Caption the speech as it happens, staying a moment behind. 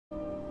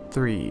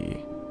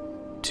3,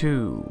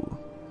 2,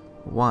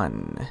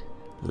 1.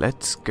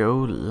 Let's go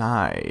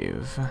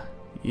live.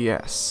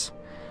 Yes,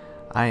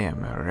 I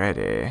am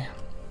ready.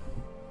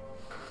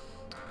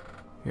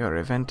 Your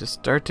event is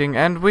starting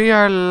and we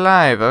are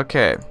live.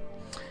 Okay.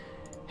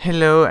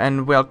 Hello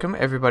and welcome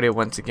everybody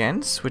once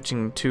again.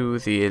 Switching to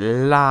the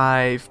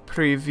live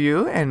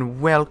preview,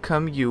 and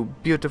welcome you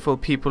beautiful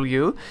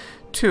people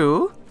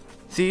to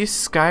the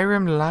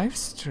Skyrim live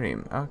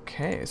stream.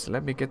 Okay, so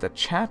let me get the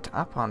chat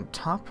up on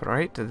top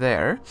right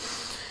there.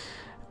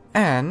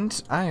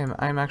 And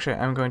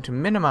I'm going to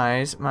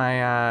minimize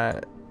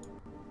my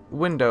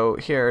window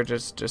here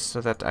just so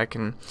that I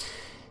can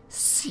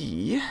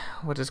see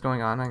what is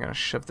going on. I'm gonna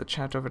shove the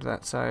chat over to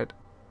that side.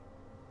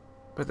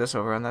 Put this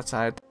over on that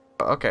side.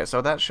 Okay,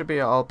 so that should be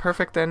all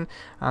perfect then.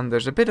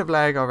 There's a bit of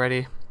lag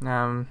already.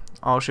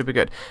 All should be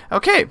good.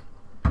 Okay,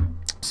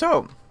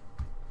 so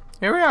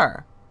here we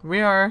are. We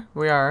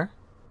are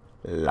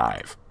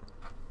live.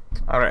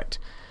 Alright,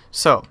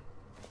 so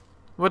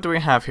what do we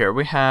have here?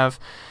 We have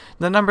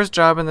the numbers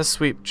job and the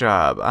sweep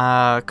job.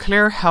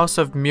 Clear House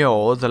of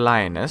Mule, the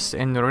lioness,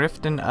 in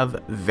Riften of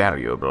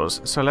valuables.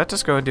 So let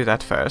us go and do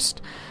that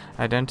first.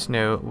 I don't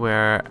know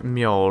where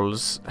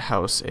Mule's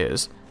house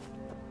is.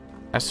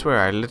 I swear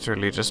I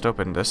literally just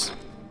opened this.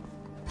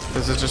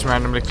 Does it just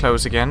randomly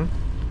close again?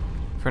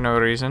 For no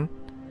reason?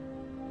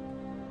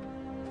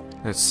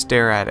 Let's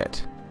stare at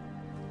it.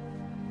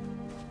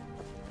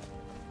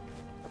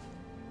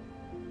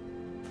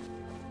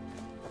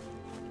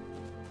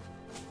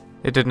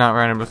 It did not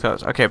randomly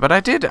close. Okay, but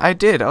I did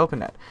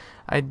open it.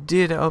 I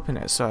did open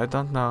it, so I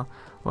don't know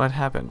what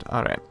happened.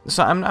 Alright,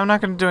 so I'm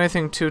not going to do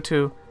anything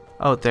too...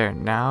 Oh, there,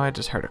 now I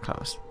just heard it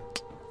close.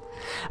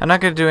 I'm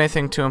not going to do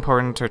anything too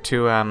important or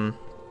too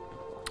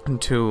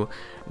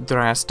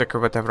drastic or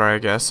whatever, I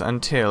guess,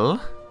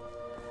 until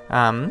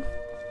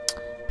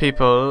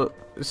people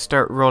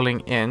start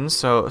rolling in.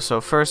 So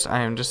first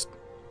I am just...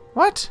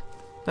 What?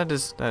 That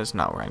is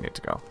not where I need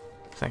to go.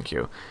 Thank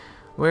you.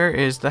 Where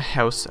is the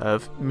House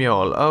of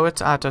Mule? Oh,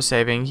 it's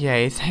auto-saving.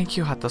 Yay, thank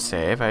you,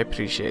 autosave. I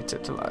appreciate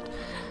it a lot.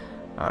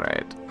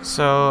 Alright,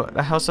 so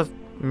the House of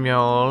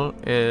Mule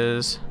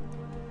is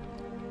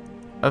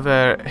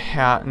over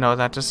here. No,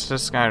 that is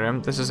just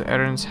Skyrim. This is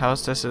Aaron's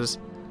house. This is...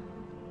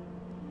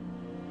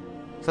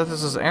 I thought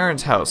this was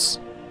Aaron's house.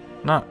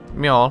 Not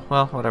Mule.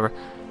 Well, whatever.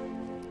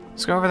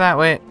 Let's go over that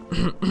way.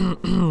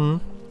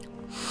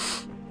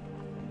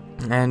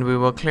 And we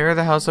will clear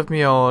the House of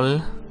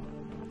Mule.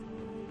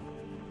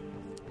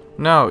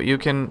 No, you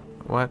can...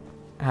 What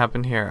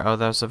happened here? Oh,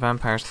 that was a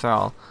vampire's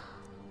thrall.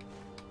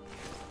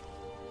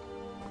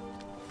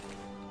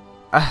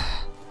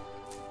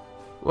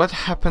 What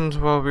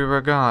happened while we were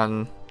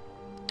gone?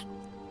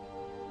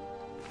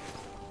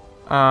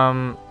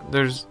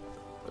 There's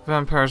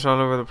vampires all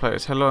over the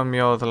place. Hello,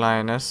 Mule the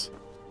lioness.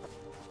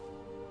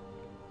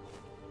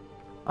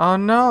 Oh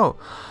no!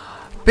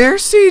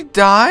 Bercy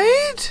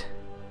died?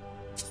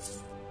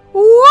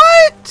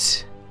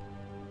 What?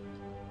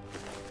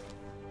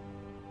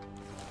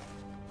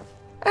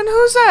 And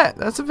who's that?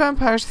 That's a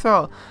vampire's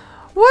thrall.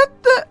 What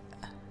the?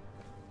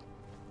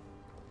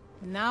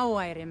 Now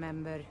I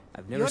remember.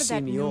 I've never You're seen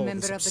that new Mule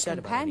member of the upset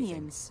about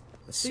companions.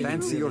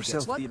 Fancy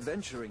yourself What? the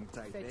adventuring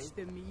type, eh? Fetch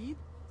the meat?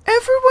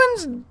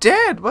 Everyone's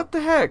dead. What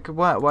the heck?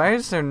 Why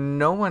is there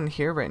no one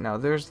here right now?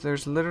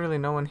 There's literally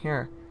no one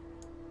here.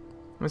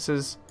 This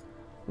is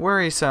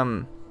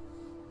worrisome.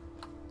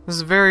 This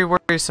is very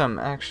worrisome,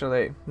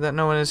 actually, that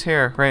no one is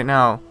here right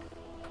now.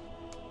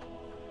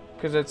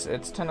 Because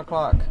it's 10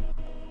 o'clock.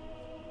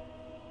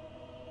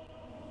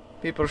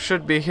 People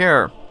should be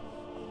here.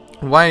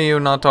 Why are you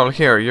not all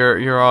here?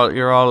 You're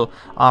all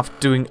off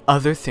doing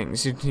other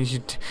things.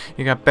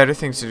 You got better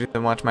things to do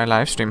than watch my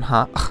live stream,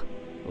 huh?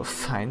 Well,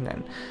 fine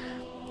then.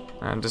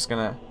 I'm just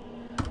gonna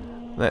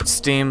let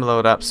Steam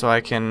load up so I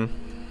can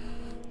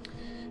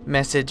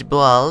message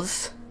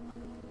Balls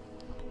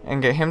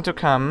and get him to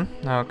come.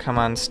 Oh, come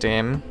on,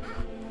 Steam.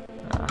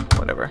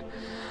 Whatever.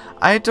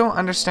 I don't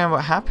understand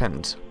what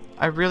happened.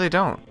 I really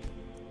don't.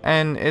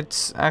 And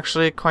it's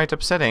actually quite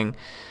upsetting.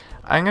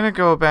 I'm gonna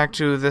go back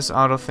to this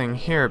auto thing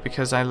here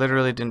because I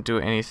literally didn't do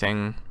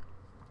anything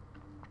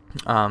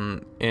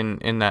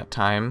in that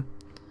time.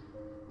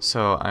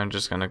 So I'm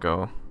just gonna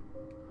go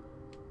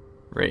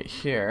right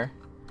here.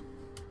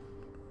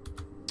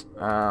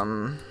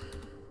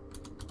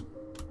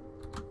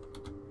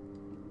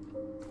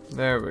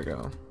 There we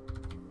go.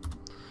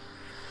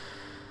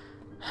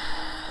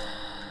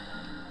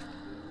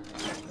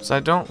 So I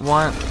don't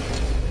want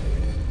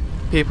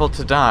people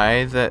to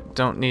die that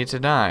don't need to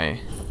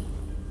die.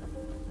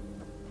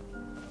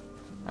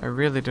 I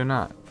really do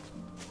not.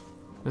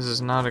 This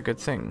is not a good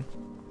thing.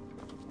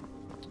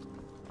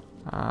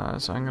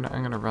 So I'm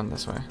gonna run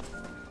this way.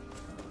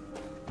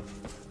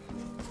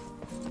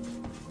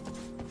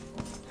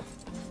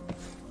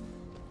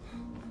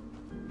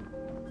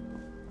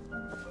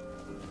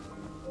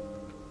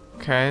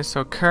 Okay,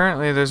 so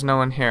currently there's no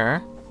one here,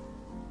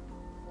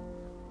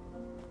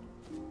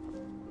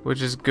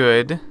 which is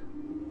good.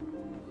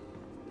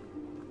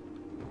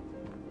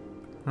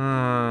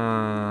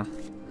 I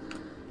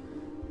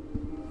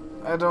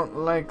don't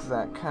like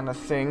that kind of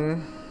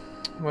thing.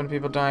 When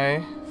people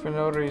die for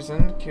no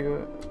reason.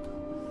 Cute.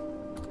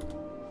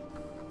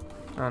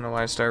 I don't know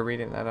why I started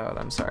reading that out.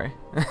 I'm sorry.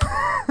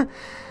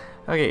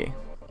 Okay.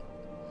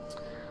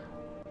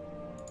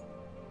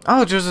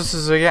 Oh, Joseph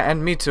Suzuya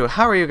and me too.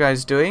 How are you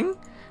guys doing?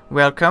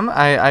 Welcome.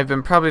 I've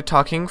been probably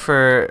talking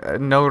for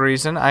no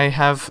reason. I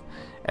have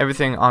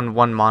everything on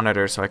one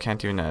monitor, so I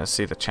can't even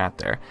see the chat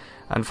there,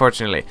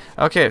 unfortunately.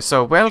 Okay,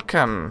 so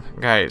welcome,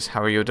 guys.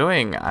 How are you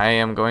doing? I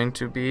am going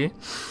to be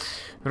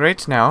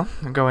right now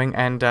going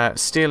and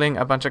stealing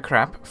a bunch of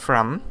crap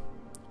from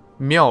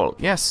Mjol.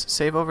 Yes,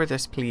 save over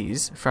this,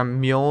 please.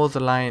 From Mjol the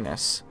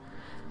Lioness,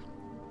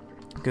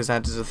 because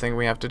that is the thing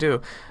we have to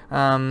do.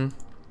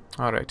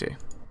 Alrighty.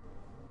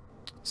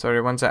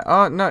 Sorry, one sec.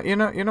 Oh no, you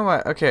know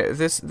what? Okay,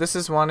 this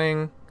is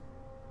wanting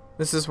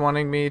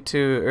me to,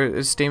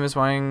 or Steam is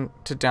wanting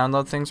to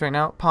download things right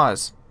now.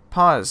 Pause.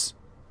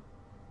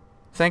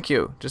 Thank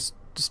you. Just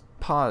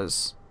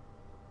pause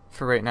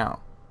for right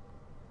now.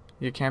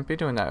 You can't be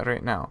doing that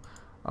right now.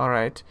 All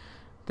right,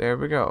 there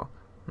we go.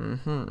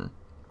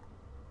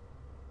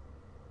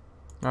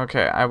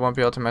 Okay, I won't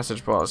be able to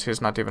message Balls. He's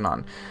not even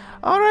on.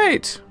 All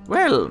right.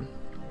 Well,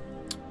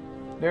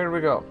 there we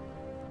go.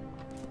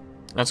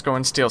 Let's go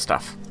and steal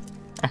stuff.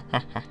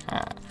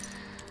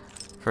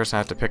 First I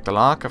have to pick the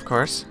lock, of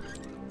course.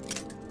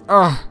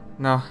 Oh,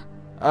 no.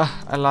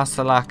 I lost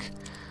the lock.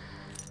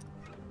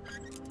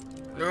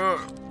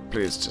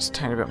 Please, just a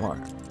tiny bit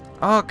more.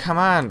 Oh, come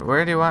on.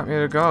 Where do you want me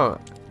to go?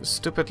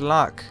 Stupid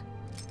lock.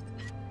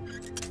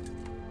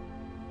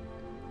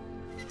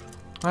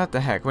 What the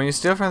heck? When you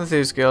steal from the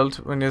Thieves Guild,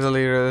 when you're the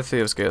leader of the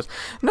Thieves Guild.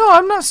 No,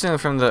 I'm not stealing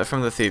from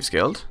the Thieves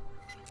Guild.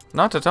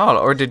 Not at all.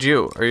 Or did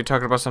you? Are you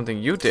talking about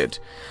something you did?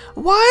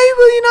 Why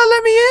will you not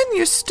let me in,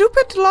 you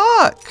stupid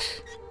lock?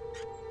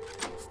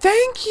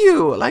 Thank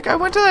you! Like, I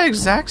went to that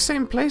exact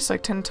same place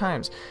like 10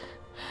 times.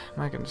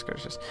 My goodness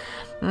gracious.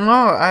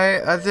 No,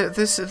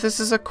 this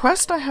is a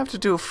quest I have to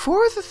do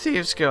for the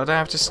Thieves Guild. I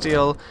have to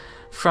steal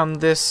from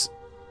this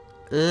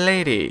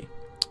lady.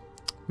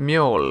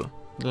 Mjol.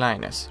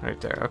 Linus.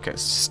 Right there. Okay,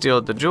 steal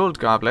the jeweled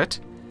goblet.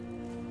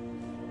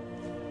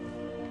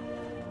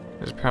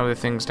 There's probably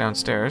things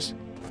downstairs.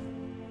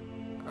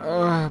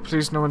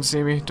 Please no one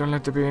see me. Don't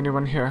let there be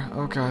anyone here.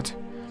 Oh god.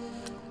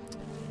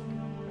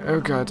 Oh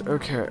god,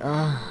 okay.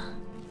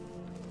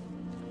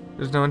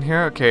 There's no one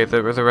here? Okay,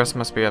 the rest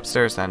must be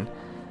upstairs then,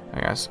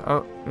 I guess.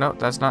 Oh, no,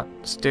 that's not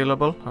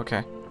stealable.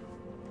 Okay.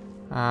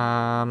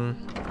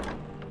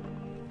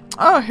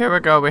 Oh, here we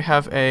go. We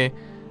have a...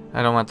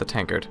 I don't want the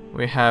tankard.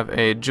 We have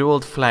a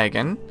jeweled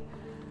flagon.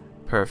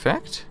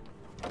 Perfect.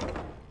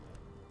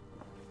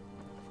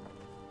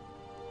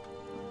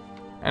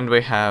 And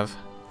we have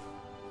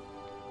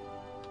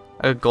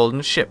a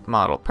golden ship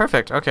model.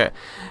 Perfect. Okay.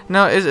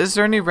 Now, is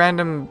there any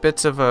random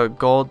bits of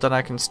gold that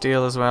I can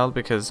steal as well?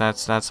 Because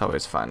that's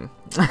always fun.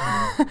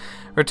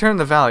 Return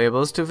the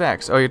valuables to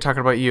Vex. Oh, you're talking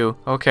about you.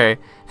 Okay.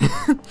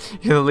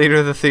 You're the leader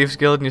of the Thieves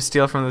Guild and you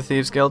steal from the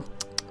Thieves Guild?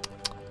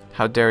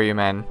 How dare you,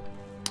 man.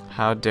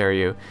 How dare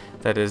you.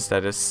 That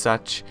is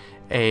such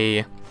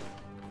a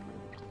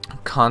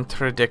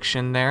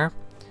contradiction there.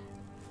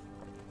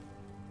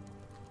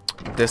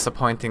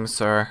 Disappointing,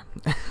 sir.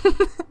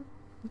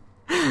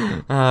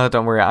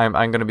 Don't worry,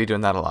 I'm gonna be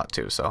doing that a lot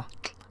too. So,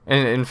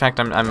 in fact,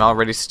 I'm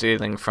already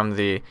stealing from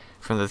the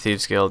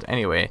Thieves Guild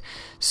anyway.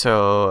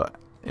 So,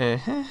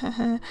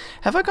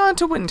 have I gone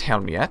to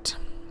Windhelm yet?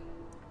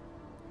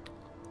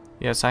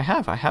 Yes, I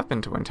have. I have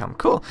been to Windhelm.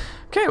 Cool.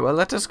 Okay, well,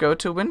 let us go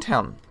to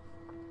Windhelm.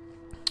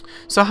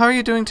 So, how are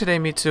you doing today,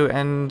 Mitsu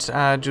and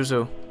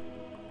Juzu?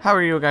 How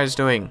are you guys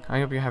doing? I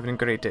hope you're having a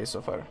great day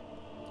so far.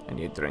 I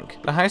need a drink.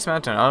 The highest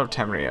mountain out of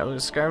Tamriel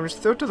is Skyrim's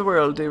third to the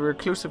world. They were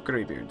reclusive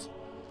greybeards.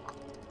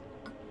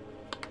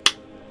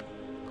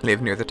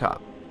 Live near the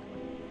top.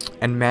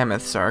 And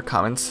mammoths are a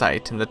common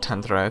sight in the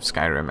tundra of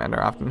Skyrim and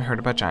are often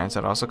heard by giants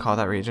that also call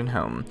that region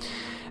home.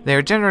 They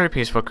are generally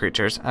peaceful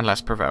creatures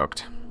unless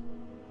provoked.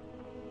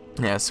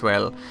 Yes,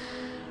 well,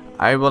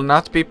 I will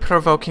not be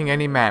provoking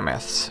any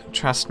mammoths,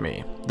 trust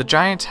me. The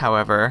giants,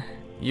 however,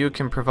 you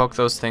can provoke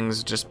those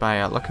things just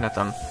by looking at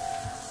them.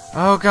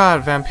 Oh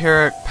god,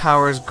 vampiric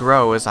powers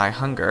grow as I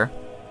hunger.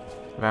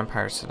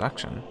 Vampire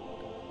seduction.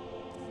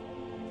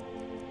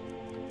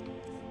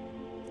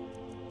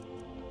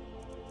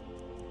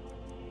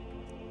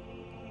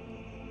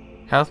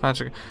 Health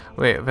magic.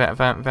 Wait,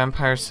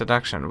 vampire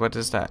seduction. What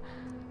is that?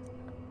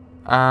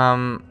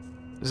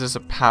 Is this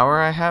a power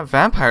I have?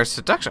 Vampire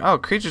seduction. Oh,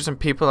 creatures and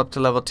people up to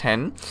level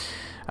 10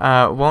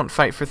 won't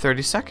fight for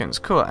 30 seconds.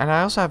 Cool. And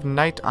I also have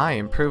night eye,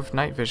 improved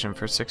night vision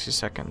for 60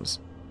 seconds.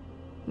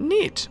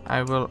 Neat.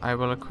 I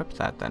will equip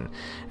that then.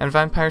 And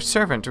vampire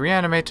servant.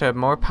 Reanimate a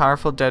more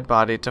powerful dead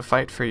body to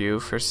fight for you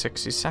for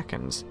 60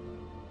 seconds.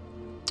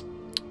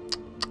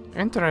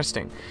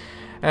 Interesting.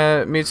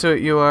 Mitsu,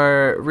 you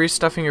are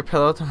restuffing your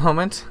pillow at the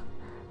moment.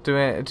 Do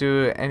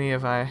any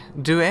of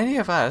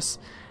us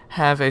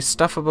have a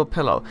stuffable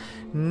pillow.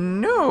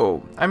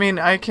 No, I mean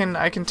I can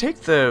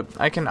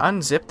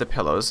unzip the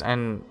pillows,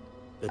 and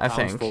I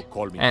think,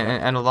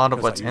 and a lot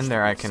of what's in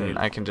there I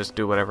can just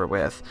do whatever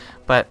with.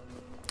 But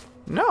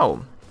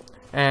no,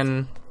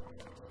 and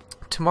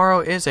tomorrow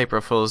is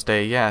April Fool's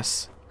Day.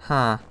 Yes,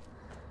 huh?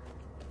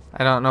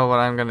 I don't know what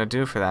I'm gonna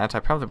do for that. I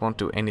probably won't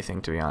do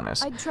anything, to be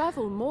honest. I'd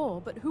travel more,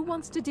 but who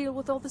wants to deal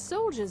with all the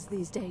soldiers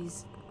these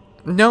days?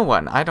 No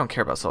one. I don't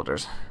care about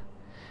soldiers.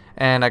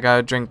 And I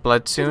gotta drink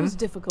blood soon. It was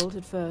difficult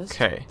at first.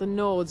 Okay. The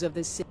Nords of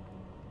this city,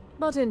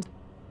 but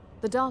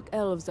the Dark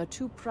Elves are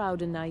too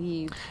proud and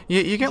naive.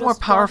 You get more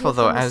powerful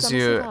though as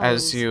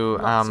you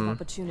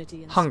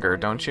hunger,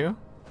 don't you?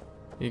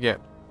 You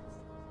get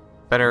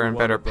better and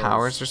better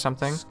powers or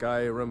something.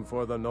 Skyrim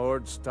for the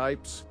Nords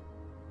types.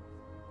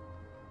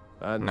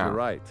 And No. you're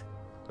right,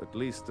 at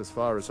least as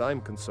far as I'm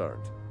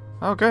concerned.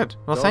 Oh, good.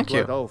 Well, Don't thank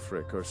you. let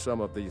Ulfric or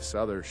some of these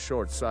other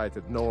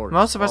short-sighted Nords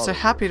Most of us are follow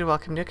happy you. to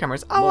welcome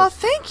newcomers. Oh, well,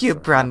 thank you,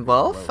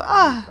 Brunwolf.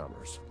 Ah,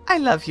 I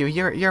love you.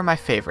 You're my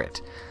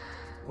favorite.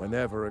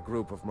 Whenever a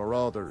group of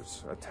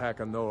marauders attack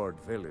a Nord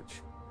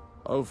village,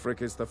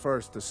 Ulfric is the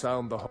first to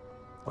sound the horn.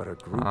 But a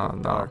group of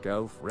no. Dark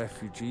Elf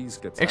refugees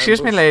gets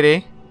Excuse me, ambushed,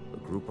 lady. a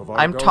group of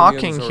I'm Argonians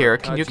talking or a here.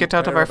 Can you Taji get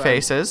out of our caravan.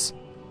 faces?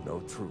 No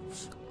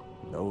troops,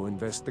 no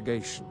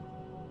investigation,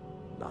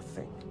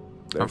 nothing.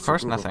 Of course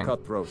There's a group nothing. of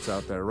cutthroats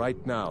out there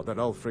right now that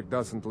Ulfric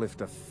doesn't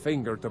lift a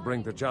finger to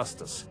bring to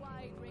justice.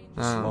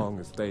 As long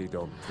as they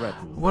don't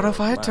threaten. What if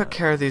I Nord took land.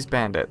 care of these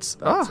bandits?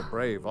 That's a Oh,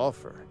 brave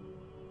offer.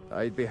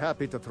 I'd be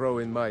happy to throw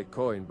in my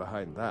coin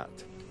behind that.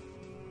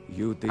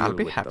 You deal I'll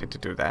be with happy them. to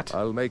do that.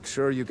 I'll make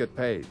sure you get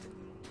paid.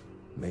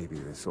 Maybe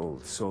this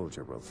old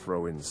soldier will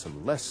throw in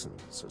some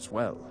lessons as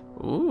well.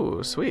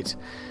 Ooh, sweet.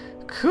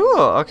 Cool.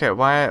 Okay,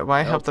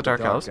 why help the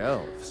Dark Elves?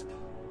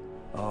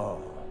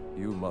 Oh,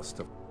 you must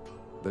have.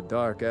 The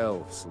Dark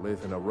Elves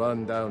live in a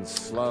rundown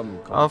slum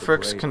called the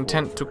Ulfric's Great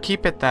content Wolf. to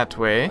keep it that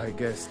way. I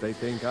guess they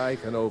think I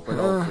can open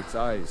Ulfric's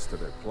eyes to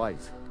their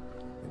plight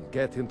and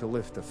get him to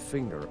lift a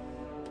finger.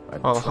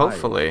 I'm Well, trying,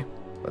 hopefully.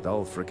 But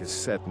Ulfric is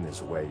set in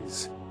his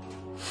ways.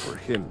 For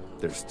him,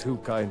 there's two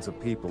kinds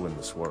of people in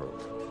this world.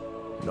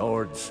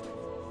 Nords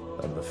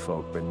and the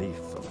folk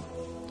beneath them.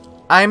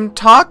 I'm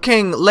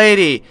talking,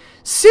 lady.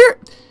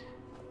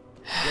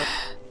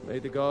 May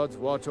the gods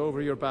watch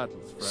over your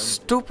battles, friend.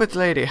 Stupid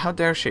lady, how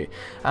dare she?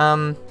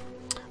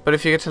 But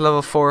if you get to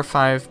level 4 or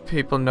 5,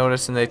 people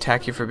notice and they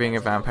attack you for being a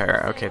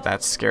vampire. Okay,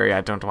 that's scary.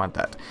 I don't want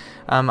that.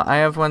 I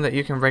have one that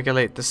you can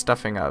regulate the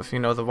stuffing of. You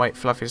know, the white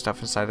fluffy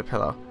stuff inside the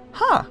pillow.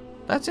 Huh,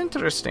 that's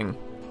interesting.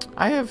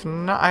 I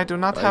do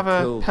not have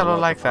a killed pillow lot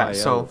like of that, high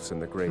so elves in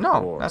the Great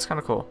no, War, that's kind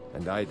of cool.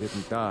 and I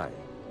didn't die.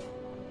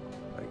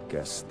 I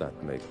guess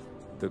that makes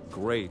the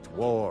Great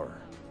War.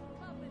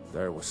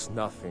 There was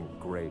nothing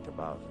great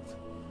about it.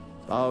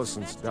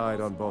 Thousands died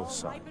on both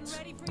sides.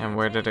 And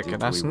where did it get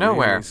Did us? we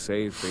Nowhere. really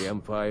save the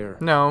Empire?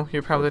 No,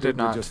 you probably Or did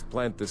we not. just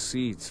plant the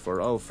seeds for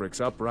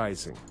Ulfric's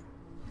uprising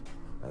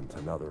and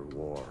another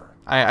war.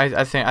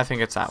 I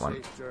think it's that one.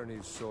 Safe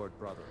journeys, sword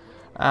brother.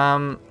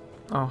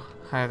 Oh,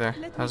 hi there.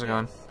 How's it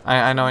going?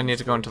 I know I need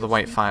to go into the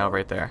white file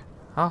right there.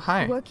 Oh,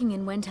 hi. Working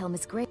in Wendhelm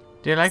is great.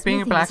 Do you like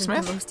being a Smithing isn't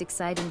blacksmith? the most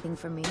exciting thing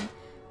for me,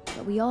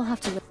 but we all have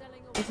to live.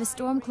 If a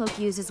Stormcloak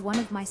uses one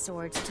of my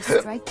swords to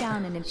strike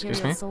down an Excuse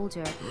Imperial me?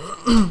 soldier,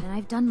 then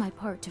I've done my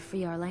part to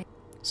free our land.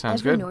 Sounds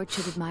Every good. Nord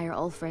should admire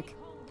Ulfric.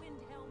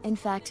 In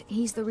fact,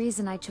 he's the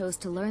reason I chose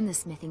to learn the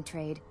smithing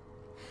trade.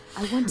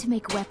 I want to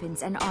make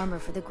weapons and armor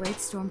for the great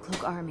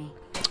Stormcloak army.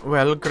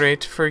 Well,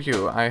 great for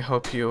you. I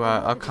hope you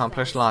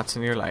accomplish lots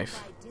in your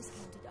life.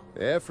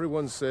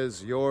 Everyone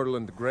says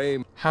Yorland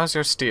Graham How's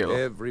your steel?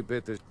 every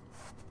bit as...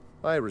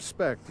 I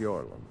respect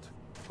Yorland,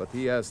 but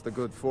he has the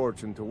good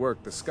fortune to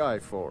work the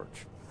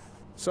Skyforge.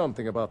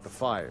 Something about the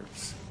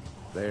fires.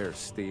 Their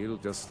steel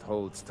just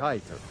holds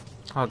tighter,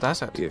 Oh,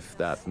 does it? if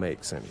that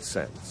makes any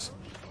sense.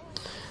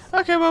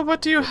 Okay, well,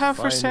 what do you have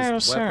for finest sale,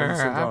 weapons sir?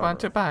 and I want armor.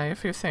 to buy a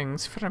few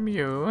things from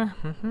you.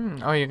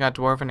 Oh, you got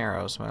dwarven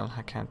arrows. Well,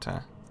 I can't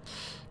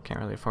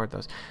really afford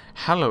those.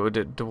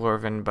 Hallowed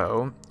dwarven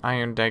bow,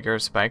 iron dagger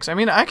spikes. I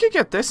mean, I could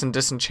get this and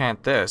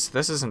disenchant this.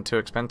 This isn't too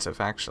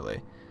expensive,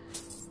 actually.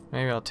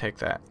 Maybe I'll take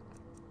that.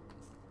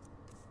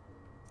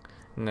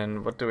 And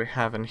then what do we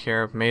have in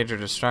here? Major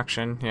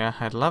destruction. Yeah,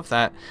 I'd love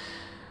that.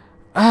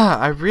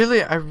 I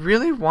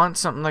really want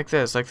something like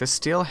this, like the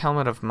steel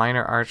helmet of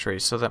minor archery,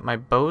 so that my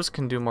bows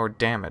can do more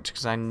damage,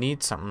 because I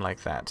need something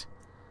like that.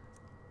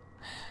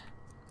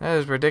 That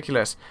is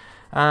ridiculous.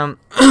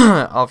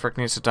 Ulfric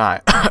needs to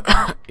die.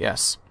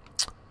 Yes,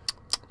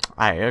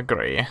 I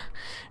agree.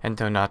 And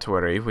do not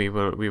worry, we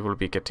will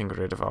be getting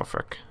rid of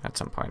Ulfric at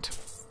some point.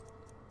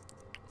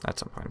 At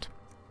some point.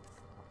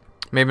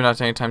 Maybe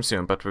not anytime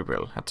soon, but we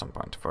will at some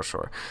point for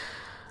sure.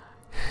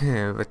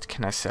 What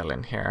can I sell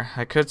in here?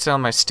 I could sell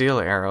my steel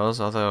arrows,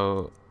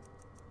 although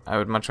I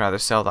would much rather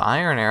sell the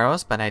iron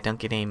arrows, but I don't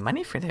get any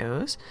money for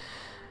those.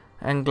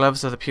 And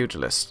gloves of the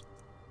pugilist.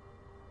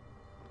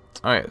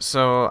 Alright,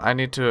 so I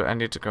need to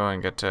go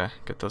and get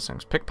those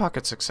things.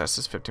 Pickpocket success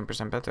is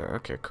 15% better.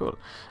 Okay, cool.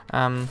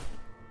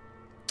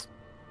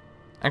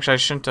 Actually, I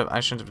shouldn't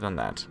have done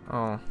that.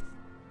 Oh.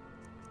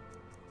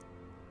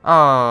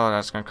 Oh,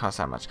 that's gonna cost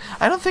that much.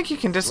 I don't think you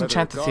can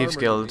disenchant the Thieves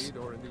Guild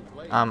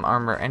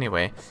armor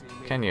anyway,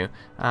 can you?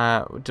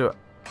 Do.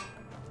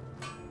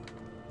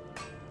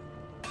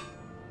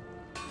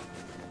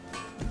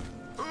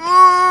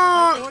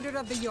 Order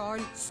of the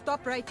yarn.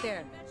 Stop right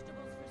there.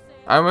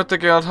 I'm with the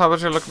guild. How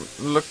about you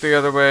look the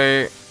other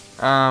way?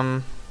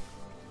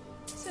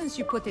 Since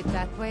you put it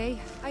that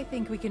way, I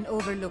think we can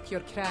overlook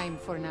your crime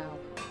for now.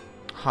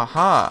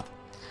 Haha.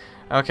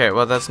 Okay,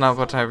 well that's not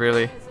what I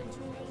really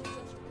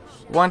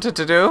wanted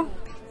to do.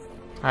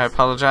 I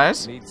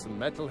apologize. Need some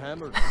metal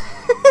hammers.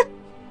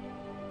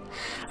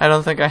 I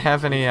don't think I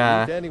have any.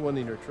 Need anyone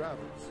in your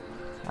travels?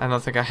 I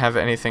don't think I have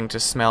anything to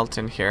smelt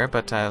in here,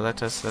 but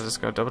let us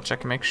go double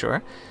check and make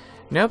sure.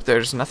 Nope,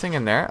 there's nothing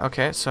in there.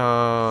 Okay,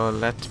 so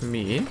let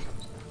me.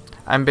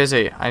 I'm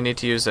busy. I need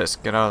to use this.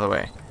 Get out of the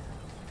way.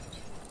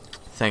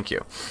 Thank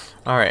you.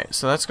 Alright,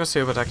 so let's go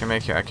see what I can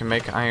make here. I can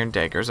make iron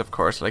daggers, of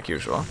course, like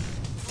usual.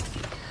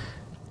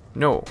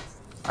 No,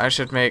 I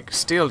should make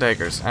steel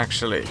daggers,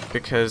 actually,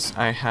 because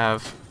I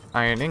have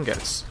iron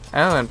ingots.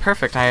 Oh, and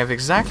perfect. I have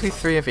exactly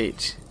 3 of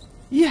each.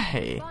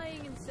 Yay!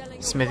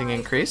 Smithing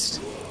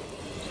increased.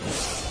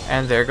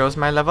 And there goes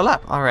my level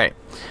up. Alright.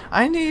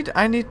 I need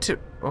to...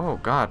 Oh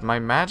god, my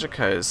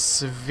magicka is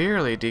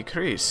severely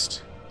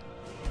decreased.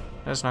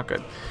 That's not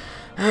good.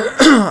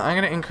 I'm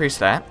going to increase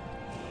that.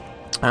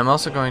 I'm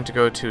also going to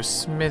go to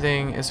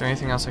smithing. Is there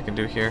anything else I can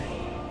do here?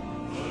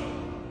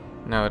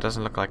 No, it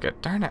doesn't look like it.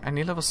 Darn it, I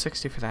need level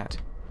 60 for that.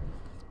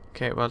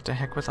 Okay, well, to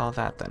heck with all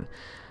that then.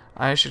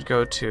 I should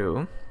go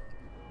to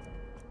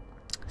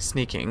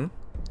sneaking.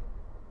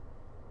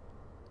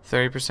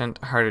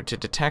 30% harder to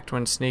detect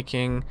when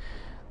sneaking.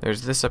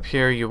 There's this up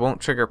here. You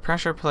won't trigger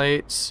pressure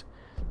plates.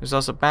 There's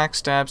also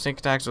backstab. Sneak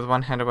attacks with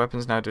one-handed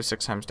weapons now do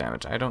 6 times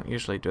damage. I don't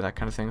usually do that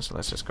kind of thing, so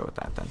let's just go with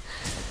that then.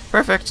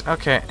 Perfect.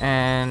 Okay,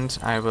 and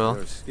I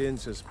will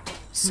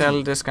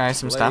sell this guy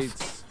some blades,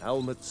 stuff.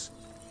 Helmets,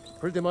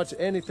 pretty much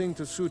anything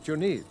to suit your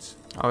needs.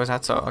 Oh, is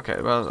that so?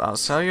 Okay, well, I'll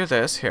sell you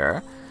this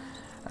here.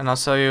 And I'll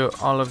sell you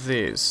all of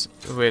these,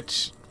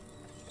 which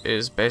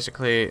is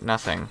basically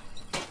nothing.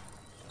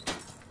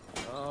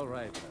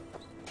 Alright.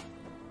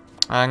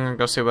 I'm gonna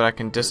go see what I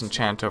can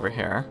disenchant over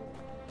here.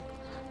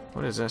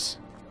 What is this?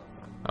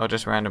 Oh,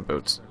 just random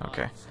boots.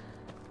 Okay.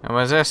 And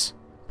what is this?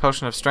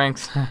 Potion of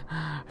strength. I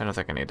don't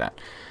think I need that.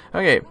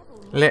 Okay.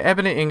 Le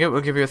ebony ingot will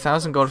give you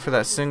 1,000 gold for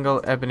that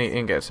single ebony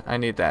ingot. I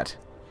need that.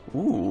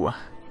 Ooh.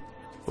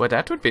 Well,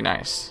 that would be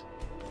nice.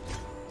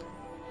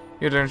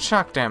 You learn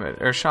shock damage,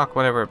 or shock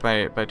whatever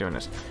by doing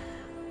this.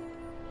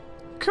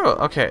 Cool.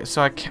 Okay,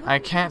 so I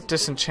can't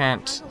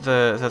disenchant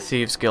the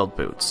Thieves Guild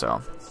boots,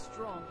 so.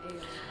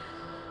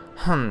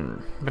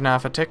 But now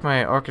if I take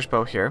my orcish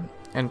bow here,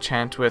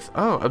 enchant with...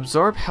 Oh,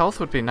 absorb health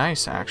would be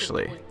nice,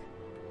 actually.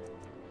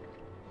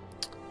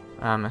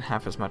 And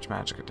half as much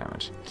magic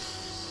damage.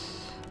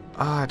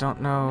 Oh, I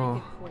don't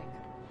know.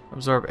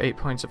 Absorb 8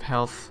 points of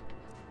health.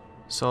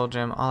 Soul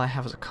gem. All I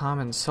have is a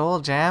common soul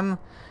gem.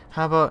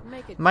 How about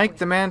Mike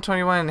the Man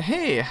 21?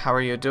 Hey, how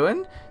are you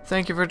doing?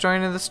 Thank you for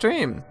joining the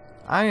stream.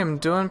 I am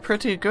doing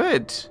pretty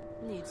good.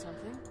 Need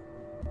something?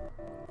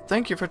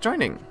 Thank you for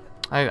joining.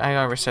 I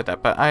already said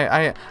that, but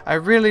I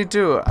really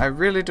do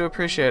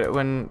appreciate it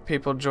when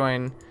people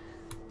join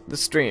the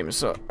stream.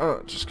 So,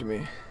 oh, just give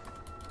me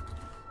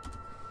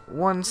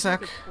 1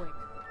 sec.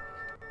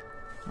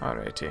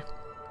 Alrighty.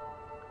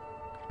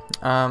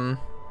 You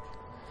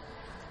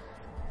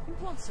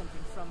want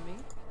something from me?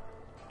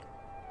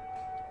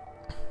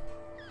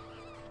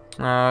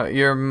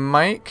 Your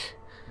mic.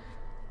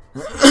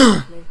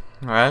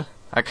 Well,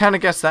 I kind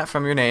of guessed that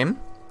from your name.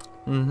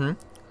 Mm-hmm.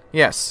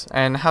 Yes,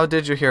 and how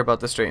did you hear about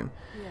the stream?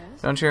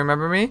 Yes. Don't you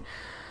remember me?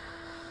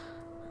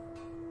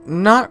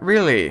 Not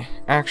really,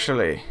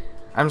 actually.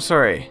 I'm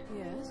sorry.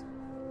 Yes.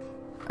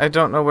 I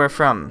don't know where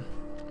from.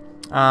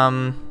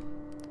 The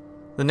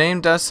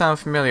name does sound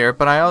familiar,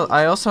 but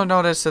I also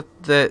noticed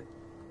that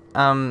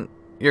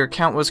your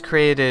account was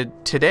created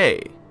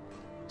today.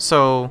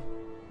 So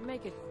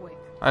Make it quick.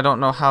 I don't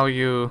know how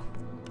you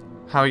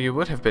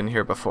would have been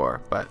here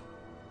before, but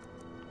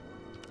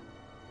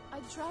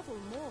I'd travel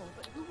more,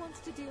 but who wants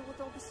to deal with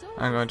all the soldiers?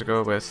 I'm going to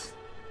go with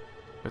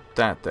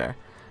that there.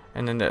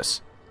 And then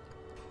this.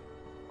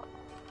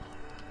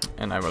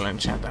 And I will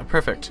enchant that.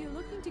 Perfect. If you're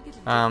looking to get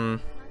a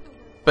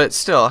But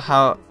still,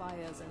 how...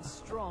 fires and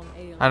strong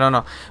ale. I don't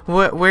know.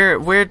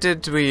 Where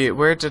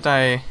did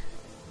I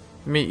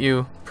meet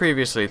you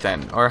previously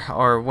then?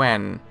 Or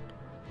when?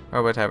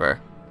 Or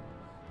whatever.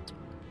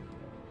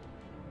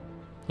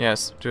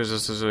 Yes, Juzu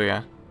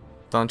Suzuya.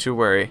 Don't you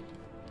worry.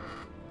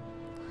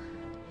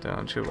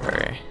 Don't you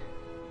worry.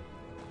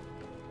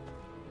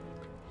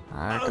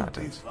 I got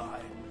it.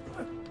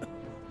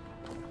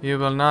 You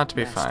will not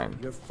be fine.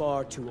 You're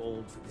far too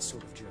old for this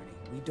sort of journey.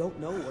 We don't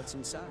know what's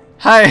inside.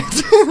 Hi!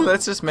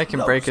 Let's just make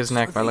him break his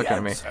neck by looking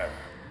at me.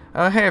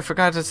 Oh hey, I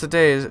forgot it's the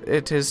day.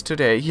 It is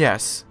today.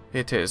 Yes,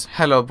 it is.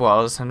 Hello,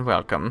 Boils, and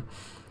welcome.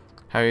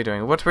 How are you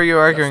doing? What were you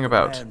arguing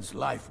about? Man's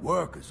life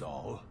work is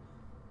all.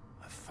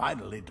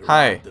 finally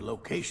Hi. derived the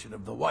location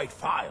of the white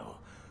file,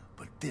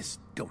 but this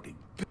don't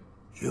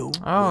you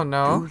Oh, would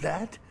no. do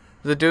that?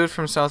 The dude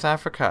from South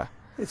Africa.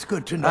 It's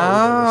good to know there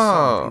are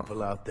Oh. some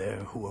people out there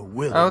who are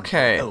willing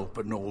Okay. to help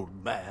an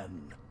old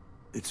man.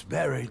 It's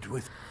buried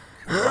with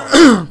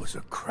was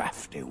a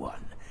crafty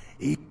one.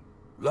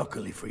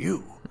 Luckily for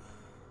you.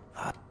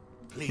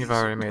 Please, You've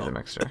already made the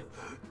mixture.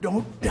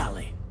 Don't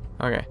dally.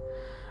 Okay.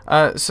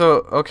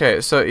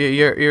 So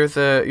you're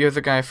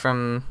the guy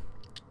from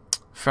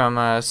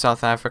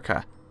South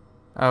Africa.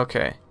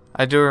 Okay.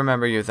 I do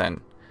remember you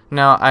then.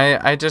 Now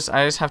I just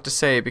have to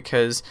say,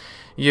 because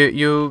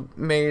you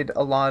made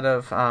a lot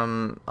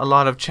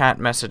of chat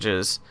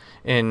messages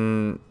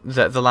in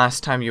the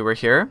last time you were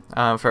here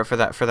for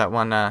that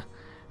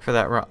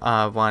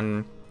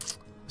one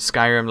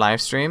Skyrim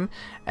live stream,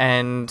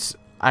 and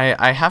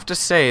I have to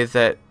say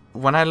that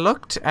when I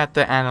looked at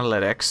the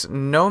analytics,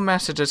 no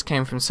messages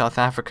came from South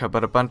Africa,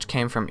 but a bunch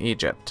came from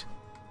Egypt.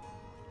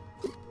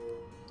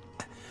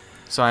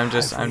 So I'm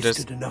just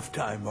enough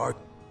time, Mark.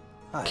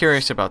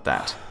 curious about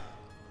that.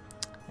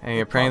 And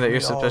you're praying that your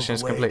suspicion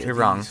is completely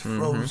wrong.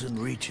 Frozen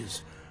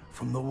reaches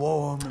from the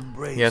warm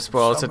embrace Yes, of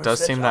Balls, it does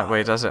Somerset seem that way,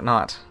 Isle. does it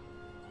not?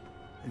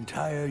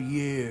 Entire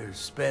years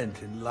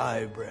spent in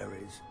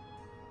libraries.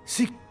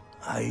 See,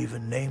 I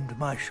even named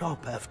my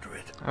shop after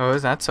it. Oh,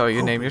 is that so? You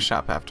name Hoping- your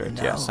shop after it. and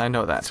Yes, now I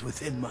know It's that.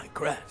 within my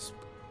grasp.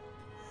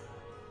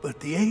 But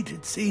the eight,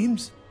 it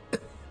seems,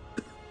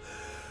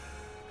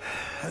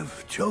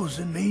 have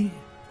chosen me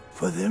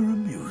for their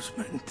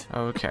amusement.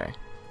 Okay.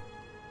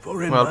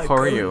 For in Well, my poor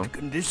current you.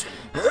 condition,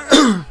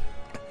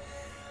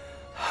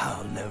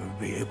 I'll never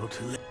be able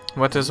to live.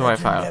 What is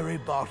Wi-Fi? Legendary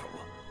bottle,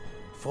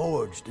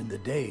 forged in the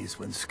days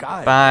when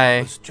Skyrim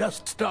Bye. was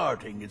just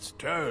starting its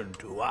turn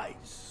to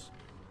ice.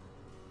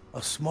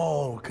 A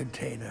small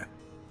container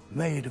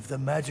made of the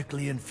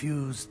magically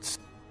infused.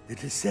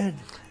 It is said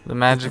The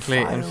magically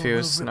that the file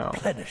infused will snow.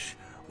 replenish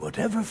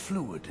whatever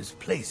fluid is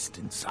placed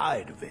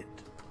inside of it.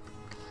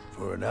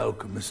 For an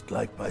alchemist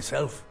like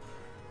myself,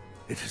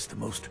 it is the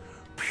most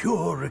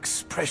pure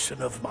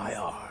expression of my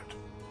art.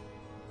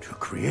 To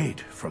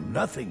create from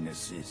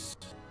nothingness is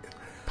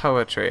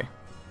Poetry.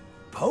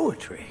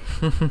 poetry.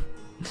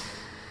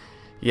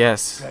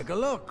 Yes, Take a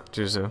look.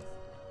 Juzu.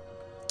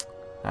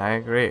 I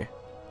agree.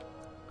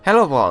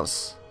 Hello,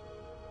 Balls.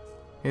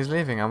 He's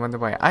leaving. I'm on the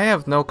way. I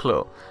have no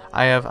clue.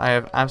 I have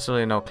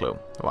absolutely no clue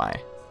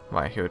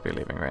why he would be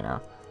leaving right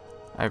now.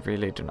 I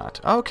really do not.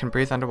 Oh, can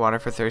breathe underwater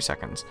for 30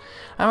 seconds.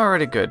 I'm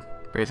already good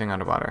breathing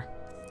underwater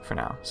for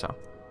now, so.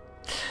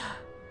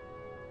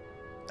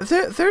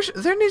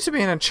 There needs to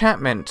be an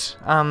enchantment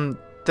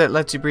that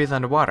lets you breathe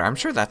underwater. I'm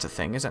sure that's a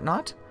thing, is it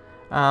not?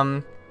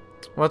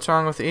 What's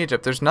wrong with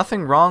Egypt? There's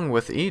nothing wrong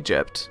with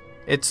Egypt.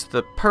 It's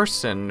the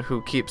person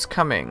who keeps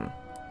coming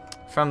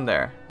from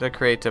there, the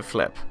creative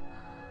flip.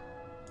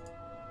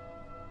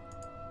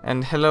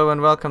 And hello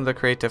and welcome, the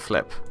creative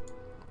flip.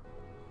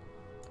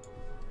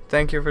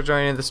 Thank you for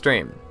joining the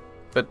stream.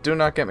 But do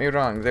not get me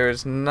wrong, there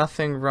is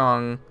nothing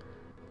wrong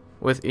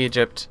with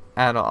Egypt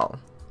at all.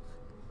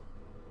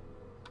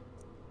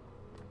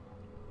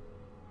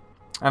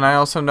 And I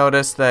also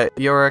noticed that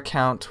your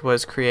account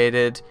was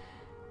created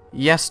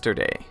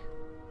yesterday.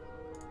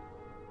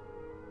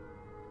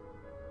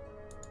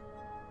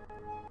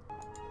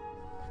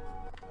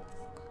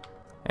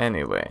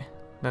 Anyway,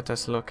 let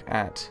us look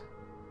at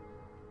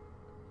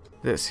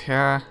this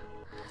here.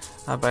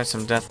 I'll buy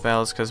some death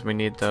bells because we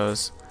need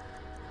those.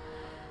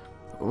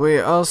 We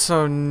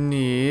also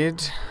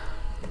need...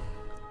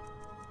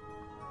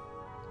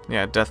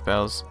 yeah, death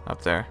bells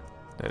up there.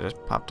 They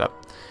just popped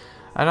up.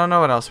 I don't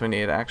know what else we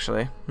need,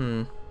 actually.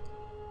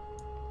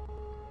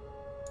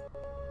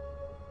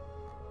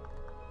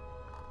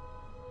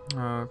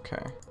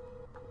 Okay.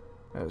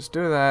 Let's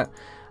do that.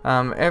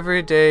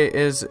 Every day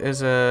is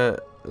a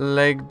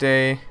leg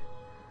day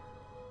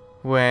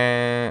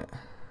when...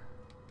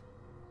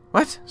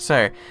 what?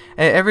 Sorry.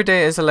 Every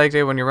day is a leg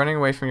day when you're running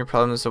away from your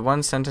problems. The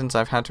one sentence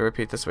I've had to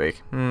repeat this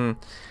week.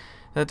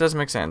 That does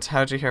make sense.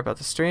 How'd you hear about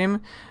the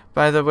stream?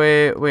 By the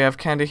way, we have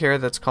candy here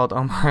that's called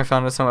Omar. I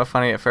found it somewhat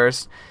funny at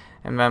first.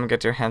 And ma'am,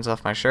 get your hands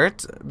off my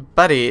shirt.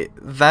 Buddy,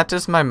 that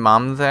is my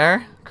mom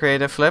there.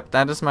 Creative Flip,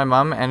 that is my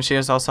mom, and she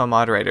is also a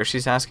moderator.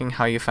 She's asking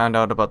how you found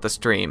out about the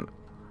stream.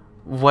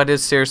 What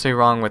is seriously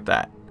wrong with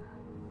that?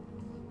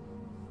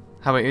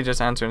 How about you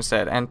just answer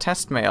instead? And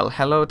Test Mail.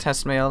 Hello,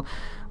 Test Mail.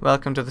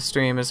 Welcome to the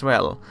stream as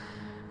well.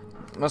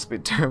 Must be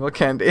terrible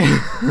candy.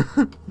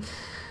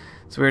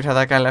 It's weird how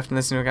that guy left and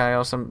this new guy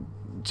also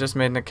just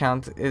made an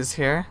account is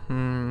here.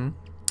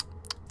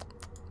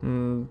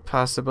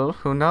 Possible.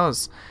 Who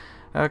knows?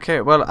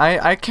 Okay, well,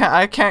 I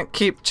can't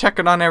keep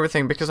checking on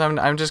everything because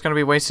I'm just gonna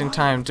be wasting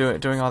time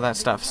doing all that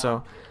stuff.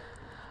 So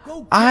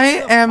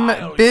I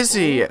am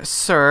busy,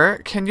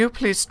 sir. Can you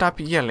please stop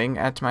yelling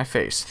at my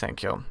face?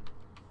 Thank you.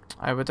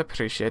 I would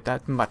appreciate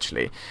that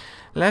muchly.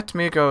 Let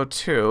me go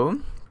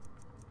to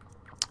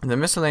the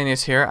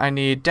miscellaneous here. I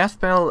need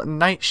Deathbell,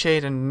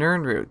 Nightshade, and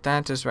Nirnroot.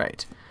 That is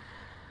right.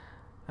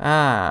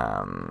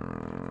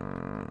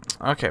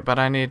 Okay, but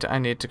I need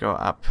to go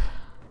up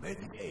May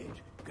the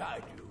age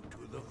guide you to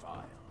the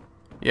file.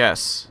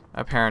 Yes,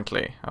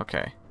 apparently.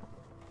 Okay.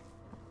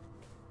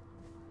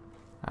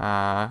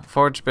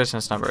 Forge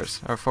business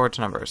numbers. Or forge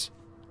numbers.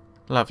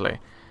 Lovely.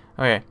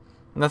 Okay.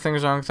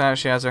 Nothing's wrong with that.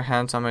 She has her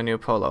hands on my new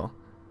polo.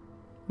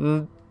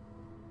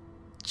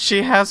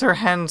 She has her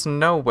hands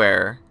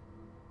nowhere.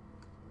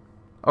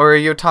 Or are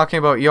you talking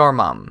about your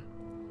mom?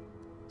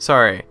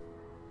 Sorry.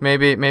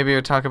 Maybe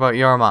you're talking about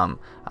your mom.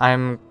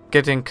 I'm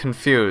getting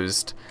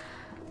confused.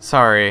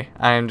 Sorry.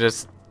 I'm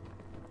just...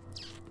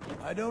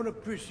 I don't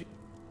appreciate...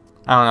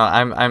 I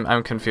don't know.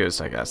 I'm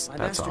confused, I guess. My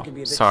That's master all. can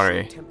be a bit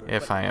Sorry short-tempered,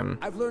 if but I am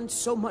I've learned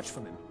so much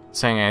from him.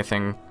 saying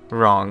anything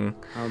wrong.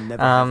 I'll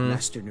never have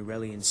mastered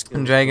Nurelian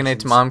skills.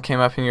 DragoNate's mom came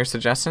up in your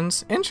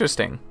suggestions.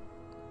 Interesting.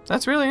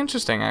 That's really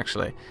interesting,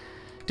 actually.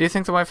 Do you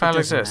think the white file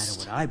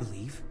exists? Matter what I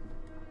believe.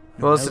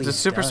 Well, it's Nurelian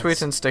super does.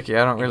 sweet and sticky.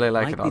 I don't really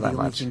like might it all be the that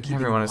only much. thing keeping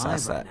Everyone him has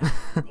asked that. alive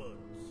right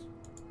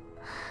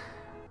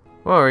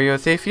Whoa, are you a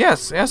thief?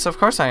 Yes, of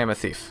course I am a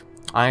thief.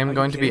 I am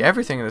going to be kidding?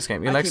 everything in this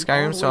game. You I like came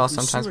Skyrim, all the so way I'll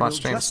from sometimes watch Cyrodiil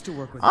streams. just to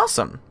work with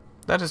Awesome.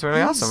 That is really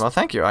He's- awesome. Well,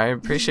 thank you. I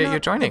appreciate He's you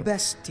not joining. the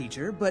best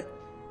teacher, but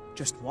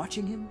just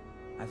watching him,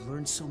 I've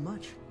learned so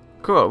much.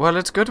 Cool. Well,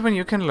 it's good when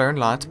you can learn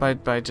lots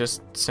by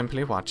just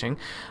simply watching.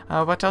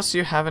 What else do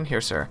you have in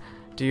here, sir?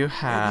 Do you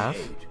have...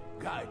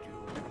 Guide you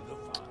to the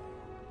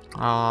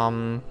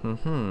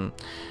file.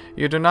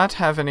 You do not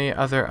have any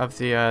other of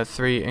the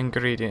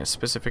three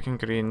specific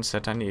ingredients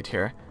that I need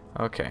here.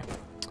 Okay.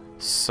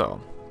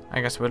 So, I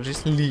guess we'll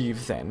just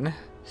leave then.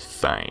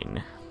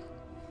 Fine.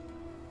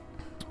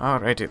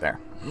 Alrighty there.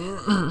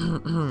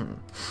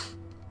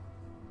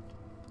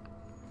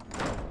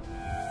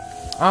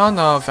 Oh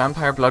no,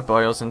 vampire blood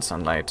boils in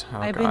sunlight.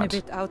 Oh I've god. been a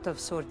bit out of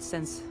sorts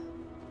since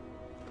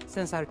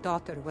our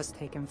daughter was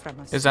taken from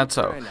us. Is that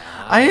so?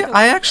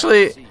 I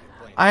actually...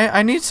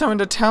 I need someone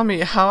to tell me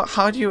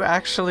how do you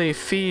actually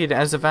feed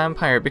as a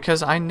vampire,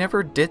 because I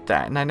never did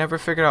that and I never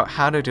figured out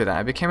how to do that.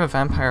 I became a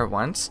vampire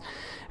once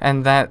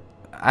and that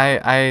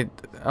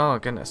oh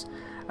goodness,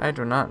 I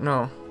do not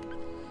know.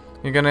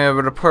 You're gonna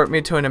report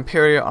me to an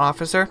Imperial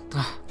officer?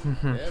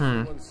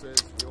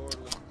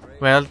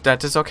 Well,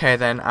 that is okay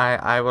then.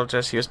 I will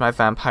just use my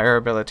vampire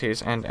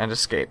abilities and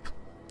escape.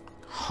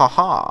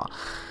 Haha.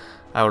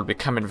 I will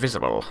become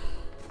invisible.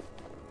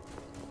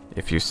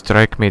 If you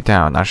strike me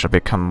down, I shall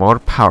become more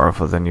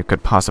powerful than you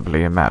could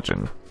possibly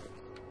imagine.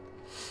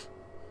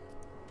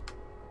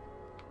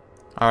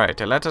 Alright,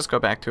 let us go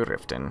back to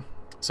Riften,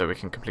 so we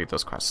can complete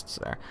those quests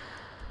there.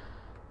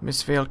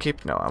 Miss Vale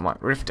Keep? No, I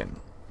want Riften.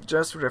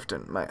 Just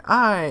Riften. My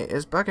eye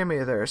is bugging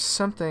me. There's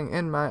something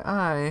in my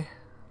eye.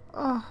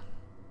 Oh.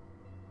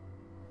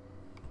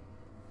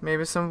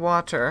 Maybe some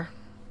water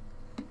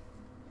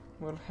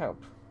will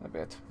help a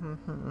bit.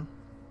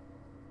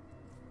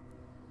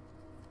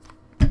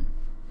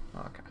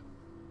 Okay.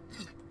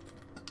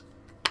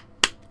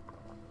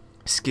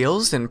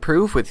 Skills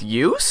improve with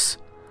use?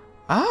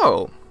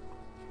 Oh.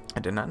 I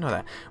did not know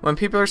that. When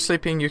people are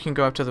sleeping, you can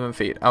go up to them and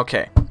feed.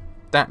 Okay.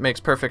 That makes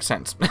perfect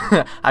sense.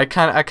 I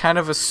kind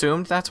of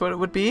assumed that's what it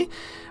would be,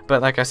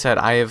 but like I said,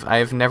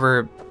 I've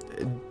never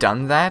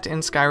done that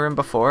in Skyrim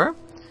before,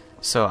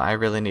 so I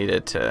really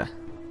needed to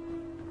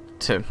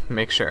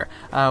make sure.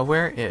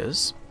 Where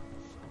is...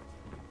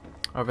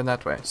 Over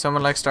that way.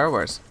 Someone like Star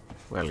Wars?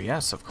 Well,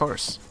 yes, of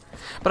course.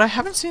 But I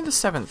haven't seen the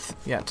 7th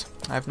yet.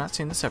 I have not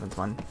seen the 7th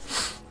one.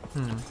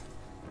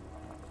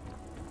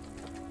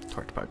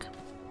 Tortbug.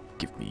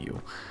 Give me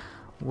you.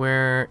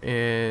 Where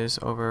is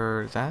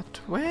over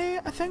that way,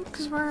 I think,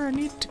 is where I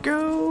need to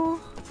go.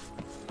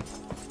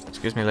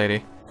 Excuse me,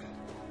 lady.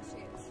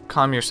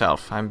 Calm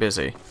yourself. I'm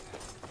busy.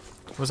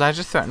 Was I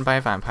just threatened by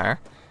a vampire?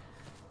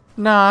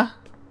 Nah.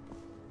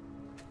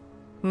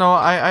 No,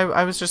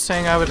 I was just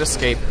saying I would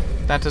escape.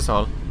 That is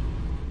all.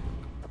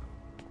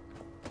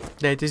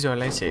 That is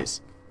all I says.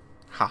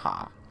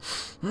 Haha.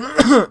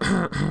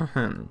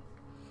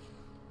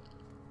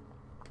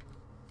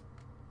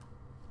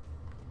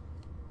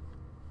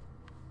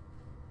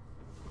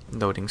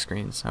 Loading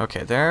screens.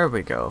 Okay, there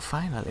we go.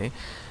 Finally.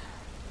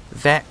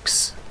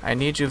 Vex. I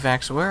need you,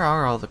 Vex. Where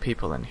are all the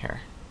people in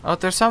here? Oh,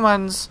 there's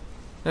someone's.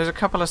 There's a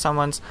couple of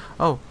someone's.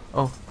 Oh.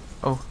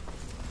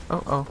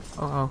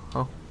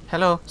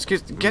 Hello.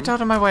 Excuse. Get out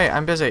of my way.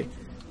 I'm busy.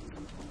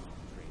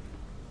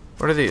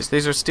 What are these?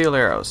 These are steel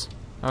arrows.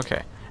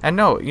 Okay. And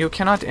no, you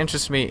cannot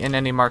interest me in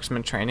any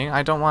marksman training.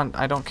 I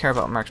don't care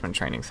about marksman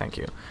training, thank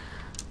you.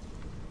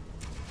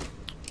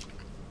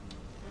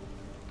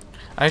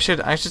 I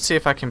should see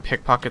if I can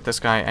pickpocket this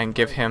guy and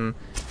give him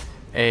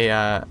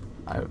a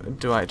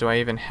do I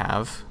even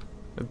have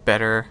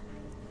better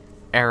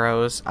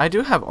arrows? I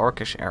do have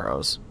orcish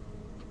arrows.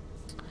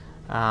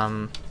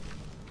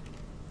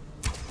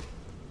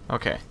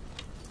 Okay.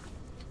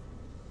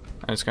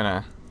 I'm just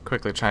gonna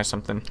quickly try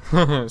something.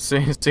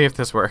 see if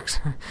this works.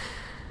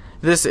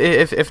 This,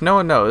 if no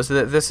one knows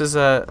that this is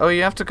a... Oh,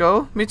 you have to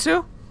go? Me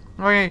too?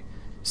 Okay.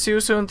 See you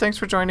soon. Thanks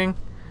for joining.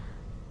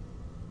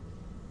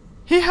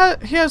 He has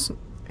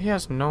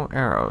no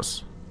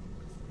arrows.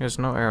 He has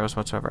no arrows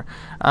whatsoever.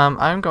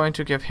 I'm going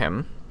to give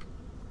him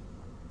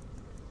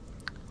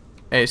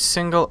a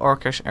single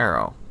orcish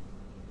arrow.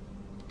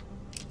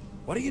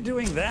 What are you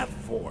doing that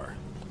for?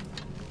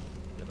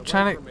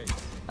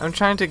 I'm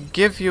trying to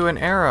give you an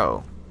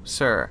arrow,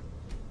 sir.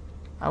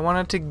 I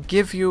wanted to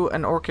give you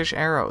an orcish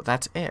arrow.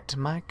 That's it.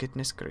 My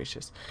goodness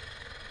gracious.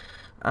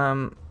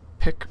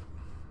 Picklocking.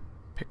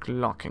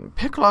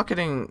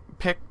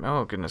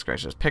 Oh goodness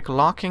gracious.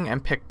 Picklocking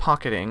and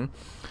pickpocketing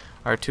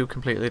are two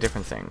completely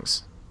different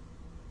things.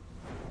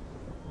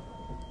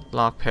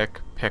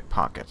 Lockpick,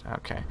 pickpocket.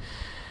 Okay.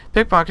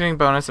 Pickpocketing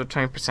bonus of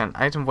 20%.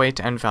 Item weight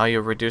and value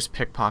reduce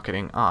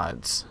pickpocketing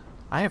odds.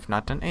 I have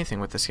not done anything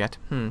with this yet.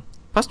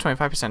 Plus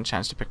 25%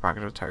 chance to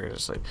pickpocket a target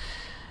asleep.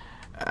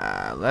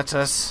 Let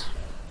us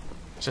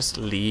just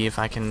leave.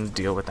 I can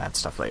deal with that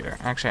stuff later.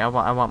 Actually,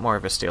 I want more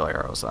of his steel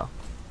arrows though.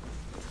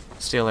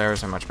 Steel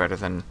arrows are much better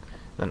than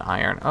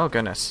iron. Oh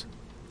goodness.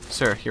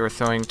 Sir, you were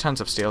throwing tons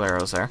of steel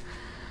arrows there.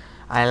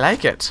 I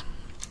like it.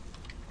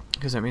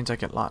 Because that means I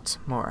get lots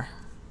more.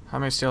 How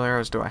many steel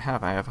arrows do I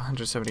have? I have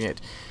 178.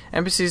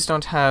 NPCs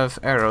don't have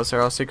arrows,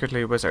 they're all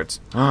secretly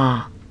wizards.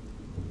 That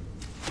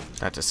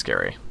is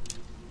scary.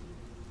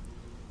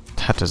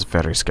 That is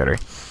very scary.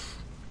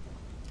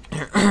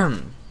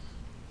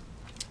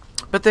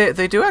 But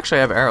they do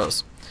actually have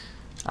arrows.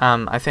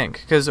 I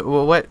think. Because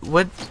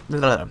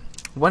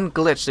one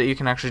glitch that you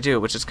can actually do,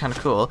 which is kind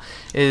of cool,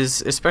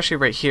 is especially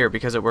right here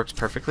because it works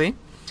perfectly.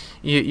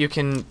 You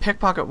can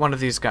pickpocket one of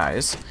these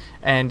guys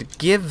and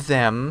give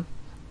them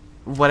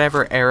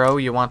whatever arrow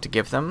you want to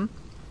give them,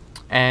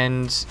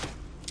 and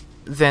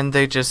then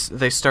they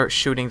start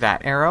shooting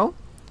that arrow,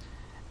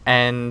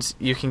 and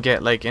you can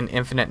get like an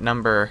infinite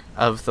number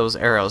of those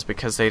arrows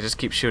because they just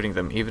keep shooting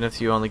them. Even if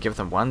you only give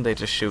them one, they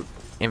just shoot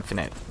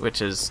infinite,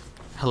 which is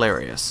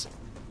hilarious.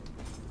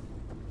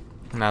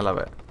 And I love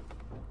it.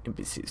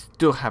 NPCs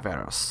do have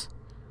arrows.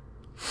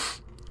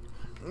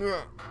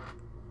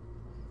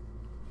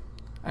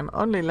 I'm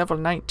only level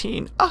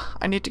 19. Ah,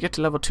 I need to get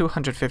to level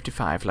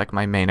 255 like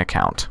my main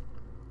account.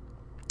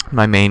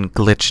 My main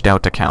glitched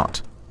out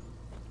account.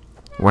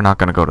 We're not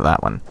gonna go to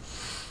that one.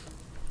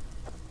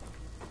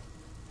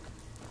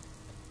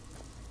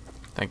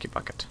 Thank you,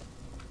 bucket.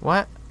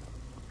 What?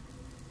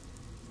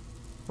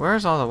 Where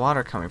is all the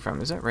water coming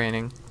from? Is it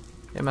raining?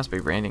 It must be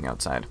raining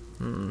outside.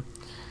 Well,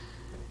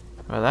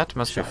 that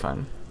must be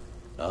fun.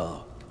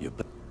 Oh, you're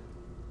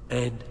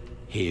and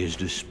here's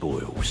the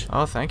spoils.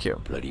 Oh, thank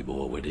you. Plenty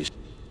more when it's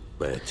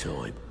bad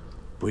time.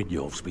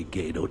 Brynjolf's been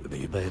getting on to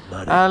me about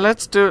money.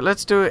 Let's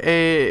do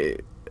a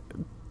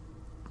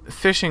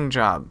fishing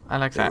job. I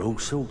like that. There are all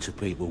sorts of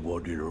people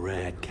wandering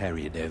around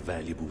carrying their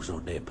valuables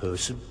on their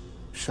person.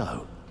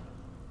 So,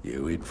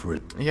 you in for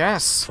it?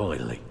 Yes.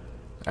 Finally.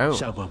 Oh.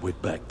 Someone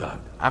with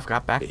backbone. I've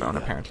got backbone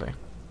apparently.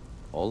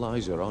 All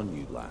eyes are on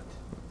you, lad.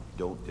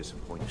 Don't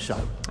disappoint. So.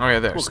 Oh yeah,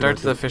 there. Start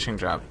the fishing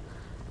job.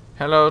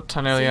 Hello,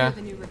 Tanelia.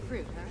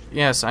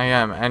 Yes, I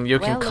am, and you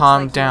can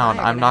calm down.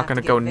 I'm not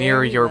gonna go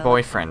near your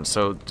boyfriend,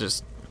 so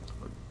just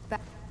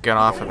get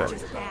off of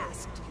it.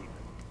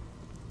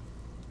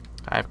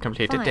 I've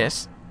completed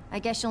this. I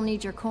guess you'll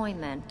need your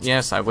coin then.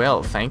 Yes, I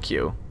will. Thank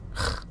you.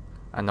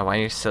 I know why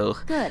you're so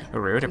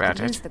rude about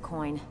it. Use the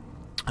coin.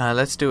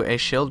 Let's do a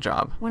shield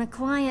job. When a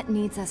client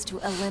needs us to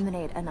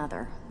eliminate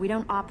another, we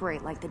don't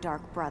operate like the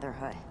Dark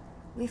Brotherhood.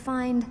 We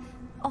find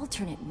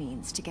alternate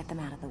means to get them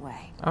out of the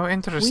way. Oh,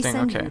 interesting. We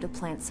send okay. you to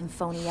plant some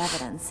phony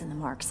evidence in the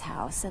Mark's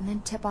house and then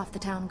tip off the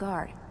town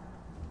guard.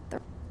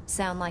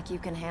 Sound like you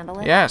can handle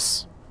it?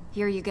 Yes.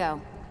 Here you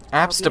go.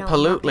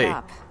 Absolutely.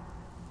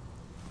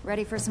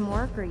 Ready for some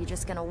work, or are you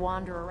just gonna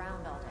wander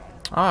around all day?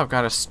 Oh, I've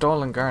got a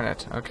stolen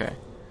garnet. Okay.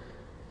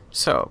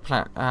 So,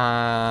 plant.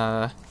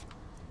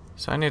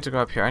 So I need to go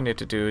up here. I need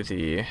to do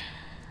the.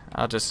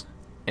 I'll just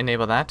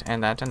enable that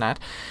and that and that.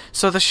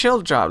 So the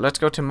shield job. Let's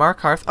go to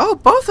Markarth. Oh,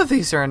 both of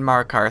these are in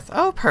Markarth.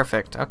 Oh,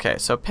 perfect. Okay,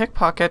 so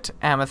pickpocket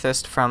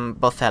amethyst from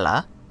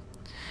Bothella,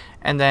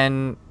 and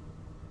then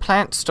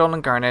plant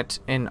stolen garnet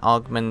in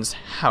Ogmund's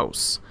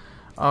house.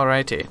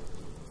 Alrighty.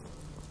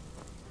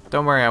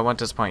 Don't worry, I won't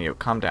disappoint you.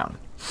 Calm down.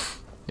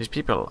 These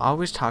people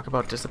always talk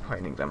about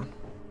disappointing them.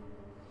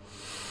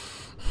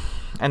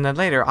 And then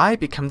later, I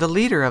become the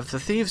leader of the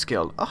Thieves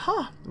Guild.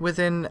 Aha!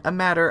 Within a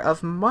matter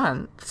of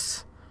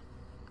months.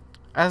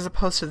 As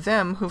opposed to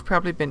them, who've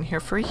probably been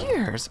here for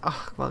years.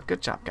 Oh, well,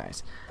 good job,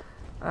 guys.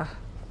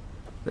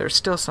 There's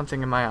still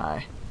something in my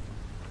eye.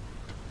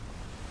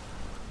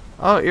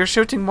 Oh, you're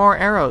shooting more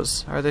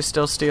arrows. Are they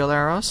still steel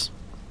arrows?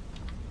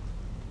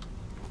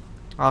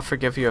 I'll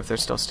forgive you if they're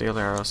still steel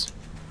arrows.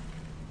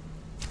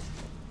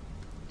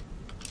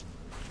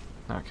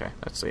 Okay,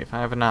 let's see. If I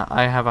have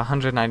I have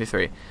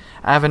 193.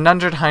 I have a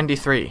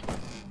 193.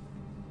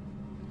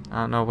 I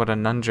don't know what a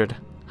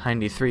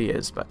 193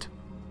 is, but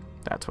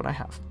that's what I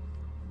have.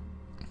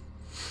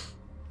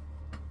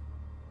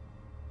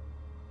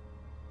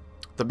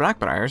 The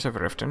Blackbriars of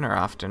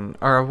Riften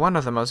are one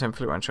of the most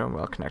influential and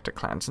well-connected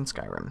clans in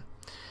Skyrim.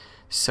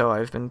 So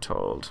I've been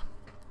told.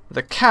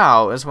 The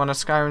cow is one of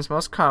Skyrim's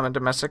most common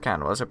domestic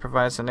animals. It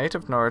provides the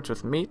native Nords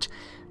with meat,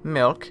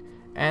 milk,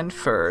 and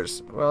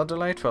furs. Well,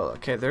 delightful.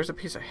 Okay, there's a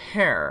piece of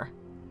hair.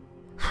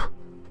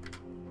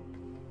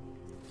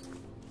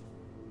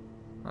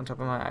 on top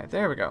of my eye.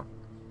 There we go.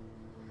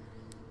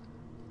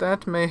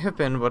 That may have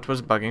been what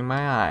was bugging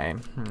my eye.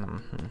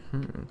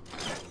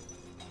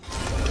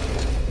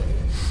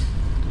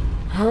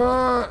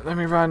 Let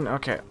me run.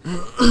 Okay.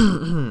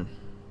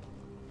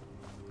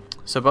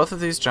 So both of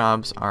these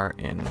jobs are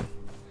in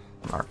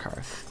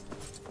Markarth.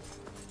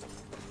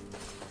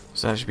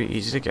 So that should be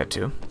easy to get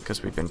to,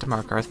 because we've been to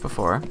Markarth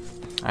before.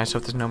 I just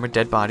hope there's no more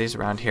dead bodies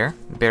around here.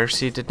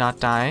 Bercy did not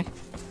die.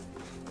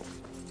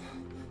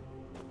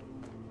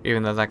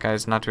 Even though that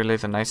guy's not really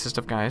the nicest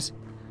of guys.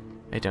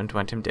 I don't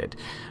want him dead.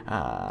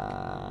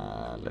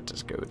 Let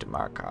us go to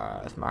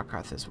Markarth.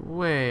 Markarth is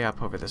way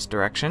up over this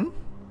direction.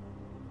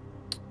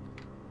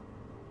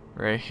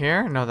 Right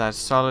here. No, that's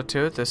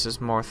Solitude. This is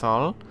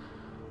Morthal.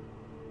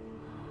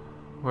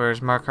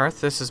 Where's Markarth?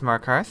 This is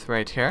Markarth,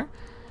 right here.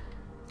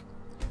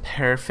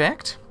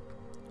 Perfect.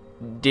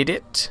 Did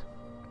it.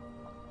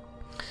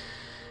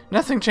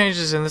 Nothing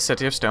changes in the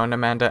City of Stone.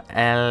 Amanda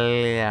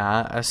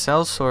Elia. A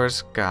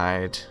Sellswor's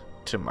Guide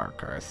to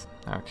Markarth.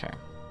 Okay.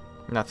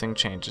 Nothing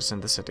changes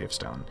in the City of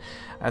Stone.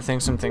 I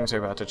think some things are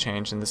about to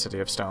change in the City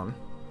of Stone.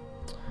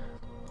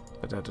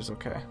 But that is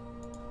okay.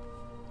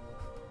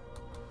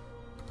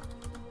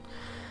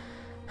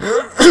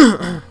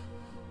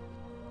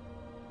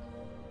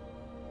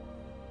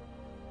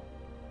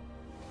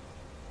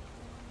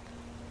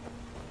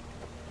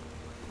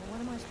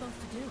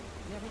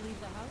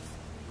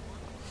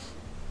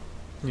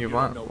 You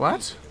want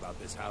what? About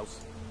this house?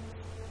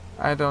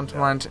 I don't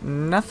want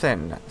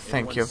nothing.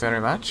 Thank you very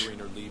much.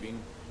 Leaving?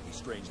 Any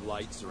strange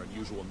lights or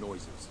unusual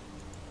noises?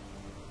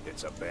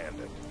 It's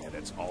abandoned, and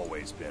it's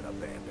always been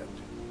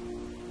abandoned.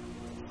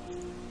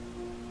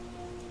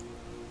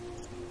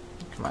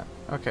 Come on.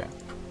 Okay.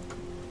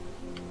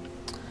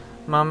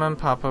 Mama and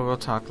Papa will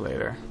talk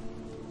later.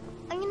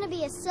 I'm gonna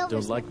be a silver.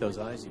 Don't like those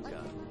eyes you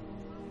got.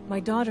 My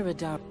daughter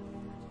adopted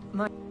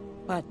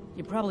but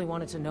you probably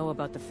wanted to know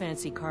about the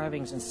fancy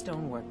carvings and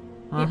stonework.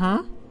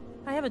 I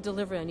have a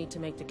delivery I need to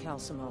make to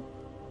Calcimo.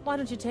 Why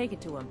don't you take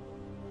it to him?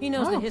 He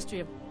knows the history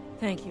of...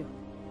 Thank you.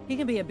 He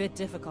can be a bit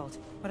difficult,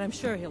 but I'm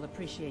sure he'll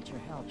appreciate your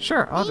help.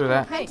 Sure, I'll do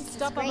that. Hey,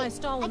 stop by my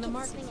stall in the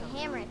market. Swing a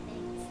hammer at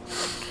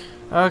things.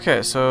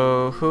 Okay,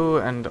 so who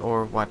and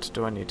or what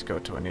do I need to go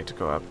to? I need to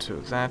go up to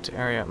that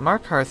area.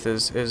 Markarth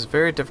is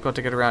very difficult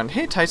to get around.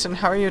 Hey Tyson,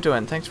 how are you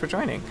doing? Thanks for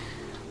joining.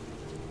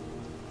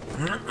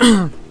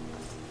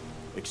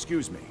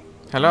 Excuse me.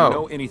 Hello. Do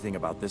you know anything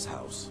about this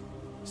house?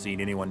 Seen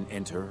anyone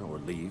enter or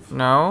leave?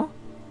 No.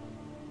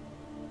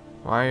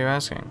 Why are you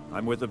asking?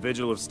 I'm with the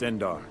Vigil of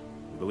Stendar.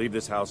 We believe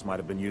this house might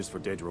have been used for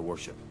Daedra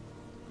worship.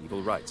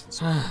 Evil rites and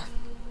so forth.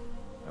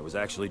 I was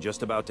actually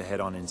just about to head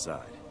on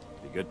inside.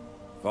 Be good?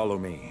 Follow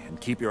me,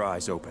 and keep your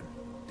eyes open.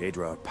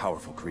 Daedra are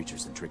powerful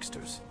creatures and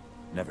tricksters.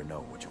 Never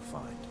know what you'll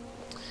find.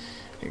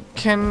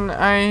 Can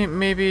I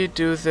maybe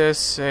do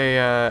this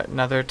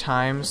another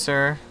time,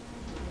 sir?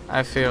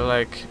 I feel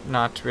like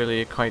not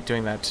really quite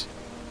doing that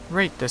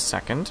right this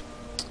second.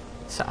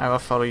 So I will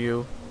follow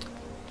you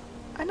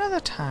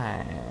another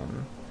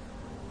time.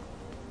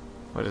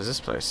 What is this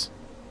place?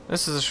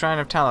 This is the Shrine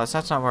of Talos.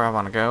 That's not where I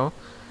want to go.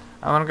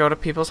 I want to go to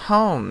people's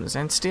homes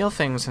and steal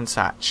things and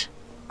such.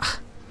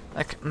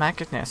 Like, my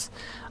goodness.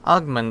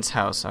 Ogmund's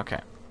house.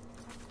 Okay.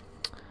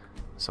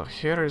 So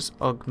here is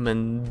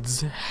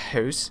Ogmund's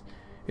house.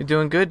 You're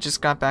doing good?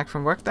 Just got back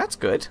from work? That's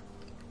good.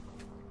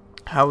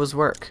 How was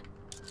work?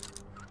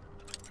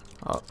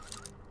 Oh.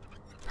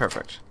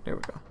 Perfect. There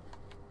we go.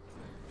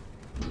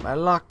 My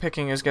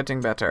lockpicking is getting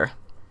better.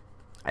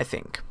 I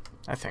think.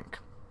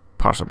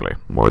 Possibly.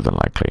 More than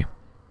likely.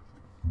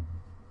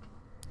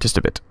 Just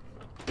a bit.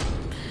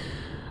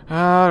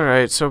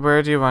 Alright, so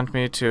where do you want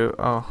me to...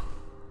 Oh.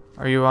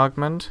 Are you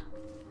Ogmund?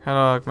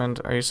 Hello, Ogmund.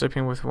 Are you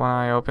sleeping with one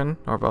eye open?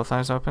 Or both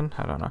eyes open?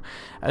 I don't know.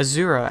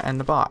 Azura and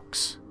the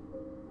box.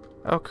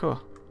 Oh,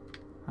 cool.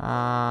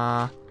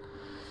 Well,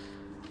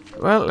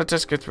 let's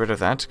just get rid of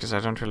that, because I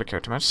don't really care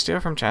too much.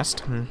 Steal from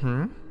chest.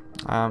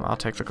 I'll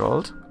take the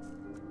gold.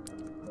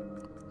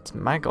 It's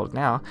my gold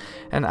now.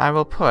 And I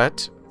will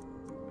put...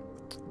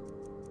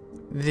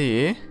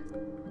 the...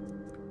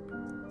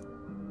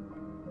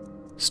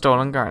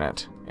 stolen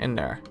garnet in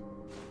there.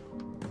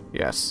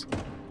 Yes.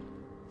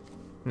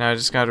 Now I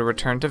just gotta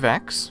return to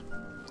Vex.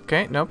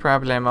 Okay, no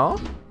problemo.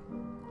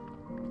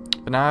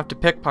 But now I have to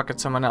pickpocket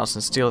someone else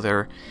and steal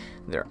their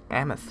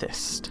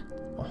amethyst.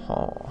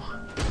 Oh.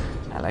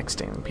 I like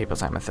stealing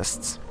people's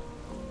amethysts.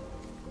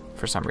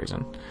 For some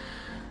reason.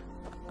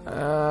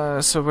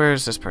 So where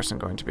is this person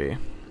going to be?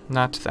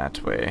 Not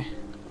that way.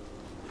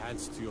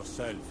 Hands to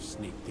yourself,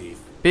 sneak thief.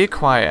 Be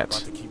quiet.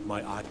 Got to keep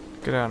my eye.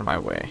 Get out of my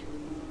way.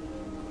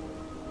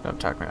 Don't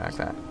talk to me like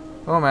that.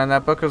 Oh man,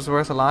 that book is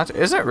worth a lot.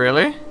 Is it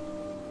really?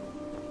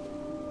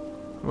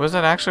 Was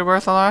it actually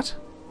worth a lot?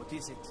 What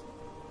is it?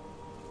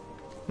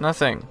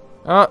 Nothing.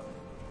 Oh!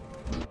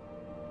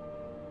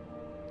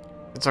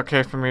 It's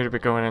okay for me to be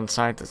going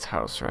inside this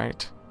house,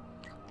 right?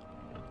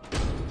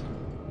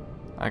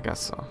 I guess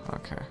so.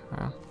 Okay,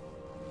 well.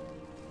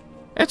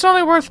 It's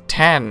only worth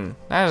 10.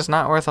 That is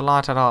not worth a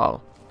lot at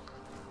all.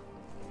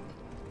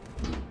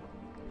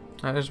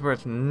 That is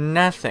worth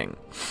nothing.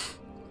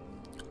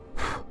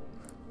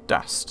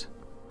 Dust.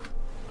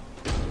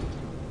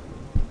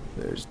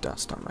 There's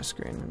dust on my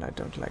screen and I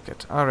don't like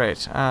it. Alright,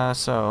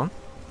 so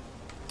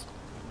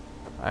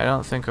I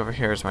don't think over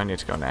here is where I need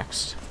to go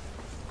next.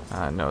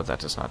 No,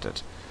 that is not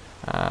it.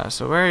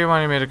 So where are you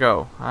wanting me to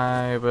go?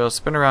 I will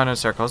spin around in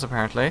circles,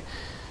 apparently,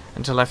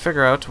 until I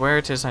figure out where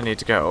it is I need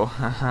to go.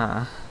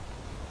 Haha.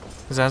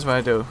 Because that's what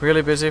I do.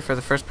 Really busy for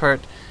the first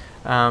part,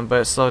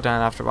 but slow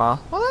down after a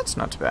while. Well, that's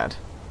not too bad.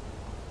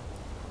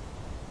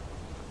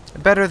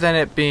 Better than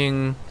it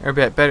being, or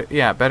better,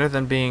 yeah, better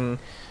than being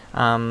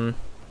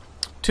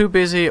too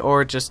busy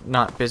or just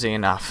not busy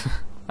enough,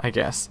 I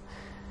guess.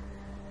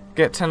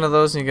 Get 10 of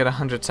those and you get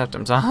 100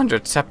 septims.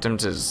 100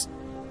 septims is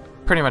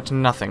pretty much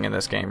nothing in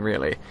this game,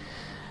 really.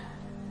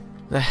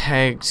 The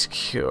Hag's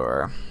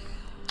Cure.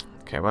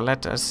 Okay, well,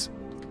 let us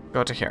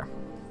go to here.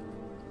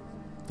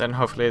 Then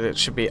hopefully it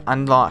should be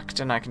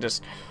unlocked and I can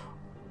just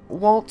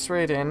waltz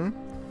right in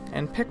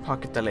and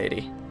pickpocket the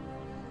lady.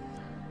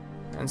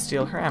 And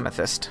steal her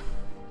amethyst.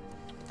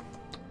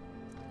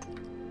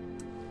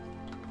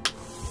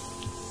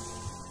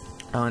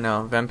 Oh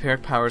no,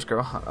 vampiric powers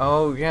grow.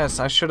 Oh yes,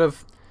 I should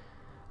have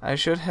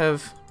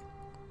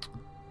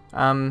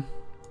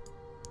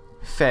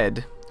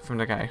fed from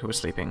the guy who was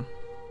sleeping.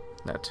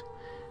 That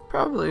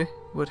probably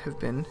would have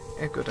been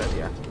a good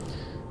idea.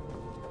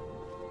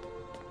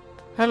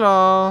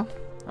 Hello.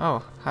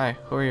 Oh, hi.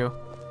 Who are you?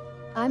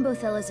 I'm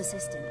Bothella's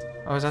assistant.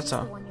 Oh, is that She's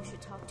so? the one you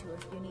should talk to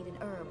if you need an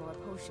herb or a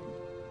potion.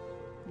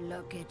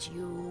 Look at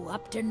you,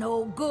 up to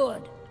no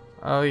good.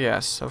 Oh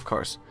yes, of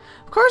course.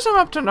 Of course I'm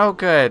up to no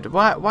good.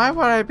 Why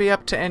would I be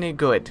up to any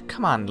good?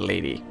 Come on,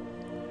 lady.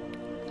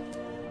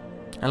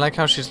 I like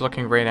how she's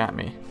looking right at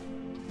me.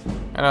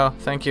 Hello,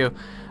 thank you.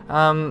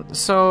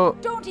 So...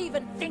 Don't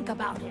even think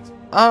about it.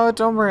 Oh,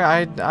 don't worry,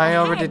 I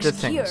already did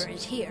things. The Cure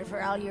is here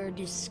for all your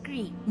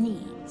discreet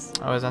needs.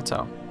 Oh, is that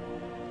so?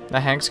 The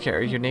Hag's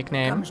Cure, unique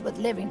name? Comes with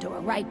living to a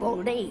ripe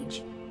old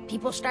age.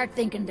 People start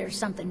thinking there's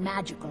something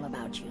magical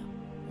about you.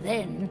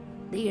 Then,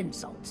 the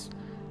insults.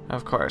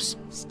 Of course.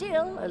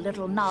 Still, a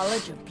little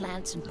knowledge of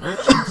plants and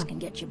potions can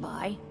get you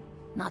by.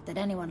 Not that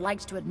anyone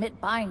likes to admit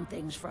buying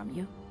things from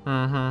you.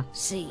 Mm-hmm.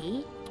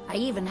 See? I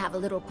even have a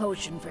little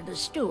potion for the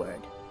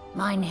steward.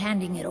 Mind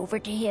handing it over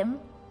to him?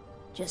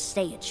 Just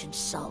say it should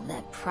solve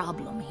that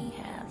problem he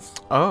has.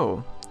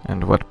 Oh,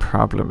 and what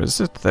problem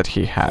is it that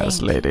he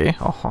has, lady?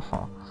 Oh, ho,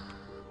 ho.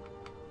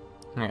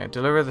 Yeah,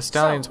 deliver the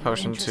stallion's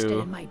potion to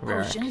in my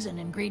potions and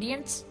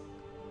ingredients?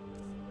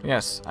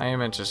 Yes, I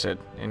am interested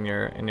in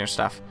your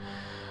stuff.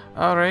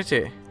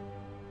 Alrighty.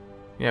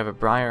 You have a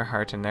briar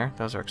heart in there.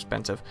 Those are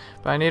expensive.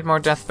 But I need more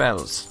death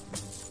bells.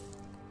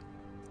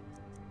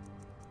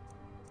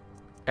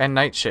 And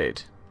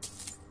nightshade.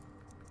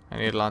 I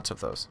need lots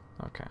of those.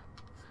 Okay.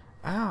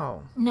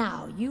 Ow.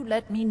 Now, you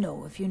let me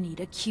know if you need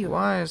a cure.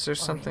 Why is there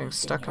something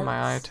stuck in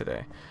my eye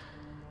today?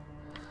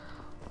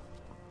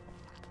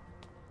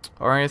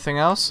 Or anything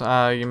else?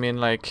 You mean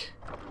like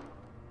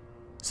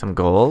some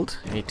gold?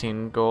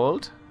 18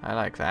 gold? I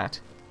like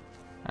that.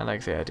 I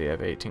like the idea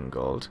of 18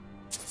 gold.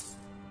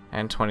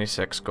 And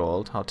 26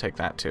 gold. I'll take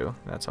that too.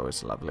 That's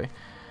always lovely.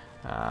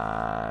 Do you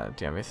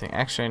have anything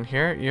extra in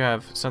here? You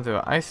have something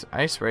about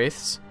ice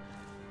wraiths.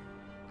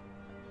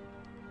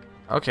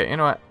 Okay, you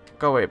know what?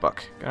 Go away,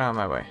 book. Get out of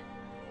my way.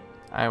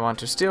 I want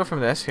to steal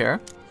from this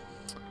here.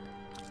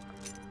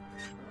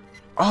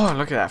 Oh,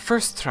 look at that.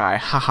 First try.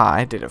 Haha,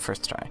 I did it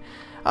first try.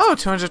 Oh,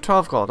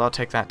 212 gold. I'll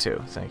take that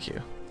too. Thank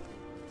you.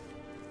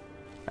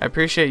 I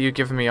appreciate you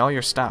giving me all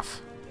your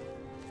stuff.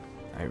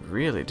 I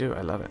really do.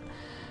 I love it.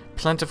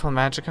 Plentiful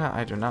magicka.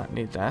 I do not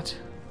need that.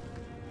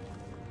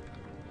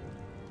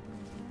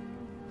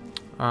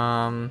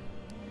 I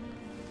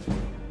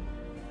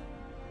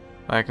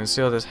can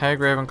steal this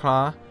Hagraven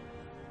Claw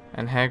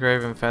and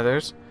Hagraven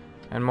Feathers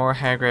and more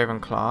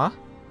Hagraven Claw.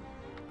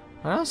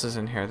 What else is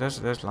in here?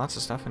 There's lots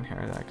of stuff in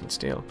here that I can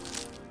steal.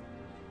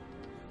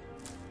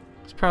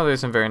 This probably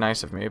isn't very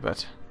nice of me,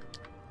 but...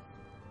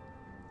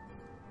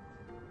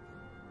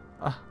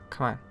 Oh,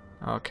 come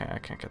on. Okay, I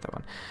can't get that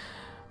one.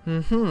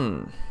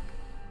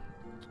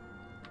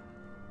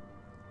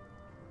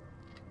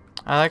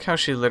 I like how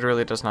she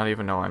literally does not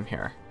even know I'm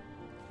here.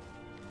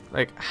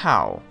 Like,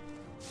 how?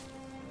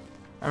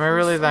 Am I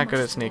really that good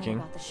at sneaking?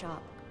 About the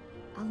shop.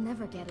 I'll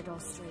never get it all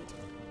straight.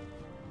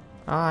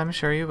 Oh, I'm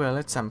sure you will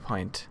at some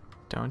point.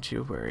 Don't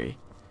you worry.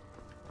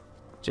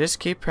 Just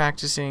keep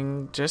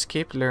practicing, just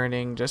keep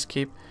learning, just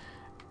keep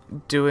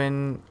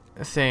doing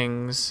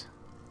things,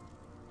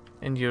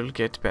 and you'll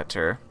get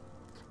better.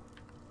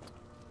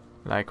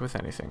 Like with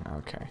anything.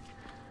 Okay.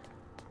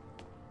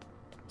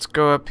 Let's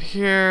go up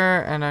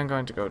here, and I'm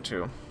going to go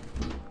to...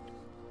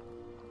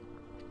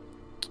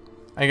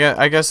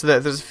 I guess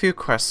that there's a few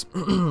quests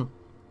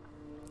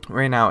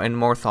right now in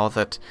Morthal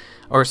that...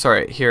 Or,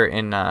 sorry, here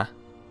in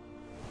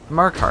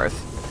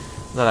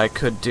Markarth that I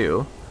could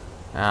do.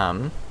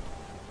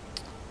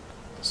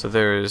 So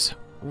there's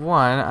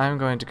one I'm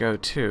going to go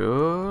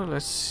to.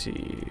 Let's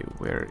see,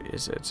 where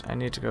is it? I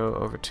need to go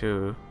over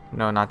to...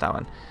 No, not that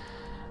one.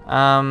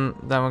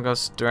 That one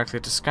goes directly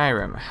to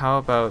Skyrim. How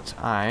about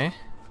I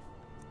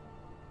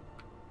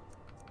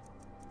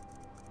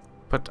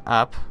put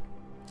up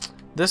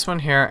this one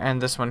here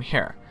and this one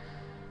here?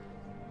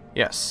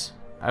 Yes,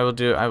 I will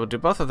do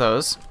both of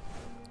those.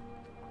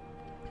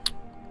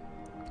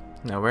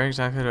 Now, where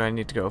exactly do I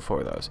need to go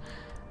for those?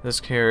 This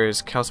here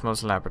is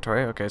Calsimo's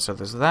laboratory. Okay, so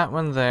there's that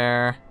one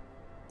there,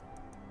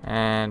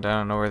 and I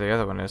don't know where the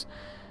other one is.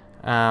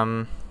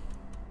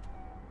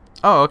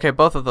 Oh, okay,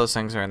 both of those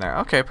things are in there.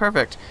 Okay,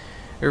 perfect.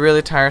 You're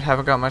really tired,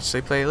 haven't got much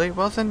sleep lately?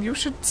 Well, then you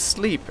should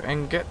sleep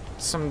and get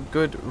some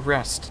good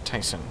rest,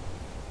 Tyson.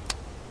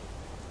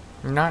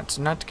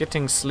 Not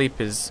getting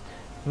sleep is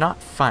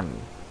not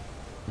fun.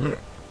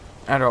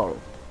 At all.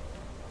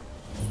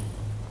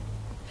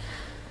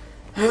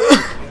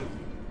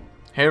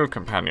 Hail,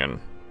 companion.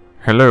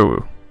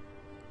 Hello,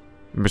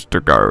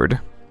 Mr.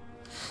 Guard.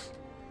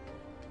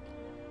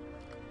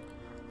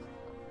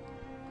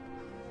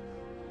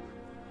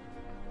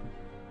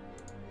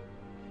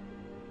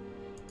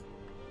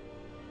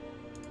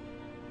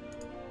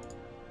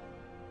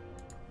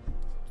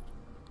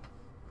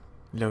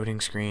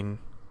 Loading screen.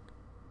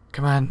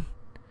 Come on.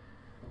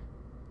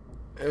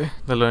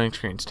 The loading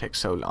screens take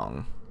so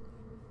long.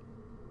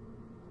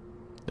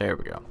 There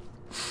we go.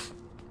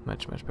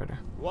 Much better.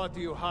 What are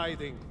you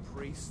hiding,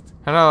 priest?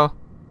 Hello.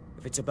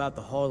 If it's about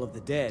the Hall of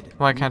the Dead...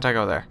 Why can't I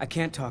go there? I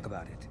can't talk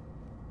about it.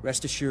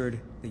 Rest assured,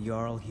 the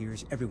Jarl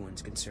hears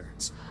everyone's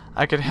concerns.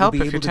 I could help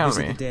if you tell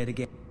me. The dead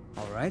again.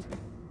 All right.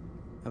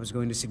 I was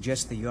going to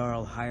suggest the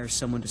Jarl hire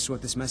someone to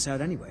sort this mess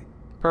out anyway.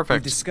 Perfect.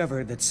 We've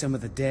discovered that some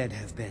of the dead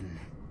have been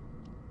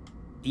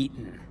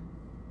eaten.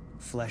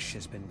 Flesh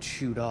has been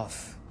chewed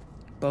off.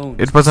 Bones.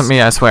 It wasn't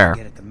me, I swear.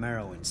 Get at the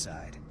marrow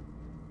inside.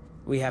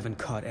 We haven't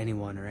caught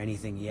anyone or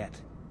anything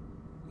yet.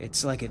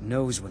 It's like it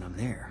knows when I'm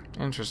there.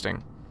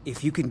 Interesting.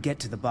 If you can get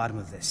to the bottom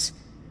of this,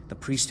 the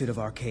priesthood of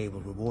Arcade will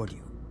reward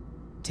you.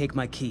 Take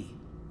my key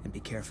and be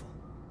careful.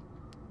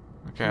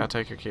 Okay, I'll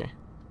take your key.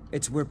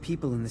 It's where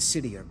people in the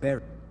city are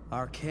buried.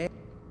 Arcade?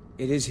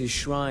 It is his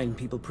shrine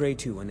people pray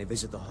to when they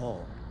visit the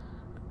hall.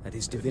 That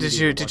his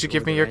divinity did you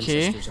give me your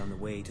key? On the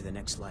way to the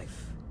next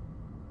life.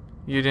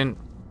 You didn't.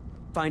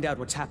 Find out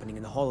what's happening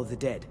in the Hall of the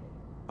Dead.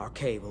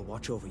 Arcade will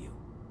watch over you.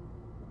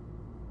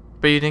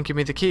 But you didn't give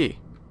me the key.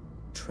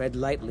 Tread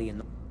lightly in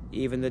the...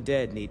 Even the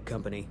dead need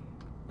company.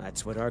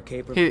 That's what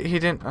Arcade... He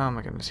didn't... Oh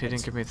my goodness, he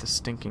didn't give me the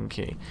stinking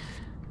key.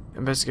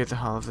 Investigate the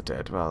Hall of the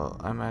Dead. Well,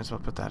 I might as well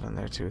put that in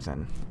there too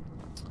then.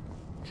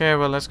 Okay,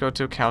 well let's go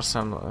to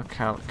Calcimo,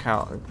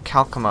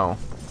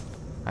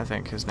 I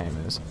think his name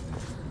is.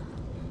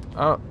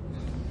 Oh.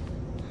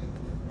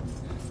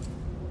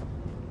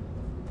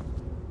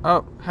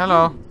 Oh,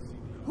 hello.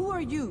 Who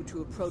are you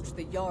to approach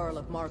the Jarl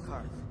of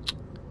Markarth?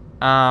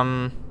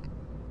 I'm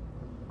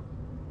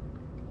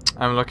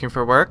looking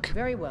for work.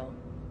 Very well.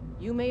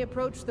 You may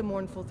approach the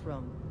mournful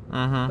throne.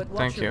 But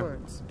thank you.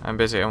 Words. I'm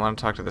busy. I want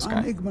to talk to this guy.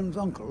 I'm Igmund's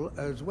uncle,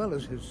 as well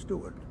as his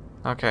steward.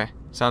 Okay,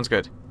 sounds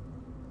good.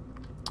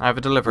 I have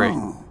a delivery.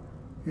 Oh,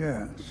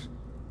 yes.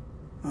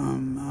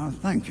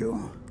 Thank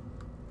you.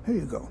 Here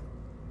you go.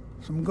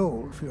 Some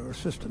gold for your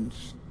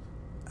assistance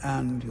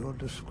and your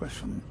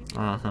discretion.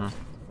 Oh,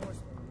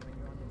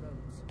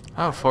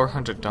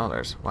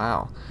 $400.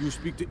 Wow. You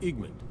speak to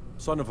Igmund,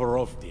 son of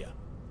Orolfdir,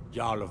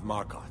 Jarl of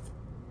Markarth.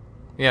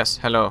 Yes,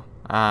 hello.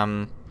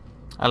 I'd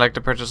like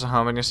to purchase a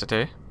home in your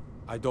city.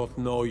 I don't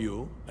know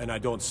you, and I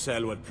don't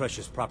sell what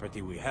precious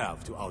property we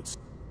have to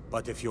outside.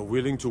 But if you're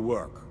willing to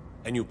work,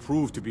 and you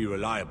prove to be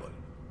reliable,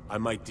 I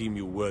might deem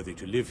you worthy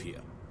to live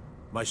here.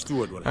 My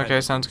steward will.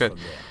 Okay, sounds good.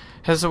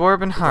 Has the war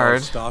been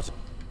hard?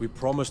 We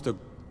promised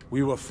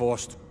we were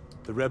forced.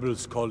 The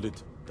rebels called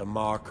it the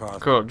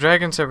Markarth. Cool.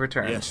 Dragons have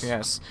returned.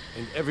 Yes.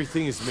 And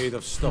everything is made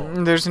of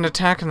stone. There's an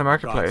attack in the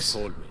marketplace.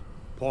 Told me.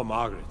 Poor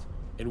Margaret.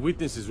 And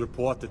witnesses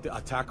report that the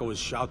attacker was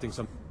shouting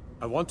some.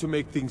 I want to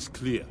make things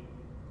clear.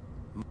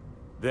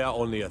 They are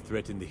only a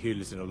threat in the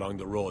hills and along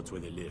the roads where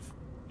they live.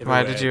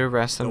 Why did you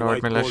arrest the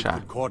Nord militia?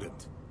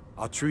 Concordant.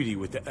 Our treaty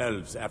with the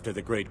elves after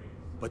the Great.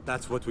 But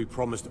that's what we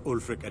promised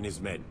Ulfric and his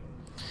men.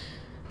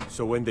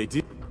 So when they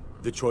did,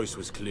 the choice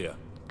was clear.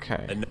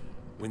 Okay. And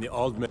when the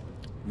old men,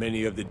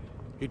 many of the,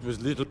 it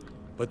was little.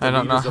 But I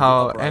don't know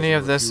how any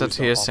of this that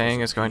he is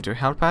saying is going to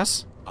help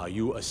us. Are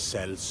you a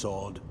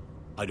sellsword?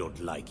 I don't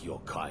like your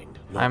kind.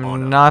 No I'm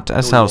honor, not a no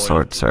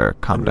sellsword, sir.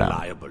 Calm down.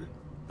 Reliable.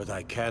 But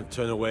I can't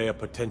turn away a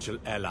potential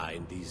ally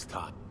in these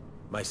times.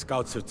 My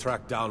scouts have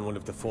tracked down one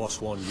of the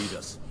Forsworn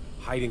leaders,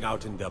 hiding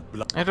out in their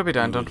blood. It'll be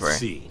done, don't worry.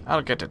 See.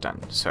 I'll get it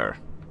done, sir.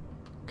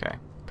 Okay,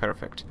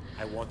 perfect.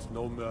 I want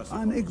no mercy.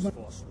 I'm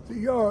Igmund.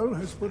 The Jarl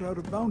has put out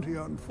a bounty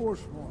on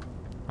Forsworn.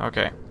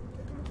 Okay.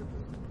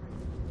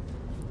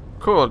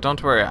 Cool,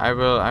 don't worry. I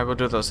will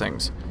do those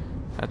things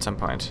at some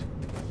point.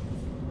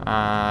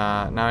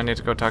 Now I need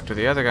to go talk to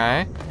the other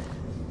guy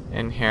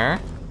in here.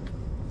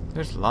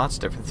 There's lots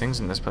of different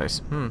things in this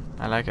place.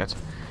 I like it.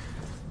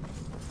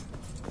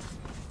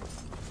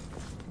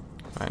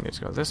 I need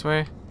to go this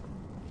way.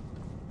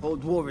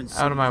 Old Dwarven.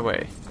 Out of my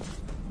way.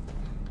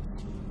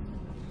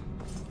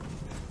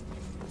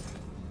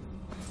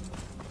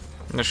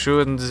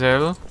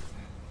 Nashuenzel.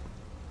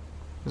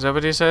 Is that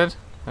what he said?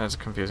 That's a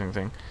confusing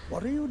thing.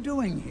 What are you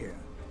doing here?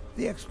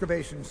 The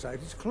excavation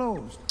site is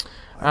closed.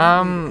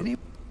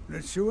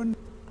 Nashuan,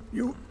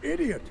 you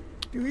idiot!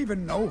 Do you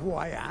even know who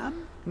I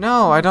am?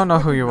 No, I don't know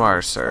who you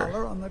are, sir.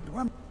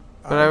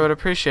 But I would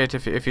appreciate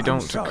if you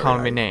don't call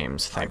me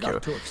names, thank you.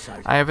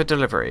 I have a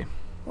delivery.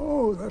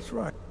 Oh, that's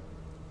right.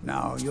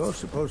 Now, you're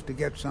supposed to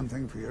get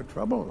something for your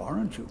trouble,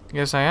 aren't you?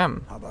 Yes, I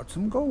am. How about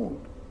some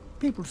gold?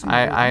 People seem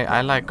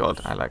I like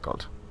gold. I like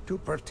gold. To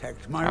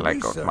protect my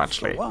gold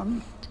muchly. for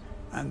one,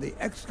 and the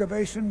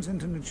excavations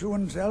into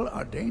Nashuenzel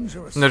are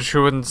dangerous.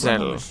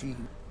 Nashuenzel.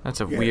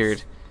 That's a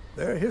weird.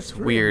 Their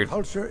history weird and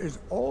culture is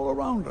all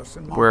around us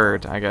in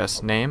word, I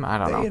guess. Name? I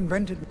don't know. They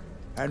invented,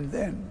 and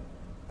then,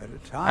 at a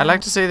time, I'd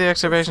like to see the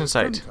excavation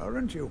site.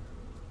 Aren't you?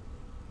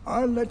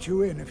 I'll let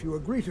you in if you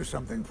agree to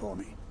something for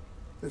me.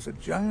 There's a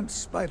giant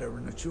spider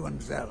in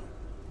Nashuenzel.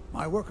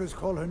 My workers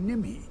call her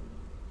Nimi,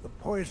 the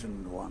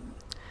poisoned one.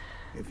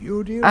 If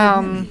you deal with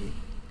Nimi,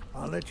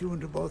 I'll let you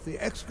into both the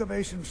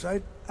excavation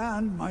site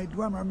and my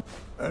Dwemer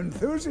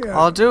enthusiasm.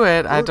 I'll do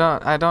it. I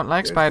don't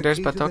like spiders,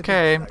 but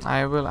okay.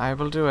 I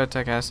will do it,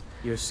 I guess.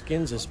 Your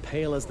skin's as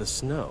pale as the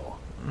snow.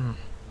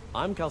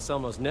 I'm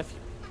Calselmo's nephew.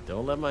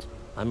 Don't let my...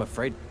 I'm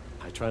afraid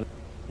I try to...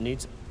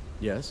 Needs...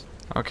 Yes?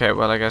 Okay,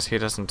 well I guess he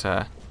doesn't,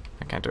 I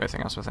can't do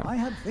anything else with him. I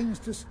have things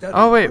to study.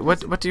 Oh wait,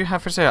 what do you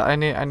have for sale? I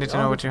need to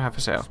know what you have for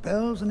sale.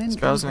 Spells and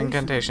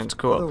incantations,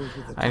 cool.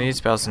 I need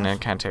spells and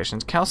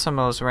incantations.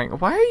 Calselmo's ring.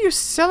 Why are you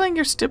selling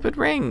your stupid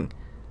ring?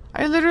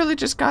 I literally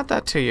just got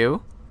that to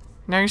you.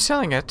 Now you're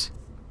selling it.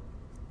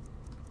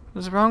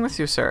 What's wrong with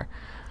you, sir?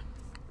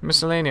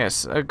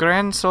 Miscellaneous. A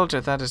grand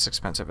soldier. That is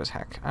expensive as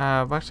heck.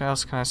 What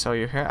else can I sell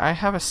you here? I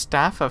have a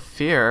staff of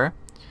fear,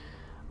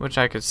 which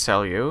I could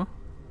sell you.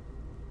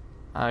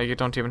 You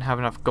don't even have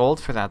enough gold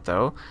for that,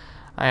 though.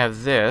 I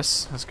have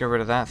this. Let's get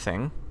rid of that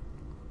thing.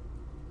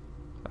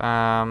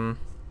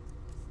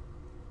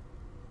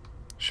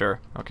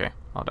 Sure. Okay.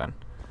 All done.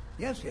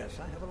 Yes,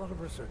 I have a lot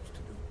of research to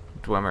do.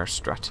 Dwemer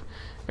strut.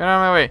 Get out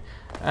of my way.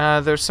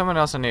 There's someone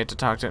else I need to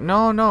talk to.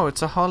 No,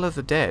 it's a Hall of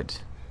the Dead,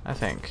 I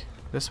think.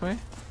 This way?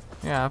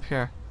 Yeah, up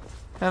here.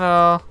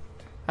 Hello.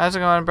 How's it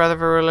going, Brother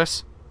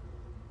Varulus?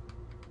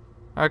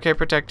 Okay,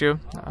 protect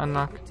you.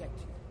 Unlock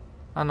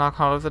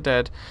Hall of the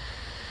Dead.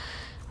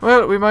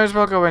 Well, we might as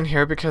well go in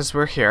here because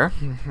we're here.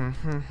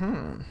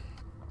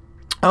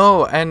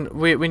 Oh, and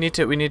we need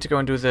to go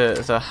and do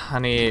the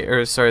honey,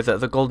 or sorry, the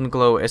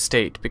Goldenglow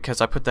Estate, because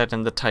I put that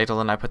in the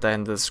title and I put that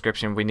in the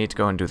description. We need to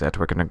go and do that.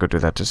 We're gonna go do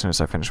that as soon as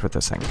I finish with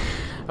this thing.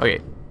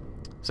 Okay,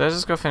 so let's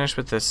just go finish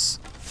with this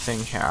thing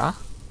here.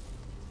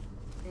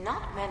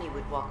 Not many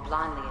would walk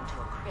blindly into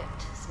a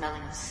crypt,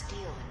 smelling of steel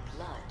and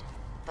blood,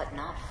 but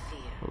not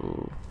fear.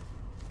 Ooh.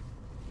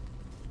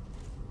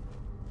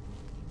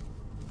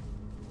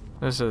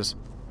 This is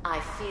I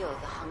feel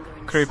the hunger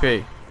inside,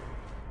 creepy.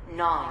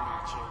 gnawing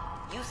at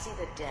you. You see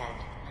the dead,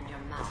 and your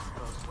mouth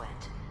grows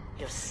wet.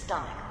 Your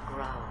stomach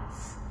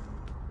growls.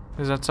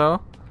 Is that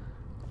so?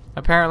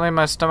 Apparently,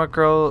 my stomach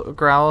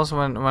growls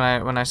when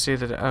I see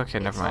the. Okay,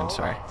 never mind.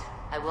 Sorry. Right.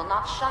 I will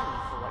not shun you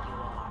for what you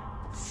are.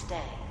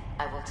 Stay.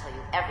 I will tell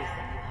you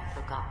everything you have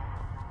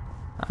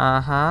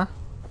forgotten.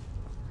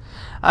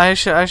 I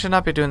should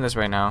not be doing this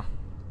right now.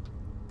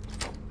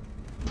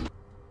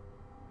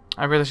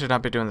 I really should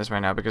not be doing this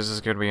right now because this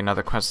is going to be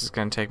another quest that's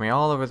going to take me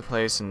all over the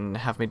place and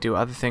have me do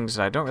other things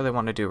that I don't really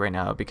want to do right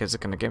now because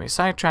it's going to get me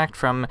sidetracked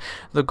from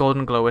the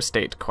Goldenglow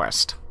Estate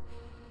quest.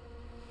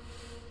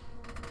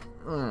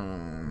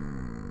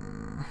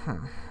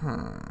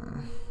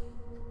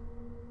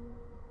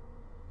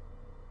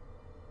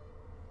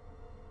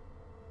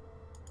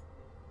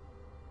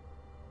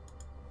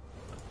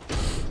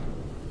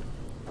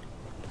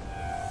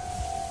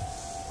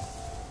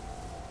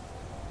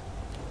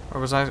 Or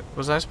was I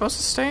supposed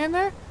to stay in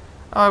there?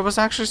 Oh, I was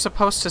actually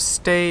supposed to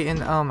stay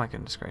in. Oh my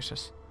goodness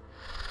gracious.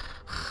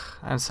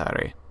 I'm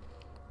sorry.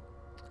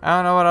 I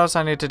don't know what else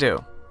I need to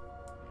do.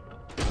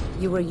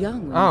 You were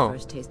young when you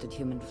first tasted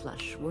human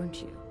flesh,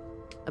 weren't you?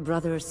 A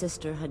brother or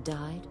sister had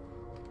died?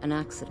 An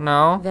accident?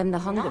 No. Then the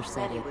hunger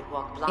set in.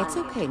 It's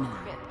okay now.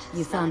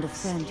 You found a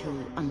friend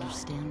who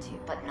understands you.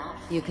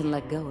 You can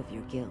let go of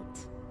your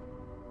guilt.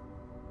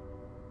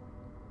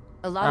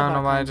 A lot I don't of know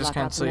our why I kind just block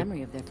can't out sleep. the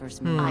memory of their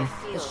first meeting.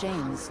 The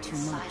shame is too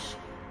much.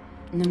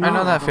 I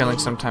know that feeling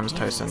sometimes,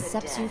 Tyson.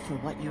 Accepts you for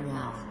what you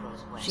are.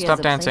 She Stop has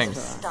a dancing.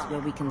 place for us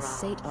where we can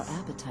sate our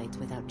appetites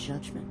without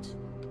judgment.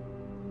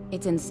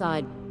 It's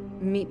inside.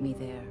 Meet me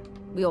there.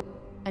 We'll.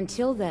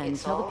 Until then,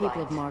 tell the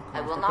people of Markov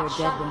that their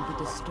dead won't be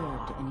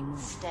disturbed anymore.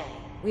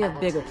 We have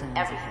bigger plans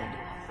ahead.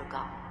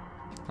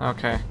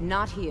 Okay.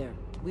 Not here.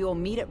 We will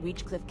meet at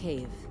Reachcliff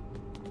Cave.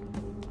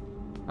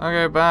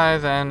 Okay, bye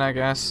then, I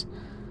guess.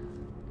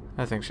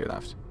 I think she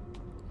left.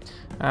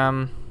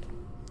 Tell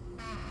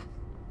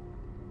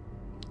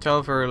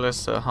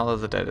Varulus the Hall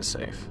of the Dead is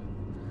safe.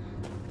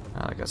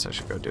 Well, I guess I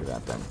should go do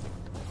that then.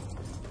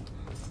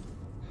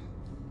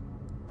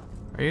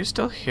 Are you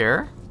still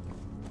here?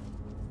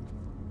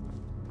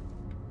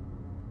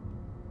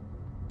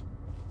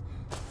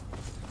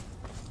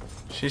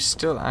 She's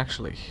still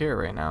actually here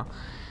right now.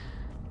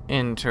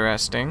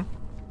 Interesting.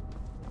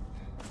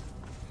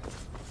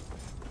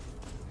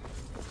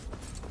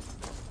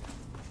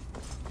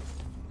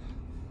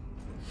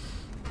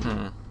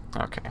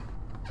 Okay.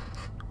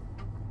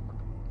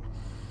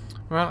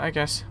 Well, I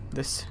guess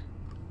this...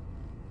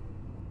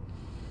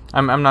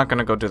 I'm not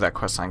gonna go do that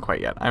questline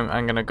quite yet.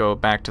 I'm gonna go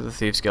back to the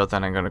Thieves Guild,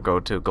 then I'm gonna go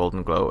to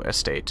Goldenglow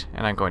Estate,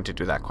 and I'm going to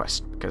do that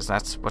quest, because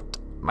that's what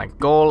my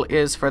goal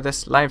is for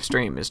this live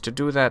stream, is to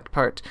do that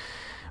part.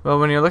 Well,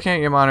 when you're looking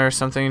at your monitor,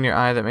 something in your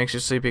eye that makes you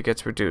sleepy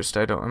gets reduced.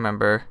 I don't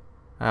remember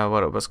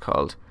what it was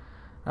called.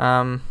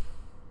 I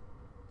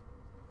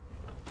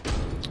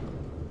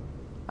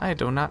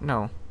do not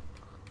know.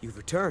 You've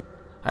returned.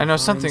 I know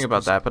something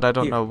about that, but I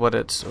don't know what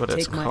it's called.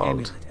 Take my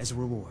amulet as a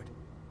reward.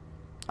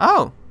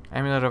 Oh,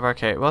 Amulet of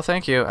Arcade. Well,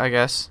 thank you, I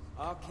guess.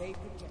 I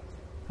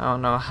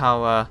don't know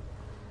how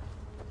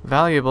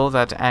valuable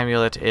that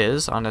amulet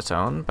is on its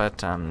own,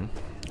 but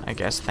I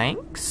guess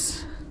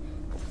thanks.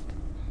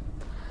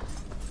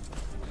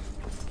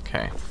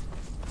 Okay.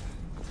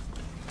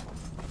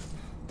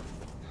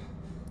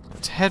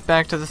 Let's head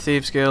back to the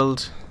Thieves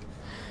Guild.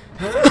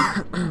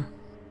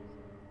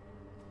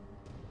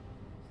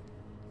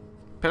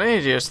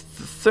 Pelagius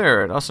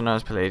III, also known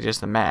as Pelagius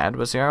the Mad,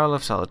 was the Earl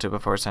of Solitude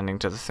before ascending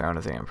to the throne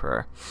of the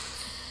Emperor.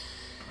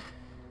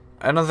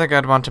 I don't think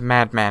I'd want a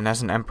madman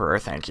as an emperor,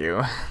 thank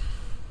you.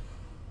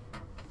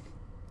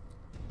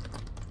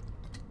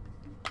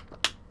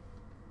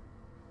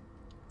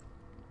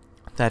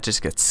 That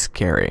just gets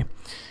scary.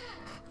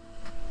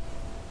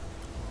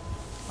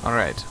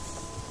 Alright.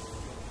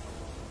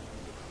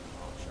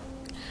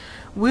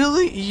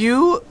 Will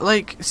you,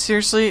 like,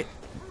 seriously,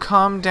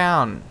 calm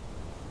down?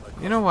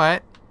 You know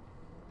what?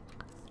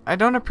 I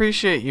don't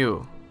appreciate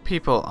you,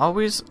 people,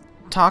 always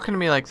talking to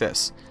me like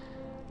this.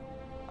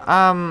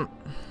 Fight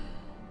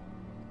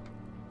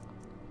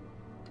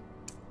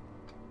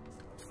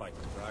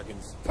the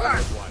dragons.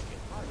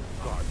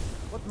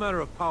 What manner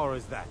of power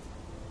is that?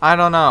 I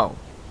don't know.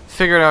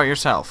 Figure it out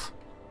yourself.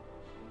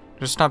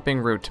 Just stop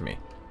being rude to me.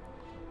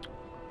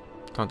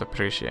 Don't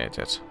appreciate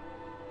it.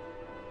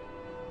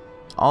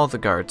 All the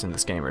guards in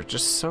this game are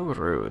just so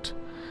rude.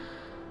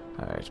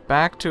 Alright,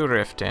 back to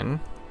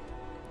Riften.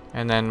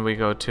 And then we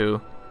go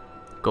to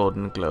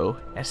Goldenglow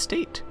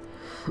Estate.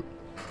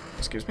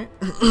 Excuse me.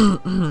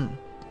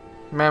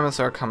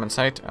 Mammoths are a common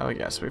sight. Oh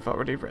yes, we've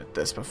already read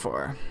this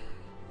before.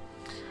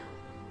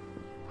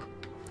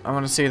 I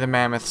want to see the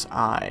mammoth's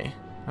eye.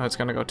 Oh, it's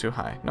gonna go too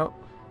high. Nope.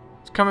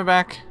 It's coming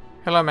back.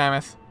 Hello,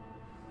 mammoth.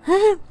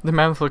 The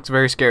mammoth looks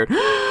very scared.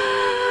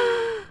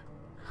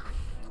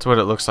 That's what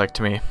it looks like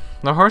to me.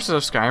 The horses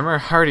of Skyrim are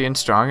hardy and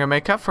strong and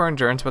make up for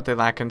endurance, but they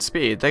lack in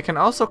speed. They can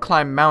also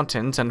climb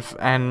mountains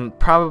and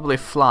probably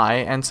fly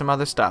and some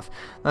other stuff.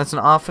 That's an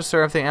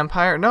officer of the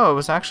Empire? No, it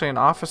was actually an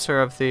officer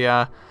of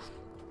the,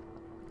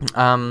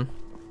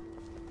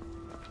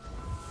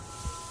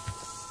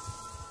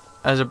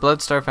 As a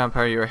blood-starved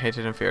vampire, you are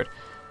hated and feared.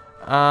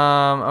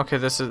 Okay,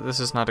 this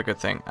is not a good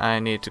thing. I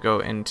need to go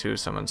into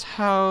someone's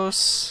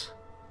house.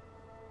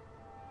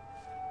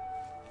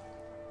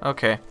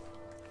 Okay.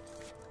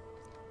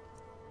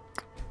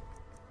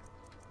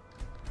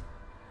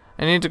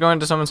 I need to go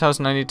into someone's house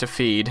and I need to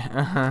feed.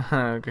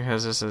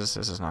 Because this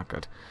is not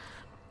good.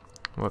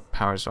 What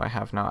powers do I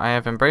have now? I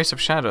have Embrace of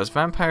Shadows.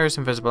 Vampire is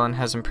invisible and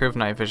has improved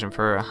night vision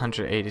for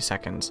 180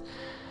 seconds.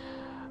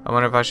 I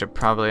wonder if I should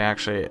probably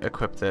actually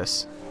equip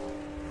this.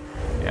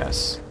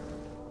 Yes.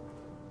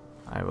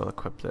 I will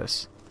equip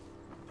this.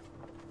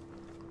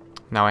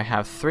 Now I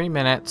have 3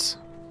 minutes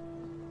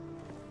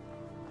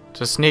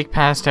to sneak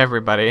past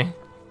everybody.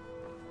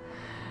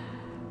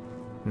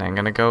 And I'm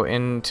gonna go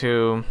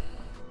into...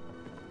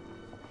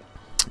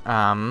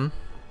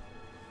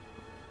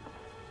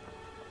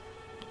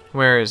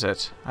 where is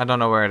it? I don't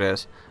know where it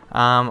is.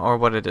 Or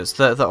what it is.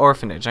 The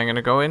orphanage. I'm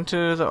gonna go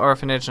into the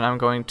orphanage and I'm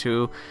going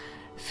to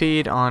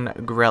feed on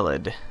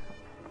Grelid.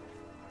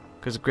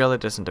 Because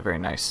Grelid isn't a very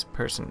nice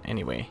person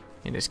anyway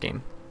in this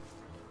game.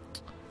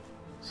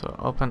 So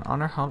open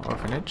Honor Hall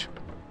Orphanage.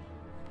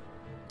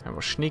 I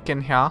will sneak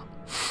in here.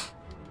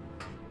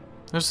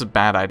 This is a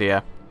bad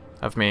idea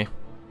of me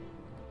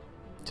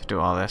to do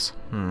all this.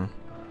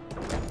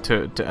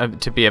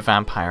 To be a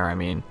vampire, I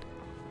mean.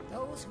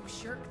 Those who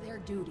shirk their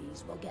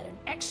duties will get an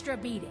extra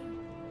beating.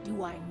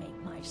 Do I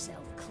make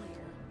myself clear?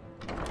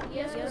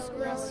 Yes,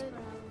 Grelid.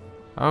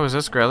 Oh, is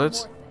this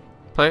Grelid's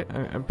bed?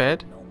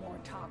 No more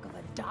talk of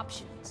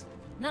adoptions.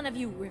 None of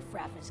you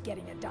riffraff is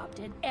getting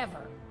adopted,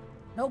 ever.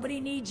 Nobody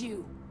needs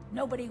you.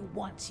 Nobody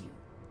wants you.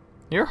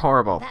 You're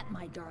horrible. That,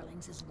 my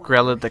darlings, is why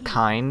Grelid the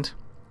Kind.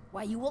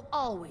 Why you will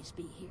always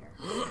be here.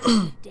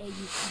 The day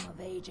you come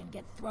of age and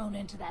get thrown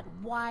into that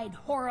wide,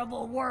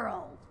 horrible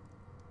world.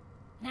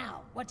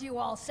 Now, what do you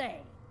all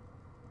say?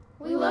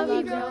 We love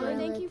you, Grelid.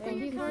 Thank you for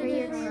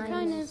your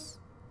kindness.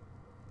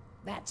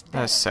 That's better.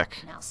 That's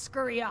sick. Now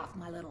scurry off,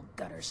 my little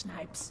gutter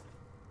snipes.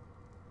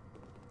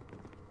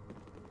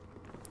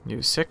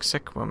 You sick,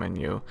 sick woman,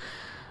 you.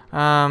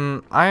 I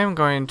am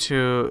going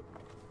to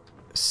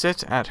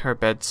sit at her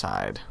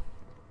bedside.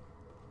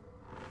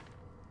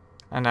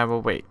 And I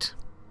will wait.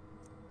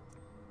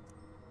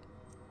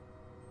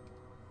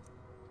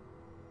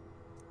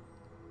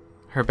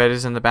 Her bed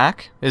is in the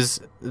back?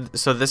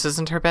 So this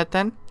isn't her bed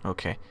then?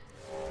 Okay.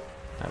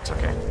 That's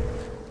okay.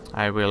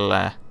 I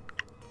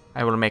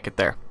will make it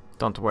there.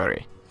 Don't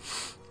worry.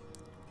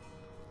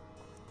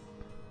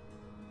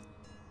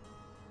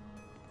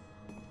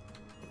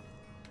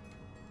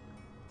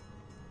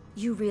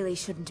 You really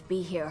shouldn't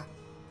be here.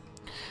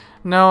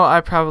 No,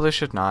 I probably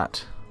should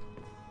not.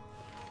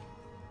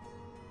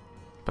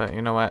 But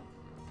you know what?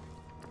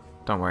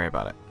 Don't worry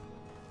about it.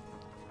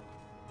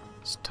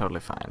 It's totally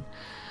fine.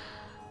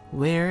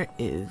 Where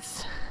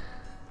is...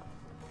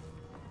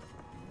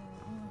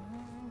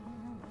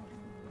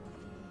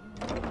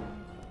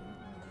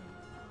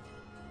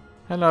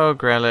 Hello,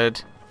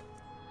 Grelid.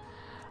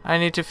 I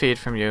need to feed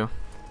from you.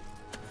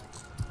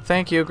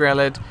 Thank you,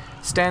 Grelid.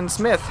 Stan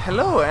Smith,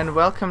 hello and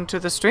welcome to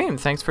the stream.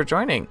 Thanks for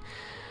joining.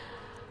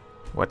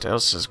 What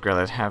else does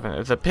Grelid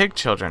have? The pig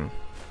children.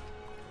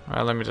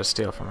 Well, let me just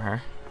steal from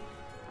her.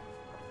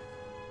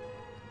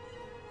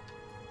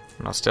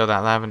 And I'll steal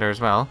that lavender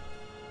as well.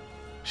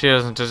 She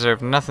doesn't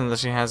deserve nothing that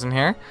she has in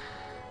here.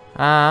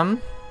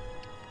 Coin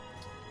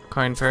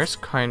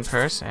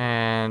purse,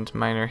 and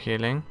minor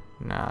healing.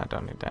 Nah, I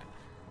don't need that.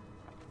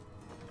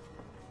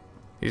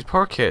 These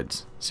poor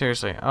kids.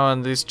 Seriously. Oh,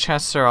 and these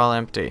chests are all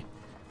empty.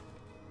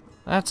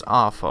 That's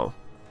awful.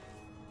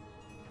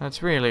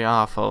 That's really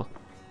awful.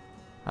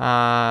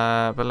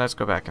 But let's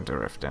go back into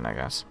Riften, I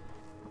guess.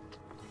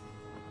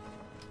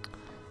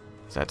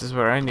 That is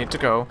where I need to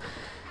go.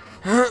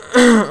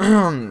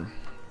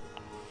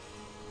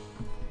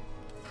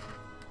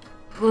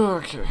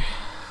 Okay.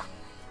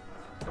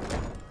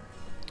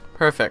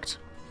 Perfect.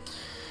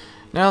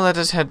 Now let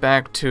us head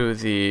back to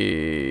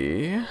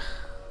the...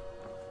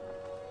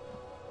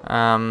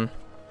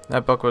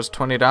 that book was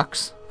 20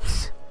 ducks.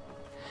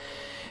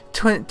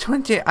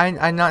 20,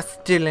 I'm not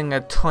stealing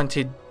a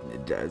 20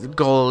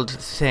 gold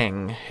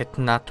thing. It's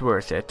not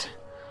worth it.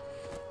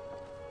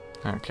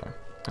 Okay.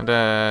 And,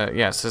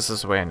 yes, this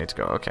is the way I need to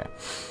go. Okay.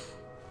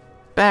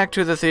 Back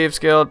to the Thieves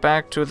Guild,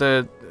 back to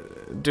the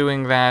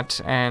doing that,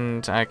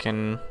 and I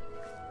can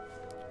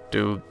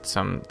do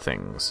some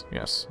things.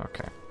 Yes,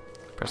 okay.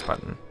 Press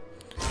button.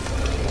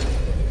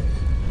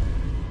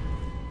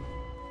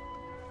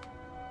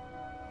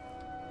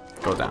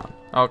 Go down.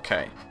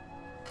 Okay.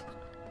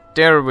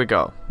 There we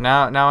go.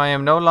 Now I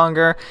am no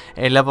longer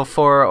a level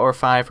 4 or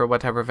 5 or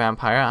whatever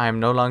vampire. I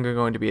am no longer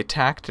going to be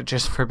attacked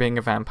just for being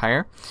a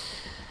vampire.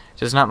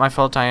 It is not my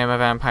fault I am a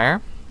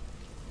vampire.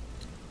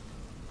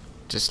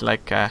 Just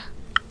like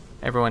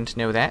everyone to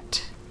know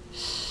that.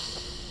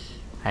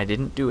 I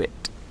didn't do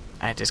it.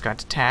 I just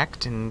got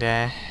attacked and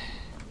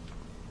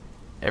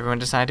everyone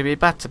decided to be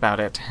butts about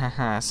it.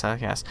 So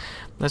yes.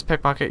 Let's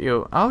pickpocket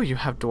you. Oh, you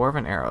have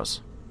dwarven arrows.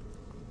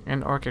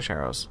 And orcish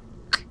arrows.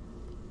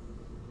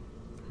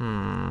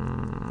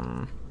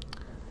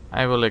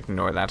 I will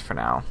ignore that for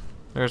now.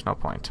 There's no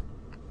point.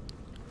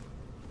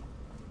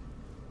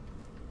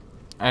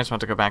 I just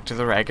want to go back to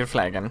the Ragged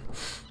Flagon.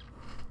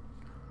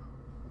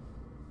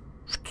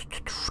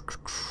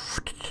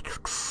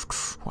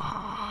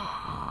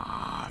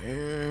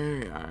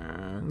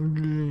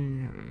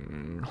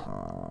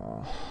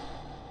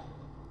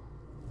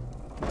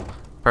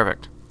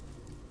 Perfect.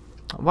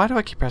 Why do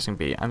I keep pressing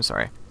B? I'm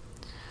sorry.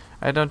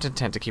 I don't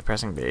intend to keep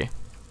pressing B.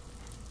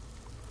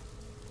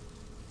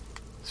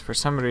 For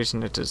some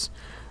reason it is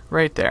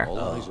right there. All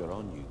eyes are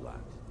on you, lad.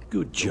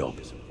 Good job.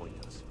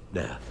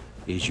 Now,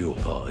 here's your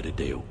part of the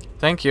deal.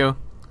 Thank you.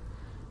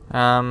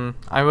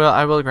 I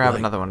will grab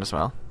another one as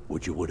well.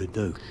 What do you want to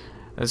do?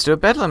 Let's do a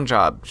bedlam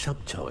job.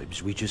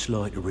 Sometimes we just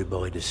like to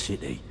remind the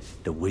city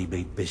that we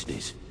mean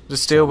business.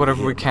 Just steal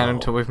whatever we can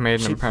until we've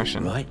made an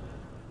impression. Right?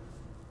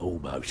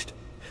 Almost.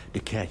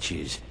 The catch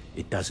is,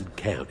 it doesn't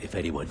count if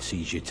anyone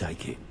sees you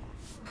take it.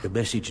 The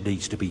message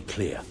needs to be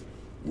clear.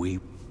 We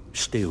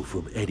steal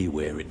from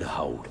anywhere in the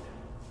hold,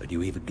 and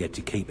you even get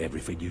to keep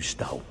everything you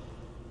stole.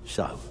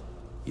 So,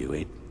 you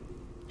in?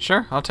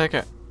 Sure, I'll take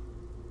it.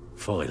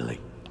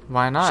 Finally.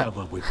 Why not?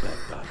 Someone with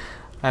backbone.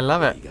 I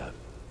love it. There you go.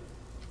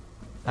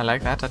 I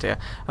like that idea.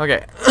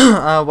 Okay,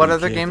 what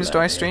other games do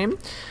I stream?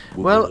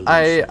 Well,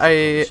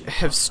 I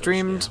have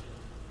streamed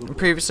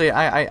previously.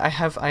 I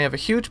have a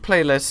huge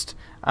playlist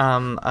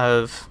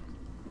of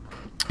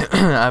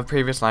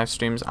previous live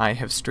streams. I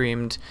have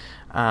streamed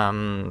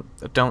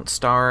Don't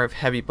Starve,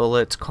 Heavy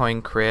Bullets,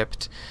 Coin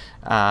Crypt,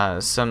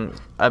 a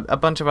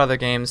bunch of other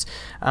games.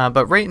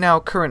 But right now,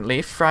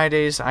 currently,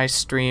 Fridays I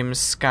stream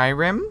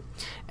Skyrim,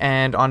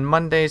 and on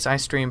Mondays I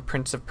stream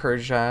Prince of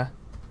Persia.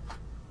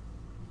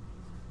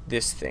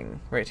 This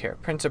thing right here,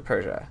 Prince of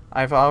Persia.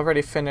 I've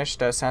already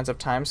finished Sands of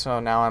Time, so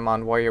now I'm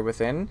on Warrior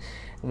Within.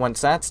 Once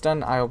that's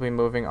done, I will be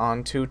moving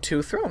on to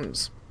Two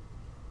Thrones.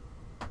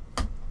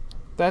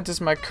 That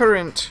is my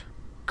current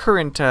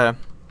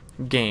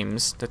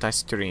games that I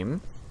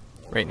stream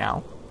right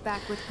now.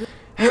 Back with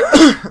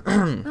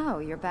Oh,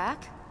 you're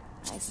back?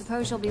 I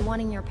suppose you'll be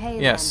wanting your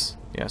pay yes,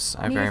 then. Yes,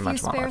 I very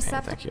much want my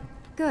pay, thank you.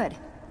 Good.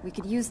 We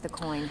could use the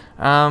coin.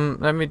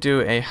 Let me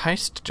do a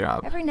heist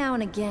job. Every now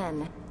and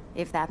again,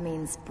 if that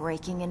means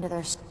breaking into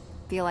their...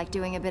 Feel like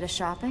doing a bit of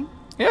shopping?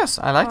 Yes,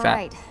 I like that.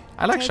 Right.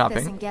 I like Take shopping.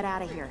 This and get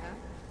out of here.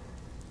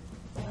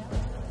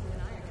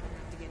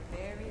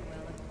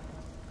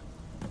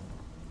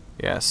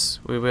 Yes,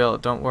 we will.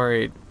 Don't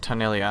worry,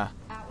 Tanilia.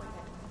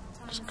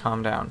 Just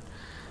calm down.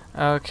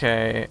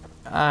 Okay,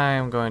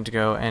 I'm going to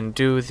go and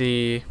do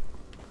the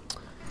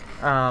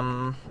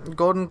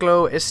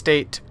Goldenglow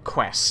Estate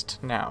quest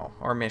now,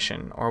 or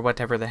mission, or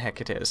whatever the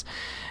heck it is.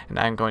 And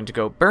I'm going to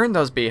go burn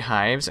those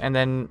beehives, and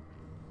then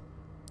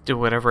do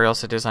whatever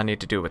else it is I need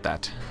to do with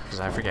that. Because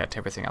I forget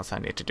everything else I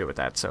need to do with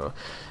that, so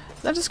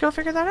let us go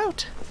figure that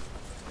out.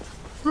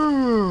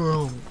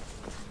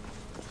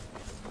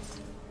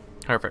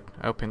 Perfect.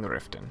 Open the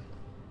Riften.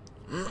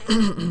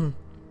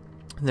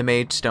 The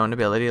Mage Stone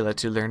ability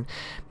lets you learn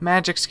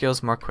magic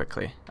skills more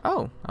quickly.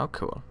 Oh,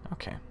 cool.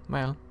 Okay,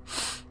 well,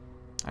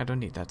 I don't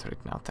need that right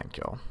now, thank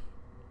you all.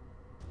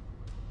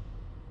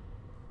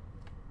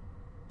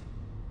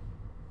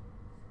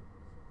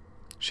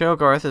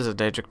 Sheogorath is a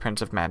Daedric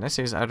Prince of Madness.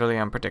 He's utterly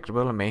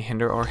unpredictable and may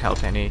hinder or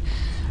help any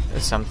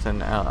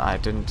something I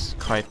didn't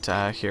quite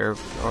hear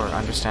or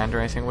understand or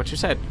anything what you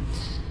said.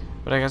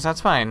 But I guess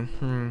that's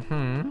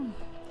fine.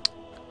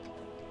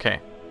 Okay.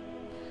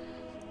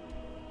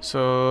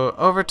 So,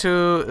 over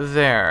to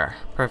there.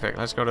 Perfect.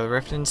 Let's go to the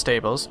Riften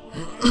stables.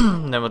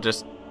 Then we'll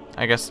just,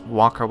 I guess,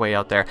 walk our way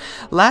out there.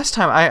 Last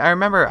time, I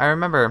remember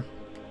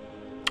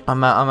on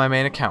my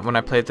main account when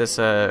I played this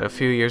a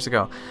few years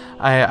ago,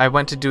 I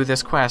went to do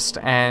this quest,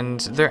 and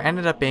there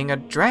ended up being a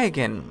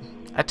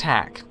dragon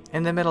attack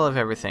in the middle of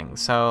everything.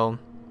 So,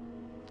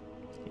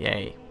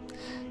 yay.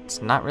 It's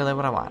not really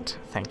what I want.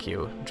 Thank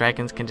you.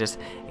 Dragons can just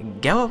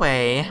go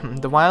away.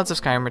 The wilds of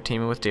Skyrim are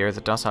teeming with deer,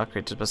 the docile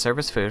creatures, but serve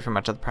as food for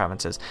much of the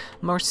province's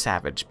more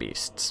savage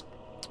beasts.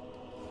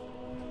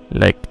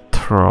 Like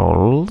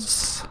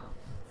trolls?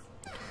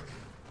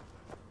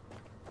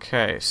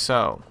 Okay,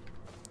 so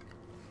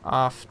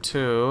off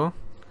to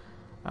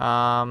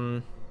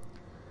I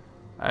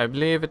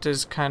believe it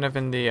is kind of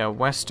in the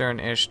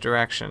western-ish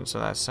direction, so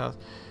that's south.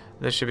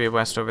 This should be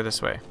west over this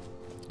way.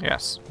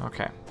 Yes,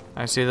 okay.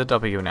 I see the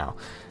W now.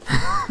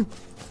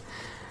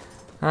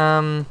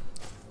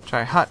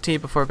 Try hot tea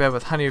before bed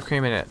with honey or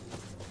cream in it.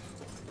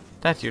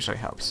 That usually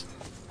helps.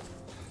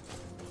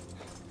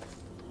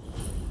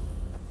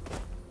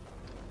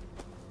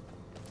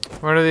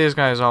 What are these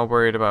guys all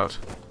worried about?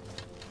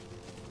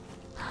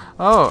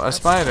 Oh, a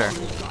spider.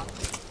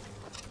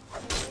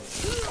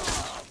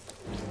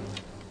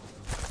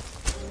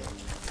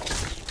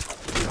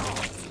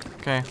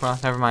 Okay, well,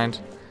 never mind.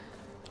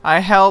 I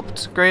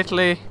helped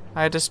greatly.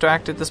 I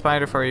distracted the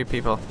spider for you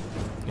people.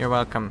 You're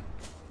welcome.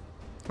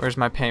 Where's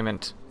my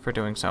payment for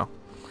doing so?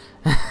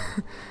 It's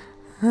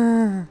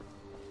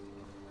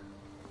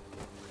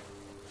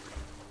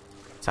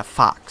a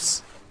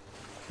fox.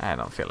 I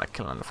don't feel like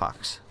killing the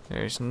fox.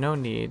 There's no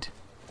need.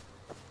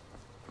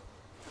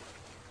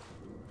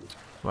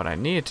 What I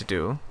need to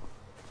do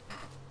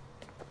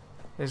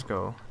is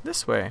go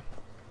this way.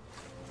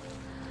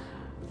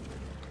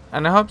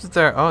 And I hope that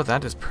there... Oh,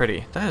 that is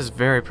pretty. That is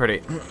very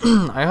pretty.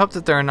 I hope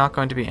that there are not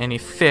going to be any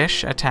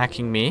fish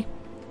attacking me.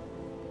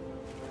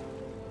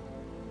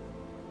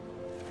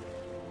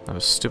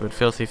 Those stupid,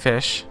 filthy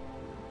fish.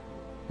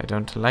 I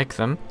don't like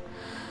them.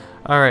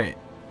 Alright.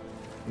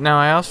 Now,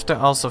 I have to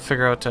also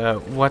figure out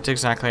what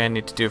exactly I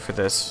need to do for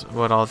this.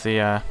 What all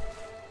the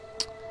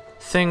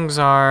things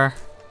are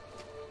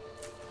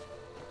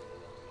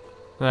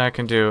that I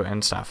can do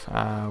and stuff.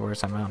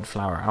 Where's that mountain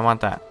flower? I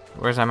want that.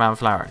 Where's that mountain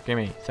flower?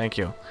 Gimme. Thank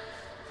you.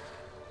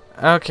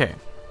 Okay.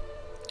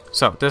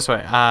 So, this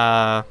way.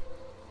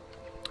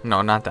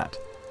 No, not that.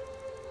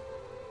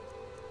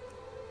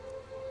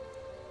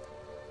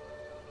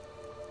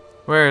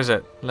 Where is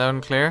it? Loud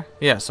and clear?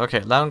 Yes,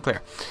 okay, loud and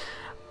clear.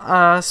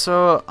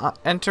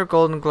 Enter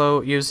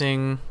Goldenglow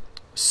using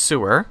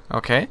sewer,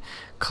 okay.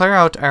 Clear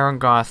out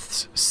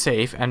Arangoth's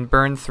safe and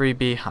burn 3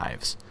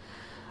 beehives.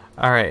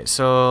 Alright,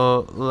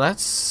 so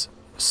let's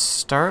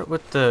start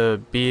with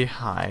the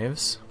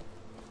beehives.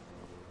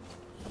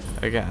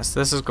 I guess.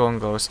 This is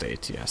Goldenglow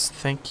Estate, yes.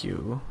 Thank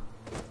you.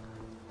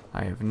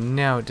 I have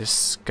now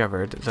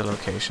discovered the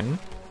location.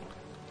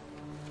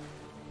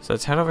 So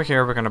let's head over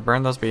here. We're going to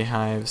burn those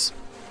beehives.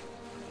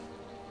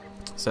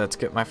 So let's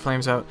get my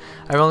flames out.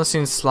 I've only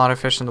seen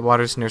slaughterfish in the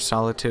waters near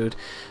Solitude.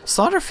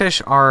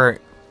 Slaughterfish are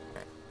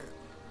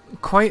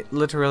quite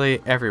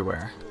literally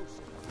everywhere.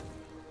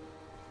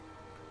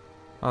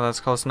 Oh, that's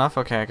close enough?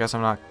 Okay, I guess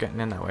I'm not getting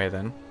in that way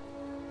then.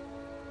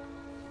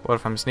 What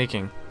if I'm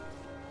sneaking?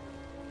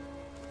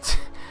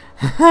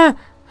 Ha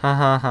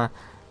ha ha.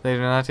 They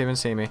do not even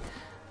see me.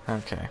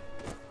 Okay.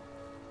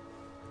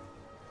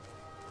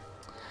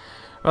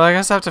 Well, I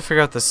guess I have to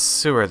figure out the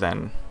sewer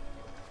then.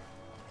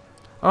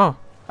 Oh,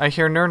 I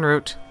hear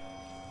Nernroot.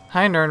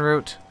 Hi,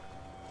 Nernroot.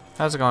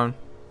 How's it going?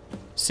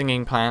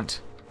 Singing plant.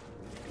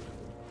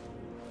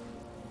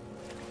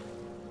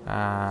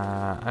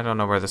 I don't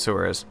know where the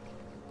sewer is.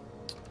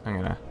 I'm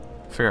gonna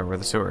figure out where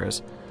the sewer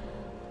is.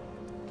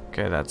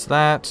 Okay, that's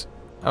that.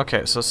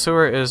 Okay, so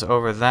sewer is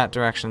over that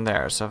direction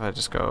there. So if I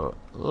just go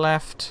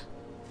left,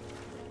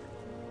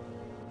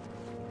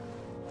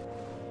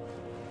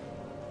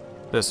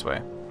 this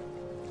way.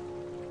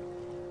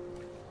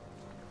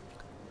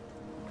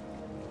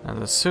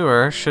 And the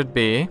sewer should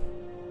be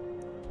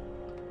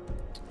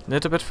a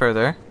little bit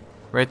further.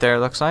 Right there,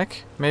 looks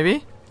like.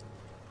 Maybe?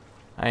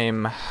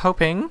 I'm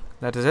hoping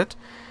that is it.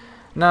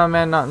 No,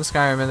 man, not in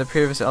Skyrim. In the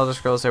previous Elder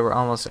Scrolls, they were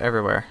almost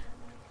everywhere.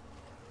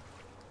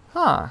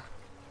 Huh.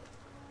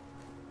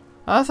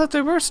 I thought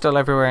they were still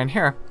everywhere in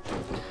here.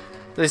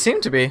 They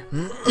seem to be.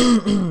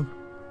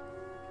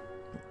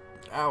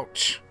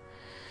 Ouch.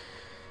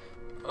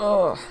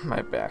 Oh,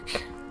 my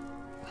back.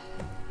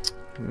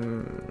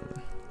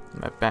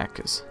 My back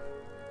is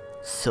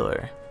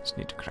sore. Just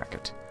need to crack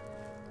it.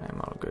 I'm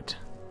all good.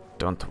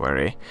 Don't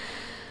worry.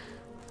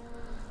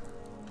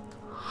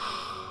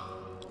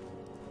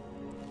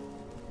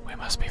 We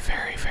must be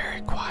very,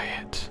 very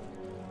quiet.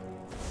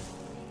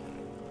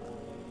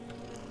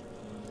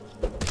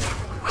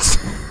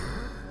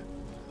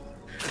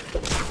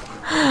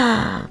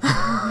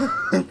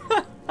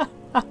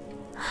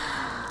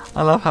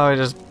 I love how I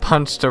just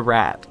punched a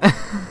rat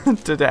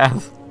to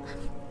death.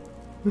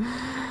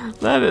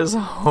 That is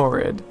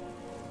horrid.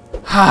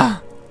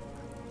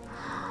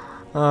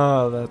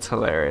 Oh, that's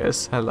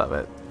hilarious. I love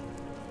it.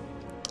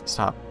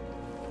 Stop.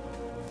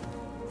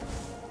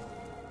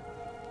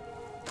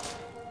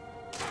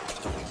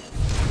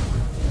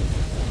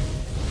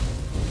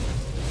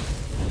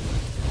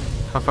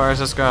 How far does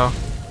this go?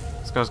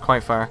 This goes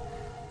quite far.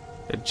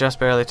 It just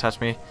barely touched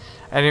me.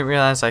 I didn't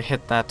realize I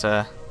hit that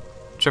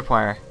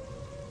tripwire.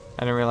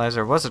 I didn't realize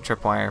there was a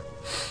tripwire.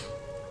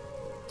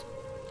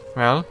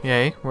 Well,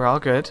 yay, we're all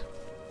good.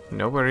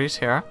 No worries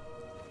here.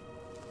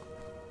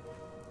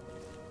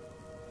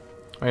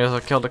 We also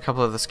killed a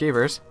couple of the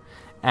skeevers.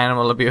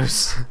 Animal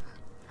abuse.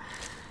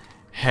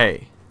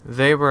 Hey,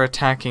 they were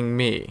attacking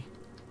me.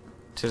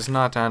 'Tis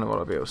not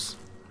animal abuse.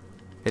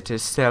 It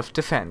is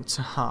self-defense,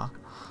 huh?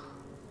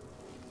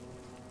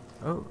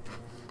 Oh,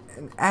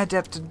 an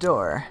adept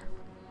door.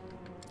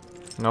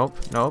 Nope,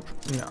 nope.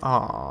 No.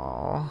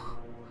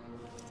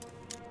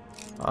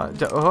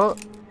 Oh.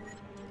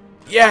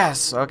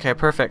 Yes! Okay,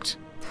 perfect.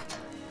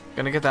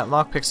 Gonna get that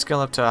lockpick skill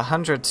up to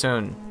 100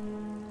 soon.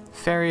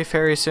 Very,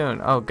 very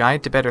soon. Oh,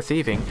 guide to better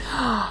thieving.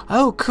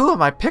 Oh, cool.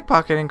 My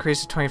pickpocket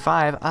increased to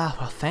 25. Ah,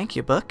 well, thank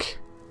you, book.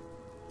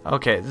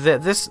 Okay,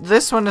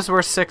 this one is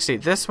worth 60.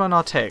 This one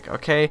I'll take,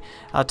 okay?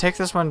 I'll take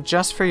this one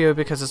just for you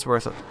because it's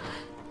worth it.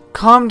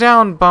 Calm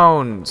down,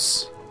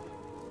 Bones.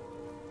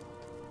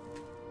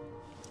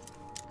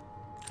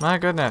 My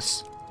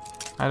goodness.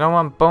 I don't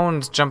want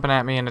Bones jumping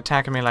at me and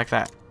attacking me like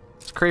that.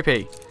 It's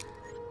creepy.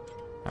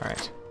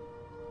 Alright.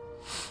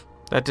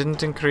 That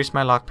didn't increase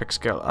my lockpick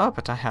skill. Oh,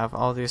 but I have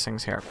all these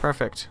things here.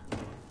 Perfect.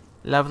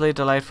 Lovely,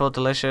 delightful,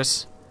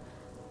 delicious.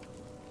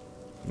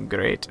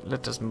 Great.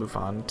 Let us move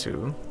on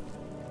to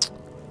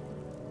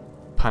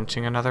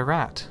punching another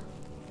rat.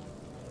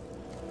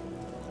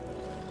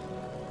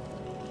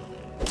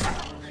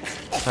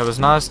 That was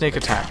not a sneak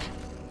attack.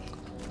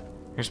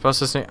 You're supposed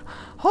to sneak.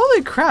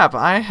 Holy crap,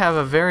 I have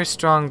a very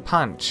strong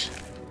punch.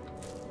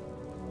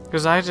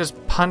 Because I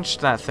just punched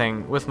that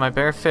thing with my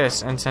bare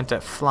fist and sent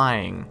it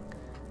flying.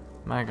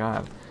 My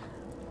god.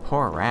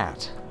 Poor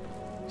rat.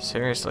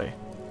 Seriously.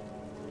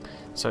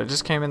 So I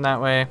just came in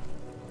that way.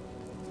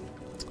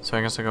 So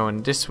I guess I'll go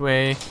in this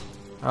way.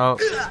 Oh.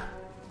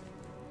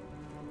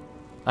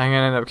 I'm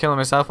gonna end up killing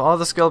myself. All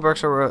the skill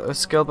books are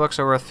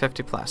worth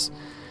 50 plus.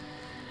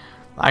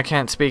 I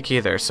can't speak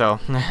either, so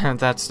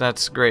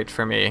that's great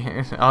for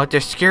me. Oh, the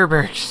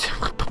Skirberks.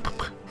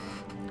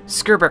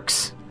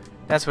 Skirberks.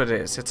 That's what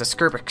it is. It's a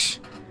Skirberks.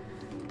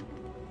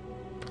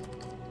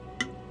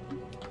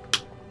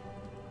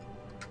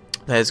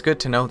 That is good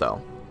to know,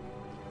 though.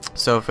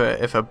 So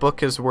if a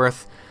book is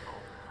worth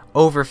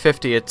over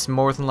 50, it's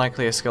more than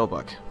likely a skill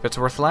book. If it's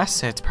worth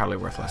less, it's probably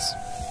worthless.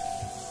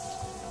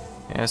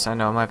 Yes, I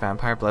know my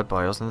vampire blood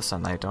boils in the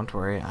sunlight. Don't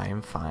worry, I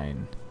am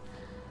fine.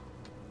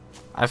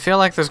 I feel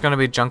like there's going to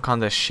be junk on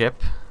this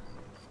ship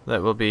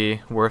that will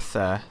be worth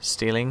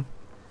stealing.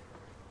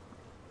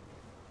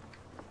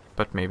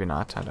 But maybe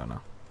not, I don't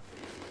know.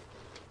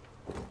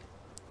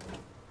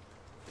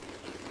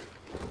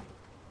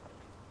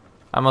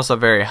 I'm also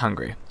very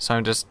hungry, so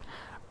I'm just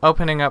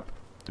opening up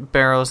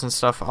barrels and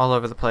stuff all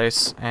over the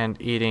place and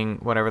eating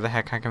whatever the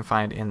heck I can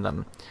find in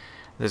them.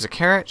 There's a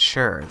carrot?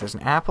 Sure. There's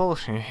an apple?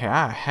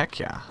 Yeah, heck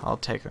yeah. I'll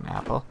take an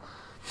apple.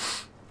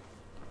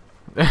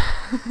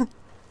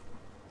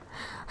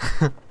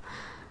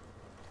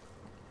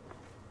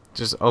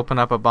 Just open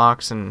up a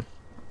box and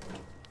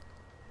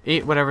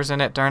eat whatever's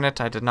in it. Darn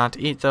it, I did not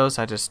eat those.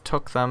 I just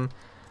took them.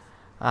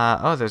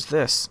 Oh, there's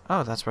this.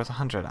 Oh, that's worth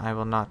 100. I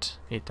will not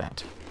eat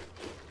that.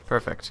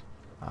 Perfect.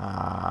 Can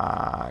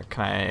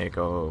I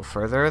go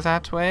further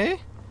that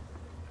way?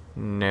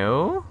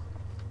 No.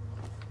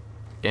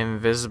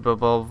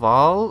 Invisible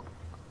wall.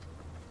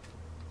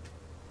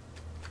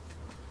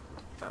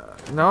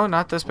 No,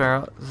 not this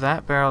barrel.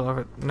 That barrel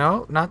over...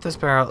 No, not this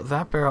barrel.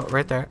 That barrel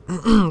right there.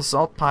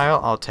 Salt pile.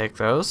 I'll take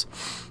those.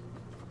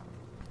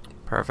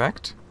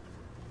 Perfect.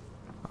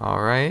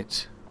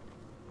 Alright.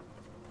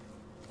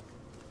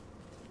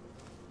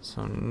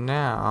 So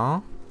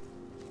now...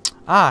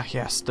 Ah,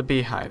 yes, the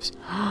beehives.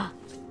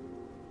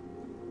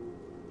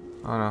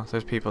 Oh no,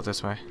 there's people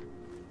this way.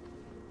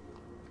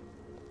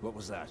 What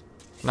was that?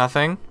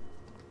 Nothing.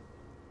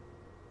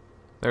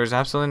 There's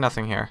absolutely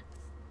nothing here.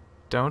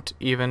 Don't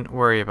even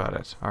worry about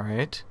it,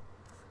 alright?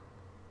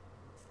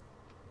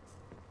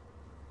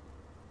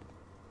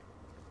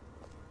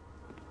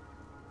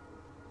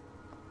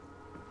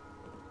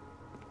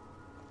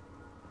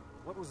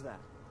 What was that?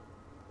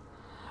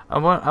 I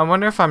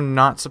wonder if I'm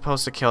not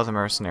supposed to kill the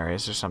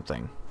mercenaries or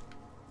something.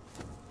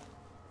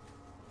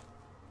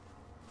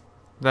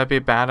 Would that be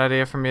a bad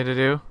idea for me to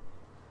do?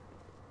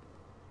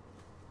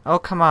 Oh,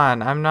 come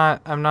on. I'm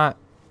not...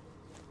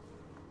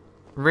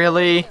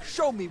 Really?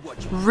 Show me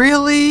what you...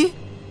 Really?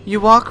 You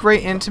walk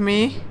right into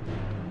me?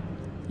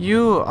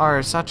 You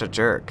are such a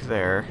jerk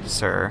there,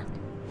 sir.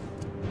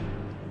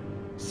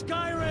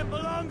 Skyrim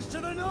belongs to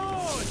the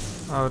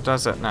North! Oh,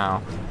 does it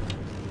now?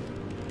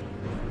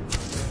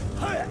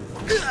 I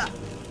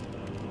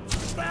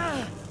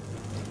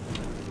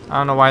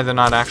don't know why they're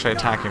not actually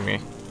attacking me.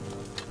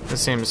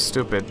 This seems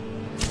stupid.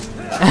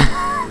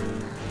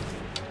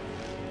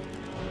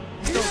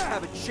 Don't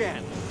have a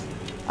chance.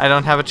 I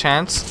don't have a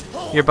chance?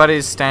 Your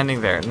buddy's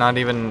standing there, not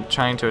even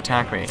trying to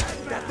attack me.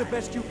 Is that the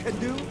best you can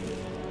do?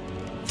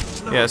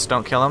 Yes,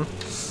 don't kill him.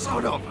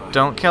 Son of a...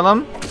 Don't kill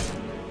him.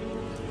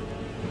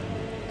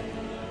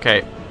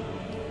 Okay.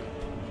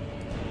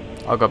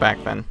 I'll go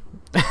back then.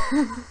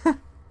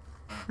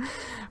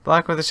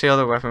 Block with a shield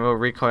or weapon will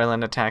recoil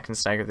and attack and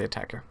stagger the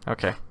attacker.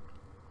 Okay.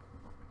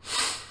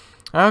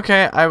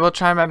 Okay, I will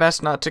try my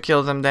best not to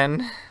kill them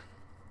then.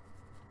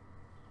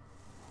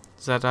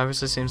 That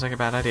obviously seems like a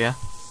bad idea.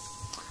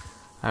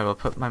 I will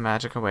put my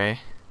magic away.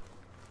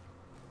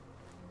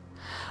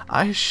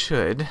 I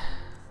should...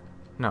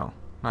 No,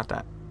 not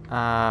that.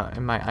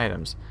 In my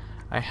items.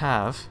 I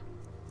have...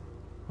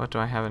 What do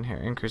I have in here?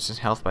 Increases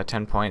health by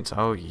 10 points.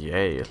 Oh,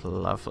 yay.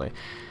 Lovely.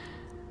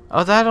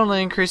 Oh, that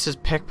only increases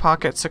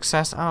pickpocket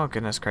success. Oh,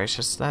 goodness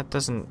gracious. That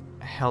doesn't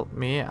help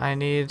me. I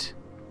need...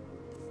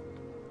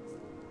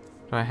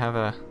 Do I have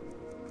a...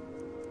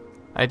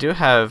 I do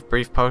have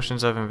brief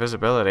potions of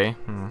invisibility.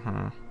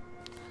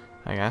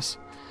 I guess.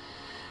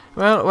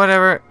 Well,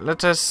 whatever.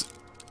 Let us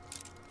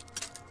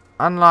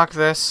unlock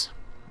this.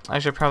 I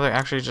should probably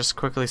actually just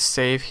quickly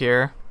save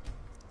here.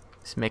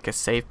 Let's make a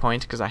save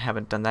point because I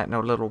haven't done that in a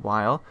little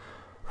while.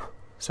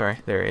 Sorry,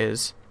 there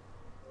is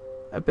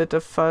a bit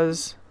of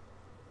fuzz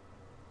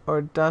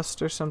or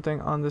dust or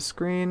something on the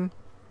screen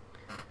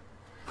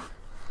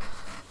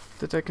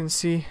that I can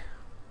see.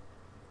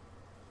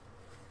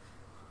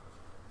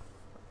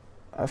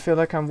 I feel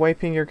like I'm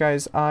wiping your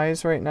guys'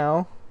 eyes right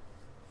now,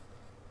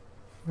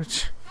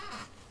 which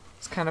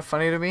is kind of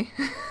funny to me.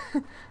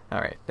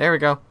 Alright, there we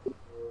go.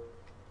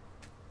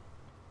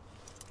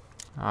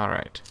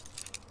 Alright.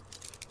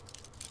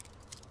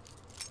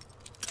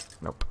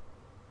 Nope.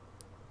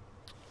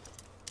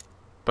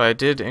 But I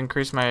did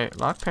increase my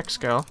lockpick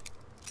skill.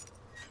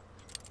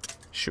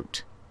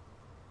 Shoot.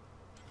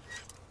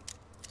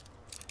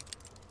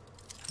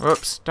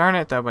 Whoops, darn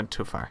it, that went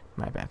too far.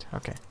 My bad.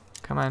 Okay,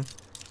 come on.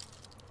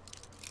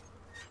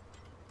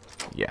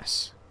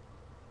 Yes.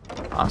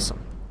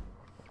 Awesome.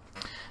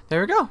 There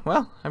we go.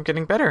 Well, I'm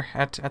getting better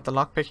at the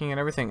lockpicking and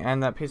everything,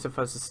 and that piece of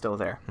fuzz is still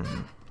there.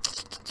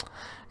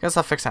 Guess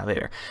I'll fix that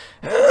later.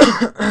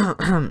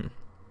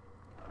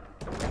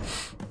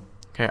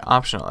 Okay,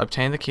 optional.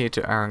 Obtain the key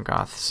to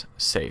Arangoth's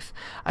safe.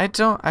 I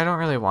don't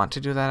really want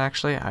to do that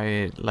actually.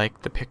 I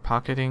like the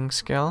pickpocketing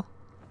skill.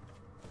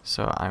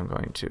 So I'm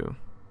going to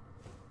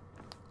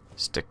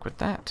stick with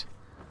that.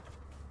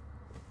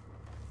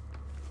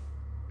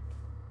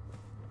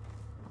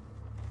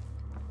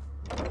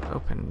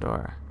 Open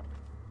door.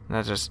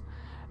 That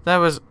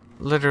was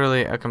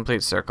literally a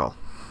complete circle.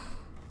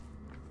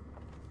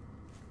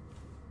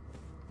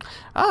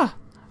 Ah,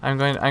 I'm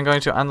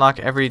going to unlock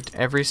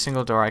every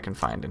single door I can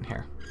find in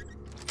here.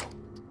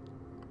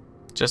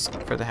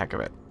 Just for the heck of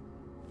it.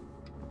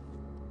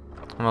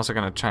 I'm also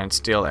going to try and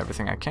steal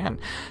everything I can.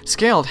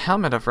 Scaled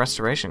Helmet of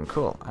Restoration.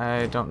 Cool.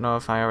 I don't know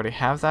if I already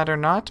have that or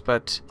not,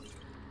 but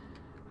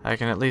I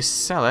can at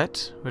least sell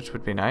it, which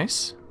would be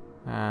nice.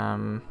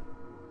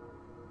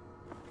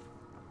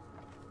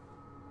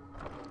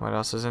 What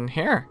else is in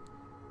here?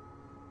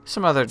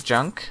 Some other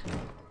junk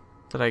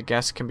that I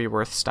guess can be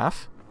worth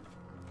stuff.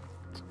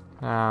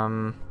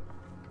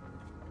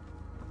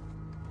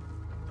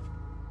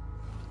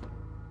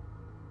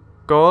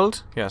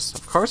 Gold? Yes,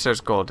 of course there's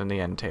gold in the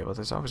end table.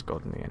 There's always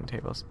gold in the end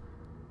tables.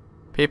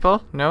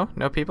 People? No?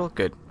 No people?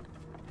 Good.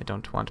 I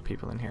don't want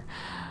people in here.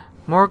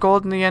 More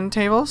gold in the end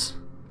tables?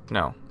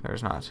 No,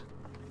 there's not.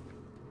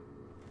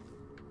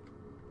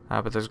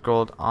 But there's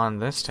gold on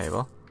this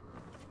table.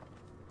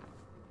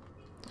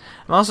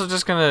 I'm also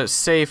just gonna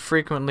save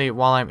frequently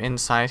while I'm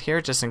inside here,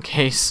 just in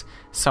case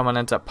someone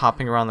ends up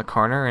popping around the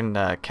corner and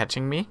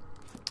catching me.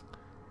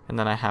 And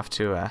then I have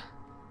to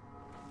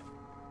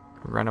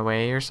run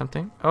away or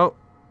something. Oh.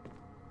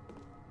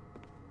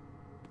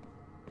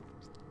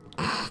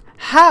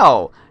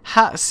 How?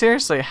 How?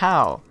 Seriously,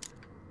 how?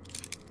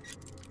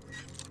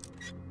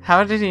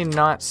 How did he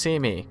not see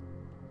me?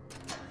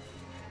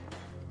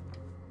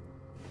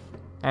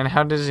 And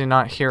how does he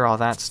not hear all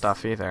that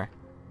stuff either?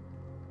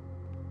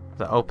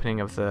 The opening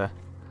of the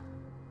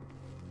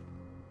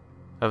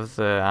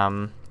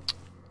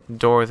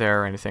door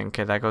there or anything.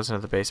 Okay, that goes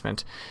into the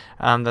basement.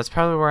 That's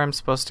probably where I'm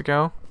supposed to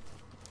go.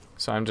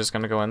 So I'm just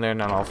gonna go in there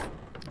and then I'll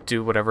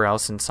do whatever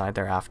else inside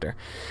there after.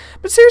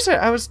 But seriously,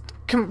 I was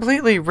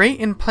completely right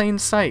in plain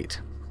sight.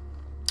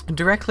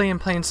 Directly in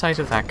plain sight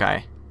of that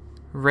guy.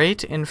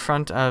 Right in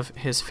front of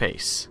his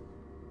face.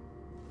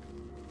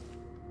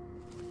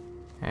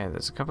 Hey,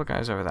 there's a couple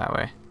guys over that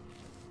way.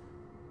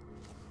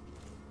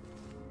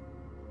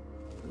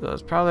 So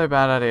it's probably a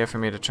bad idea for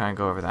me to try and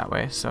go over that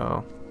way,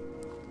 so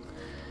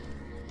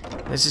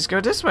let's just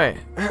go this way.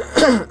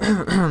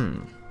 I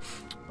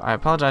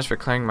apologize for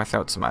clearing my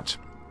throat so much.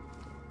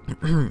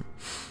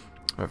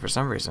 But for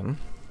some reason,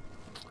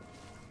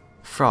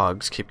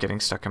 frogs keep getting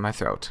stuck in my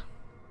throat.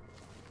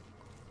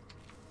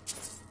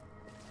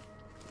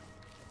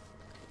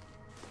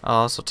 I'll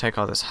also take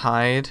all this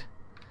hide.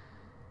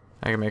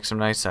 I can make some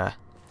nice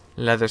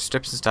leather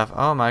strips and stuff.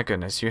 Oh my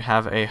goodness, you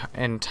have a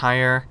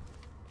entire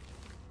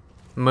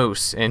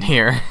moose in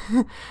here.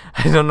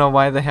 I don't know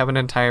why they have an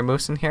entire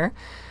moose in here,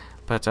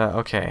 but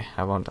okay,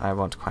 I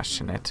won't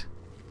question it.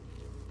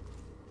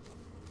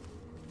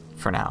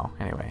 For now,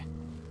 anyway.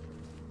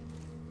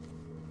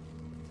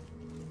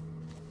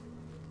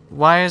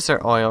 Why is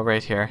there oil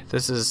right here?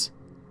 This is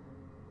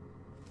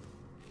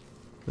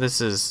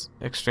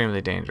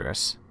extremely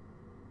dangerous.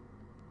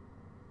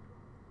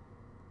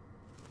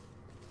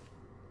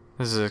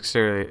 This is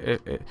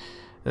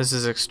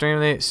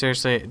extremely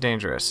seriously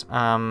dangerous.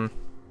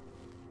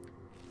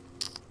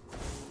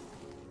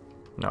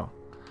 No.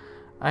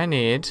 I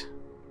need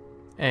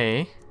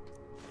a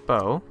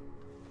bow.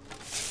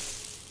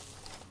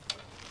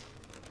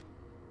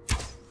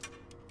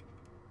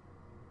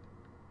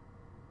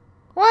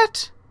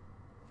 What?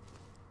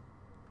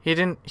 He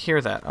didn't hear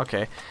that.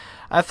 Okay.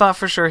 I thought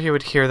for sure he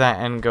would hear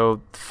that and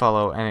go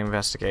follow and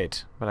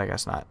investigate, but I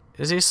guess not.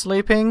 Is he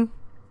sleeping?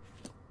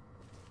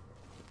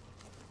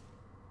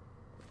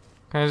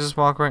 Can I just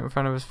walk right in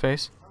front of his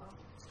face?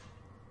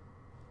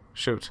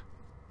 Shoot.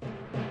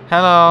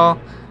 Hello.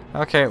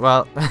 Okay,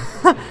 well,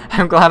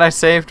 I'm glad I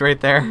saved right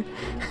there.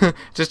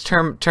 Just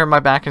turn my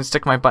back and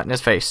stick my butt in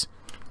his face.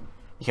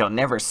 You'll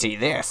never see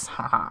this,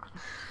 haha.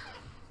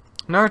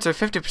 Nords are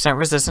 50%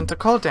 resistant to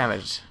cold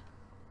damage.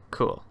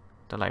 Cool.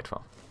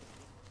 Delightful.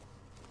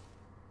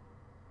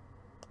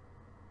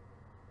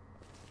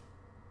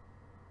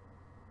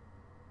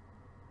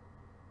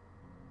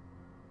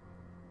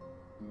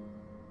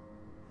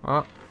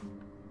 Oh.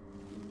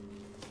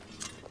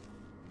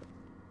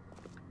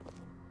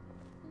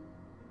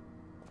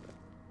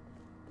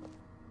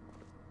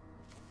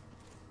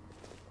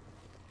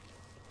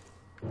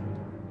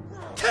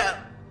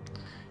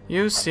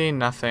 You see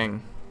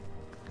nothing.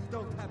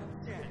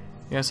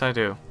 Yes, I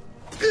do.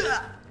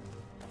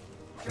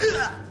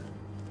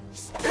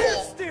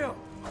 Stand still.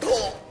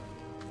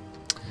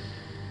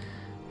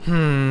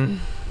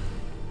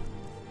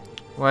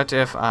 What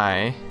if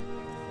I...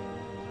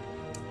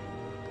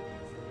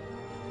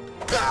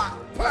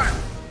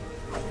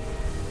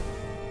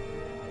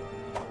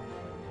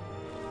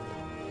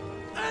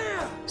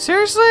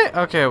 Seriously?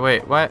 Okay,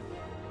 wait, what?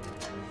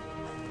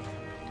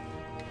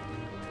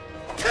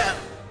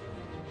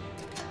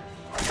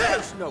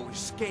 There's no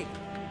escape.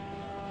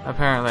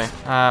 Apparently.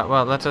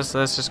 Well, let's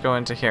just go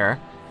into here.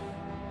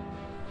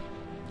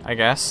 I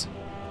guess.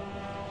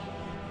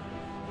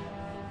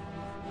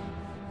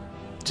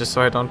 Just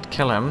so I don't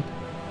kill him.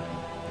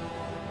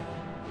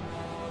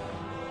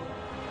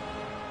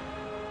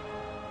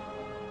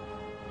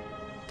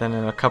 Then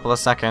in a couple of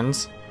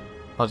seconds,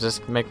 I'll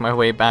just make my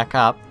way back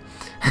up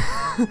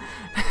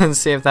and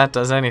see if that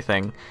does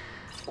anything.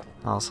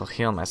 I'll also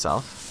heal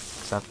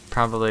myself. That's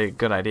probably a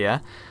good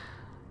idea.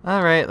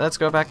 Alright, let's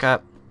go back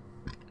up.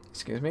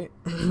 Excuse me.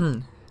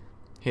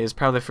 He has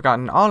probably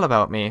forgotten all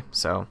about me,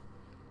 so...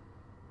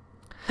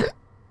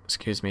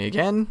 Excuse me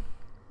again.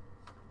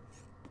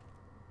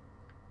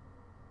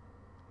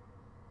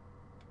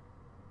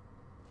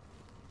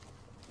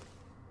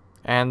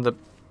 And the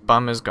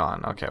bum is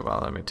gone. Okay, well,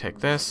 let me take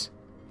this.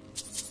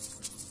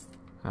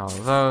 All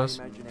of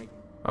those.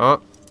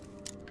 Oh.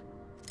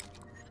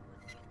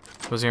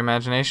 Was your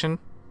imagination?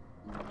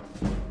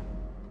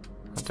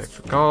 I'll take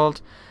the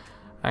gold.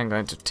 I'm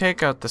going to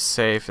take out the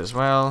safe as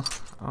well.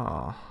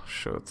 Oh,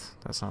 shoot.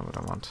 That's not what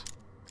I want.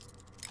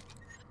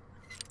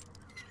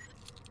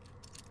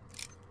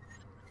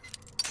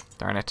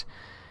 Darn it.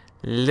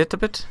 Little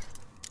bit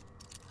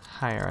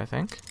higher, I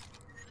think.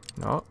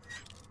 No.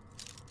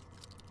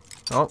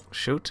 Oh,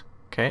 shoot.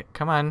 Okay,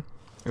 come on.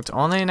 It's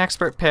only an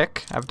expert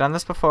pick. I've done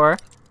this before.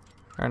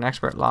 Or an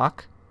expert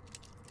lock.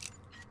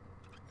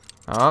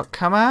 Oh,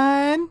 come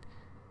on!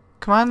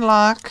 Come on,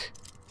 lock!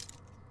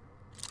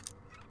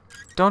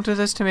 Don't do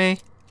this to me.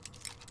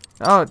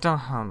 Oh,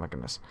 don't. Oh my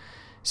goodness.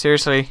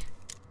 Seriously?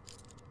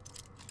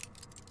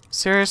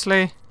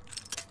 Seriously?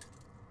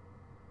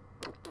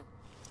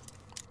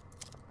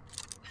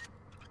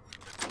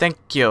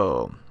 Thank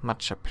you.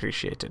 Much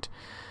appreciated.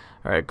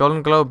 Alright,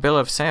 Goldenglow Bill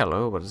of Sale.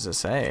 Oh, what does it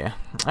say?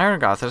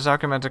 Irongoth, this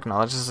document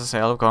acknowledges the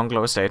sale of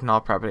Goldenglow Estate and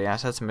all property,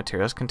 assets, and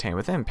materials contained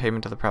within.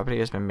 Payment of the property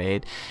has been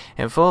made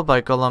in full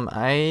by Golem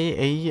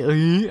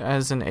I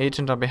as an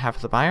agent on behalf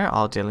of the buyer.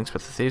 All dealings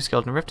with the Thieves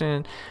Guild in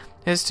Riften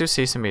is to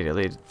cease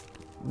immediately.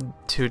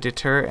 To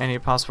deter any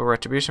possible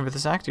retribution for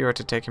this act, you are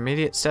to take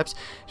immediate steps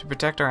to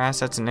protect our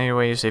assets in any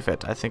way you see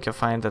fit. I think you'll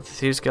find that the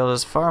Thieves Guild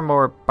is far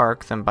more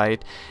bark than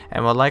bite,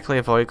 and will likely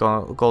avoid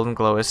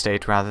Goldenglow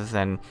Estate rather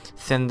than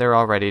thin their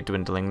already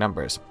dwindling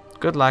numbers.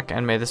 Good luck,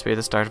 and may this be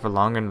the start of a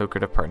long and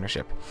lucrative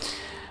partnership.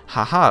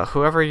 Haha,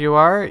 whoever you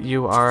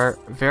are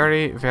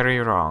very, very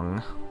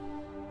wrong.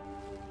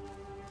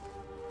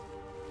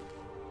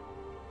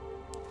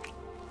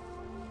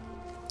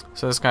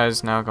 So this guy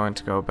is now going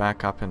to go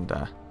back up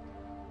and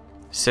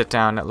sit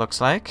down, it looks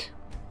like.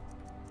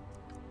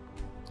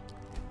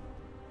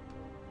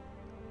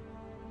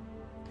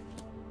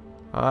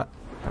 Oh,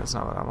 that's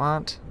not what I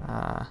want.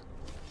 Huh?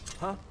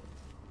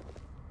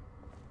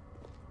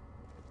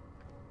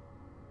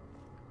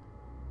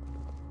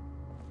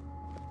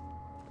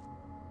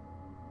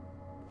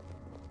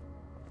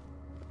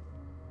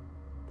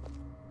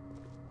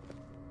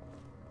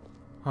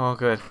 Oh,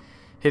 good.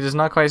 He does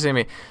not quite see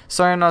me.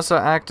 Sorry I'm not so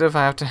active.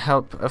 I have to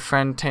help a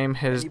friend tame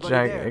his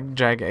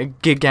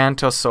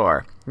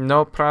gigantosaur.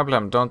 No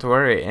problem. Don't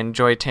worry.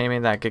 Enjoy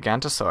taming that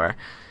gigantosaur.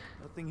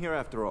 Nothing here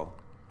after all.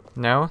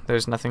 No?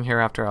 There's nothing here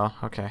after all.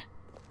 Okay.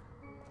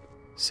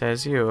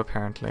 Says you,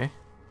 apparently.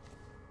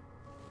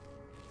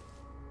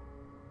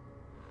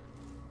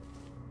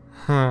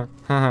 Well,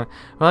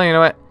 you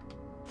know what?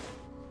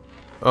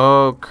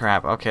 Oh,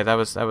 crap. Okay, that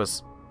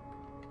was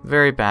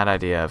very bad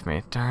idea of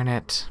me. Darn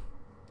it.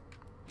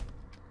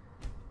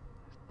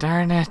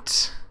 Darn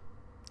it.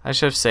 I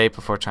should have saved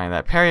before trying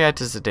that.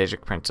 Periat is the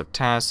Daedric Prince of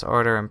Tass,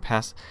 Order, and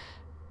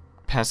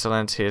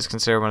Pestilence. He is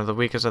considered one of the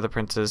weakest of the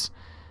princes,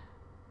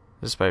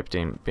 despite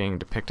being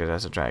depicted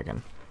as a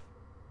dragon.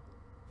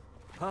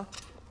 Huh?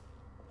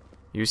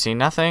 You see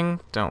nothing?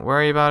 Don't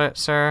worry about it,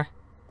 sir.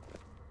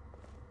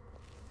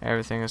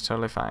 Everything is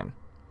totally fine.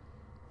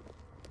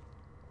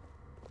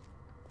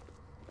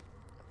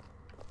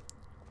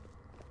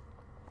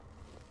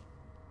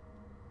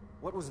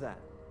 What was that?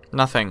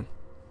 Nothing.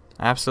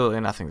 Absolutely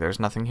nothing. There's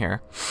nothing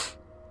here.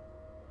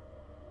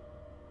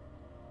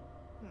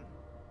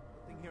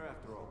 Nothing here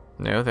after all.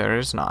 No, there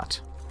is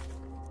not.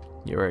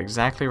 You are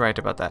exactly right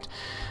about that.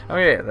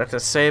 Okay, let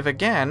us save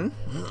again.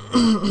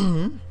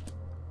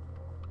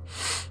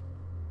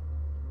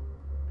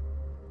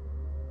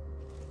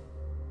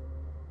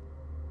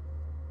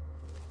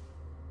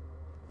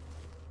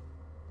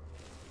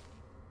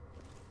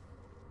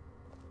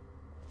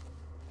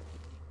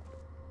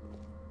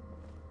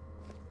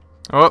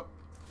 Oh.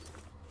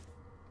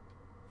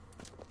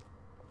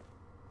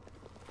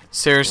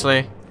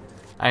 Seriously?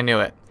 I knew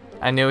it.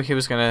 I knew he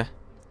was gonna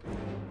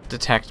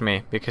detect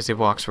me because he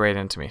walks right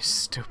into me.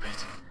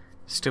 Stupid.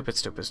 Stupid,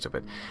 stupid,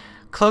 stupid.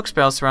 Cloak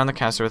spells surround the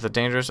caster with a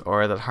dangerous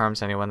aura that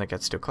harms anyone that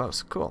gets too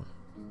close. Cool.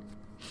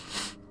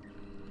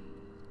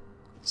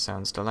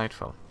 Sounds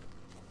delightful.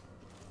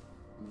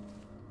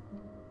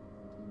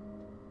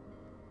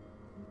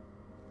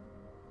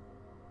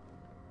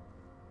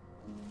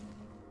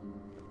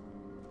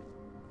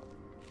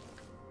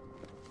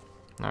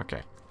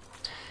 Okay.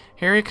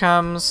 Here he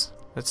comes.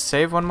 Let's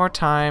save one more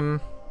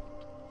time.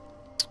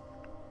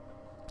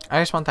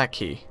 I just want that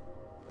key.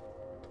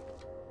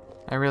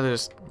 I really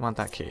just want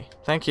that key.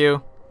 Thank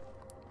you.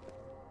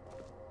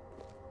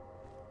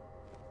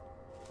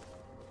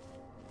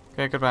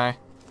 Okay, goodbye.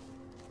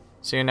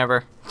 See you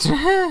never.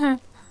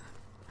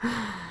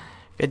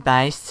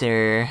 Goodbye,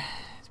 sir.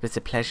 It was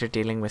a pleasure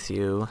dealing with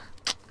you.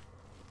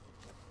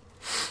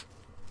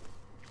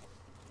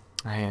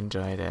 I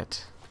enjoyed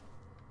it.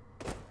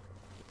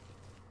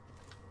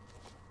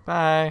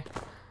 Bye.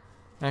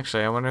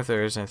 Actually, I wonder if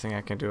there is anything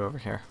I can do over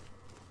here.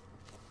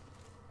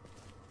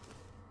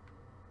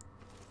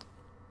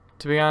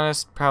 To be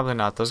honest, probably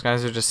not. Those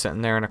guys are just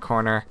sitting there in a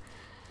corner,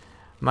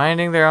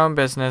 minding their own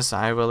business.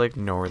 I will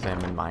ignore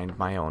them and mind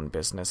my own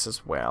business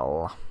as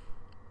well.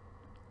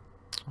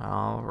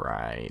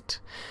 Alright.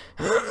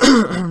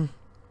 I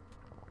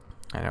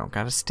don't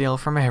gotta steal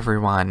from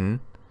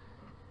everyone.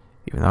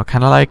 Even though I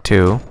kinda like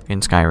to in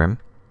Skyrim.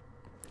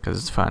 Because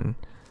it's fun.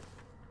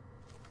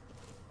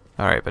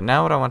 Alright, but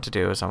now what I want to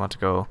do is I want to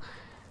go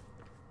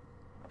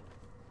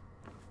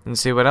and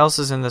see what else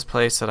is in this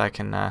place that I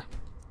can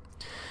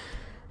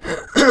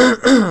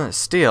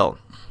steal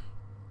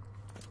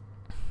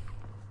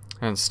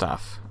and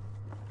stuff.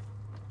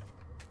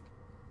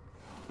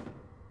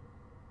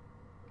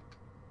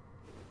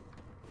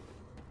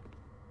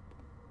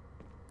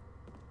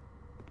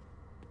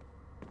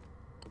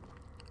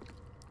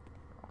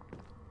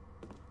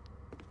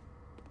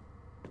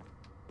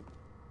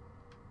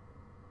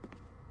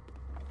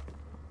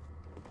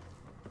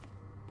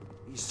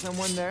 Is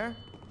someone there?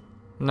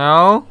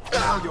 No?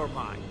 Now you're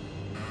mine.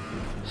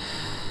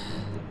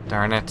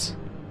 Darn it.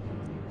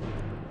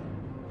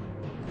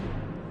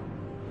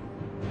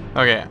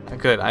 Okay,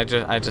 good. I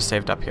just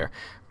saved up here.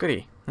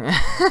 Goody.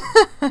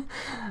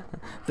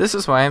 This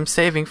is why I'm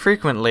saving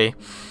frequently.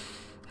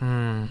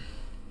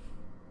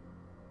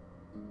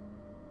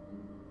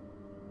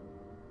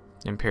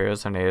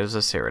 Imperials are natives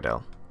of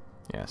Cyrodiil.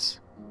 Yes.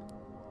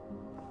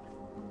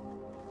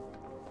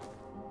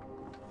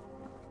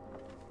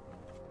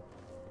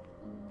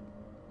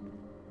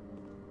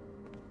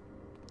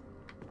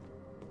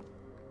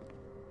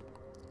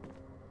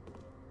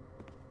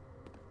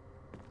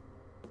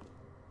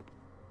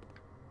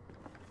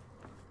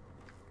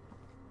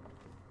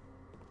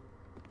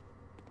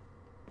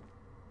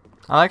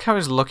 I like how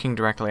he's looking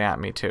directly at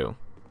me too.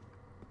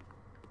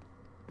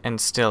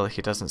 And still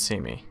he doesn't see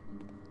me.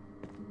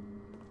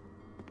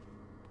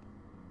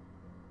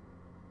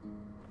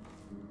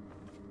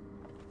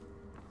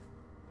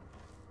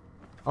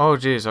 Oh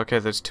geez, okay,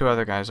 there's two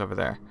other guys over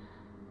there.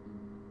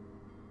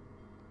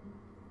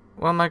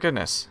 Well, my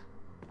goodness.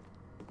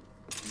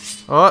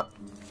 Oh!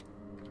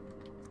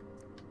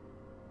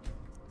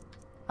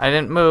 I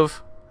didn't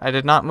move. I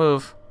did not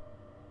move.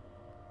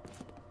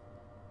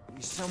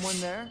 Is someone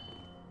there?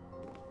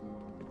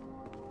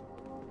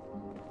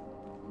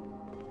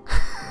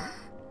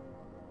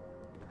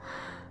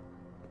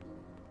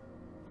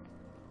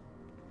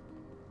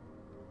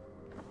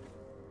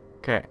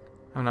 Okay,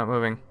 I'm not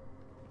moving.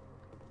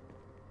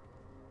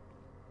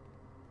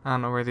 I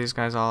don't know where these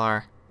guys all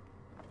are.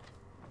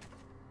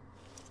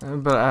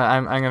 But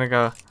I'm gonna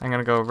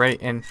go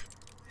right in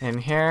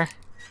here.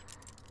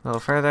 A little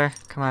further.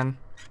 Come on.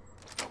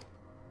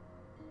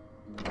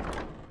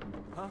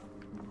 Huh?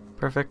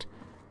 Perfect.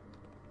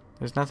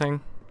 There's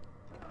nothing.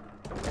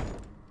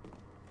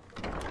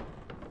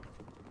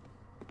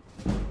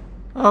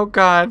 Oh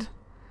god.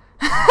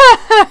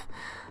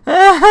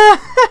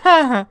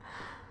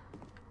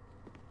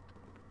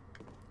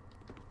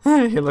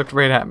 He looked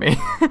right at me.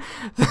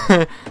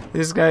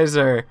 These guys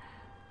are...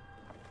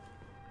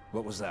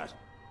 What was that?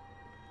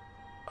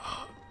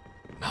 Oh,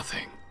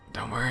 nothing.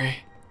 Don't worry.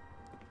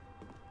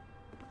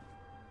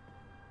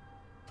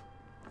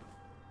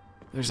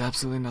 There's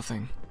absolutely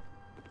nothing.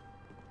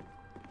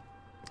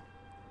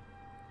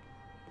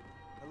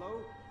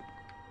 Hello?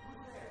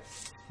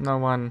 No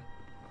one.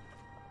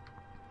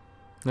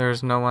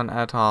 There's no one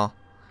at all.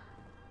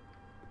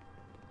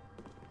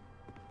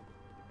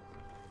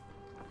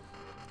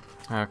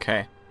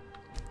 Okay.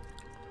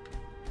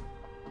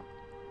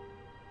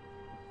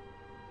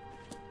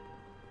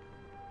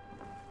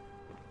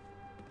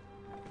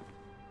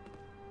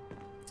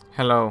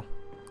 Hello.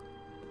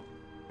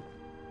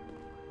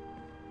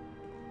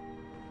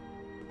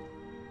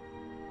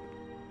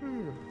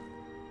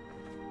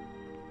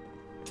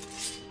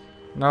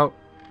 Nope.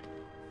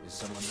 Is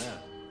someone there?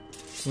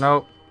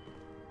 Nope.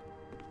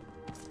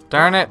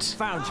 Darn it!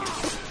 Found you.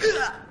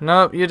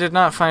 Nope, you did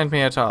not find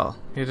me at all.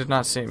 You did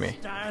not see me.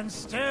 Stand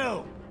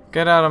still.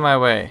 Get out of my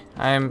way.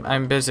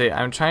 I'm busy.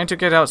 I'm trying to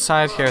get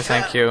outside here,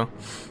 thank you.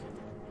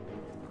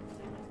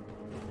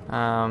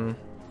 Have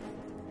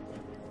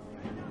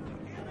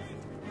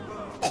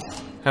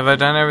I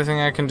done everything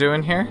I can do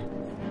in here?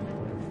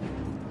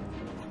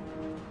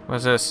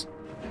 What's this?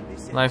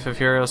 Life of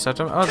Uriel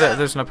Settlement. Oh,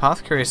 there's an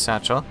apothecary's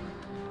satchel.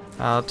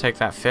 I'll take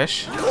that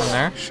fish in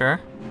there,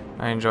 sure.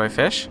 I enjoy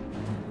fish.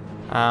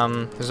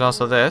 There's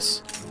also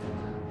this.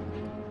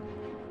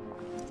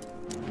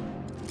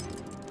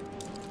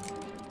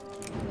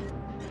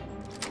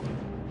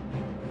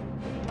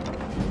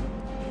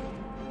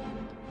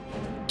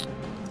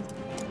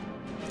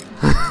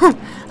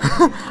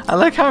 I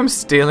like how I'm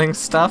stealing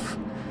stuff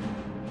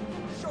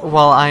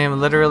while I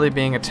am literally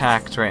being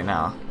attacked right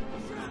now.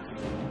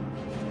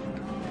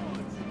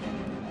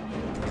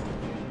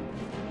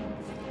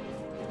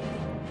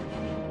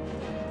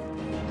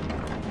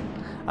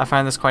 I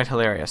find this quite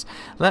hilarious.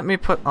 Let me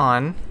put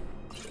on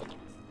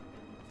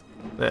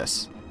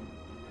this.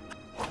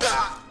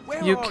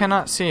 You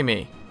cannot see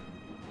me.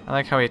 I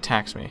like how he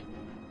attacks me,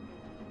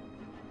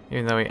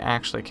 even though he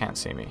actually can't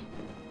see me.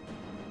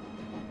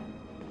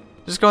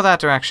 Just go that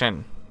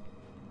direction.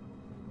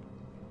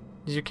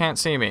 You can't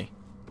see me.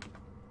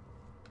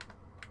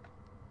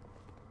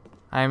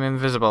 I am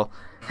invisible.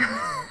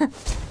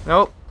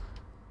 Nope.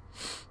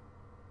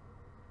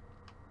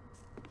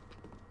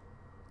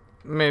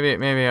 Maybe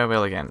I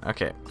will again.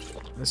 Okay.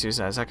 Let's use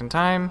that a second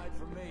time.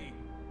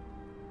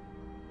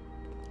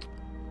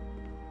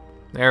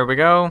 There we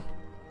go.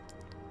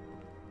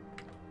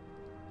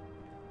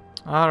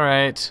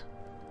 Alright.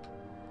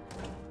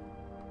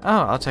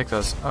 Oh, I'll take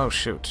those. Oh,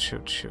 shoot.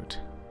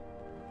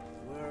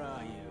 Where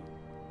are you?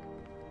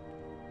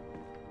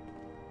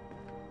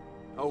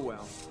 Oh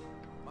well.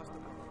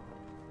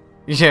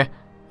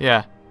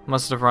 Yeah.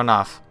 Must have run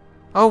off.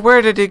 Oh,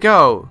 where did he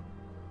go?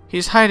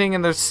 He's hiding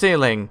in the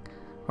ceiling.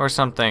 Or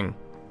something.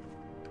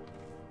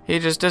 He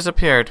just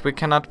disappeared. We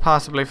cannot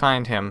possibly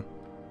find him.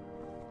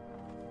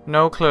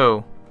 No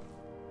clue.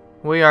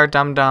 We are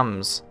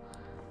dum-dums.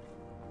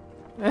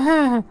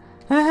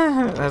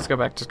 Let's go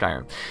back to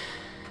Skyrim.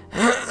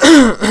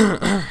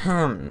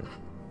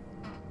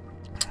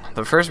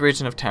 The first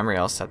region of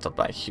Tamriel settled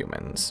by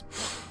humans.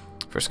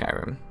 For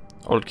Skyrim.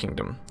 Old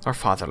Kingdom. Or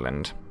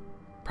Fatherland.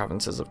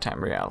 Provinces of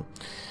Tamriel.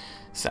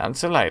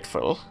 Sounds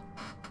delightful.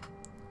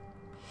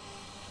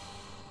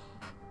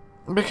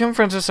 Become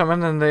friends with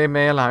someone and they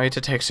may allow you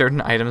to take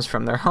certain items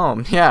from their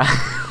home. Yeah.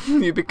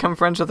 You become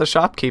friends with a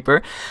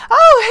shopkeeper.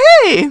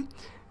 Oh, hey!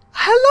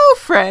 Hello,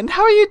 friend.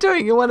 How are you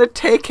doing? You want to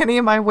take any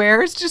of my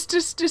wares?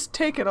 Just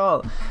take it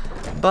all.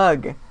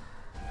 Bug.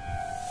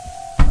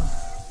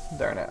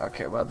 Darn it.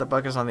 Okay, well, the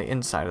bug is on the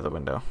inside of the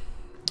window.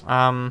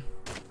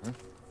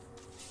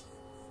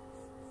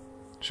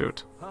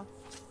 Shoot.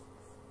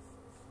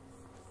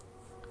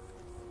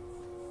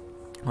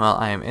 Well,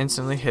 I am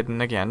instantly hidden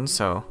again,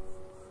 so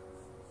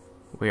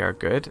we are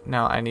good.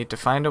 Now I need to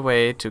find a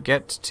way to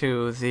get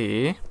to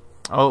the...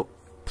 Oh,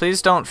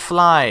 please don't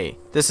fly.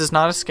 This is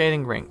not a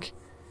skating rink.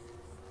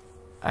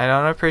 I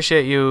don't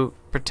appreciate you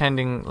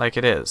pretending like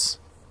it is.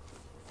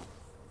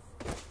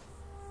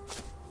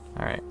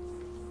 Alright.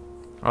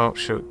 Oh,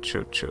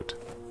 shoot.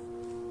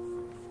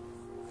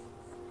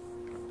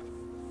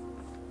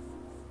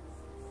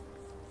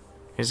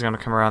 He's gonna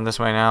come around this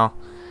way now.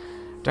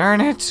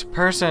 Darn it,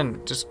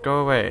 person! Just go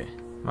away.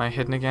 Am I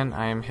hidden again?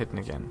 I am hidden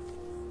again.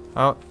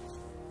 Oh.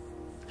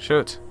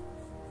 Shoot.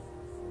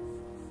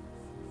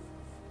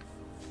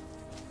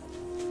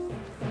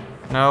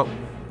 No.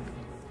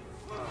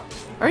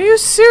 Are you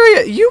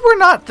serious? You were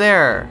not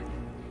there!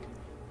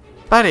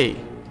 Buddy.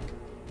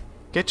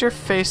 Get your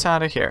face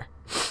out of here.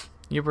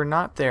 You were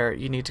not there.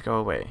 You need to go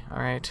away,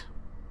 alright?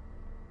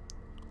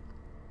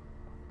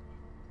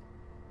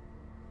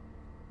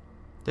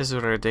 This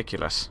is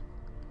ridiculous.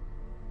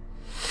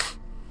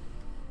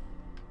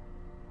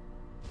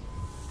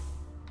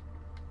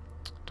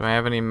 Do I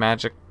have any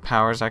magic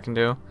powers I can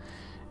do?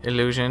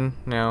 Illusion?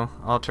 No.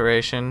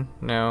 Alteration?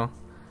 No.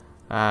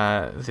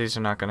 These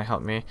are not going to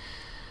help me.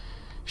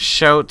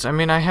 Shout. I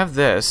mean, I have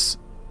this.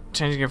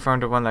 Changing your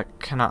form to one that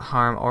cannot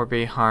harm or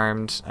be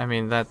harmed. I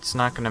mean, that's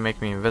not going to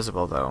make me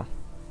invisible, though.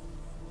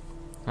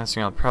 That's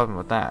the only problem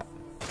with that.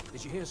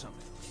 Did you hear something?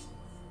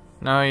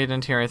 No, you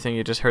didn't hear anything.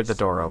 You just heard the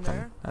door open.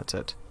 There? That's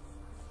it.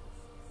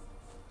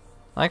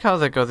 I like how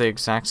they go the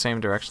exact same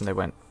direction they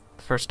went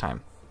the first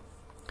time.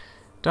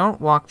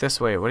 Don't walk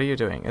this way. What are you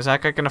doing? Is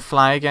that guy going to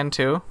fly again,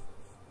 too?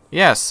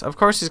 Yes, of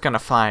course he's going to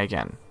fly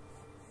again.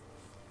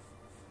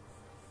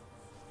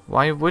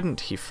 Why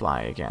wouldn't he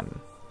fly again?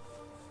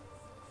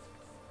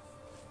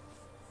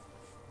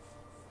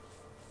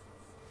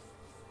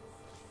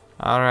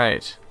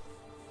 Alright.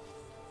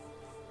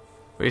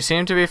 We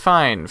seem to be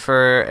fine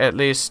for at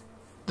least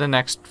the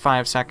next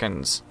 5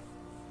 seconds.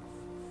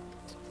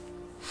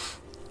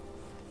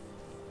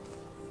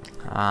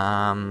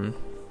 I'm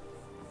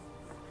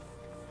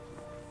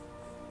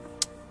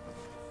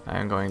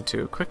going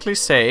to quickly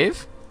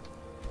save.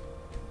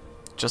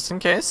 Just in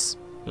case.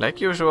 Like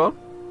usual.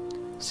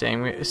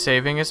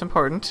 Saving is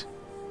important.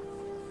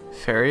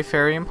 Very,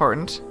 very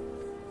important.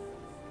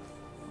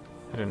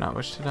 I do not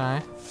wish to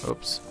die.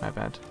 Oops, my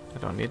bad. I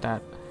don't need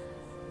that.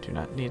 Do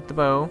not need the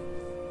bow.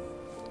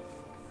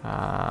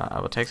 I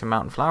will take the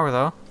mountain flower,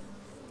 though.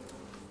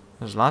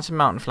 There's lots of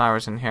mountain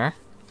flowers in here.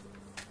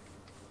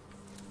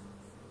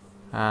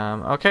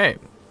 Okay.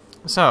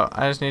 So,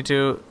 I just need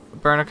to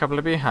burn a couple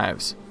of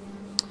beehives.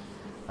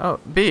 Oh,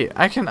 bee.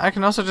 I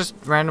can also just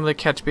randomly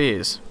catch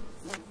bees.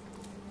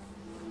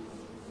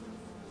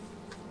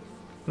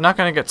 I'm not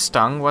gonna get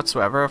stung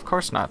whatsoever, of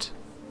course not.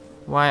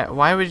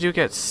 Why would you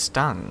get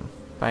stung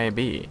by a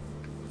bee?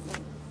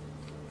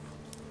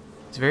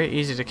 It's very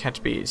easy to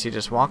catch bees. You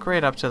just walk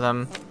right up to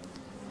them,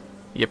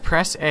 you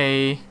press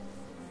A,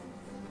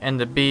 and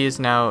the bee is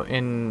now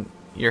in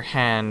your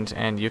hand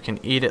and you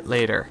can eat it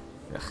later.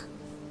 Ugh.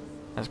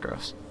 That's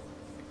gross.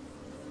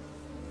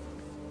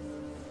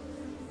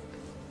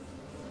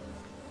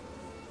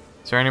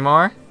 Is there any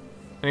more?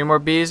 Any more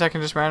bees I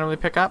can just randomly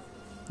pick up?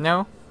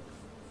 No?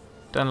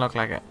 Doesn't look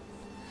like it.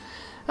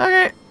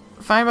 Okay,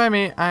 fine by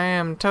me. I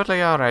am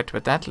totally alright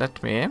with that.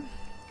 Let me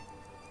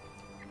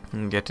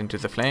get into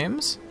the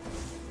flames.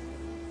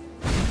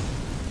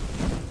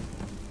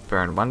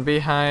 Burn 1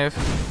 beehive.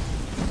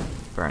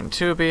 Burn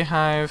 2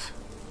 beehive.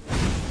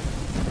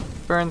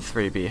 Burn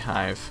 3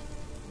 beehive.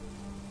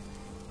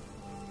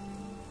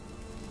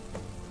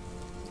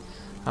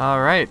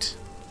 Alright.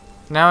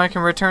 Now I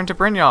can return to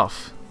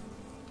Brynjolf.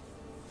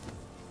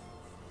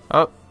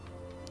 Oh.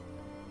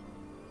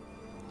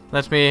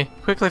 Let me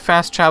quickly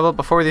fast travel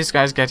before these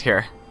guys get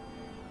here.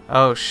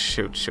 Oh,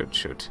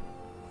 shoot.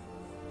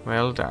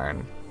 Well,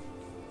 darn.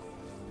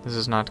 This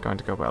is not going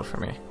to go well for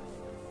me.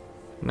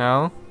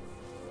 No.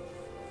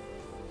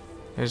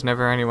 There's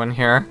never anyone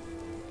here,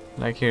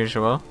 like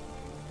usual.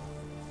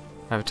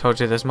 I've told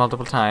you this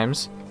multiple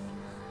times.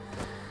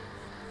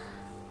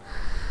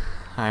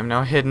 I am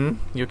now hidden.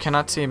 You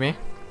cannot see me.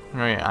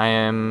 Okay, I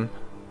am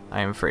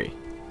free.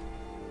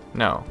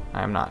 No,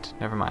 I am not.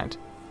 Never mind.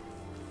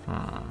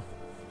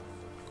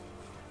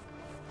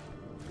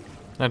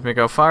 Let me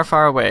go far,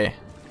 far away.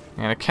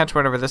 I'm gonna catch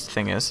whatever this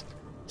thing is.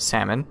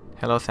 Salmon.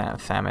 Hello,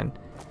 salmon.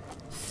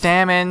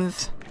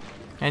 Salmons!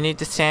 I need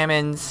the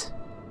salmons.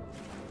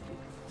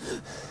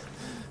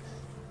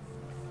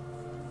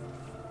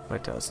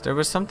 What else? There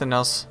was something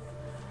else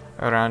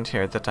around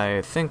here that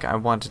I think I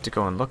wanted to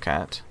go and look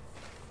at.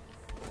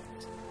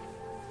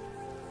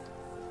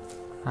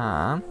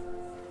 But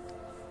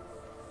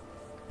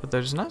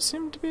there does not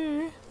seem to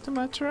be too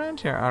much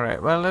around here.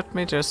 Alright, well, let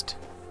me just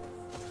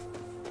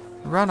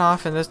run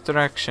off in this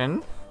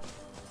direction,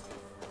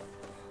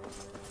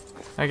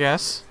 I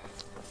guess.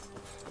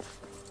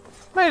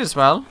 Might as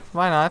well.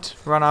 Why not?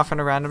 Run off in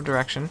a random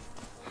direction.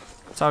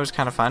 It's always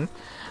kind of fun.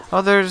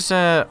 Oh, there's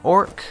a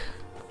orc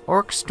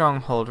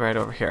stronghold right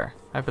over here.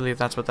 I believe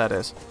that's what that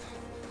is.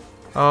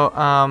 Oh,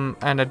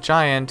 and a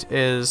giant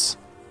is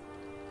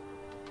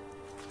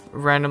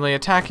randomly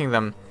attacking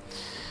them.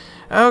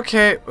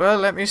 Okay, well,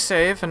 let me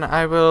save, and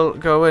I will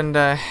go and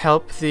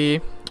help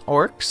the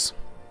orcs.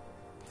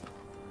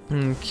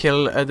 And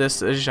kill this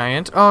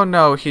giant. Oh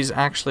no, he's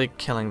actually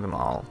killing them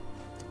all.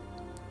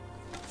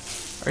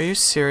 Are you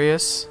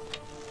serious?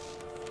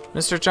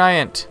 Mr.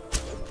 Giant!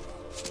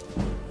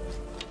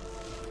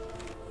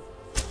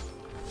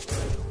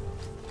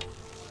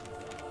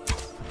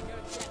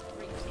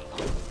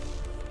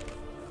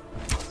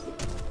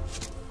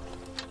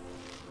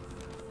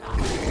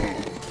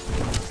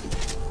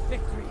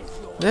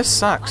 This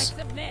sucks.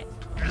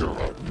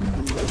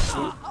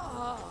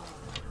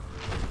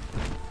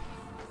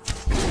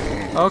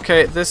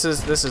 Okay, this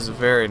is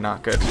very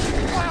not good.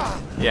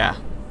 Yeah.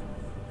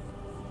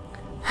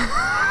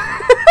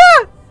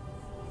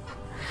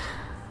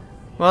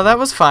 Well, that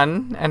was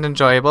fun and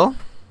enjoyable.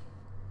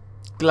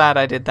 Glad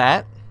I did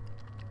that.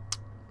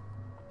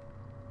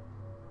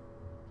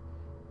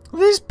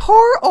 These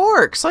poor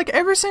orcs, like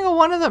every single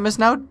one of them is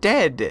now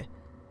dead.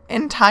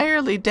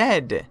 Entirely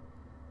dead.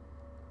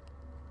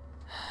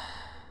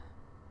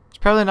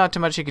 Probably not too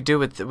much you could do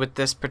with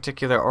this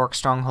particular orc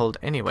stronghold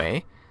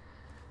anyway.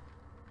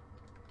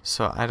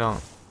 So I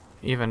don't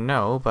even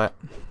know, but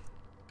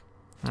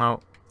no,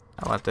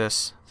 I want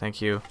this.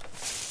 Thank you.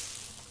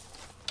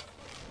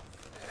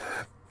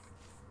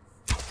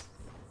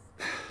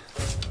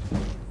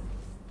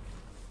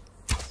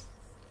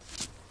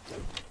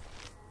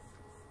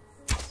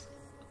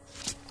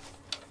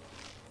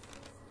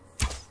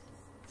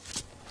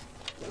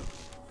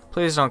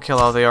 Please don't kill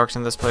all the orcs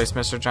in this place,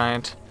 Mr.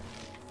 Giant.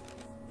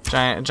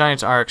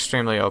 Giants are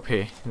extremely OP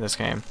in this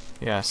game.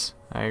 Yes,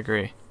 I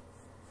agree.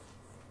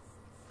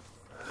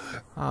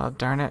 Oh,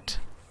 darn it.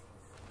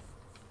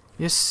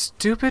 You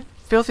stupid,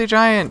 filthy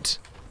giant!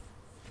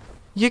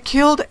 You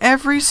killed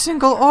every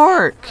single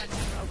orc!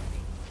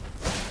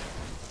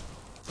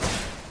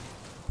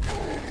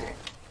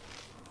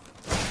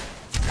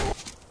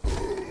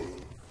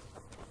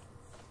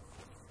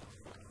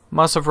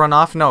 Must have run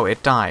off? No,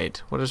 it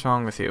died. What is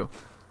wrong with you?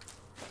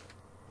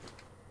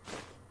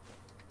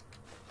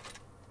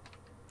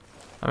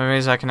 I'm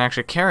amazed I can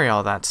actually carry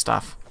all that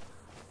stuff.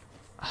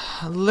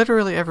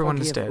 Literally everyone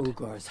is dead. Forgive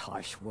Ugor's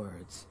harsh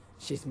words.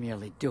 She's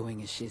merely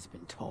doing as she's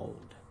been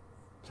told.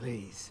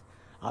 Please,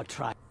 I'll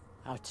try.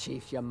 Our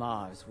chief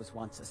Yamars was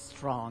once a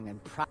strong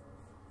and proud.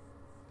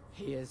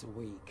 He is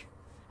weak,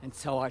 and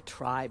so our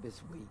tribe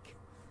is weak.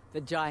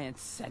 The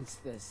giants sense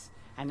this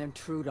and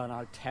intrude on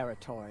our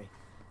territory.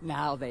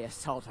 Now they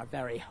assault our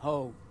very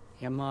home.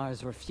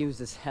 Yamars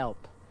refuses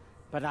help,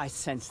 but I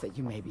sense that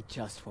you may be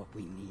just what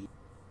we need.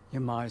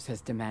 Yamars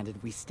has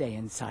demanded we stay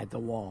inside the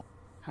wall.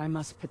 I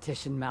must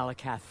petition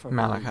Malakath for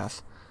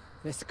relief.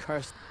 This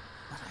curse,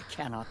 but I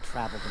cannot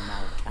travel to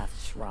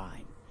Malakath's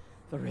shrine.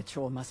 The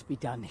ritual must be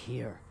done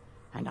here,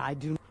 and I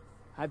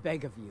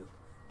beg of you,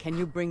 can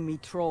you bring me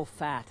troll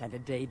fat and a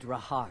Daedra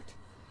heart?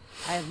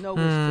 I have no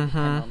wish to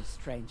depend on a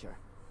stranger,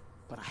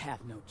 but I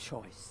have no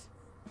choice.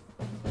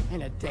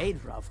 And a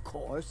Daedra, of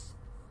course.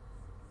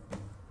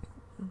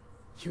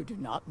 You do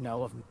not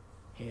know of me.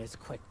 He is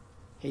quick.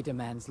 He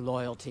demands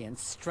loyalty and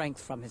strength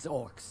from his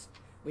orcs.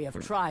 We have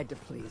tried to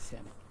please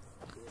him.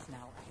 He is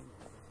now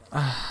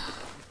angry.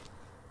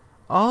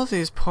 All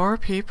these poor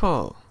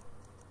people.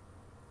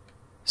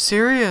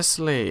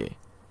 Seriously.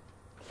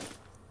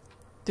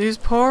 These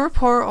poor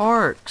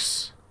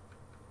orcs.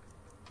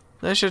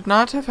 They should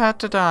not have had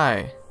to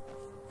die.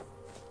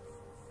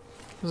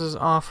 This is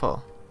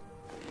awful.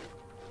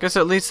 Guess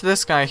at least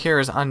this guy here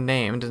is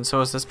unnamed, and so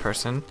is this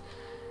person.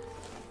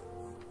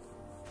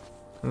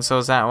 And so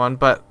is that one,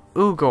 but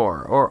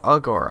Ugor or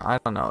Ugor, I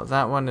don't know.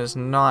 That one is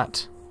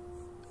not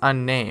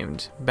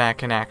unnamed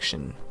back in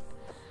action.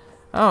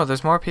 Oh,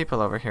 there's more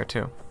people over here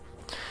too.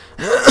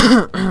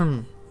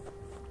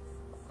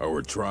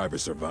 Our tribe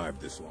has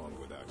survived this long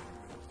without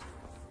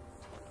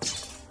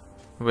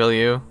you. Will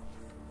you?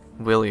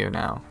 Will you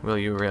now? Will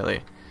you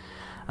really?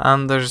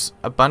 There's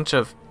a bunch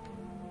of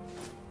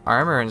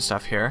armor and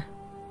stuff here.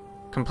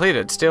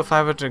 Completed. Steal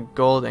 500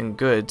 gold and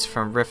goods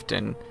from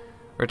Riften.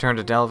 Return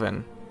to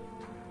Delvin.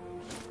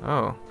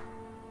 Oh.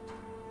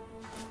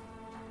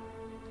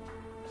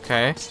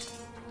 Okay.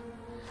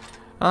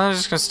 Well, I'm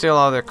just gonna steal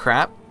all their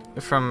crap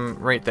from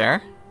right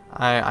there.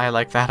 I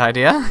like that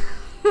idea.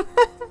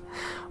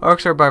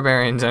 Orcs are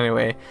barbarians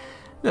anyway.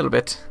 Little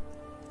bit.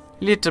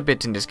 Little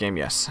bit in this game,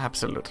 yes,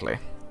 absolutely.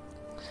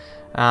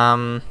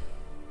 I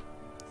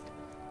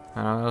don't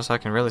know what else I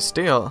can really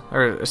steal,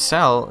 or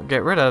sell,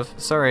 get rid of,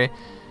 sorry.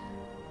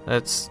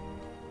 Let's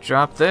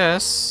drop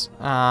this.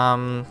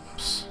 Orcish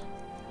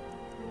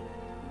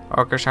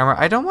armor.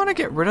 I don't want to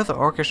get rid of the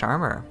orcish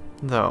armor,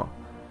 though.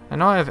 I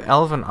know I have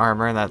elven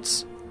armor,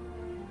 that's...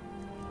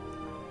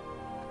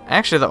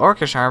 Actually, the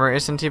orcish armor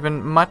isn't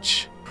even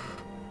much...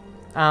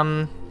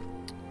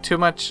 too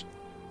much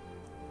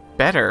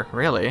better,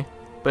 really.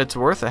 But it's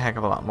worth a heck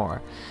of a lot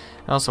more.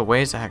 It also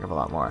weighs a heck of a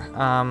lot more.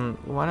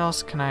 What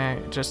else can I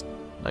just,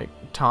 like,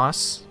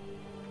 toss?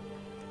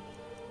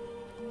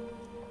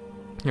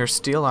 Your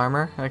steel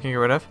armor I can get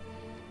rid of.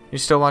 You're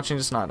still watching,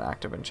 just not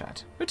active in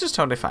chat. Which is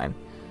totally fine.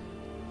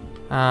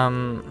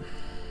 Dang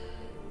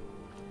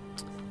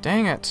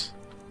it.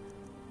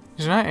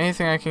 Is there not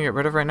anything I can get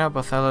rid of right now?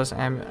 Bothello's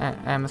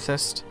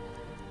amethyst.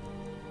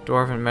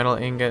 Dwarven metal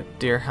ingot.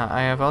 Deer hide.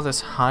 I have all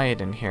this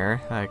hide in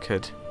here that I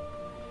could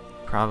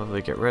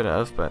probably get rid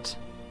of, but...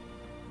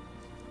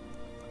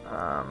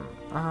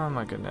 oh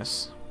my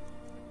goodness.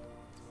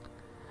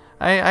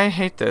 I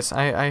hate this.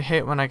 I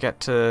hate when I get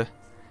to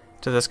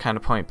this kind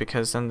of point,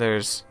 because then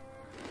there's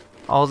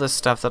all this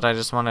stuff that I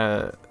just want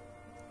to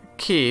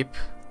keep,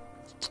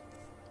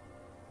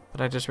 but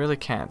I just really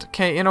can't.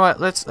 Okay, you know what?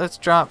 Let's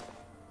drop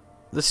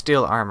the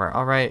steel armor.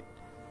 All right,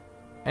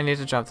 I need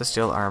to drop the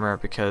steel armor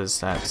because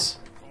that's.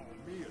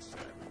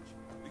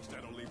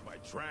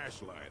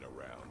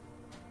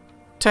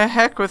 To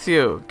heck with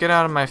you! Get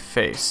out of my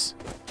face.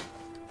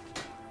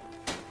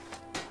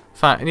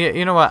 Fine.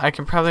 You know what? I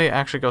can probably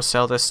actually go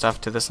sell this stuff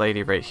to this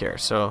lady right here.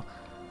 So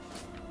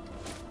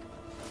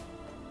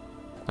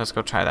let's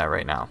go try that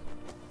right now.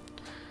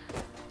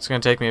 It's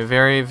going to take me a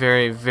very,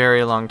 very,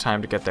 very long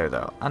time to get there,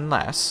 though.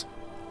 Unless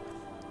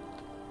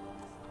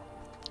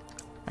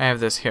I have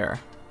this here.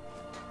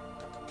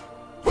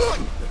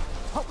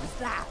 What was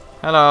that?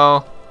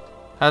 Hello.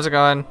 How's it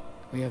going?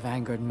 We have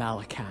angered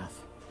Malakath,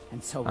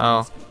 and so we Oh.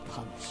 must be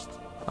punished.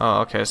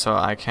 Oh, okay. So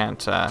I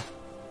can't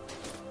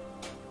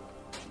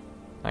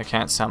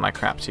sell my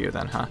crap to you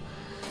then, huh?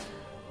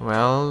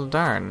 Well,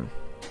 darn.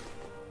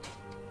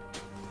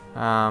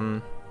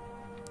 I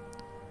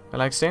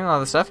like seeing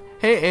all this stuff.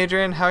 Hey,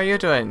 Adrian, how are you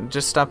doing?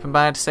 Just stopping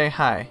by to say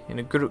hi in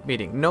a group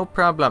meeting. No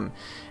problem.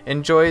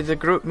 Enjoy the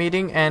group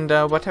meeting and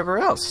whatever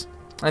else.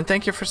 And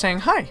thank you for saying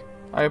hi.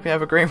 I hope you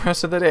have a great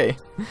rest of the day.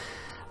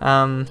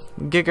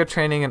 Giga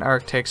training in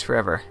Ark takes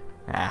forever.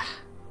 Ah.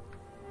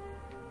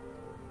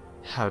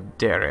 How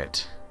dare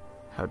it.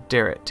 How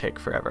dare it take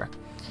forever.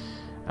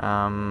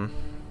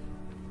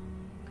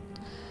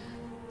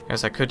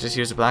 Guess I could just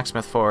use a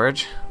blacksmith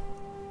forge.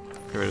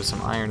 Get rid of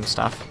some iron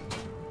stuff.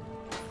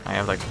 I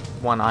have like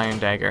one iron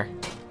dagger.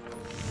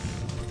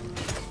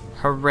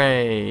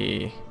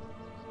 Hooray!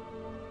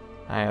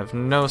 I have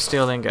no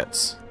steel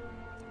ingots.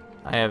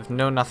 I have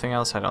no nothing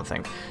else, I don't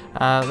think.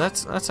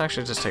 Let's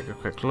actually just take a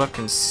quick look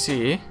and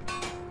see.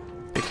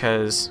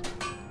 Because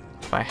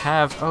if I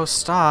have... Oh,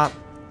 stop!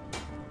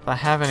 If I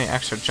have any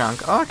extra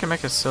junk... Oh, I can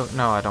make a silver...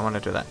 No, I don't want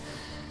to do that.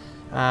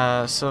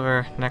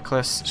 Silver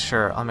necklace.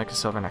 Sure, I'll make a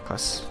silver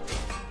necklace.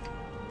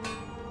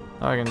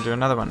 Oh, I can do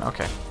another one.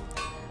 Okay.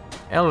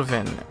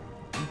 Elven,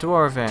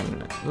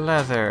 dwarven,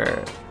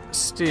 leather,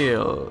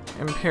 steel,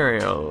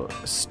 imperial,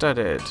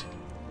 studded,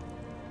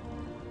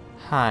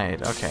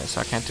 hide. Okay, so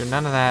I can't do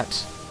none of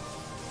that.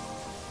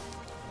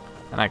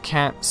 And I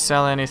can't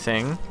sell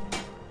anything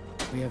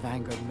We have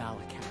angered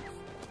Malakath.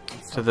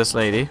 to this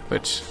lady,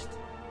 which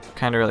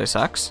kind of really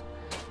sucks.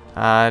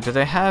 Do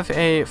they have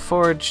a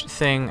forge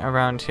thing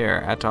around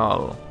here at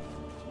all?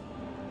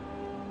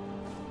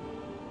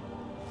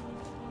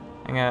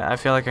 I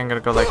feel like I'm gonna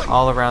go like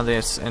all around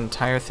this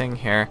entire thing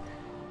here,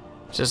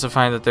 just to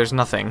find that there's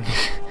nothing.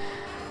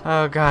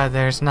 Oh god,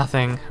 there's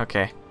nothing.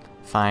 Okay,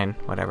 fine,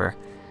 whatever.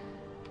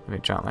 Let me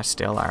drop my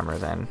steel armor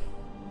then,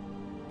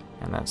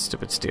 and that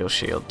stupid steel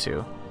shield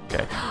too.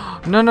 Okay.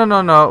 No, no,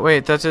 no, no.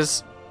 Wait, that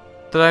is.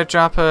 Did I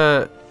drop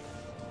a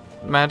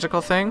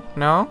magical thing?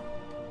 No.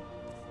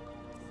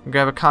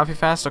 Grab a coffee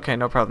fast? Okay,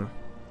 no problem.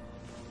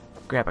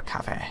 Grab a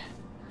coffee.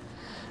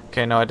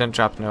 Okay, no, I didn't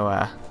drop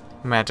no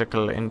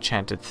magical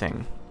enchanted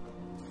thing.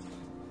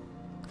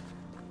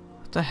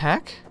 What the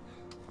heck?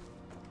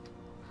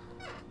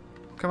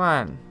 Come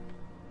on.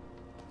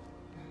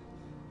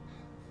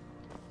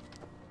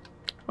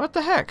 What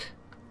the heck?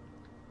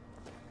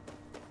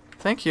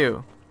 Thank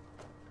you.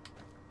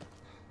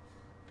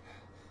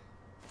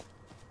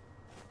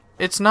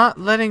 It's not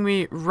letting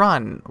me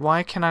run.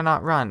 Why can I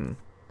not run?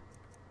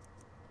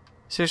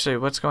 Seriously,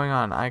 what's going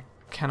on? I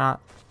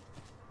cannot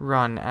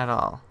run at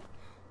all.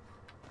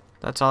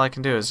 That's all I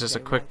can do is just a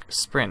quick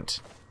sprint.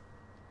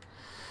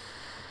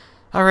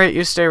 Alright,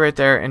 you stay right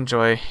there.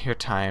 Enjoy your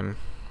time.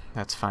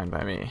 That's fine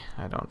by me.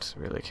 I don't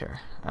really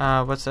care.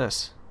 What's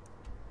this?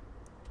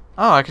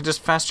 Oh, I can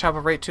just fast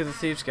travel right to the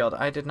Thieves Guild.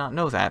 I did not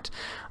know that.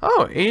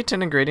 Oh, eat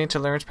an ingredient to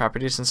learn its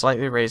properties and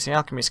slightly raise the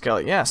alchemy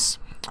skill. Yes,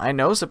 I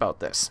knows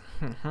about this.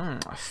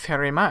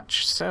 Very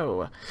much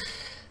so.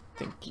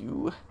 Thank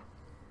you.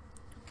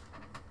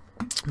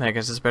 I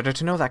guess it's better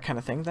to know that kind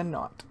of thing than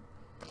not.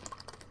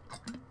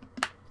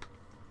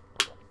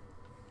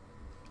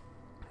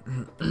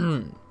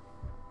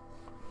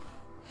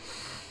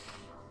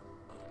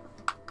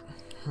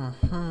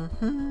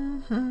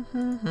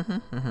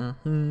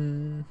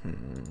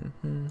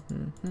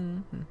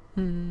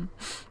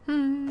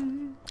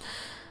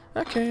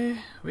 Okay,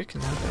 we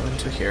can now go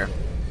into here.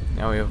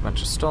 Now we have a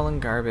bunch of stolen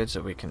garbage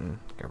that we can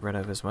get rid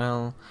of as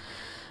well.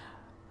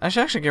 I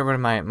should actually get rid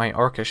of my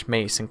orcish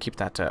mace and keep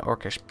that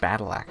orcish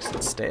battle axe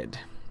instead.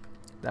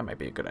 That might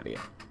be a good idea.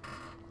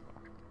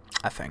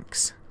 I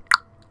thinks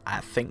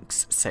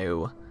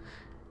so.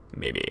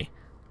 Maybe.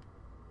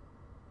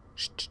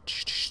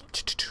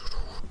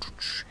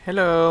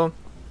 Hello.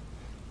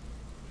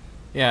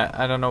 Yeah,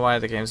 I don't know why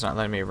the game's not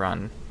letting me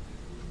run.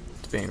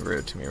 It's being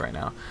rude to me right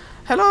now.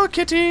 Hello,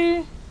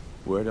 kitty!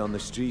 Word on the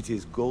street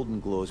is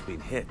Goldenglow's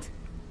been hit.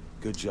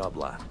 Good job,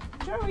 lad.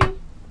 Joey! Come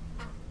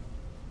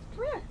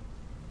here.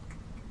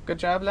 Good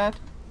job, lad.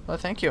 Well,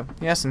 thank you.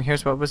 Yes, and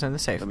here's what was in the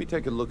safe. Let me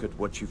take a look at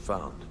what you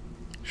found.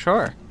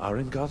 Sure.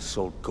 Arengoth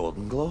sold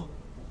Goldenglow?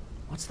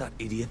 What's that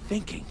idiot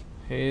thinking?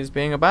 He's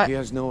being a butt. He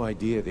has no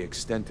idea the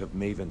extent of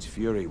Maven's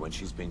fury when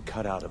she's been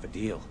cut out of a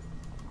deal.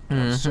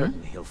 I'm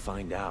certain he'll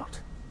find out.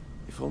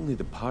 If only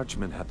the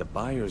parchment had the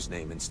buyer's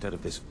name instead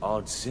of this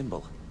odd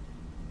symbol.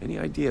 Any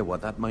idea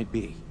what that might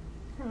be?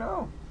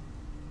 Hello.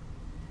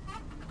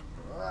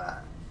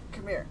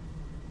 Come here.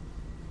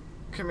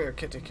 Come here,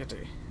 kitty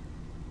kitty.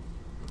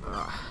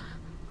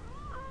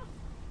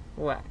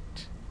 What?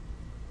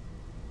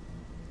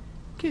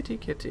 Kitty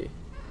kitty.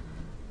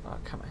 Oh,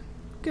 come on.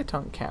 Get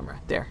on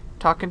camera. There.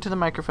 Talking to the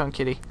microphone,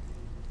 kitty.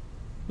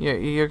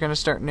 You're gonna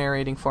start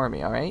narrating for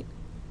me, alright?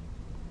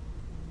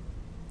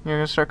 You're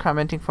gonna start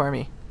commenting for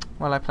me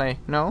while I play.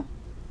 No?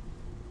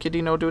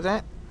 Kitty, no do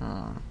that?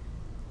 Oh.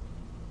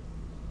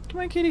 Come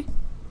on, kitty.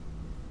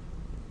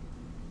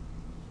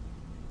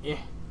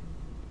 Yeah.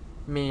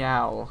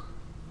 Meow.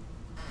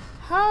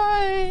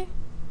 Hi.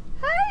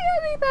 Hi,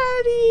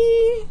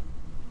 everybody.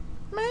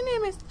 My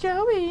name is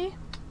Joey.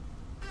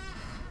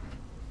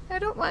 I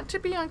don't want to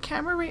be on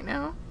camera right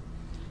now,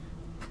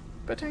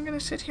 but I'm gonna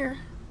sit here.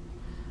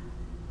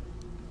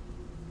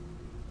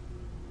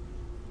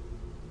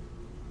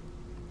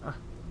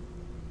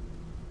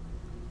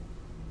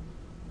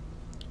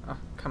 Oh,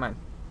 come on.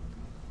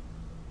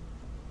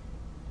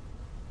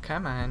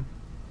 Come on,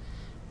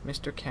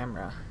 Mr.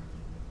 Camera.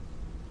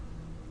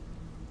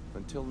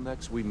 Until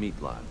next we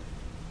meet, lad.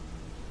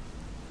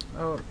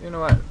 Oh, you know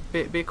what?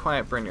 Be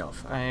quiet,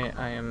 Brynjolf.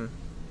 I am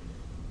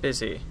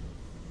busy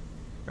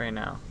right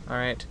now.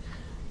 Alright.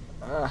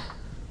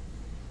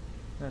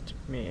 That's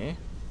me.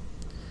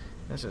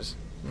 This is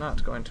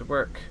not going to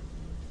work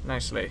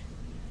nicely.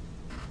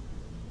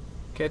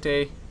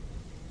 Kitty.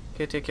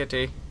 Kitty,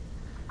 kitty.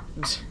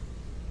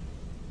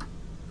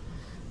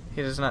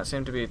 He does not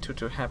seem to be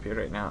too happy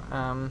right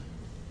now.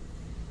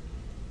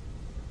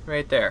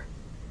 Right there.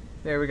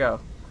 There we go.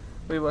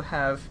 We will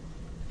have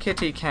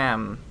kitty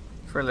cam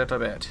for a little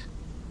bit.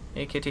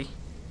 Hey, kitty.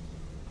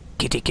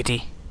 Kitty,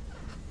 kitty.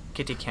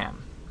 Kitty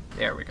cam.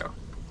 There we go.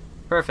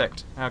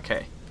 Perfect.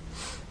 Okay.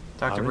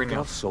 Dr.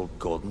 Brynjolf sold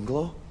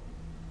Goldenglow?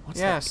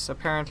 Yes, that?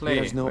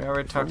 apparently. We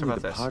already talked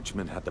about this.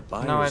 Parchment had the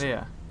buyers. No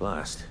idea.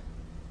 Blast.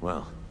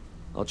 Well,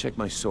 I'll check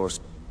my source,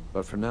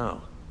 but for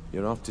now,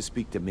 you're off to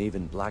speak to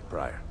Maven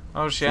Blackbriar.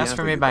 Oh, she asked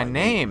for me by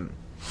name.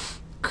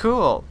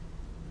 Cool.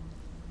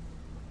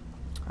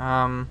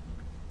 Don't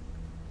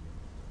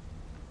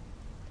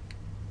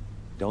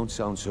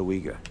sound so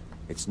eager.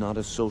 It's not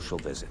a social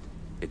visit.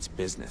 It's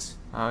business.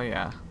 Oh,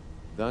 yeah.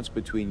 That's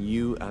between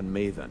you and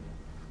Maven.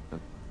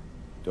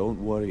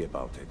 Don't worry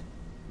about it.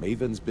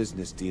 Maven's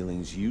business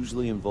dealings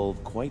usually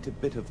involve quite a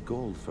bit of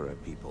gold for her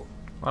people.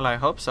 Well, I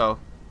hope so.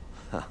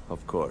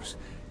 Of course.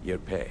 Your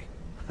pay.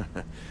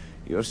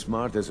 You're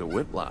smart as a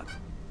whip, lad.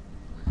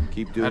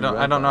 Keep doing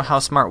I don't know how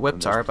smart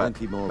whips are, but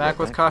back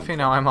with coffee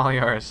now. I'm all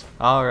yours.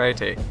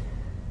 Alrighty.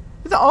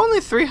 It's only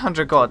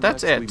 300 gold.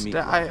 That's it.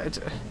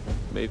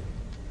 Maven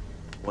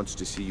wants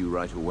to see you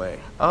right away.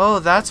 Oh,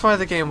 that's why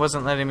the game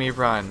wasn't letting me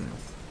run.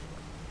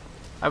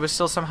 I was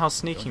still somehow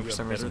sneaking for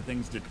some reason.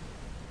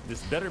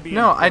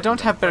 No, I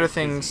don't have better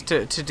things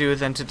to do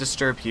than to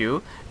disturb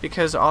you,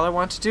 because all I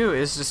want to do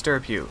is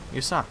disturb you.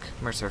 You suck,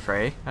 Mercer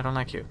Frey. I don't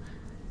like you.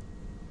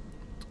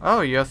 Oh,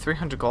 you have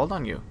 300 gold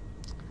on you.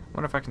 I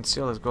wonder if I can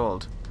steal his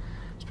gold.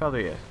 It's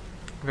probably a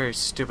very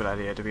stupid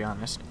idea, to be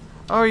honest.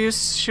 Oh, are you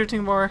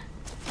shooting more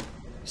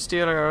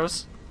steel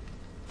arrows?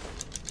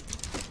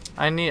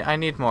 I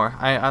need more.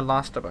 I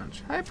lost a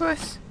bunch. Hi,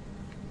 puss.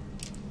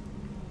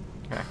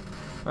 Okay.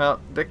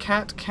 Well, the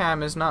cat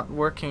cam is not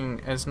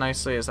working as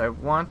nicely as I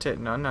want it.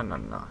 No, no, no,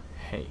 no.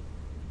 Hey.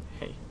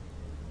 Hey.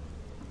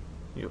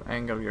 You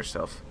angle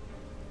yourself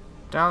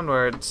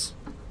downwards.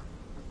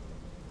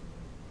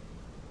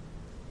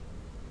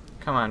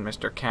 Come on,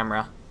 Mr.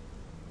 Camera.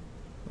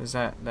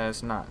 That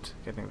is not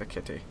getting the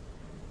kitty.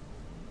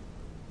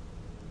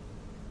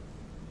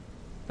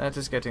 That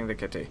is getting the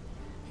kitty.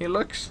 He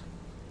looks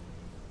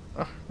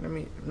Oh, let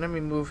me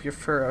move your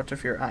fur out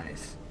of your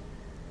eyes.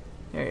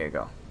 There you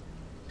go.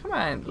 Come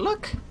on,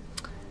 look,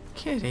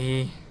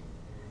 kitty.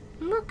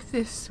 Look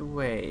this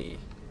way.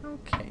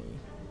 Okay.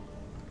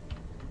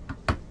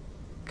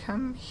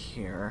 Come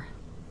here.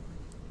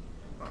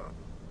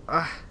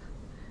 Let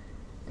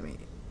me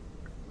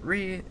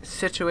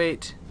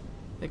resituate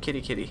the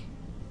kitty.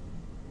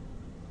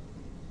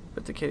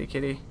 Put the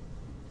kitty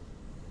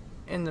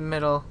in the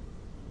middle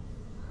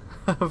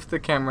of the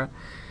camera.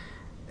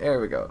 There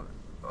we go.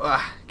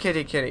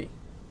 Kitty.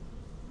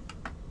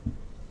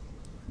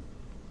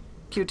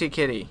 Cutie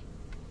kitty.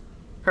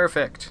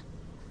 Perfect.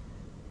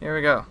 Here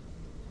we go.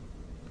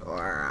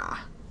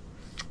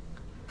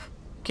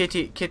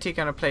 Kitty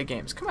gonna play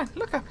games. Come on,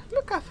 look up.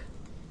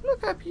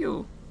 Look up,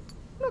 you.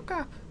 Look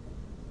up.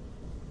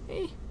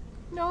 Hey.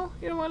 No,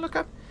 you don't want to look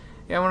up?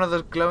 Yeah, one of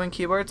those glowing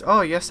keyboards? Oh,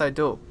 yes, I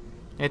do.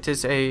 It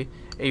is a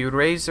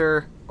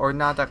Razer or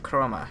Nada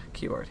Chroma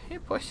keyboard. Hey,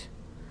 push.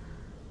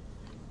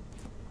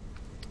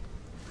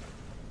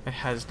 It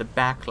has the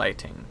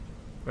backlighting,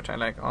 which I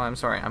like. Oh, I'm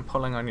sorry. I'm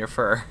pulling on your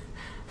fur.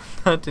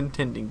 Not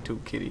intending to,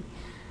 kitty.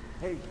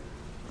 Hey.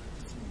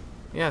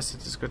 Yes,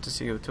 it is good to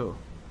see you too.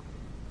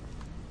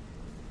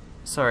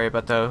 Sorry,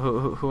 but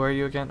who are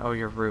you again? Oh,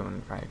 you're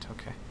Rune, right?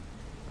 Okay.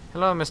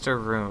 Hello, Mr.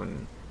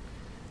 Rune.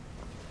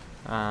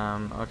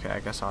 Okay, I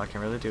guess all I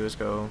can really do is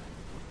go.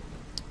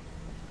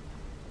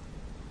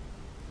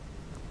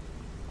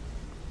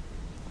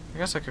 I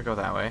guess I could go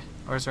that way.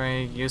 Or is there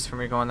any use for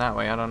me going that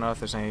way? I don't know if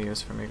there's any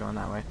use for me going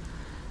that way.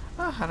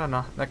 I don't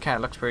know. That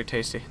cat looks pretty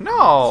tasty.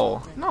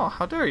 No! No,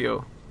 how dare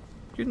you?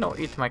 You don't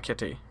eat my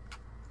kitty.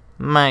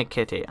 My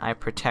kitty. I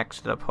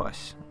protect the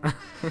puss.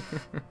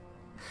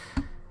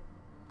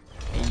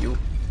 Hey, you.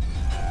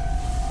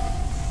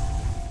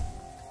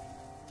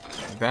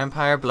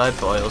 Vampire blood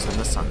boils in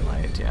the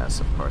sunlight. Yes,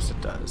 of course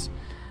it does.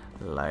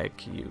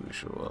 Like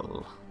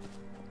usual.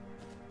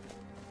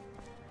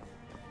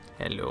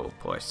 Hello,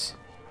 puss.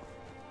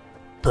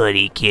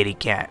 Putty kitty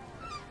cat.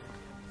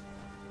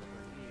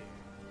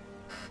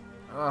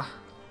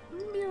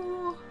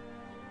 Mew.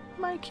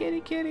 My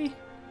kitty.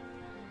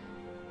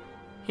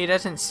 He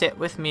doesn't sit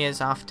with me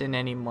as often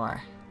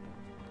anymore.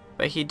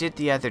 But he did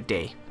the other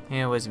day.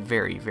 It was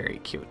very, very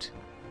cute.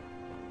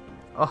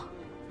 Oh,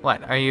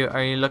 what? Are you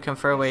looking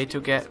for a way to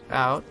get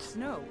out?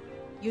 No.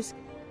 You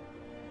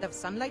have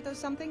sunlight or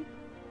something?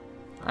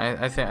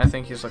 I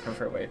think he's looking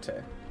for a way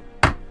to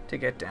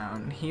get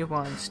down. He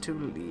wants to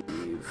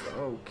leave.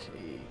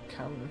 Okay,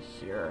 come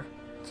here.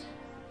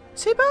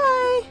 Say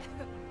bye.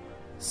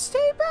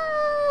 Say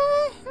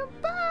bye.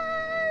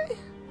 Bye.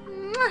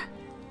 Mwah.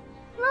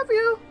 Love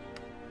you.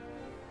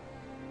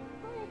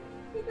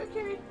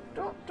 Okay,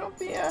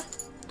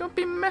 don't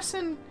be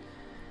messing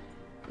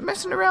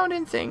around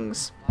in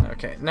things.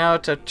 Okay, now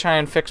to try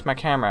and fix my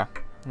camera.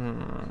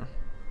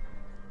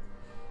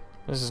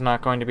 This is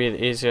not going to be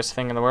the easiest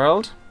thing in the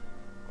world.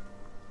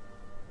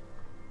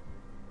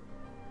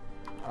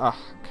 Oh,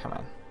 come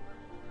on.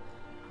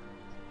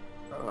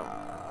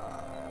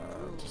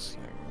 Just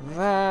like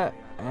that,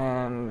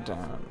 and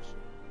down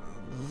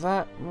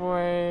that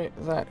way.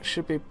 That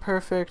should be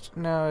perfect.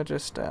 Now I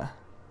just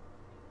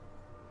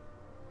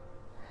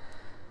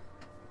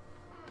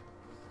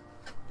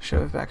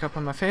shove it back up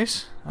on my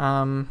face.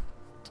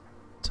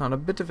 It's on a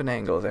bit of an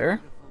angle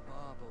there.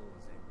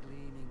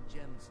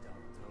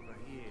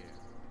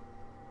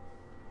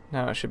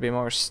 Now it should be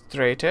more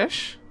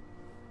straightish,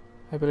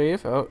 I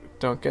believe. Oh,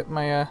 don't get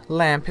my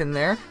lamp in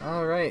there.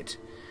 Alright.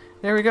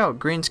 There we go.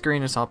 Green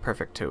screen is all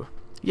perfect too.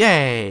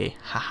 Yay!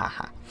 Ha ha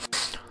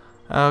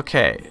ha.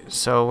 Okay,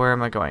 so where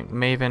am I going?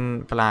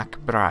 Maven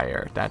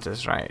Blackbriar. That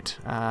is right.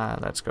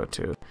 Let's go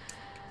to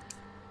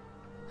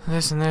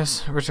this and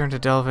this. Return to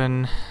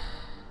Delvin.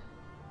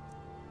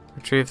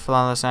 Retrieve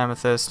Flawless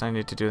Amethyst. I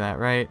need to do that,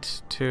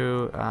 right?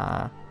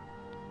 To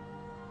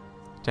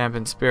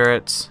Dampen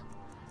Spirits.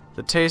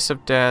 The Taste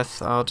of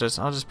Death. I'll just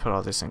put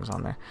all these things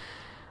on there.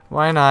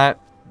 Why not?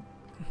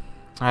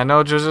 I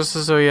know Jojo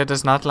Suzuya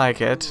does not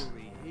like it,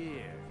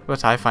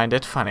 but I find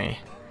it funny.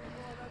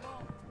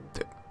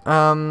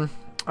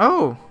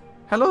 Oh,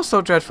 hello,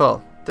 So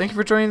Dreadful. Thank you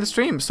for joining the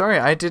stream. Sorry,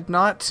 I did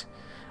not.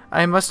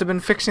 I must have been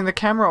fixing the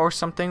camera or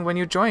something when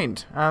you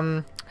joined.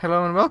 Hello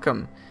and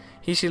welcome.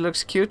 She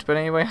looks cute, but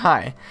anyway,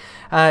 hi.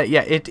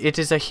 Yeah, it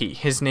is a he.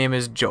 His name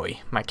is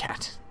Joey, my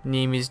cat.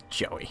 Name is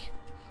Joey.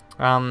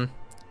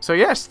 So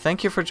yes,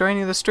 thank you for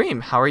joining the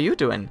stream. How are you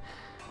doing?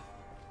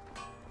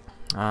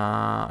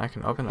 I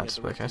can open that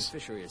split, guys.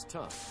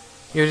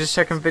 You were just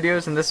checking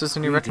videos and this was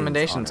in your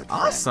recommendations.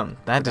 Awesome!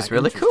 That is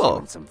really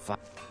cool.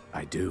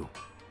 I do.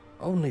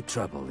 Only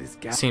trouble is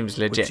seems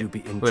legit. Would you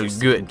be well,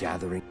 interested good. in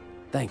gathering?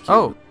 Thank you.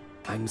 Oh.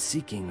 I'm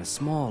seeking a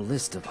small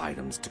list of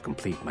items to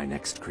complete my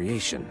next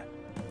creation.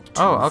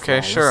 Oh,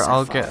 okay, sure.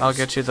 I'll sapphires.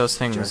 get you those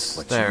things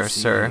there,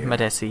 sir, here.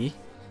 Madesi.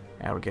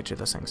 I will get you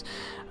those things.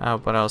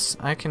 What else?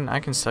 I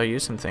can sell you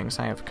some things.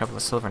 I have a couple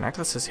of silver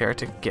necklaces here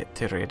to get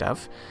rid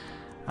of.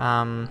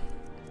 I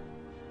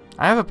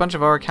have a bunch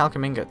of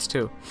orichalcum ingots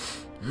too.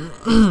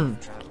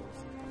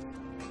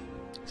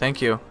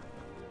 Thank you.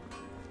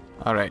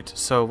 Alright,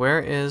 so where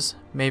is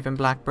Maven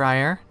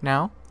Blackbriar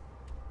now?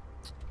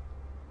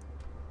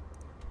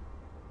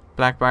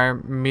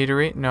 Blackbriar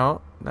Meadery?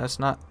 No, that's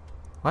not...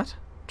 What?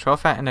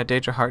 Trollfat and a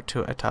Daedra Heart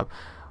to a tub.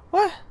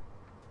 What?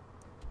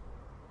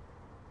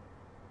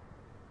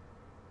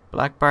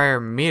 Blackbriar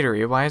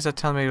Meadery? Why is that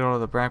telling me to go to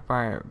the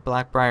Blackbriar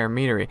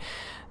Meadery?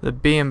 The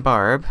Bee and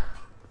Barb.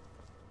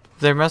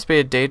 There must be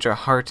a Daedra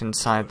Heart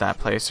inside that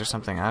place or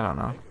something. I don't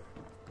know.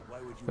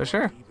 But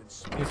sure.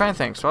 You find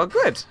things. Well,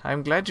 good.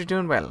 I'm glad you're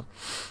doing well.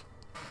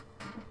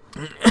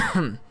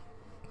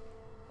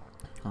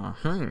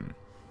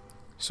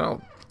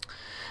 So,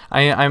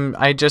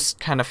 I just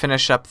kind of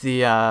finish up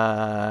the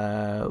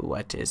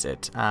what is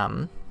it?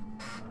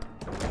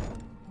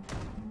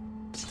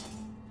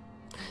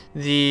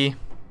 The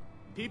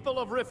people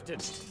of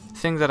Riften,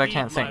 thing that I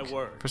can't think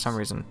for some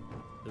reason.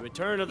 The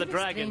return of the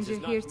dragons is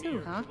not here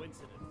too, huh?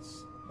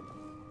 coincidence.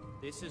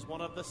 This is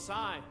one of the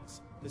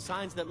signs. The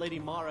signs that Lady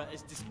Mara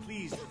is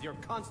displeased with your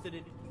constant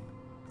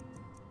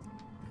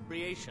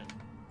inebriation.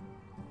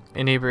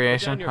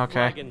 Inebriation?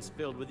 Okay.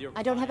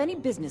 I don't have any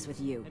business with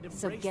you,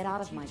 so get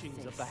out of my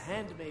face. Of the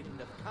handmaiden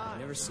of time. I've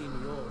never seen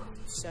you all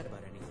upset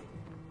about anything.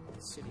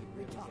 The city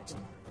really gets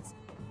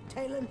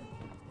Talon?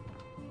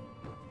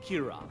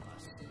 Kira.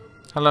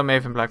 Hello,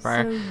 Maven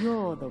Blackbriar. So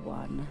you're the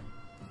one.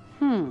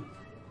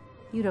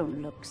 You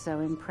don't look so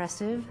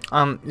impressive.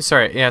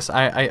 Sorry, yes,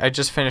 I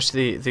just finished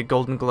the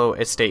Goldenglow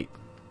Estate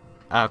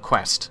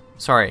quest.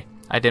 Sorry,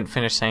 I didn't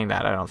finish saying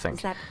that, I don't think.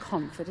 Is that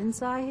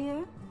confidence I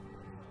hear?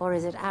 Or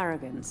is it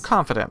arrogance?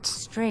 Confidence.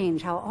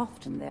 Strange how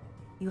often there...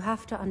 You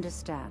have to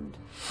understand.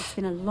 It's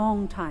been a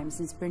long time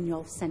since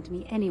Brynjolf sent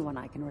me anyone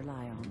I can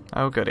rely on.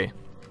 Oh, goody.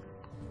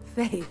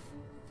 Faith.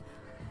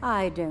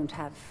 I don't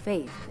have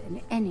faith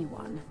in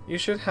anyone. You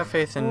should have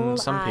faith in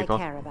some people.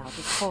 All I care about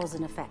is cause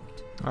and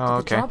effect. Oh,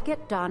 okay. Did the job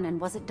get done,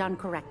 and was it done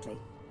correctly?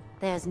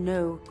 There's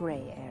no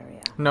gray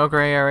area. No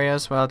gray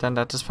areas? Well, then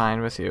that is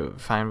fine with you.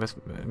 Fine with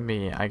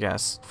me, I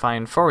guess.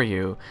 Fine for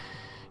you.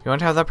 You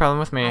won't have that problem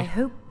with me. I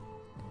hope...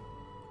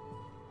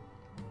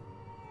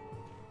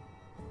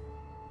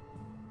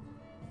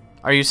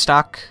 Are you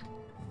stuck?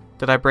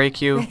 Did I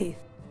break you? Faith.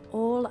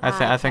 All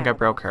I think I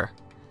broke her.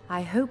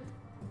 I hope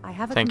I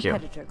have a Thank you.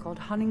 competitor called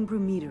Hunningbrew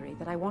Meadery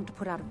that I want to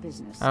put out of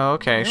business. Oh,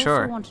 okay, sure.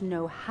 I also want to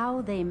know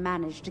how they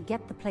managed to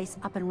get the place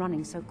up and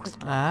running so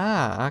quickly.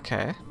 Ah,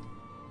 okay.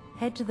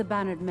 Head to the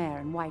Bannered Mare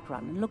in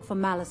Whiterun and look for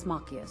Malus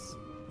Macius.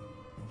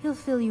 He'll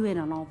fill you in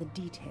on all the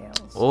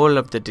details. All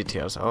of the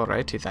details.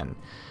 Alrighty then.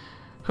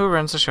 Who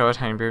runs the show at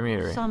Hunningbrew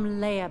Meadery? Some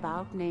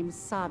layabout named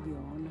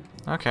Sabjorn.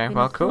 Okay, Been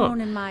well, a cool.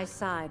 thorn in my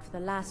side for the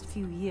last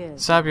few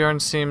years.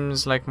 Sabjorn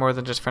seems like more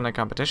than just friendly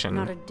competition.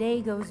 Not a day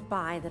goes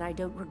by that I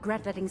don't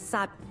regret letting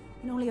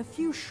In only a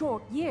few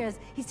short years,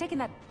 he's taken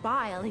that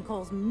bile he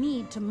calls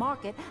mead to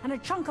market, and a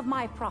chunk of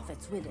my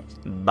profits with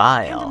it.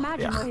 Bile. Can't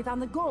imagine Yeah. where he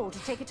found the gold to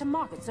take it to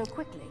market so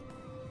quickly.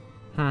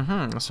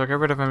 So get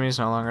rid of him, he's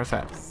no longer a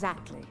threat.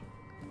 Exactly.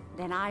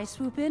 Then I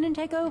swoop in and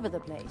take over the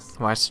place.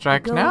 Why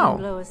strike the now?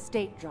 Goldenglow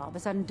Estate job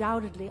has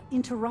undoubtedly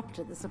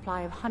interrupted the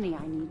supply of honey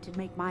I need to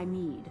make my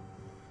mead.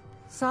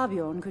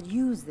 Sabjorn could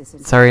use this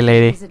Sorry,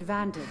 lady. to his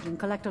advantage and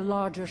collect a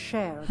larger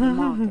share of the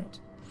market.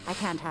 I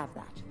can't have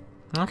that.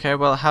 Okay,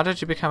 well, how did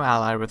you become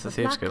allied with the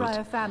Thieves Guild? The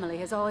Blackbriar family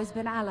has always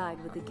been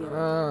allied with the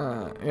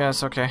guild.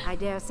 Yes, okay. I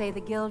dare say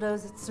the guild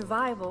owes its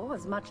survival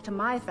as much to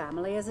my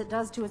family as it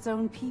does to its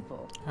own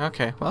people.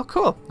 Okay, well,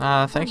 cool.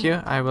 Thank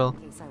you. I will...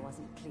 In case I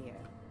wasn't clear.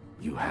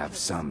 You have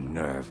some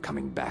nerve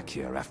coming back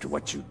here after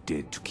what you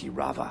did to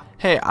Kirava.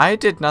 Hey, I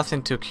did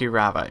nothing to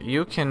Kirava.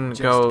 You can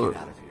Just go...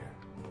 get out of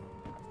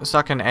here.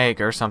 suck an egg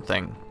or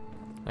something.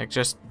 Like,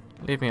 just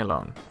leave me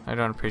alone. I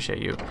don't appreciate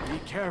you Be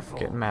careful.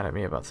 getting mad at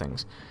me about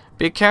things.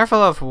 Be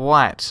careful of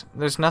what?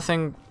 There's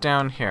nothing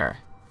down here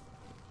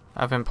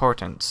of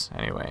importance,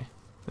 anyway.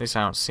 At least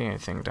I don't see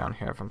anything down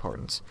here of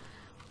importance.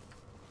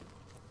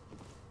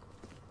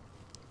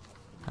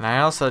 And I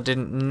also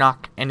didn't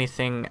knock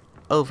anything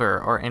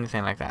over or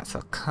anything like that,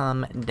 so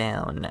calm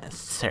down,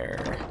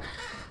 sir.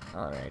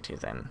 Alrighty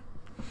then.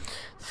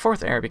 The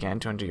fourth era began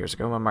 200 years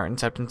ago when Martin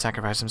Septon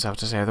sacrificed himself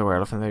to save the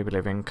world from the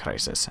living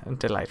crisis.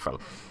 Delightful.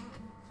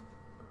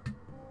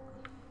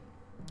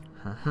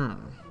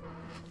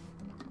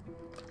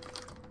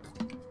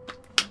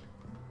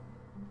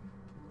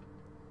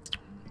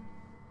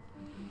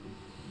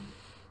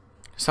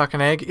 Suck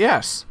an egg?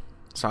 Yes.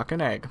 Suck an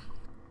egg.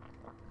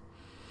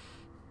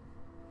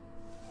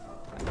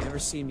 I've never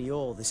seen me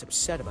all this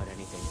upset about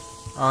anything.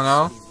 Oh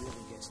no? The city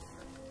really gets to her.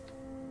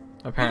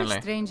 Apparently. You're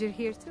a stranger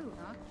here too,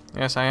 huh?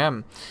 Yes, I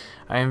am.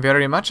 I am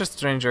very much a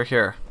stranger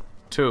here,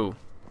 too.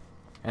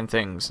 And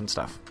things and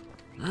stuff.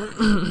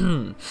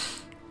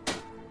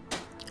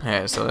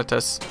 Okay, so let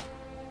us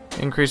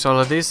increase all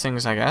of these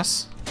things, I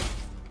guess.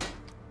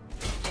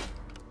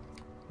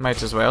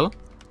 Might as well.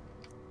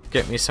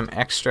 Get me some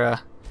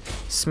extra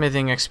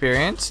smithing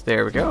experience.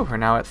 There we go. We're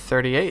now at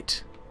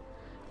 38.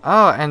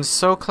 Oh, and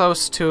so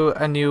close to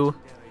a new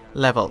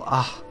level.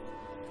 Ah,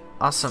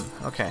 awesome.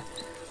 Okay.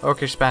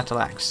 Orcish battle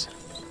axe.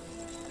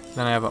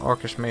 Then I have an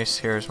orcish mace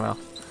here as well.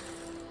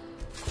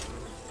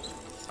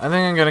 I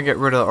think I'm gonna get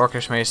rid of the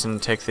Orcish Mace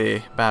and take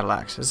the Battle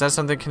Axe. Is that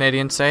something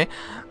Canadians say?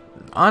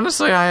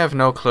 Honestly, I have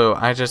no clue.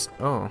 I just...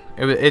 Oh.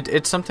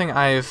 It's something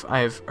I've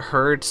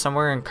heard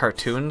somewhere in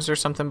cartoons or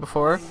something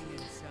before.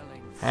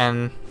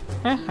 And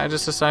I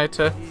just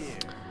decided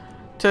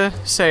to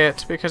say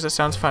it because it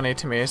sounds funny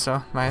to me,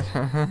 so might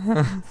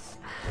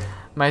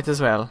as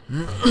well.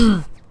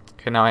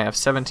 Okay, now I have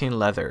 17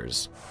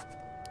 leathers.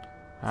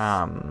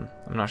 I'm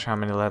not sure how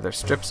many leather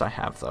strips I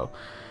have though.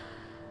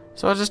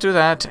 So I'll just do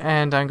that,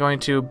 and I'm going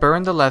to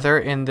burn the leather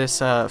in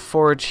this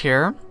forge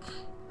here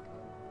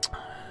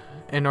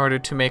in order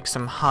to make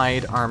some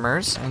hide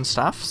armors and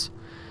stuffs.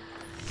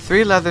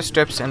 3 leather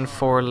strips and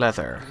 4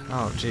 leather.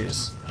 Oh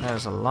jeez, that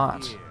is a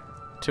lot.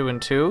 2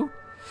 and 2.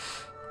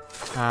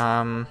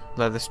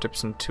 Leather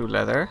strips and 2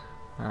 leather.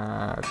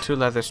 2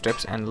 leather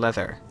strips and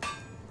leather.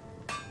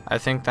 I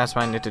think that's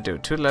what I need to do.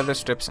 2 leather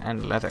strips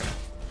and leather.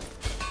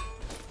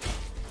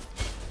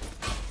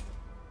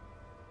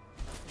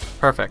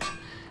 Perfect.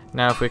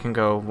 Now if we can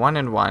go 1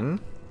 and 1,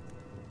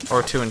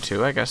 or 2 and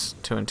 2, I guess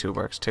 2 and 2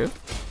 works too.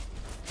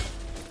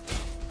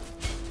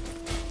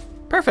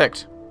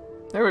 Perfect.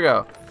 There we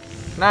go.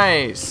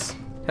 Nice.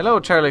 Hello,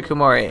 Charlie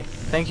Kumori.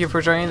 Thank you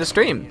for joining the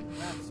stream.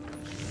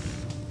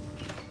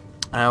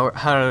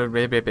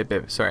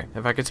 Sorry,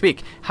 if I could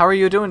speak. How are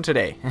you doing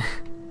today?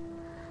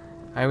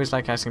 I always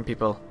like asking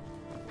people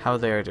how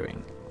they are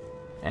doing.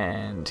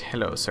 And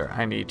hello, sir.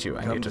 I need you.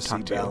 I need to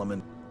talk to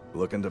you.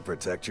 Looking to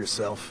protect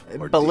yourself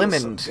or Belimond. deal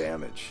some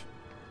damage?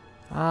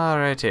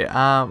 Alrighty.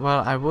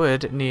 Well, I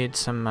would need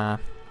some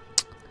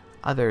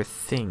other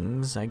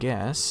things, I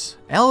guess.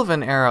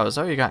 Elven arrows.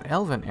 Oh, you got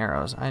elven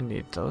arrows. I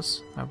need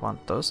those. I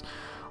want those.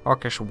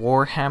 Orcish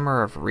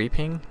Warhammer of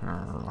Reaping.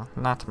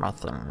 Not my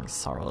thing.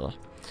 Sorry.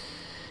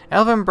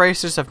 Elven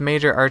bracers of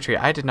major archery.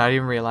 I did not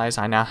even realize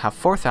I now have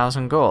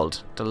 4,000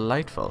 gold.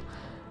 Delightful.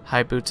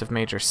 High boots of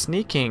major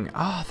sneaking.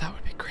 Oh, that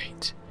would be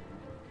great.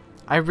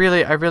 I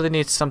really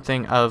need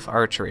something of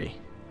archery.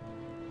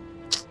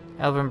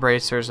 Elven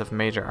bracers of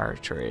major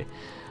archery.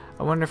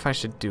 I wonder if I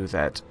should do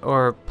that.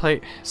 Or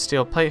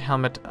steel plate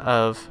helmet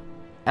of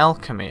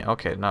alchemy.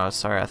 Okay, no,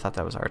 sorry, I thought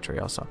that was archery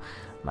also.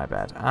 My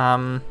bad.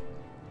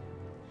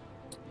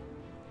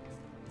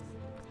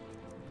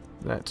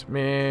 Let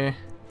me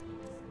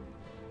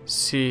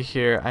see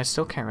here. I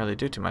still can't really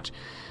do too much.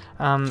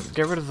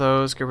 Get rid of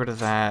those, get rid of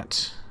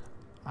that.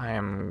 I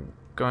am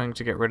going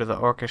to get rid of the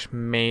Orcish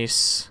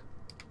mace.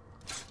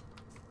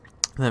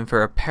 Then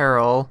for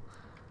apparel,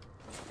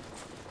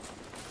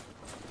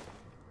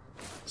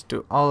 let's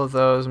do all of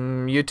those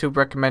YouTube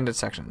recommended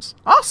sections.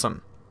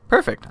 Awesome.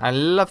 Perfect. I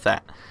love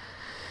that.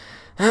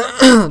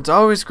 It's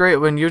always great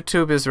when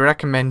YouTube is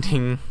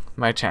recommending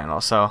my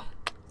channel, so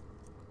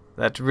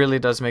that really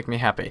does make me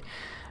happy.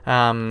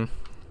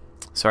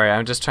 Sorry,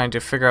 I'm just trying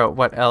to figure out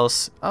what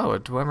else. Oh, a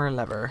Dwemer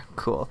lever.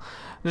 Cool.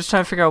 I'm just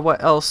trying to figure out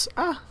what else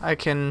I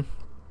can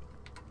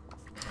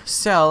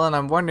sell, and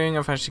I'm wondering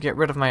if I should get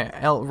rid of my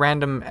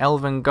random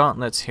elven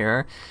gauntlets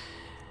here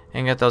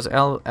and get those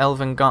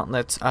elven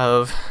gauntlets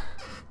of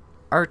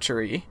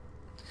archery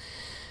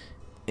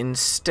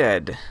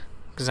instead,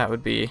 because that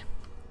would be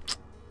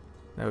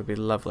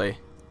lovely.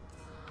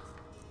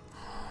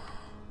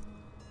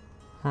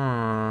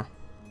 My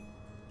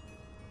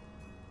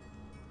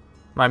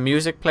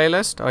music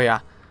playlist? Oh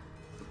yeah,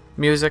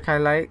 music I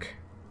like.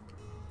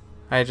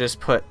 I just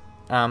put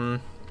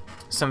some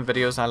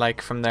videos I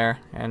like from there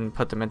and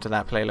put them into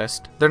that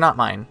playlist. They're not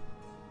mine.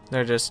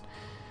 They're just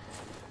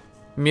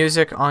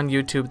music on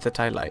YouTube that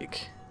I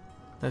like.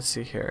 Let's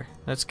see here.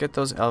 Let's get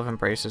those elven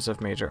bracers of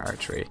major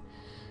archery.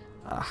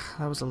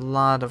 That was a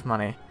lot of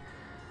money.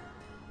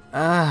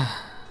 That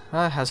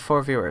has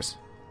 4 viewers.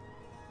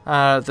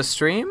 The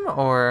stream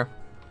or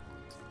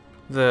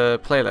the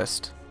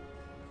playlist?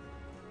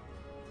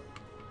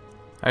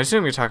 I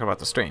assume you're talking about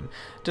the stream.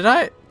 Do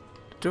I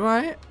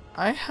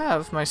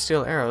have my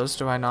steel arrows,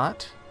 do I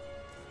not?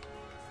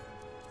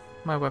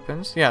 My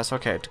weapons? Yes,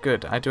 okay,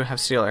 good. I do have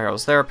steel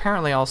arrows. They're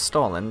apparently all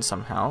stolen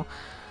somehow.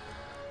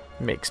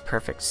 Makes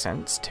perfect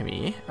sense to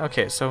me.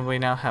 Okay, so we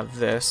now have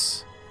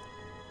this.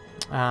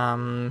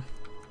 Okay,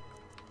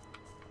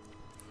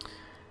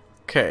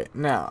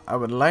 now, I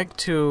would like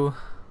to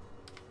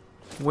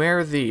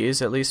wear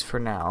these, at least for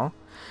now.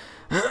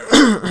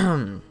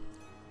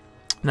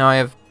 Now I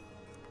have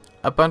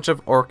a bunch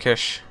of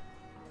Orcish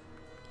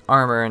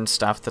armor and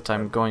stuff that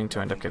I'm going to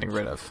end up getting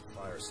rid of.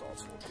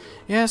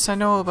 Yes, I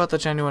know about the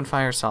genuine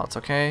fire salts,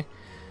 okay?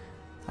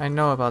 I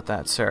know about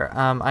that, sir.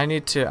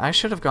 I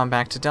should have gone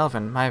back to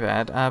Delvin, my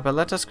bad. But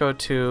let us go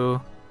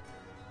to...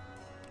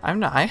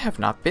 I have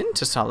not been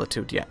to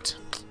Solitude yet.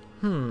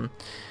 The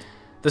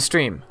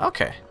stream.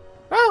 Okay.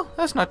 Well,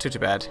 that's not too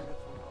bad.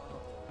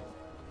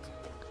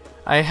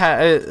 I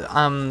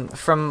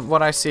from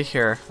what I see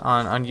here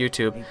on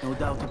YouTube. Ain't no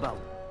doubt about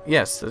it.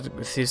 Yes, the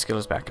Thieve skill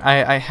is back.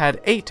 I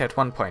had 8 at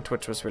one point,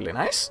 which was really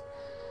nice.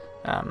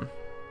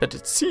 But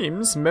it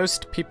seems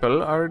most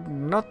people are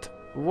not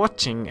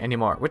watching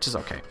anymore, which is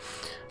okay.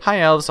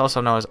 High Elves,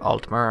 also known as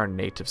Altmer, are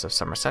natives of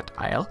Somerset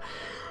Isle.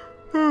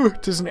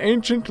 It is an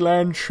ancient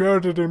land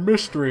shrouded in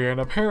mystery, and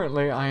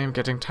apparently I am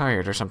getting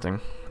tired or something.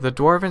 The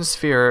Dwarven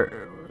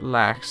Sphere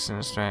lacks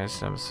in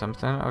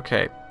something.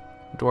 Okay.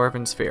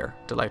 Dwarven Sphere.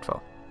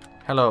 Delightful.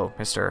 Hello,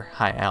 Mr.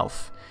 High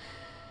Elf.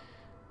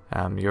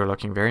 You're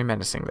looking very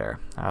menacing there.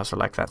 I also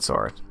like that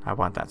sword. I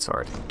want that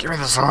sword. Give me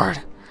the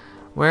sword!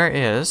 Where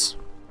is...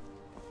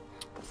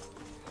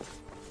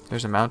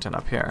 There's a mountain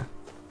up here.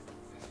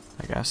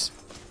 I guess.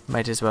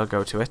 Might as well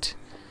go to it.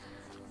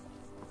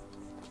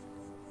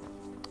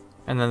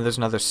 And then there's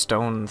another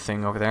stone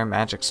thing over there.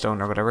 Magic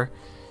stone or whatever.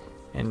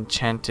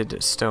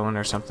 Enchanted stone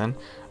or something.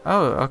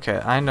 Oh, okay.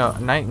 I know.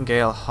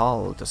 Nightingale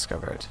Hall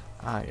discovered.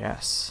 Ah,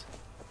 yes.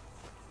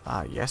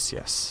 Ah, yes,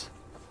 yes.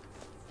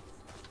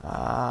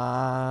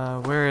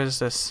 Where is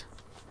this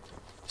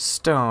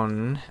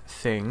stone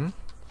thing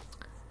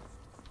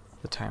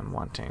that I am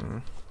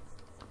wanting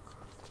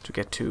to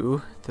get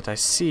to, that I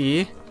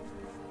see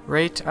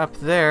right up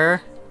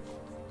there?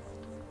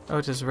 Oh,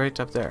 it is right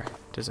up there.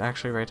 It is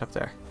actually right up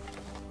there.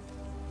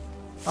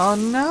 Oh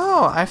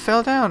no! I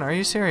fell down. Are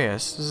you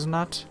serious? This is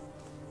not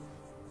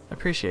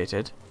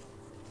appreciated.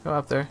 Go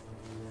up there.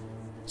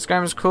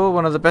 Skyrim is cool,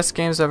 one of the best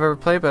games I've ever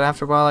played, but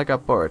after a while I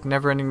got bored.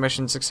 Never-ending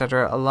missions,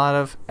 etc. A lot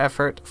of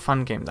effort.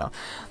 Fun game though.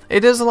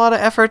 It is a lot of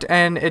effort,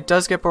 and it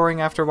does get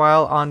boring after a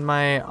while on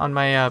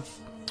my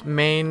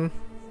main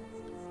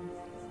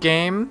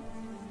game,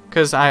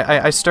 because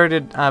I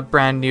started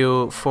brand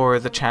new for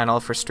the channel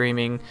for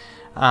streaming.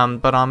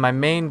 But on my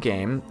main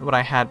game, what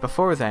I had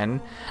before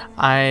then,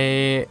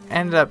 I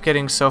ended up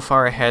getting so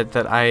far ahead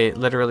that I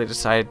literally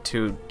decided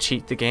to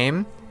cheat the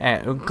game.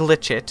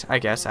 Glitch it, I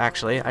guess,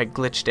 actually. I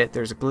glitched it.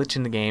 There's a glitch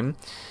in the game.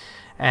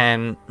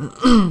 And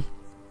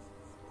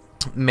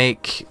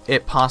make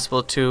it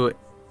possible to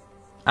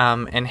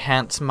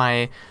enhance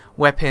my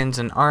weapons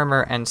and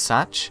armor and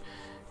such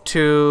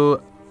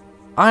to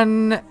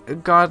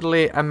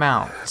ungodly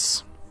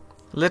amounts.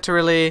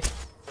 Literally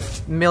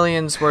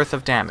millions worth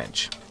of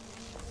damage.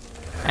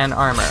 And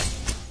armor.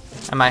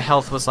 And my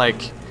health was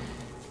like...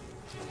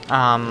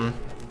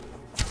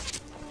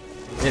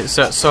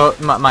 So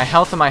my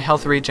health and my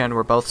health regen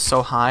were both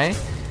so high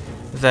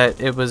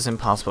that it was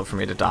impossible for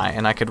me to die,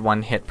 and I could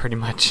one-hit pretty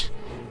much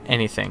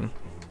anything.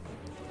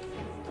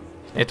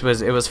 It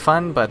was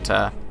fun, but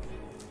a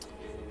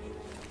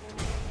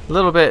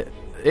little bit...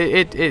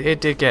 It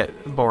did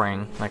get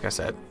boring, like I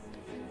said.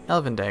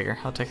 Elven Dagger.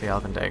 I'll take the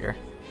Elven Dagger.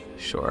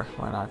 Sure,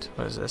 why not?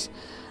 What is this?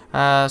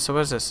 So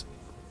what is this?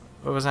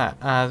 What was that?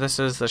 This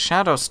is the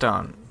Shadow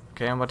Stone.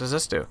 Okay, and what does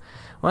this do?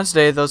 Once a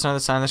day, those on the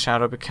side of the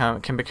shadow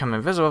can become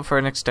invisible for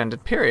an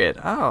extended period.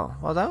 Oh,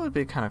 well that would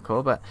be kind of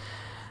cool, but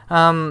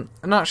I'm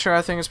not sure.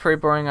 I think it's pretty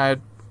boring. I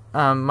had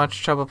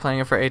much trouble playing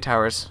it for 8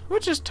 hours,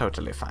 which is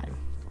totally fine.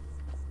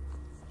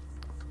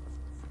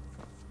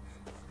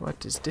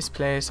 What is this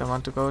place? I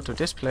want to go to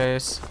this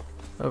place.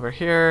 Over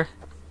here.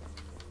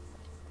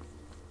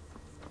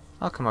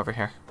 I'll come over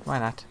here. Why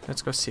not?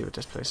 Let's go see what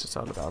this place is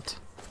all about.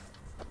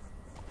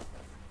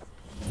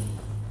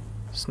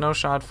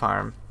 Snowshod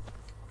Farm.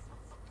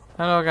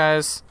 Hello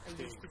guys.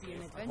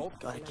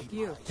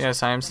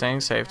 Yes, I am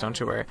staying safe, don't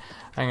you worry.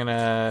 I'm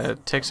gonna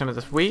take some of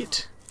this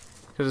wheat,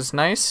 because it's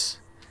nice.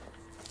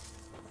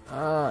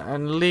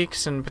 And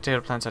leeks and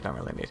potato plants I don't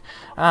really need.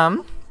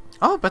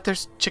 Oh, but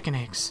there's chicken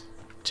eggs.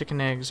 Chicken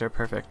eggs are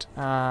perfect.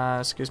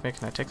 Excuse me,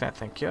 can I take that?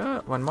 Thank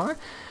you. One more.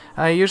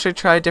 I usually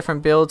try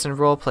different builds and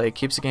roleplay.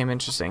 Keeps the game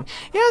interesting.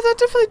 Yeah, that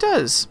definitely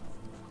does.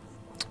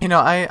 You know,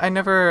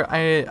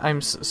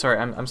 I'm sorry,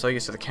 I'm so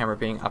used to the camera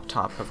being up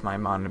top of my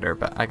monitor,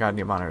 but I got a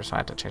new monitor, so I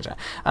had to change that.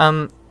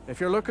 If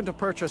you're looking to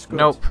purchase goods,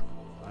 nope.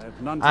 I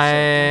have none to I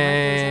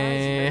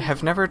sell.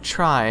 have never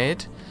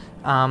tried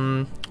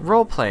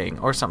role-playing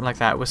or something like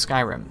that with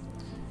Skyrim.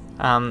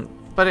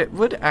 But it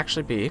would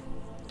actually be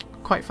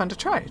quite fun to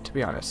try, to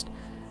be honest.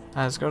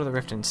 Let's go to the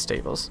Riften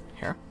stables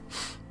here.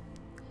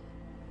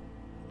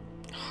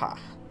 Ha.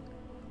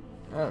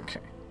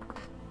 Okay.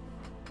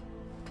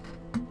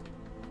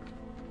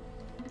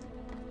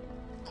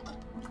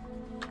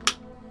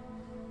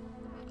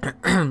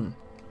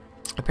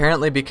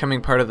 Apparently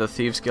becoming part of the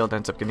Thieves Guild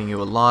ends up getting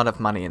you a lot of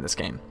money in this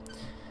game.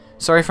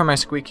 Sorry for my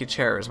squeaky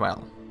chair as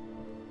well.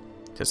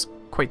 It's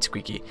quite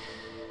squeaky.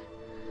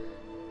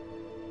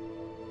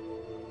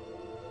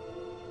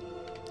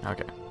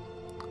 Okay.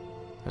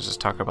 Let's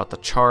just talk about the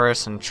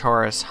Chaurus and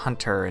Chaurus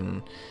Hunter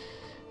and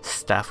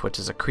stuff, which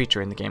is a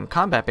creature in the game.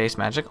 Combat-based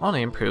magic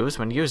only improves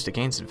when used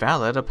against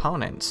valid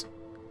opponents.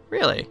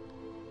 Really?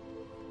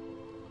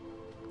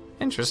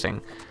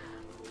 Interesting.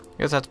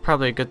 I guess that's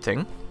probably a good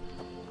thing.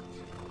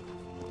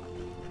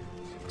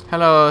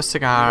 Hello,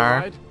 cigar.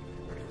 Right.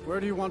 Where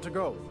do you want to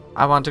go?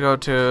 I want to go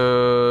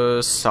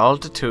to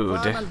Solitude.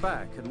 Climb and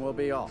back, and we'll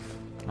be off.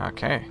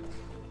 Okay.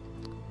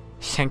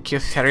 Thank you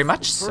very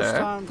much, First sir.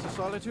 time to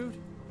Solitude?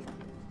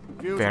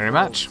 Very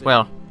much.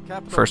 Well,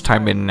 first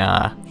time in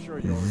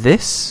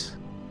this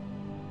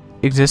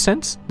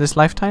existence, this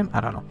lifetime.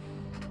 I don't know.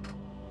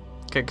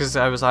 Okay, because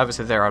I was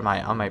obviously there on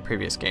my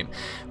previous game.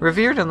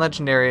 Revered and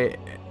legendary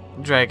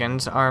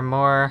dragons are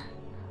more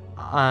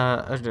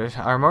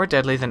are more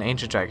deadly than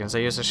ancient dragons.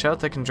 They use a shout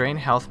that can drain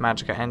health,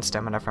 magicka, and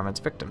stamina from its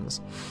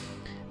victims.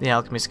 The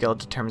alchemy skill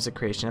determines the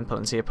creation and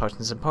potency of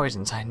potions and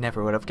poisons. I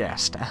never would have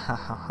guessed.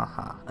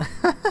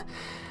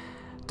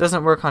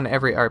 Doesn't work on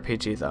every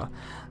RPG though.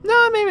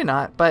 No, maybe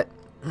not, but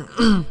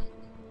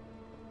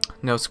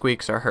no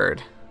squeaks are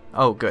heard.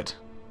 Oh, good.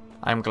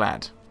 I'm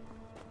glad.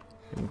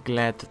 I'm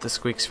glad that the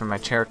squeaks from my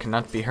chair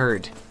cannot be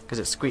heard, because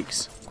it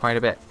squeaks quite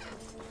a bit.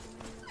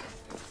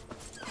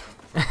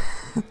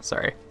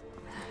 Sorry.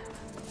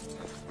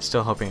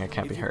 Still hoping it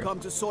can't be heard. If you come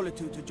to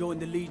Solitude to join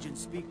the Legion,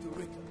 speak to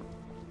Riften.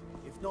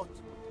 If not,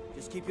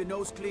 just keep your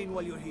nose clean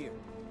while you're here,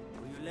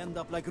 or you'll end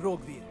up like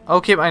Rogvir.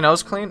 Oh, keep my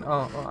nose clean?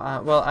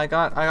 Well, I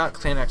got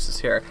Kleenexes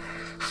here.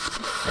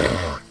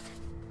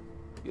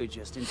 You're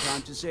just in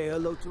time to say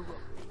hello to Rog.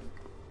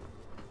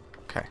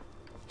 Okay.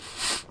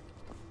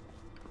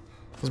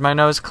 Is my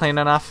nose clean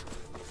enough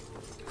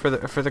for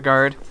the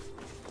guard?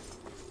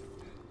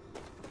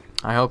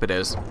 I hope it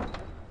is.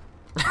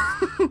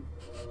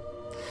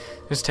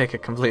 Just take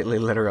it completely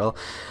literal.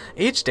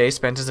 Each day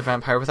spent as a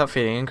vampire without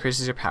feeding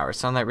increases your power.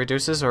 Sunlight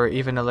reduces or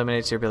even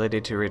eliminates your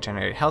ability to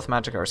regenerate health,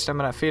 magic, or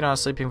stamina. Feed on a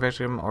sleeping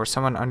victim or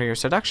someone under your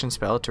seduction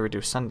spell to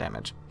reduce sun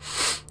damage.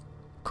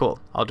 Cool,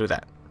 I'll do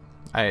that.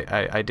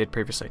 I did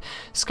previously.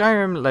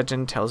 Skyrim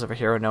legend tells of a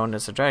hero known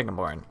as the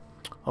Dragonborn.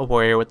 A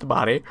warrior with the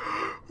body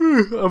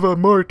of a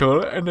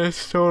mortal and a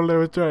soul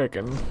of a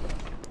dragon.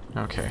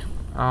 Okay.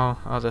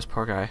 Oh, this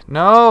poor guy.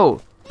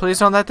 No! Please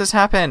don't let this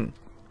happen!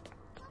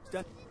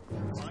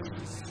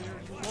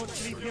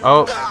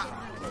 Oh.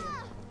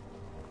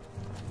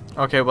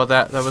 Okay, well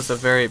that was a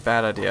very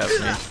bad idea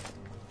of me.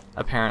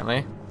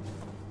 Apparently.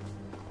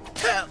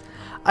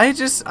 I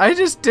just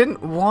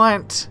didn't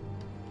want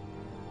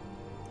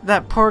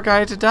that poor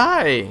guy to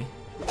die.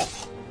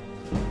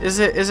 Is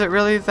it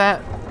really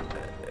that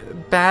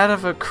bad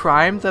of a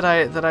crime that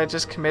I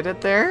just committed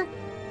there?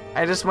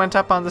 I just went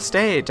up on the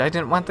stage. I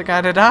didn't want the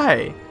guy to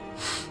die.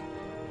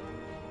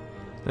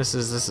 This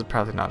is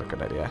probably not a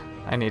good idea.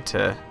 I need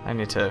to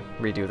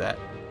redo that.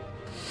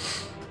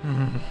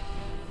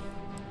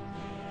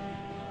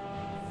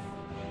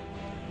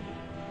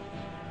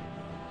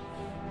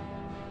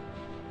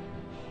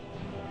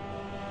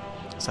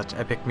 Such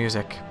epic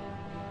music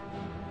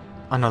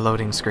on a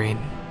loading screen.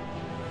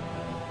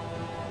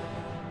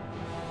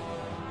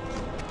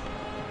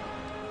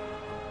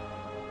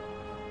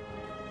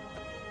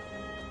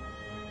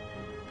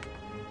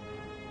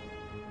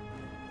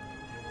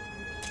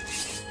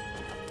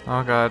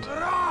 Oh god.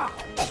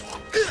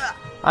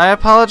 I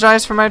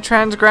apologize for my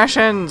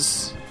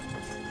transgressions!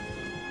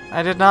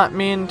 I did not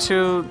mean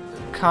to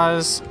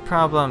cause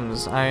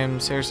problems. I am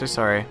seriously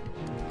sorry.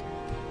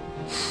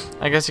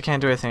 I guess you can't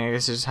do anything. I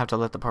guess you just have to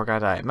let the poor guy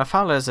die.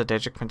 Mafala is a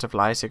Daedric prince of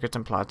lies, secrets,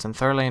 and plots, and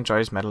thoroughly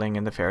enjoys meddling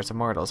in the affairs of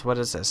mortals. What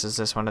is this? Is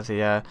this one of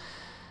the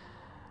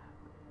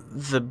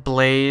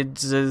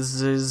blades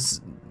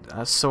is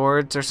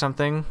swords or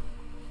something?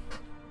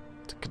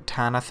 It's a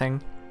katana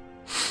thing.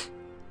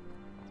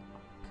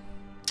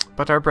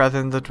 But our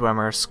brethren, the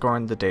Dwemer,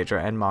 scorned the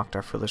Daedra and mocked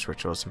our foolish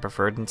rituals and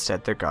preferred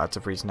instead their gods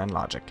of reason and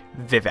logic.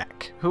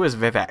 Vivek. Who is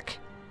Vivek?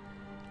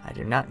 I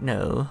do not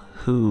know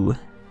who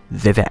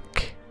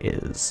Vivek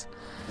is.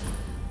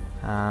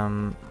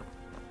 That's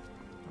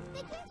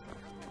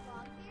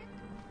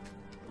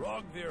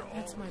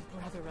my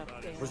brother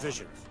up there.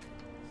 Position.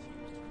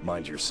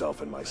 Mind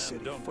yourself in my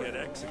city. Don't get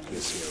executed.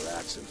 This here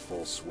axe in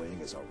full swing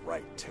is a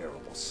right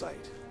terrible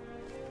sight.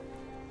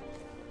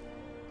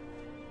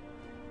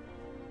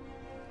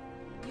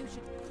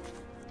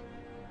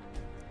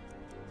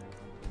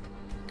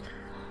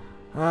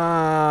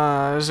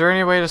 Is there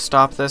any way to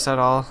stop this at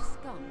all?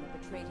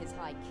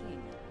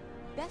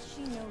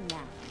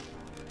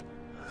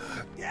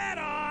 Get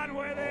on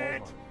with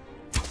it!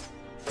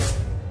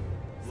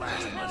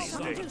 Last money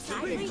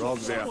stake. Wrong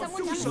there.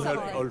 You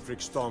helped Ulfric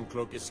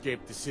Stormcloak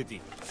escape the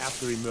city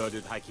after he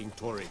murdered High King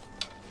Torrig.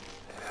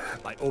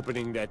 By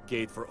opening that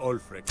gate for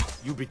Ulfric,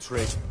 you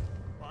betrayed.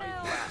 My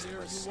last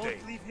mistake. You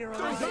won't leave here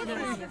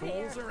alone. These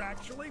fools are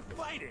actually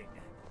fighting.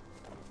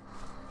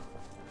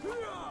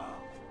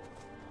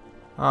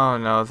 Oh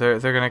no, they're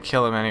gonna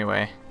kill him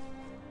anyway.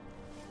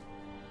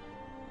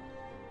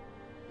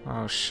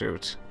 Oh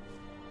shoot.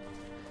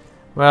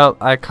 Well,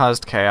 I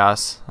caused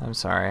chaos. I'm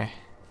sorry.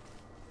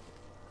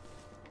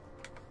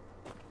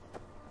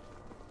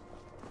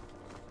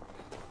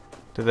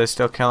 Did they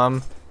still kill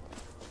him?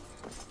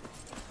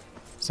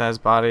 Is that his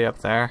body up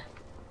there?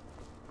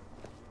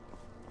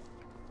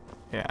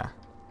 Yeah.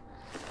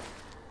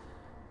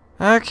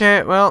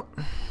 Okay, well,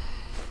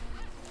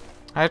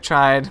 I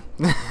tried.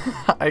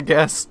 I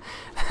guess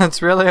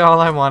that's really all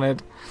I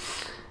wanted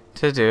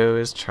to do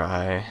is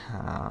try.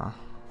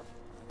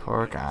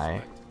 Poor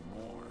guy.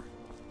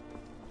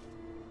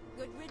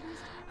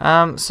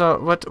 So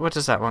what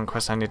does that one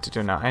quest I need to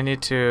do now? I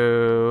need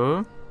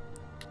to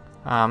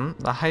the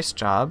heist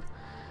job.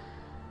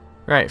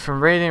 Right,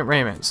 from Radiant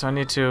Raiment. So I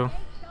need to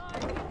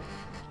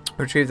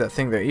retrieve that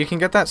thing there. You can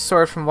get that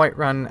sword from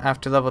Whiterun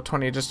after level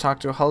 20. You just talk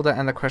to Hulda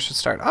and the quest should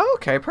start. Oh,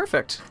 okay,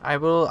 perfect. I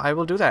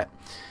will do that.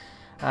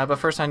 But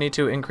first I need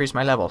to increase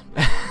my level.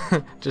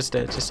 just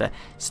a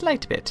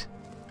slight bit.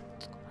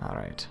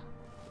 Alright.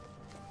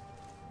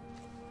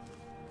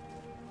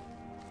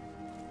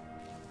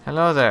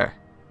 Hello there.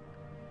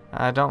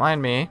 Don't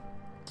mind me.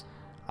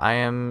 I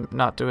am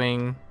not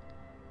doing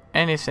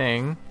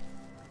anything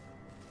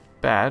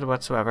bad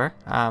whatsoever.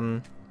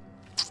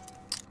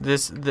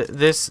 This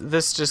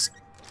just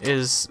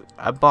is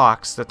a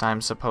box that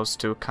I'm supposed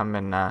to come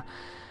and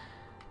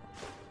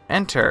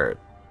enter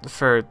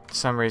for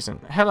some reason.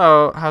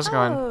 Hello, how's it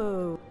going?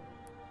 Oh,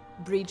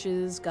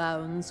 breeches,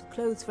 gowns,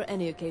 clothes for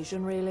any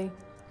occasion, really.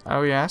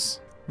 Oh yes,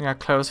 you got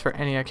clothes for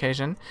any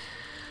occasion.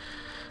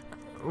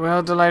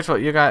 Well, delightful.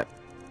 You got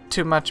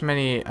too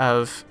many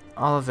of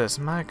all of this.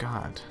 My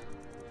God.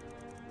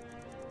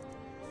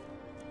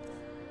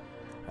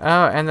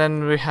 Oh, and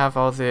then we have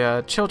all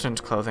the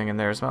children's clothing in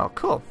there as well.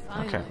 Cool.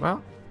 Finally. Okay,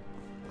 well.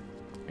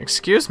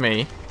 Excuse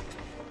me.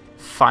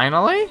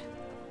 Finally?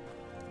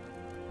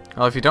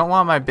 Well, if you don't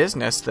want my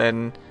business,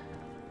 then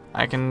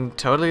I can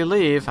totally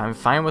leave. I'm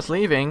fine with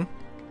leaving.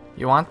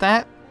 You want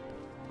that?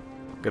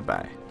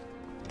 Goodbye.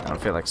 I don't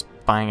feel like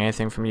buying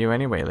anything from you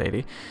anyway,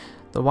 lady.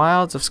 The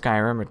wilds of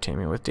Skyrim are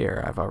teeming with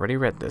deer. I've already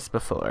read this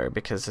before,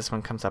 because this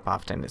one comes up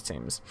often, it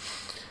seems.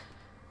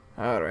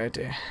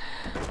 Alrighty.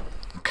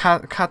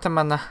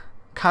 Katamahana.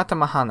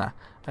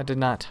 I did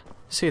not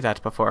see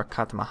that before.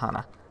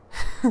 Katamahana.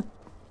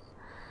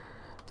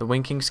 The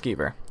winking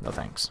skeever. No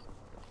thanks.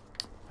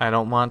 I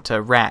don't want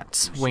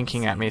rats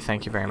winking at me.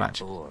 Thank you very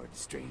much.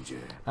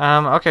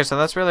 Okay, so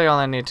that's really all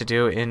I need to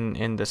do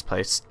in this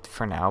place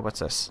for now.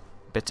 What's this?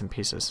 Bits and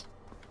pieces.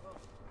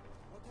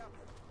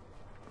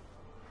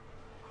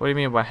 What do you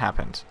mean, what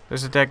happened?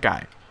 There's a dead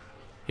guy.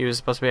 He was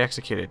supposed to be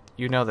executed.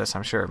 You know this,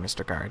 I'm sure,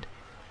 Mr. Guard.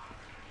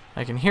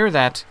 I can hear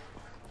that.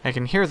 I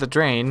can hear the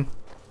drain.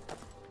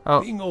 Oh.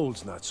 Being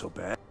old's not so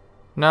bad.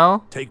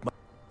 No? Take my...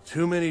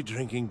 Too many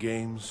drinking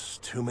games,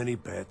 too many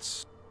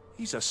bets.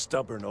 He's a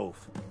stubborn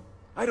oaf.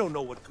 I don't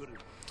know what good it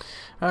is.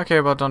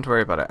 Okay, well, don't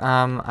worry about it.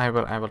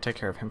 I will take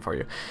care of him for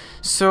you.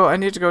 So, I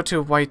need to go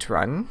to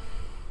Whiterun.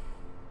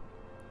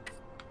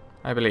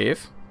 I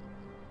believe.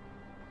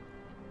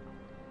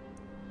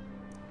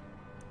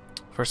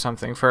 For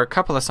something. For a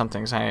couple of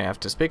somethings. I have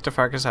to speak to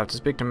Farkas, I have to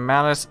speak to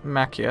Malus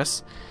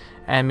Macius,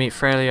 and meet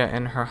Freya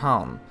in her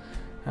home.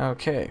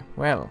 Okay,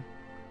 well.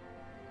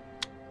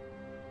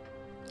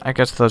 I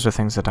guess those are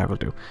things that I will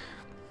do.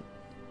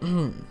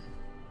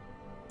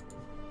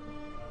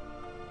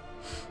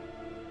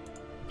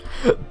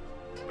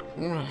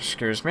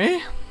 Excuse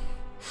me.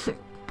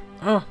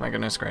 Oh my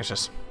goodness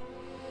gracious.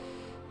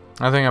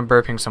 I think I'm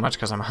burping so much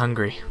because I'm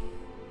hungry.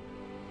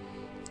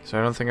 So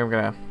I don't think I'm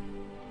gonna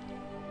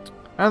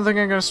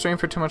stream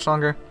for too much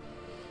longer.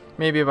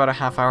 Maybe about a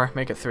half hour,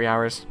 make it 3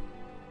 hours.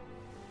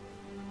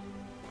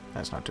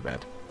 That's not too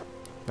bad.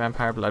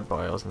 Vampire blood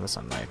boils in the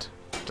sunlight.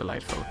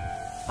 Delightful.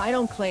 I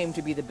don't claim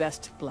to be the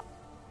best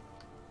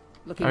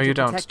looking you to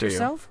don't, protect do you?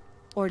 yourself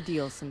or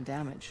deal some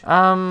damage.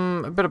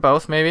 A bit of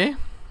both, maybe.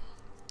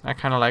 I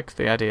kind of like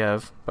the idea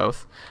of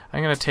both.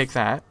 I'm gonna take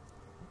that.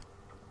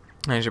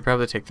 I should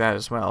probably take that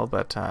as well,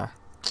 but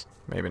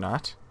maybe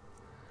not.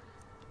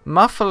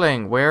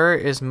 Muffling. Wearer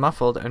is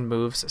muffled and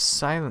moves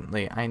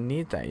silently. I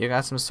need that. You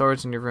got some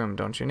swords in your room,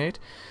 don't you, Nate?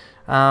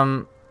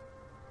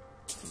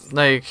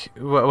 Like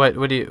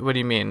what do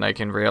you mean?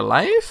 Like in real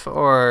life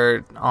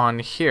or on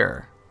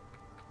here?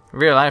 In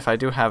real life, I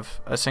do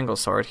have a single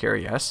sword here.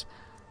 Yes.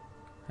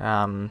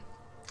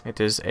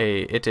 It is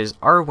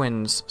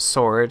Arwen's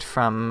sword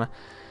from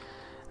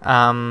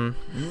from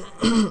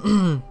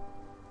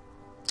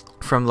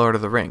Lord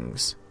of the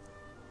Rings.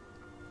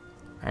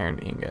 Iron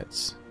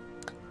ingots.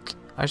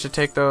 I should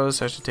take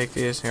those. I should take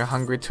these. You're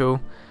hungry too.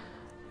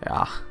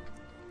 Yeah.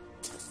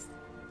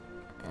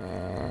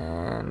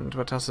 And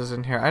what else is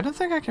in here? I don't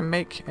think I can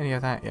make any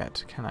of that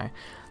yet, can I?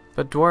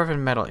 But dwarven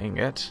metal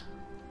ingot.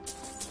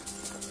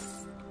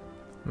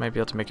 Might be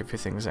able to make a few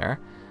things there.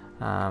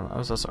 I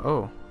was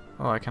also...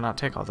 Oh, I cannot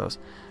take all those.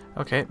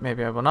 Okay,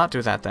 maybe I will not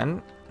do that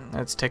then.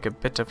 Let's take a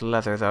bit of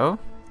leather though.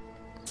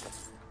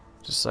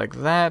 Just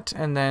like that,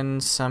 and then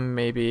some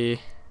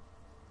maybe...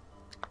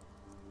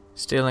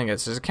 steel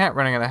ingots. There's a cat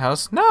running in the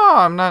house. No,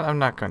 I'm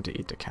not going to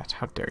eat the cat.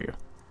 How dare you?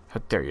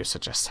 How dare you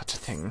suggest such a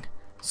thing,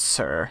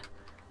 sir?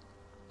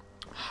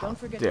 How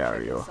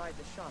dare you?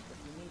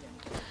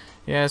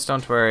 Yes,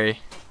 don't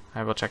worry.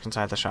 I will check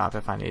inside the shop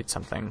if I need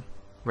something.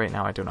 Right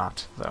now I do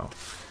not, though.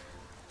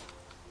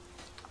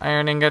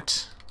 Iron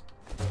ingot.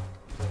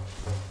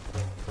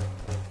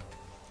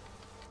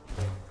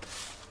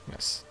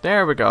 Yes,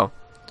 there we go.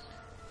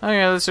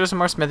 Okay, let's do some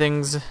more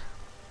smithings.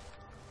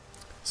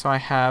 So I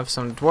have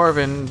some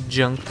dwarven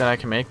junk that I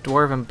can make.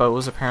 Dwarven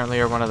bows apparently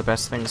are one of the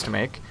best things to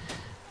make.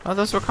 Oh,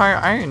 those require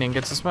iron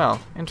ingots as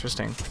well.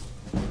 Interesting.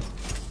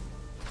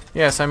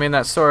 Yes, I mean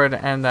that sword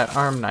and that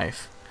arm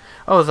knife.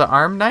 Oh, the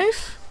arm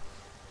knife?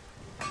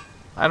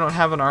 I don't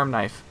have an arm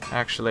knife,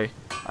 actually.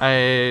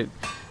 That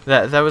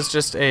was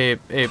just a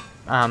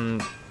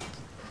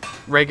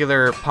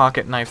regular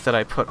pocket knife that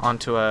I put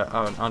onto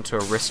a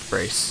wrist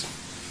brace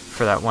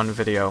for that one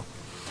video.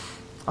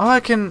 Oh, I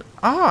can...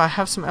 Oh, I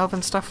have some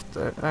elven stuff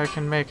that I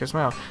can make as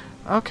well.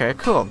 Okay,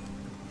 cool.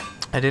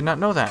 I did not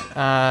know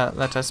that.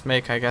 Let us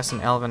make, I guess,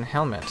 an elven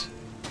helmet.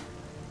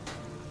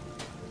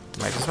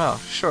 Might as well.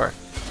 Sure.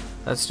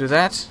 Let's do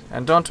that.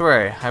 And don't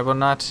worry, I will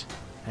not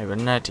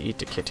eat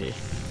the kitty.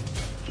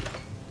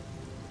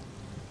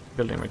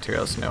 Building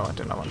materials. No, I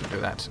do not want to do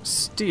that.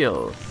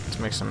 Steel. Let's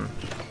make some...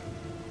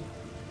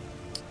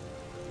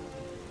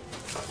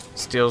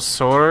 Steel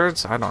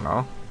swords? I don't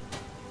know.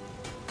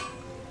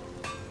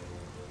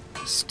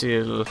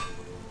 Steel...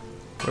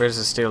 Where's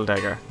the steel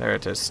dagger? There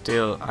it is.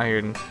 Steel,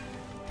 iron...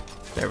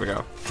 There we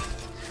go.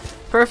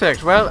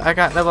 Perfect. Well, I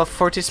got level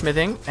 40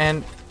 smithing,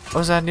 and...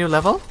 Was that a new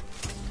level?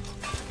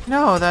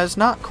 No, that is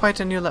not quite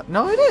a new level.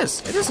 No, it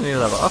is. It is a new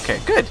level. Okay,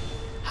 good.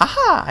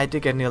 Haha! I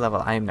did get a new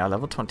level. I am now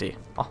level 20.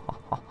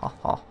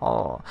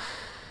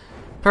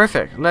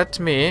 Perfect. Let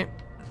me...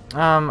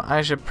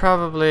 I should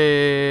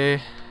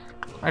probably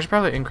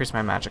increase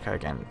my magicka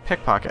again.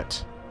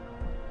 Pickpocket.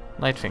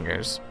 Light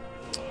fingers.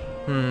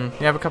 You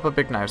have a couple of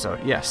big knives though.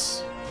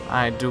 Yes,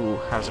 I do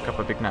have a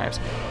couple of big knives.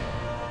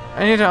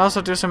 I need to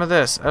also do some of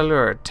this.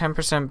 Allure.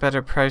 10%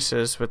 better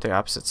prices with the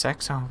opposite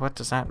sex. Oh, what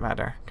does that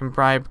matter? Can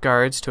bribe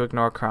guards to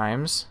ignore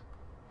crimes.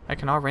 I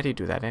can already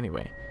do that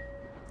anyway.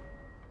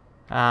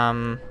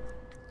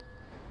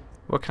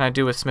 What can I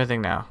do with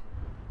smithing now?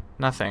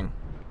 Nothing.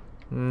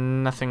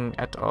 Nothing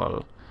at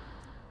all.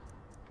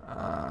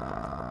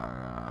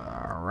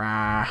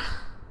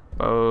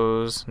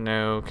 Bows.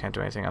 No, can't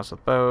do anything else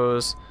with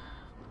bows.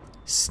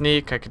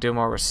 Sneak. I could do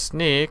more with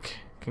sneak.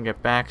 Can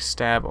get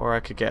backstab, or I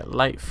could get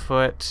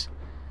lightfoot.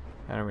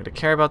 I don't really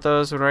care about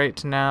those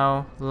right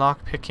now.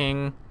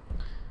 Lockpicking.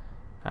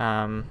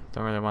 Don't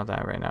really want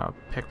that right now.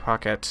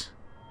 Pickpocket.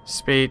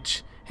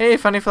 Speech. Hey,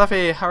 Funny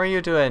Fluffy, how are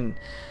you doing?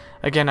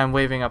 Again, I'm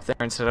waving up there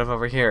instead of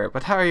over here.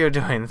 But how are you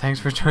doing? Thanks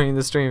for joining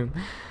the stream.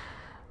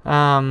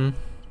 I'm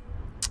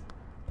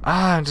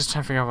just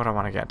trying to figure out what I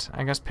want to get.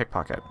 I guess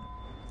pickpocket.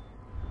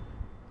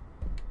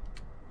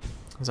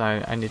 Because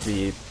I need to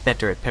be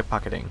better at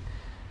pickpocketing.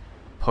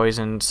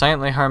 Poison.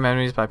 Silently harm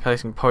enemies by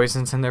placing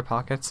poisons in their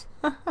pockets.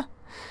 I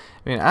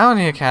mean, I don't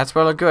need cats.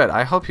 Well, good.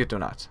 I hope you do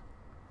not.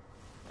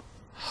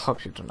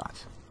 Hope you do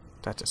not.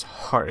 That is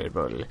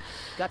horrible.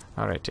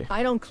 Alrighty.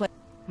 I don't claim.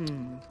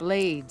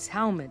 Blades,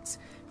 helmets,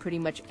 pretty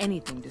much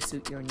anything to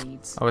suit your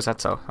needs. Oh, is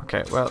that so?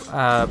 Okay, well,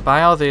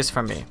 buy all these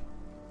from me.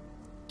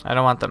 I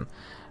don't want them.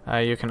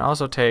 You can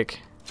also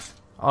take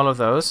all of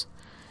those.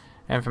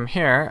 And from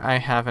here, I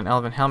have an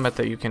elven helmet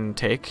that you can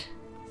take.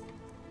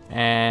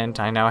 And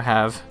I now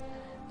have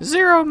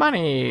 0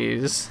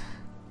 monies.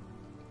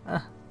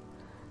 I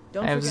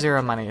have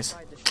 0 monies.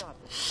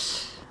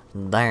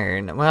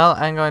 Darn. Well,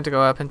 I'm going to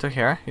go up into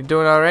here. You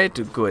doing alright?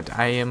 Good.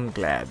 I am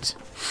glad.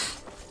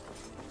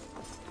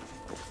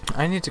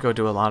 I need to go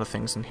do a lot of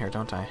things in here,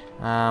 don't I?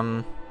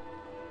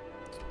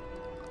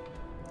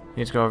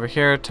 Need to go over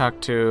here, talk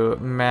to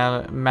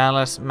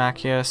Malus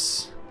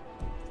Macius.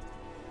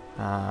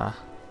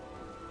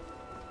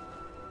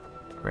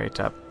 Right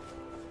up.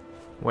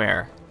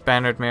 Where?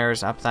 Bannered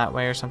Mirrors up that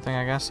way or something,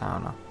 I guess? I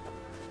don't know.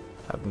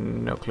 I have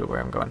no clue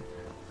where I'm going.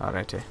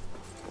 Alrighty.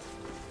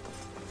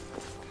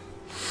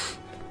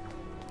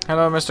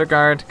 Hello, Mr.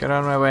 Guard. Get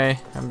out of my way.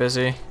 I'm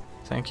busy.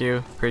 Thank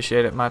you.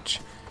 Appreciate it much.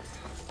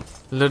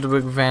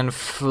 Ludwig van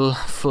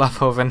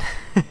Fluffhoven.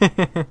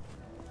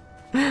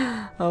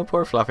 Oh,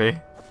 poor Fluffy.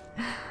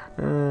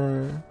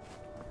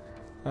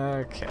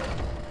 Okay.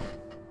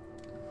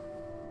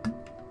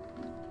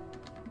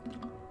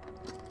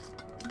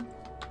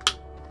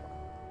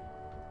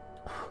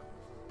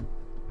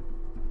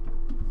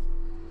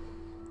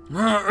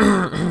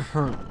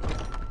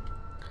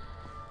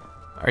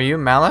 Are you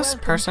Malice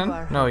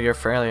person? No, you're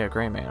Fairly a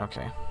Greymane.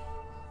 Okay.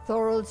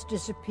 Thorald's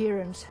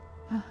disappearance.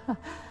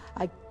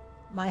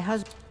 My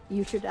husband,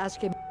 you should ask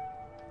him.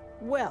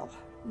 Well,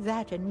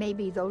 that and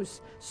maybe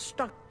those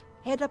stuck.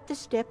 Head up the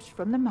steps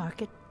from the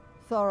market.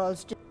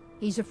 Thorald's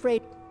he's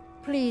afraid.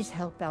 Please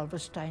help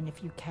Alverstein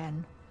if you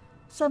can.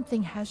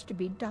 Something has to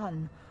be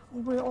done,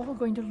 or we're all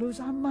going to lose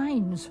our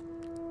minds.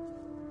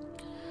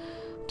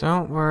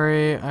 Don't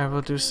worry, I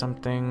will do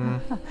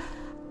something.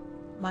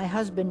 My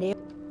husband,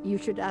 you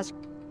should ask.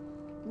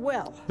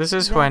 Well, this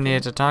is who I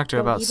needed to talk to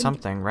about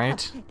something,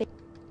 right?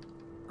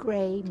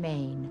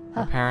 Greymane.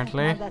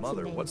 Apparently.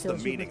 Mother, what's the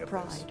meaning of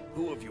this?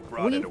 Who have you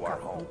brought into our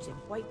home?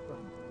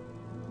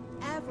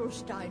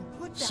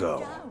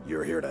 So,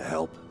 you're here to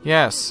help?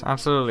 Yes,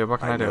 absolutely.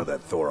 What can I do? I know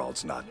that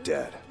Thorald's not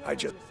dead.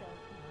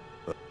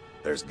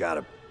 There's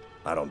gotta...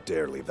 I don't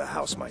dare leave the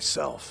house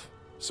myself,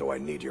 so I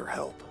need your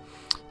help.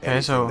 Okay,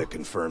 Anything that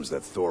confirms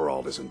that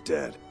Thorald isn't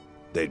dead.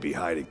 They'd be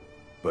hiding,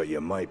 but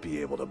you might be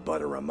able to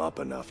butter him up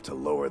enough to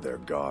lower their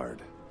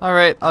guard.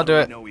 Alright, I'll do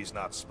it. We know he's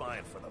not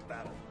spying for the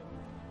battle.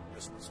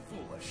 This was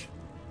foolish.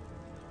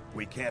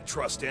 We can't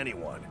trust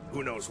anyone.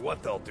 Who knows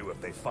what they'll do if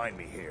they find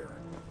me here.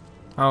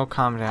 Oh,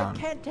 calm down. I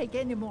can't take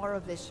any more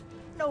of this.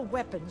 No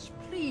weapons,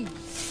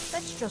 please.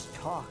 Let's just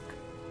talk.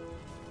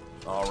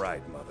 All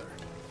right, Mother.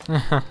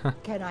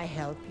 Can I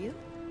help you?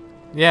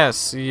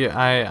 Yes,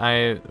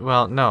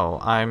 well, no,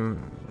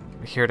 I'm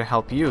here to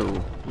help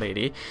you,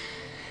 lady.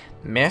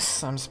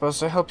 Miss, I'm supposed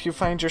to help you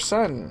find your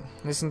son.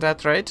 Isn't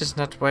that right? Isn't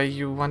that why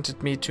you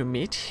wanted me to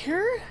meet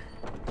here?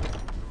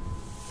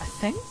 I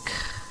think.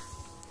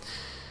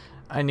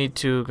 I need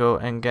to go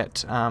and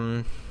get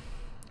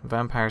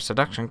vampire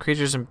seduction.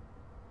 Creatures and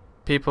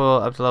people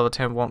up to level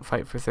 10 won't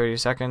fight for 30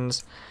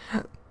 seconds.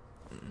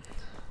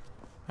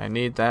 I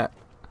need that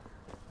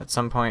at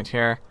some point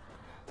here.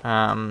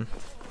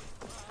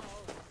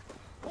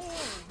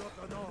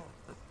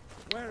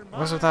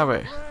 What's it that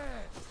way?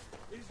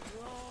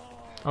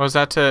 Oh, is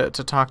that to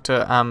talk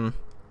to,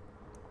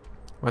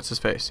 what's his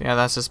face? Yeah,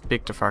 that's to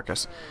speak to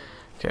Farkas.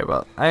 Okay,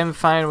 well, I am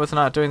fine with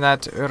not doing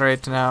that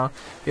right now.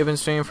 You've been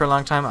streaming for a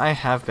long time? I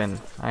have been.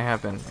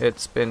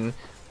 It's been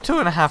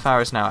 2.5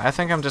 hours now. I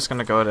think I'm just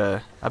gonna go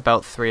to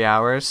about 3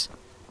 hours,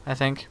 I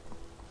think.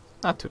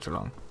 Not too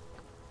long.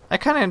 I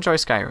kinda enjoy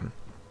Skyrim.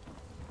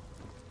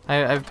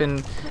 I've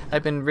been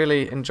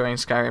really enjoying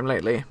Skyrim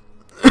lately.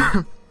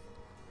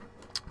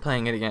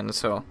 Playing it again,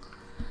 so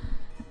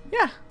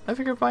yeah, I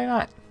figured why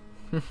not.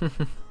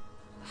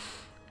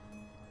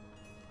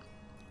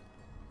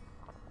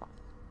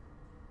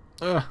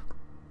 Ugh.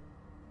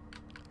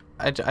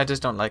 I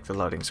just don't like the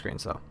loading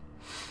screens though.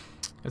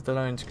 If the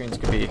loading screens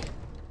could be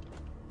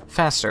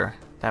faster,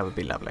 that would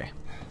be lovely.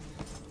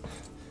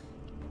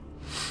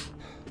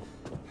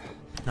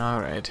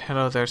 Alright,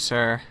 hello there,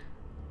 sir.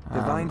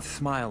 Divine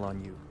smile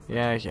on you.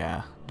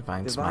 Yeah.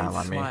 Divine smile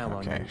on me.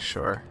 Okay,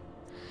 sure.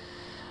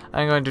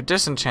 I'm going to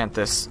disenchant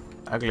this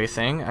ugly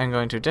thing. I'm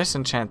going to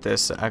disenchant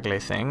this ugly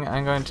thing.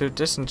 I'm going to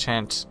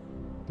disenchant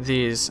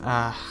these.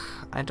 I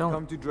don't.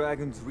 Come to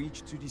Dragon's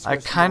Reach to I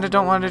kind of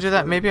don't want to do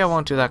that. Maybe I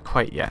won't do that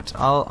quite yet.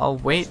 I'll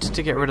wait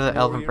to get rid of the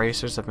elven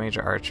bracers of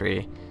major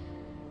archery,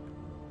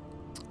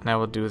 and I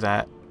will do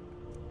that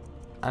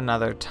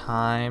another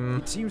time.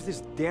 It seems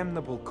this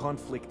damnable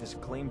conflict has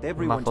claimed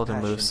everyone's Muffled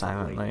and move passions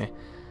silently.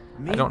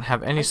 Me, I don't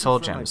have any I soul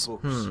prefer my gems.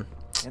 books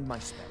and my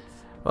spells.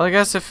 Well, I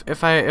guess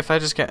if I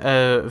just get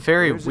a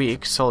very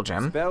weak soul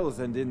gem. Spells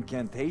and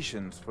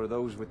incantations for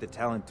those with the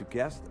talent to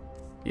cast them.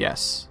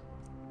 Yes.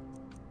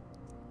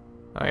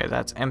 Okay,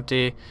 that's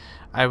empty.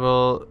 I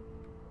will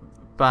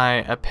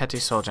buy a petty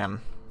soul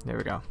gem. There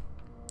we go.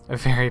 A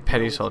very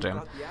petty soul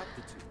gem.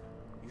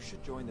 You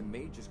should join the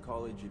Mages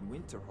College in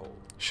Winterhold.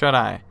 Should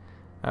I?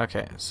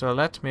 Okay, so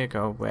let me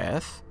go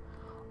with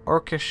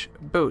Orcish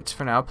Boots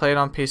for now. Play it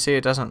on PC.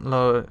 It doesn't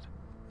load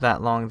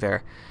that long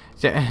there.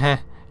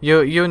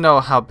 You know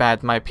how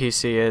bad my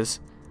PC is.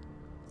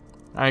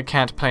 I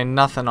can't play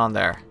nothing on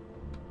there.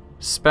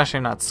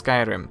 Especially not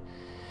Skyrim.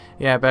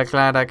 Yeah, but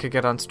glad I could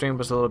get on stream.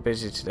 Was a little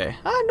busy today.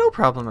 No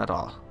problem at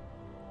all.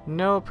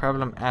 No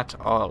problem at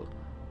all.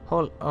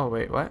 Oh,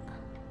 wait, what?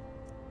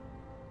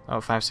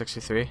 Oh,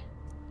 563.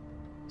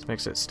 This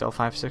makes it still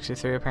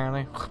 563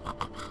 apparently.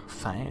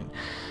 Fine.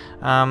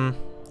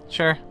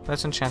 Sure,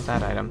 let's enchant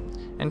that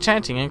item.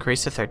 Enchanting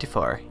increased to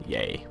 34.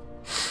 Yay.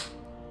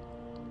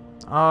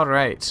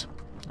 Alright.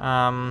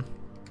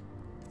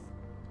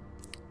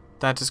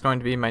 That is going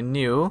to be my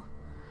new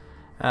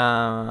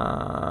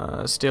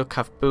steel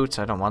cuff boots.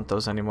 I don't want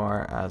those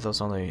anymore.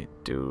 Those only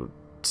do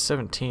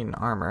 17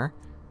 armor.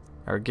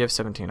 Or give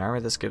 17 armor.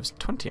 This gives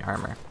 20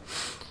 armor.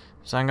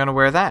 So I'm going to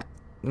wear that.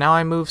 Now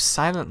I move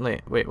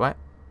silently. Wait, what?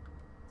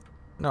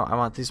 No, I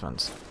want these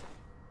ones.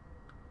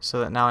 So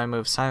that now I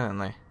move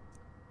silently.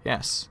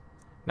 Yes.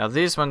 Now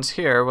these ones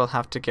here we'll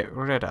have to get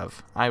rid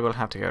of. I will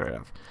have to get rid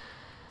of.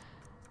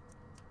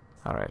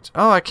 Alright.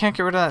 Oh, I can't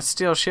get rid of that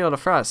steel shield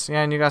of frost.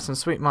 Yeah, and you got some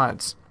sweet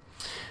mods.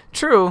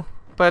 True,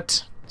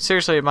 but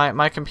seriously,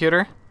 my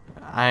computer,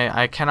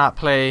 I cannot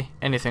play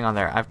anything on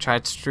there. I've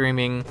tried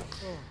streaming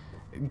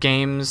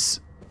games,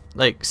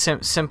 like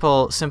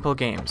simple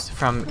games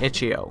from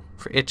itch.io,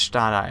 for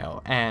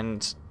itch.io,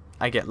 and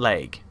I get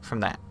lag from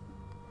that.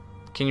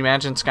 Can you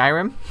imagine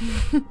Skyrim?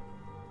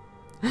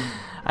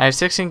 I have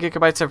 16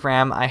 gigabytes of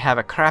RAM. I have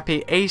a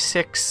crappy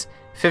A6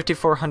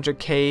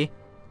 5400K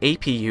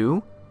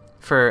APU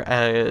for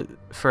a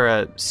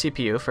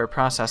CPU, for a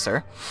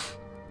processor,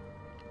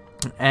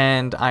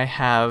 and I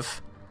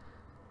have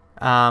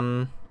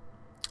a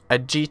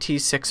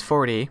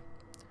GT640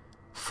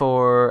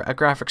 for a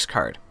graphics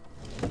card.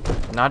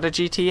 Not a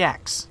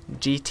GTX,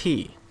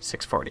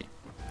 GT640.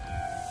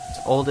 It's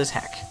old as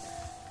heck.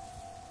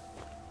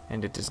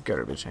 And it is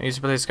garbage. I used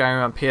to play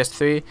Skyrim on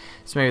PS3.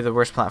 It's maybe the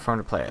worst platform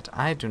to play it.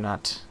 I do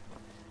not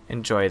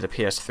enjoy the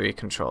PS3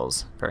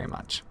 controls very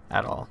much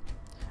at all.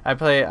 I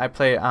play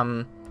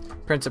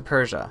Prince of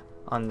Persia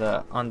on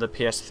the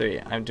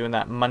PS3. I'm doing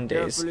that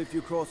Mondays,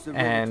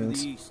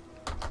 and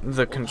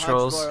the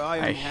controls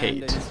I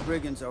hate.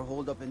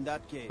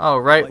 Oh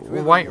right,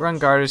 Whiterun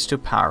Guard is too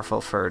powerful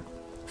for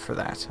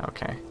that.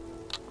 Okay,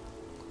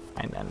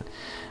 fine then.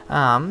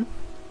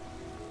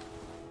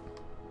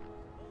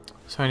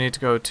 So I need to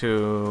go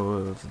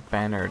to the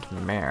Bannered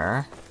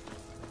Mare.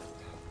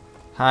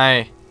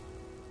 Hi.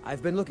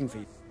 I've been looking for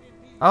you.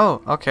 Oh,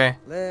 okay.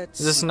 Let's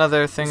Is this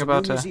another thing There's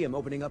about a new museum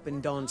opening up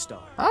in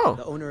Dawnstar. Oh.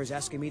 The owner is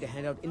asking me to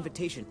hand out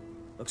invitation.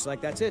 Looks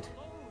like that's it.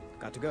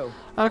 Got to go.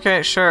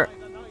 Okay, sure.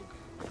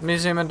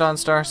 Museum and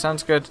Dawnstar.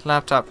 Sounds good.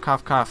 Laptop.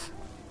 Cough, cough.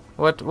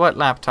 What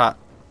laptop?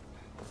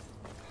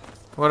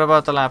 What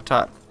about the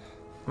laptop?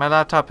 My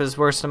laptop is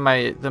worse than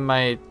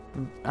my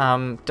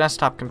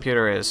desktop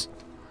computer is.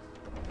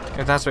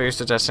 If that's what you're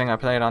suggesting, I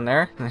play it on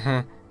there.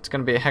 It's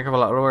gonna be a heck of a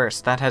lot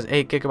worse. That has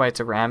 8 gigabytes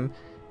of RAM,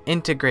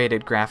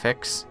 integrated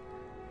graphics,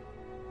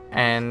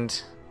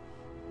 and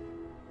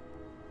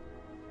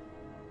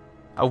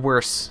a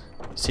worse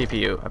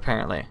CPU,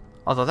 apparently.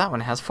 Although that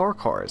one has 4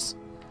 cores.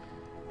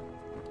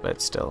 But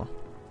it's still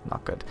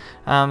not good.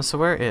 So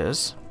where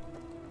is...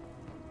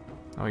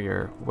 Oh,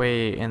 you're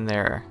way in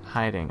there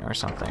hiding or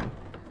something.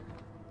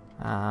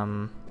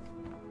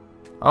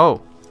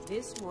 Oh!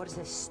 This war's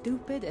as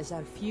stupid as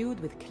our feud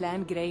with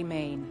Clan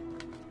Greymane.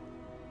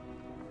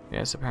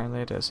 Yes,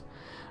 apparently it is.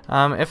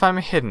 If I'm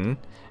hidden...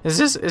 Is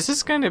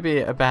this going to be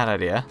a bad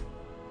idea?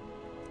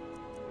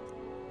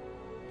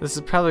 This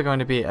is probably going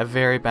to be a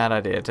very bad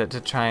idea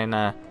to try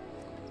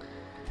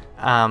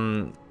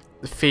and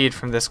feed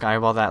from this guy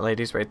while that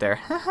lady's right there.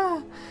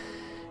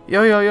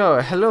 Yo yo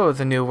yo, hello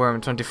the new Worm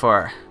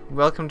 24.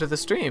 Welcome to the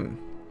stream.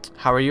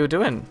 How are you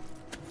doing?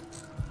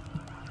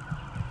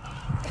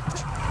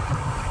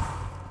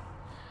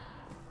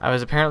 I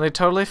was apparently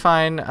totally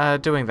fine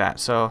doing that,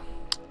 so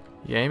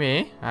yay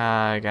me,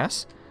 I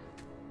guess.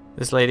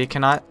 This lady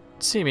cannot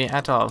see me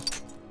at all.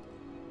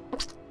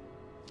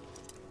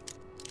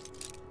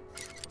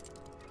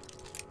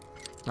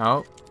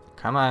 Oh,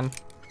 come on.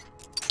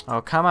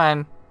 Oh, come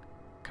on.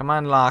 Come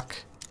on, lock.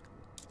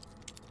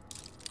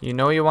 You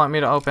know you want me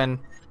to open.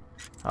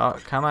 Oh,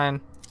 come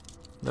on.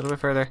 A little bit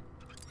further.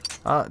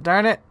 Oh,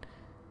 darn it.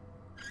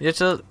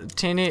 Little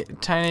teeny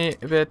tiny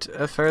bit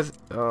further.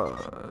 Oh,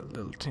 a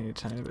little teeny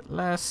tiny bit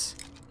less.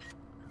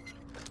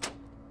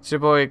 Is your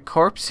boy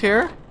Corpse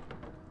here?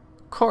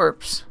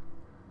 Corpse?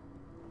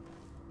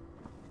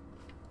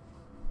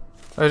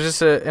 I was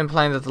just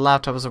implying that the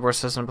laptop is the worst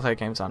system to play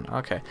games on.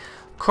 Okay.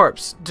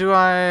 Corpse, do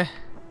I...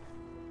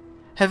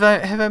 Have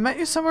I met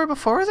you somewhere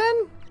before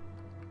then?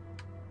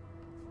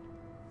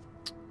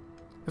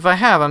 If I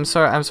have, I'm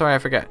sorry I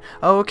forget.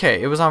 Oh,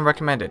 okay, it was on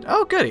recommended.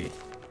 Oh, goody.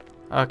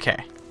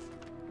 Okay.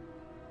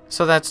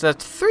 So that's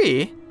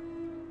 3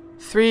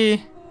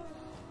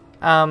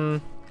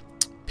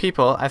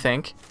 people, I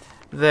think,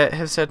 that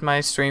have said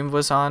my stream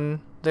was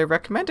on their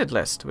recommended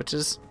list, which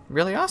is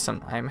really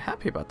awesome. I'm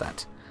happy about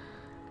that.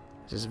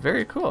 Which is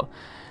very cool.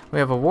 We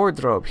have a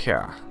wardrobe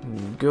here.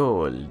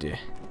 Gold.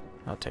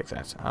 I'll take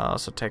that. I'll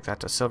also take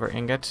that to silver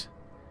ingot.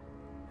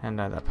 And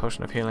that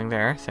potion of healing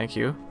there. Thank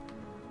you.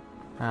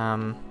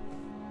 What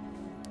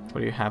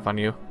do you have on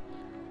you?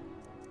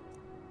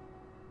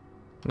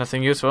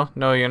 Nothing useful?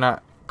 No, you're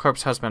not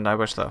corpse husband. I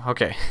wish though.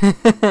 Okay.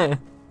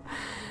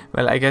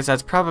 Well, I guess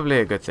that's probably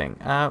a good thing.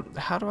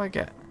 How do I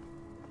get...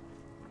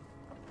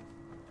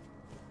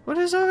 What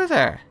is over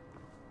there?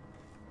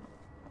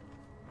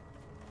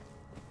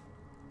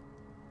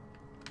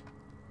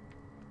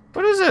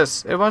 What is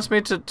this? It wants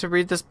me to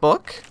read this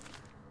book?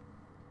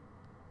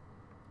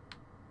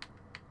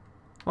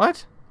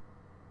 What?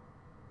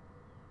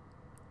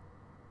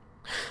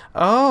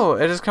 Oh,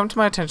 it has come to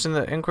my attention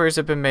that inquiries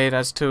have been made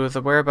as to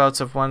the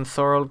whereabouts of one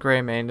Thorold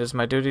Greymane. It is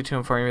my duty to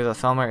inform you that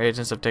Thalmor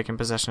agents have taken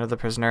possession of the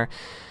prisoner.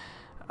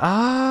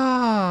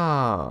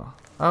 Oh,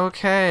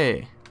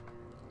 okay.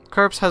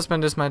 Corpse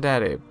husband is my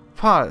daddy.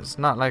 Pause,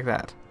 not like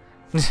that.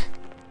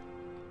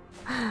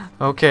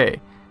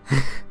 Okay.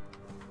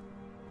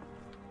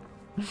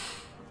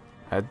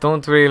 I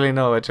don't really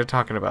know what you're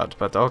talking about,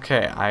 but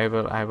okay, I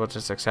will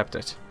just accept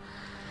it.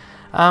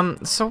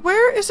 So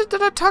where is it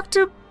that I talked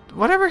to?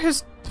 Whatever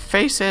his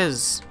face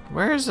is.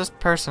 Where is this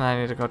person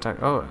I need to go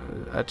talk? Oh,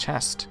 a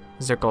chest.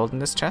 Is there gold in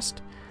this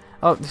chest?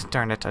 Oh,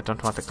 darn it, I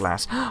don't want the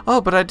glass.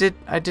 Oh, but I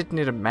did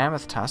need a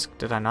mammoth tusk,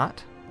 did I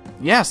not?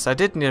 Yes, I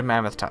did need a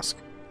mammoth tusk.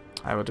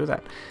 I will do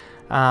that.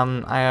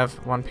 I have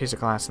 1 piece of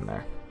glass in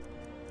there.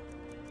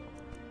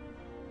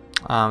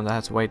 That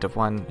has weight of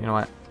 1. You know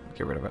what?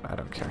 Get rid of it. I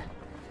don't care.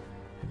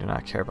 I do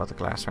not care about the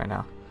glass right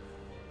now.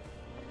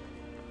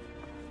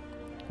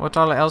 What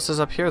all else is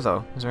up here,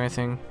 though? Is there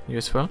anything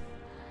useful?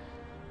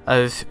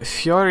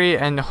 Fury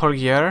and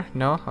Holgier?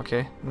 No?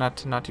 Okay.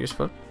 Not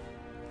useful.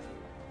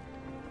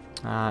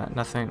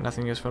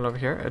 Nothing useful over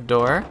here. A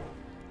door.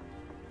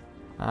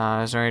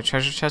 Is there any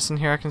treasure chests in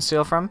here I can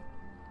steal from?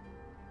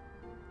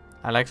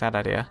 I like that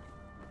idea.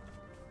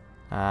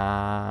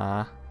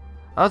 Oh,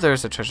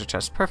 there's a treasure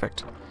chest.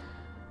 Perfect.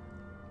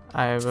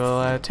 I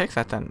will take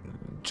that then,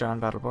 John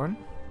Battleborn.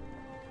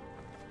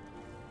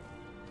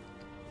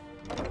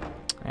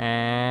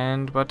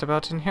 And what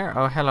about in here?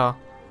 Oh, hello.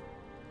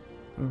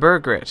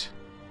 Birgit.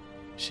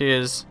 She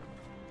is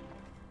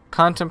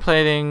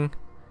contemplating,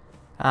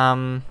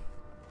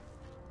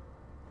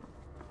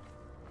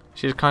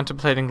 she's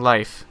contemplating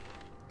life.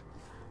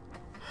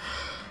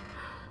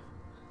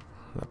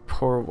 The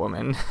poor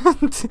woman.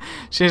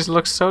 She just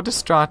looks so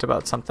distraught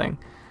about something.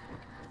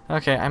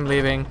 Okay, I'm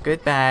leaving.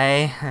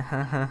 Goodbye.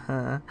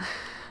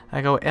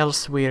 I go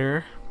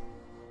elsewhere.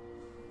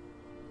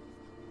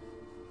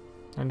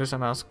 And do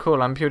something else.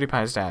 Cool, I'm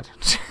PewDiePie's dad.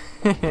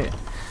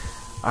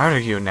 Are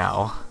you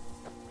now?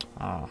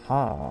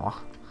 Uh-huh.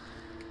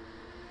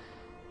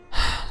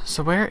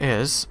 So where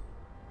is...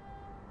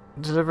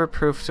 Deliver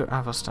proof to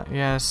Avostan.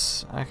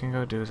 Yes, I can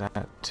go do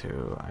that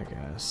too, I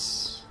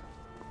guess.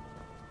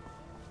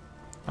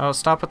 Oh,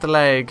 stop with the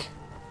leg.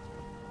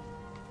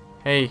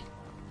 Hey.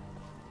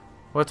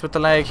 What's with the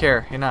leg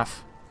here?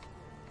 Enough.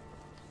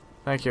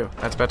 Thank you.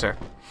 That's better.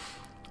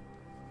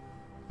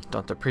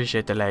 Don't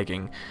appreciate the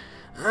lagging.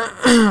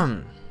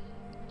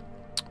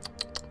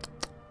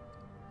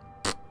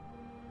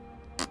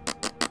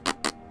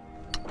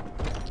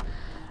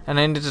 And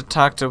I need to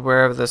talk to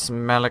wherever this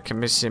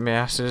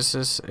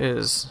Malakamissimasis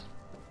is.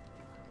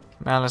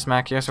 Malus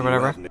Macius or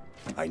whatever.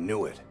 I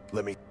knew it.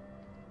 Let me...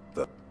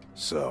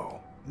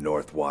 So,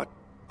 Northwatch.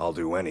 I'll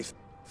do anything.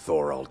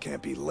 Thorald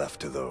can't be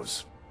left to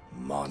those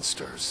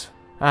monsters.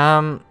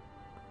 Let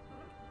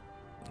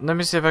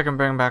me see if I can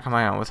bring him back on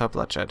my own without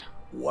bloodshed.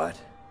 What?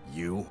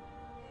 You?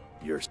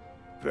 You're...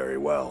 Very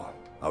well.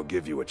 I'll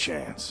give you a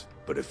chance.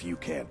 But if you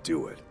can't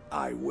do it,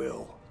 I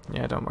will.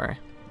 Yeah, don't worry.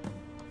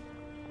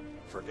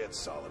 Forget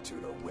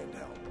Solitude or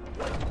Windhelm.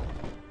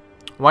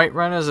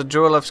 Whiterun is a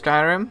jewel of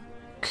Skyrim?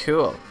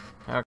 Cool.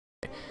 Okay.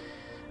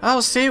 Oh,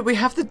 see, we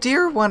have the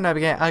deer one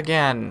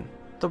again.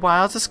 The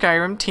wilds of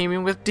Skyrim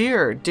teeming with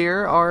deer.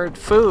 Deer are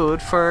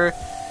food for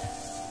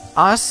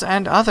us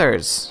and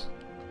others.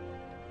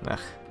 Ugh.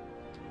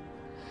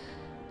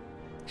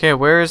 Okay,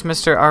 where is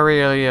Mr.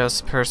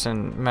 Aurelius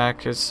person?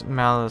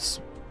 Malus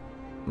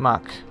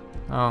Muck.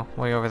 Oh,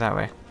 way over that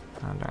way.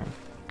 Oh, darn.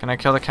 Can I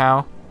kill the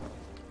cow?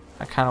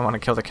 I kind of want to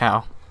kill the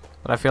cow,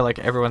 but I feel like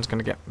everyone's going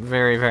to get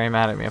very, very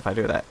mad at me if I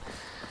do that.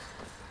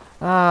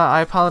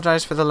 I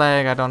apologize for the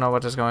lag. I don't know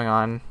what is going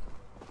on.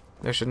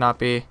 There should not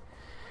be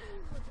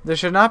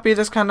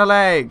this kind of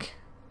lag.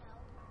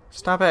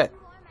 Stop it.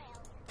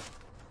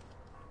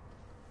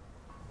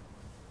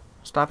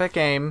 Stop it,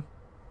 game.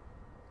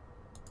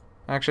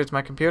 Actually, it's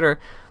my computer.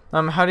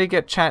 How do you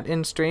get chat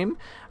in stream?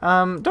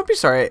 Don't be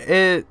sorry.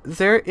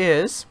 There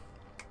is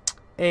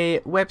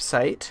a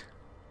website.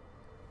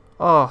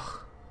 Oh,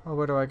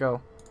 where do I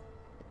go?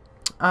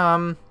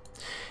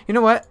 You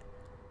know what?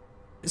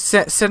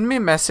 Send me a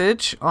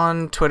message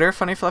on Twitter,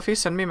 Funny Fluffy.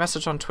 Send me a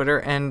message on Twitter,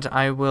 and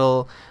I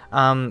will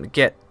I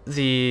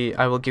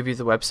will give you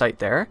the website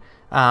there.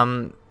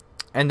 And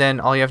then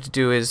all you have to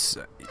do is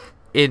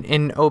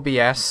in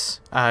OBS,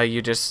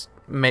 you just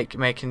make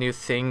a new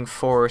thing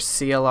for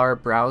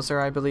CLR browser,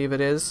 I believe it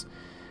is.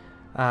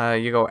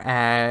 You go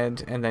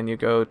add, and then you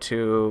go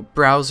to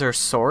browser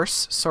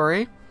source.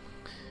 Sorry,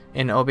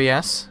 in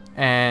OBS.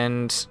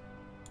 And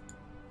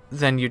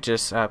then you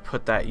just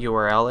put that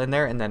URL in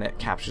there, and then it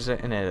captures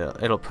it, and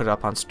it'll put it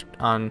up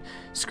on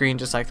screen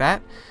just like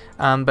that.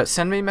 But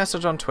send me a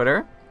message on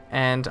Twitter,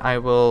 and I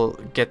will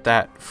get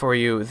that for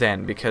you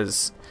then,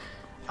 because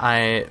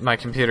my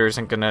computer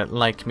isn't gonna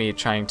like me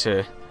trying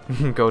to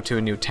go to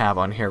a new tab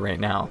on here right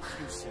now.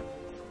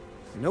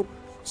 Nope.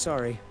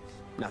 Sorry.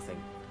 Nothing.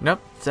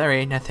 Nope.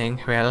 Sorry. Nothing.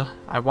 Well,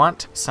 I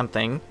want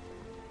something.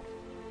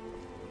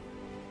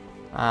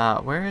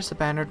 Where is the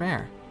Bannered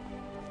Mare?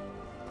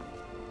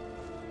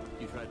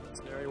 You tried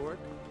mercenary work?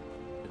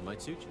 It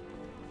might suit you.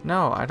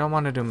 No, I don't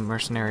want to do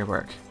mercenary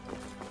work.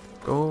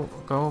 Go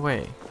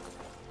away.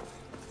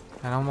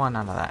 I don't want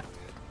none of that.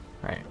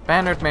 Right.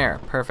 Bannered Mare.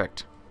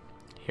 Perfect.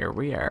 Here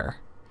we are.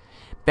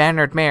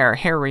 Bannered Mare.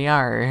 Here we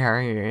are.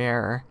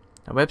 Here.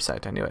 A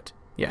website. I knew it.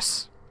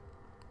 Yes.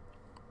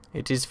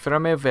 It is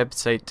from a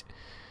website,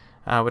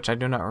 which I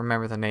do not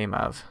remember the name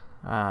of.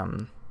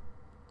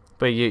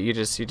 But you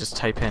just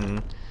type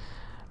in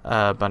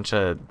a bunch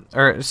of,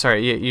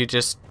 you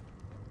just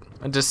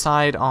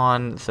decide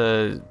on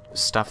the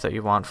stuff that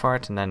you want for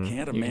it, and then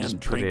you just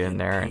put it in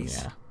there, and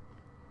yeah.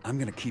 I'm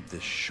gonna keep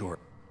this short.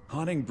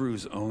 Haunting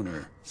Brew's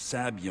owner,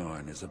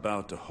 Sabjorn, is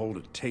about to hold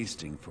a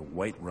tasting for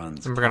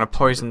Whiterun's. And we're gonna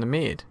poison the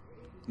mead.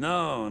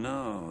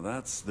 No,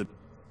 that's the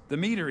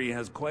meadery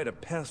has quite a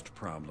pest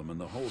problem,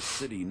 and the whole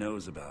city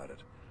knows about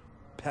it.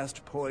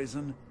 Pest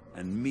poison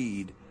and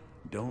mead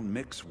don't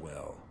mix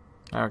well.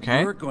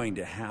 Okay. You're going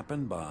to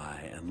happen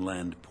by and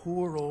lend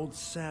poor old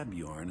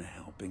Sabjorn a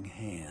helping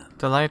hand.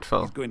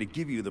 Delightful. He's going to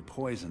give you the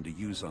poison to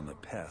use on the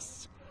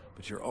pests,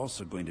 but you're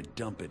also going to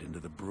dump it into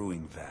the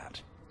brewing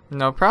vat.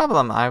 No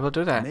problem. I will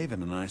do that.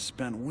 Maven and I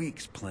spent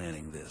weeks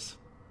planning this.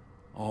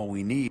 All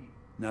we need.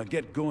 Now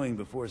get going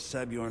before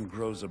Sabjorn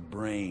grows a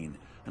brain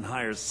and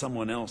hires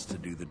someone else to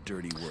do the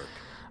dirty work.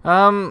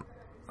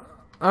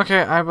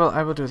 Okay, I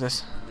will do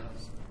this.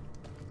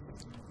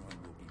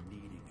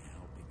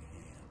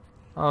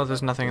 Oh,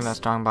 there's nothing in that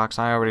strong box.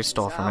 I already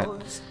stole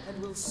from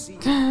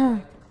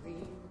it.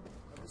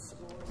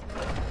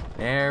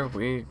 There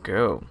we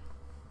go.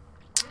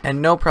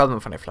 And no problem,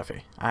 Funny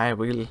Fluffy. I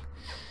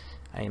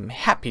am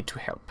happy to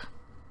help.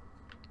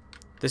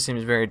 This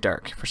seems very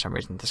dark for some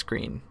reason, the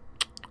screen.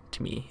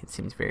 To me, it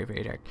seems very,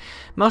 very dark.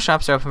 Most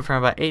shops are open from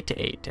about 8 to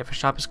 8. If a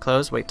shop is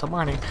closed, wait till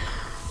morning.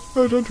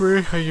 Oh, don't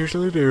worry. I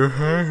usually do.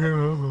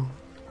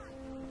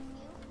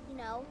 You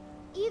know,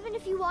 even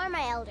if you are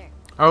my elder.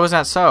 Oh, is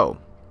that so?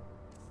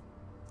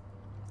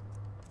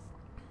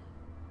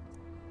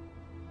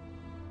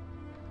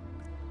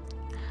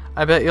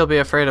 I bet you'll be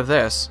afraid of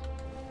this.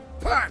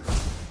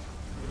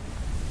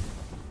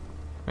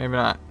 Maybe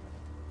not.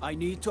 I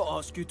need to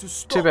ask you to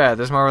stop. Too bad.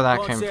 There's more where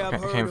that Can't say I've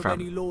came heard of from.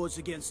 any laws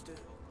against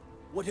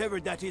whatever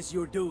that is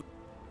you're doing.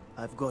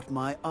 I've got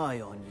my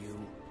eye on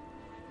you.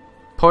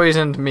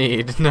 Poisoned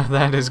mead. No,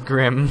 that is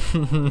grim.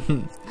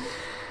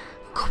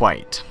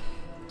 Quite.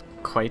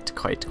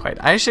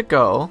 I should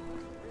go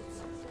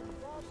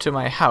to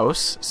my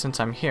house since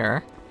I'm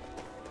here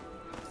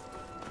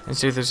and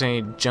see if there's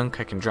any junk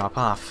I can drop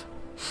off.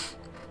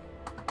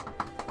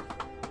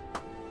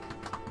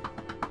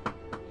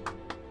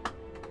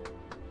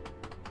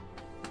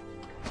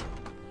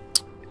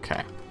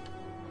 Okay.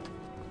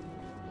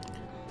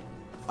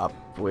 Up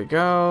we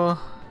go.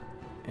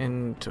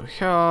 Into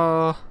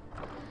here.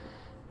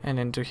 And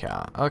into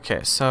here.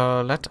 Okay,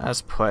 so let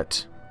us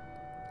put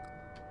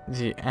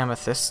the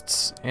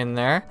amethysts in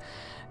there.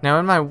 Now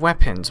in my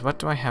weapons, what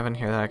do I have in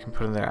here that I can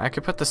put in there? I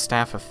could put the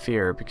Staff of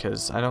Fear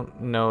because I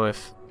don't know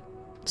if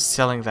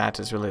selling that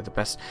is really the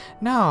best.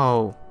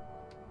 No!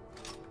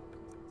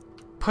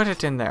 Put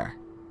it in there.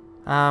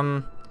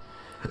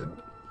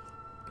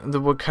 The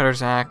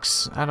woodcutter's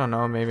axe. I don't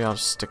know, maybe I'll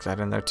just stick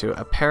that in there too.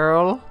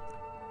 Apparel.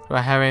 Do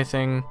I have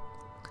anything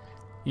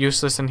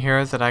useless in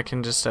here that I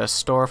can just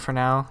store for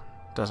now?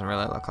 Doesn't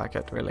really look like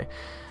it, really.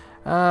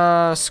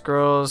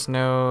 Scrolls,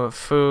 no.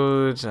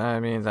 Food, I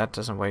mean, that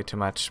doesn't weigh too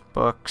much.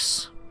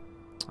 Books.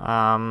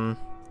 Guide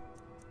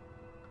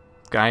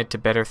to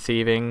Better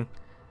Thieving.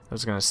 I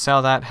was gonna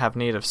sell that. Have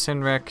need of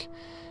Sinric.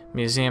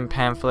 Museum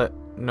pamphlet.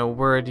 No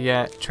word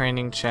yet.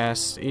 Training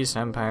chest. East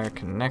Empire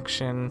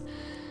connection.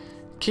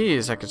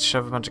 Keys. I could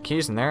shove a bunch of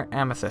keys in there.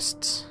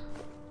 Amethysts.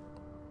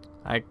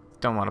 I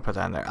don't want to put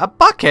that in there. A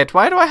bucket!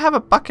 Why do I have a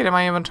bucket in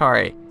my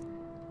inventory?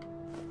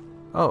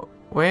 Oh,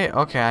 wait.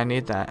 Okay, I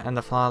need that. And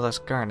the flawless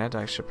garnet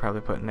I should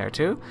probably put in there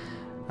too.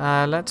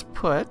 Let's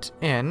put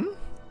in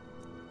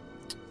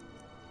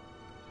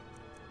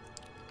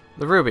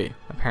the ruby,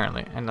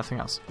 apparently, and nothing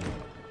else.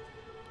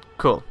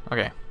 Cool.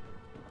 Okay.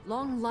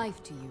 Long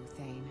life to you,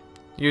 Thane.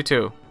 You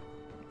too,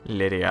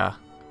 Lydia.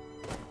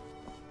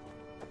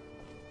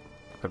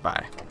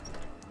 Goodbye.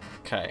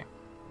 Okay.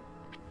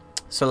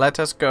 So let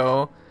us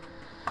go.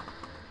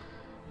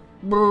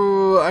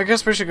 I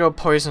guess we should go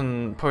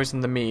poison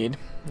the mead.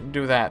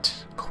 Do that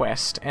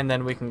quest, and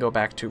then we can go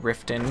back to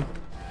Riften.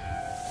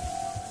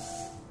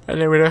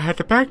 And then we don't have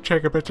to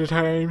backtrack a bunch of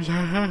times.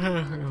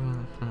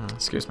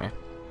 Excuse me.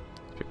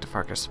 Speak to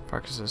Farkas.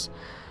 Farkas is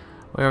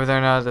way over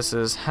there now. This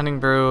is Hunting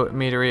Brew,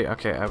 Meadery.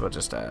 Okay, I will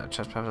just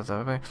chest pepper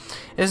that way.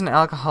 Isn't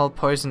alcohol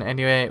poison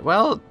anyway?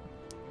 Well,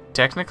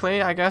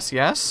 technically, I guess,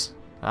 yes.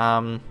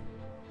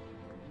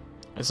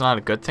 It's not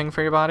a good thing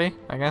for your body,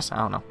 I guess. I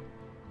don't know.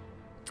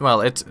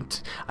 Well,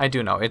 I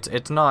do know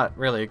it's not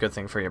really a good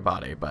thing for your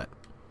body, but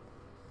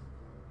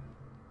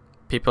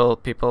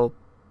people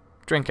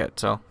drink it,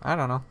 so I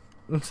don't know.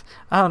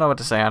 I don't know what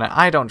to say on it.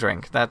 I don't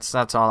drink. That's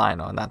all I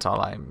know, and that's all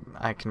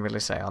I can really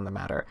say on the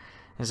matter,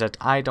 is that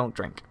I don't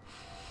drink.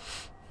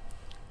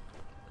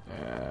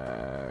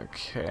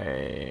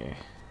 Okay.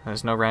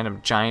 There's no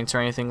random giants or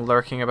anything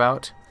lurking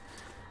about.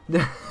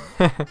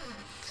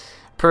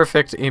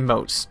 Perfect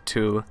emotes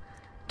to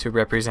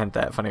represent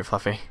that, Funny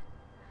Fluffy.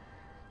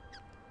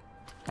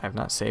 I have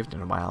not saved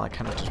in a while. I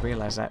kind of just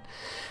realized that.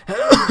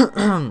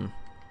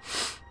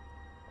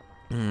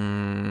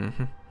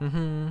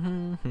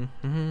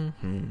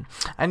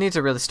 I need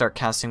to really start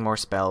casting more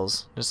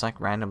spells. Just like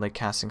randomly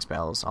casting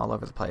spells all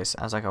over the place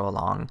as I go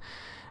along.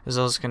 As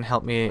those can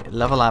help me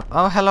level up.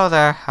 Oh, hello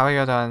there. How are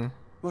you doing?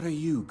 What are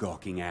you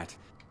gawking at?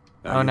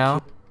 Oh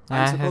no.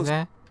 I suppose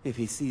if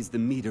he sees the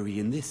meadery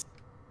in this...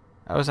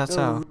 Oh, is that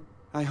so?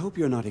 I hope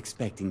you're not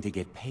expecting to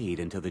get paid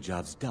until the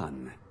job's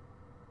done.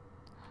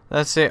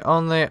 That's the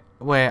only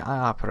way I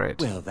operate.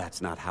 Well, that's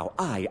not how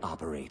I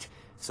operate,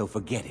 so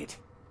forget it.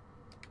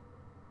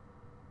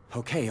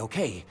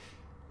 Okay.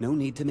 No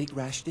need to make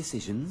rash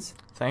decisions.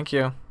 Thank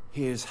you.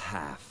 Here's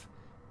half.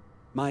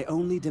 My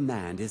only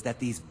demand is that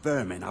these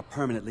vermin are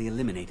permanently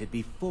eliminated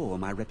before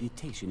my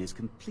reputation is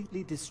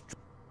completely destroyed.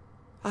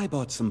 I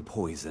bought some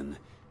poison.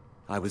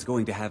 I was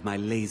going to have my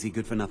lazy,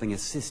 good-for-nothing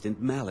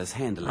assistant Malice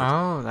handle it.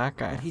 Oh, that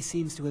guy. But he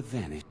seems to have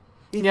vanished.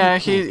 Yeah,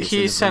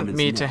 he sent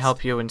me to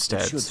help you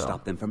instead. It should so.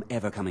 stop them from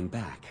ever coming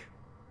back.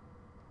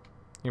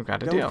 You've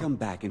got a Don't deal. come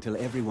back until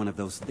every one of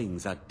those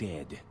things are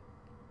dead.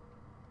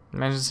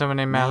 Imagine someone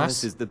named Malice.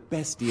 Malice is the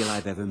best deal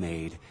I've ever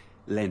made.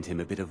 Lent him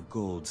a bit of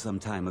gold some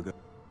time ago.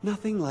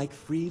 Nothing like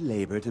free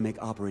labor to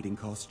make operating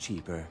costs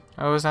cheaper.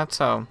 Oh, is that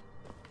so?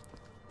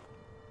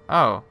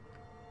 Oh.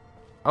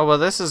 Oh, well,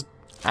 this is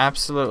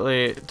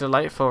absolutely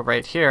delightful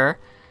right here.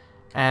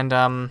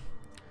 And,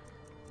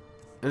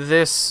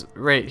 this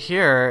right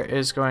here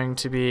is going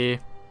to be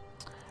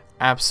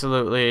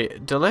absolutely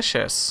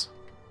delicious.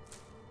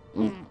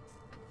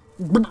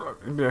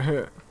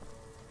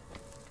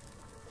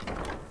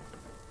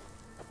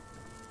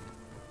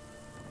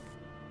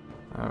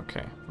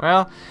 Okay,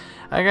 well,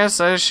 I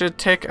guess I should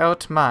take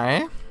out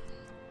my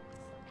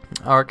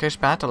Orcish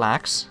battle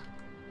axe.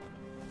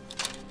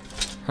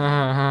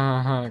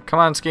 Come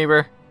on,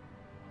 Skeever.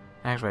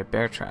 Activate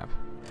bear trap.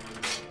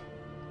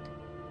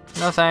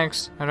 No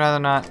thanks. I'd rather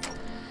not.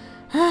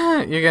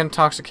 You get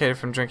intoxicated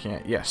from drinking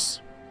it.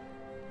 Yes.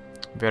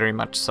 Very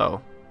much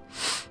so.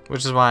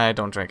 Which is why I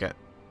don't drink it.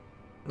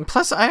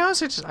 Plus, I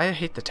honestly I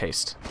hate the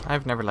taste.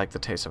 I've never liked the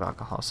taste of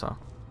alcohol, so.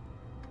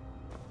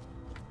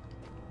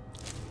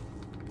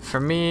 For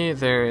me,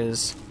 there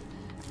is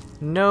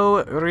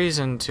no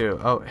reason to.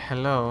 Oh,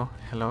 hello.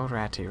 Hello,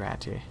 Ratty.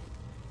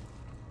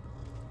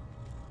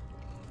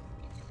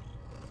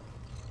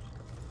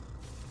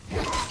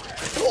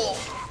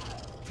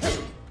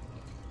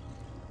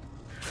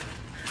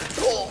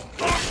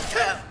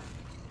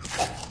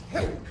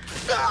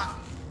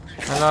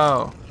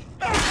 Hello.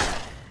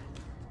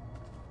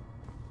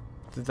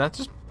 Did that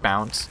just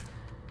bounce?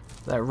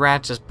 That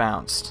rat just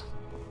bounced.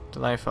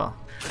 Delightful.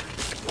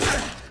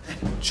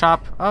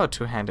 Chop. Oh,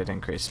 two-handed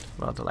increased.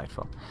 Well,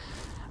 delightful.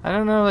 I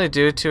don't normally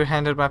do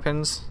two-handed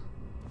weapons.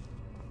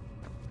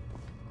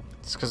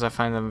 It's because I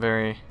find them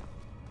very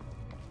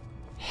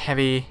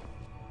heavy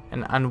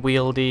and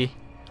unwieldy.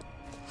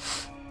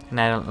 And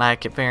I don't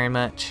like it very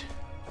much.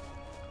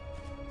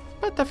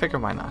 But I figure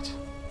why not.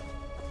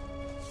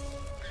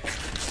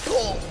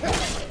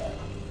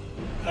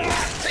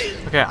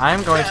 Okay,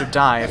 I'm going to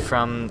die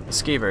from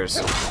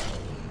skeevers.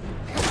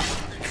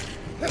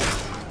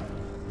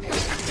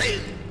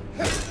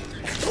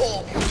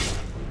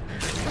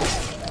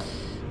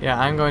 Yeah,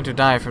 I'm going to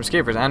die from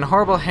skeevers and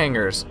horrible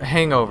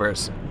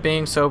hangovers.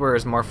 Being sober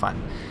is more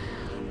fun.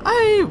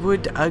 I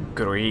would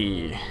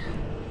agree.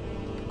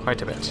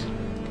 Quite a bit.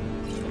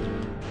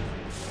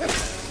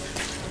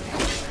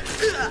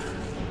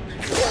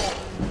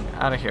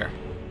 Out of here.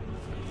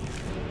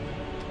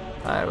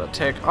 I will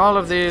take all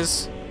of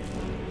these.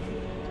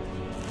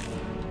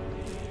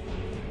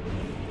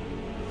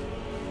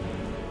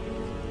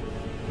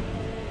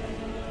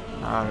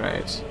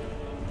 Alright.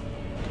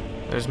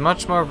 There's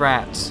much more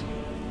rats.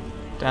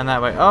 Down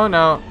that way. Oh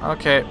no.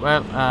 Okay,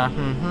 well,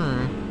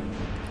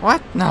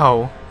 What?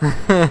 No.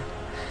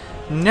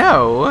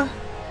 No?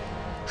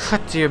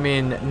 What do you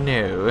mean,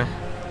 no?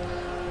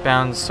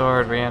 Bound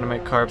sword,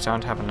 reanimate corpse. I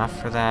don't have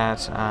enough for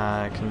that.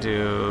 I can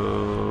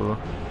do...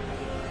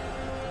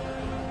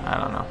 I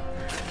don't know.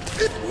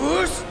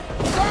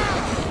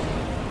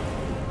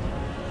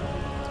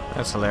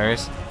 That's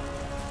hilarious.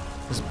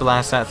 Just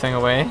blast that thing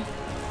away.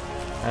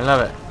 I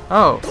love it.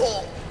 Oh!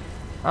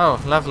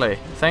 Oh, lovely.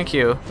 Thank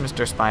you,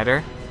 Mr.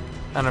 Spider.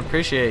 I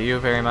appreciate you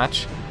very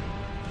much.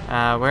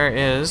 Where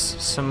is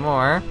some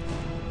more?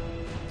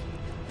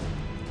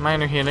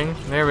 Minor healing.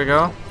 There we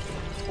go.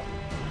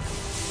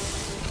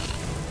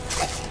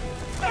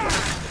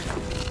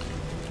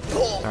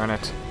 Darn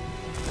it.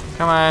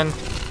 Come on.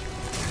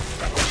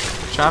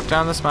 Chop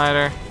down the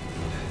spider.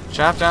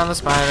 Chop down the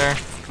spider.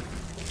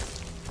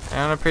 I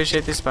don't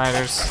appreciate these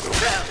spiders.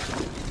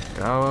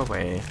 Go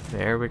away.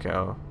 There we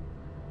go.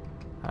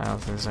 I don't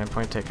think there's any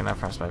point taking that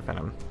frostbite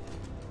venom.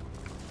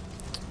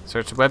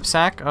 Search web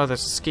sack. Oh,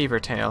 there's a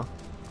skeever tail.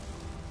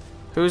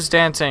 Who's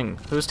dancing?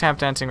 Who's tap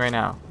dancing right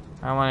now?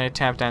 I want any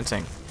tap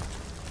dancing.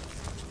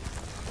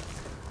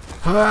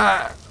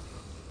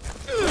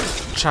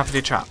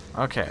 Choppity chop.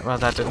 Okay, well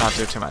that did not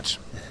do too much.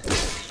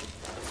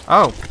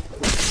 Oh!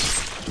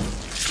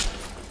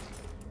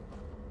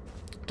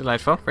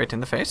 Delightful. Right in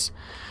the face.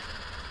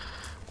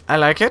 I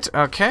like it.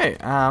 Okay,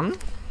 can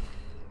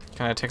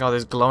I take all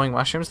these glowing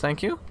mushrooms?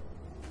 Thank you.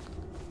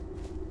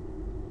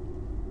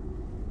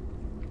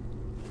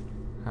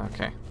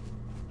 Okay.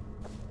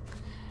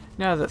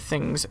 Now that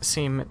things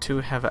seem to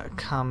have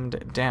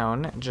calmed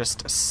down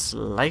just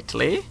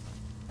slightly.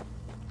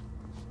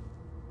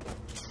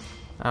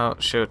 Oh,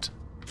 shoot.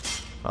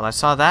 Well, I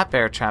saw that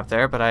bear trap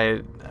there, but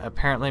I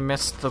apparently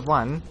missed the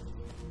one.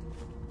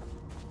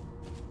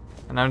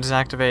 And I'm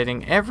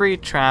desactivating every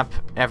trap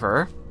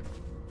ever.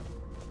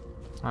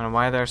 I don't know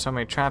why there are so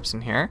many traps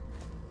in here.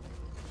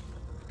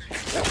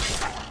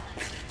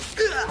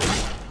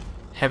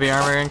 Heavy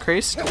armor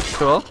increased.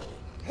 Cool.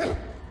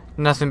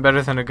 Nothing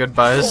better than a good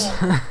buzz.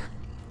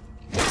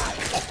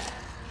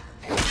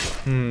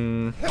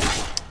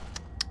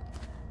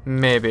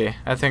 Maybe.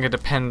 I think it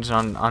depends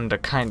on the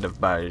kind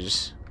of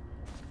buzz.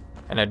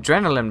 An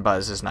adrenaline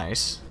buzz is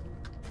nice.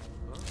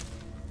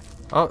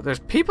 Oh, there's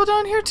people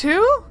down here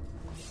too?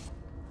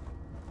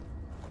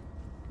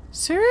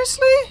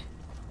 Seriously?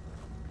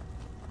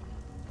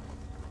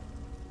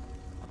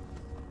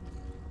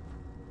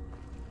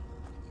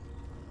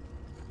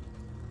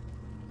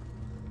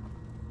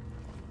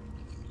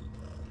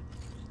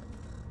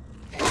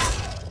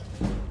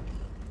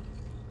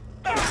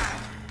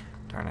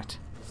 Darn it.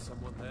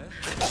 Someone there?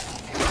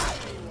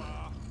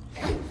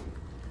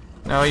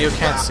 No, you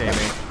can't see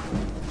me.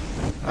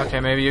 Okay,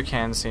 maybe you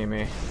can see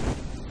me.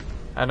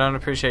 I don't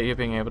appreciate you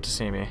being able to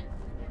see me.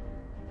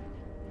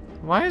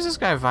 Why is this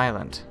guy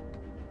violent?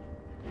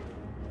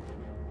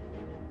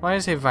 Why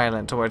is he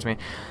violent towards me?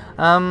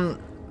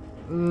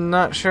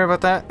 Not sure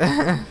about that.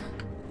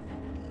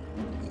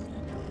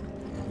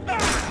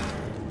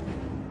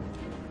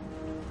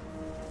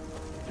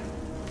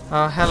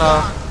 Oh,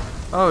 hello.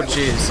 Oh,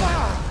 jeez.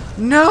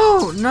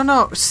 No! No,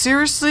 no.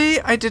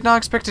 Seriously? I did not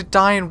expect to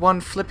die in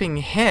one flipping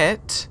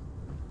hit.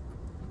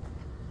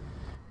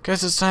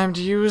 Guess it's time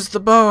to use the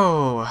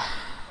bow.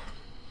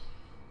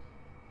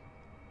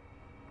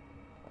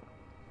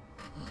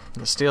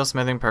 The steel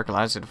smithing perk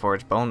allows you to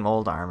forge bone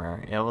mold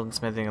armor. Elven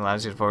smithing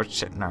allows you to forge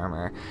chitin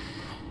armor.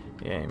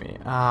 Yay me.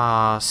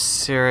 Ah,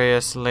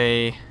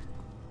 seriously.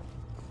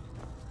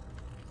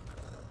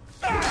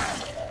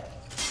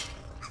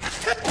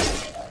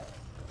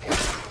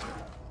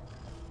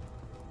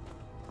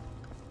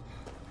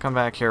 Come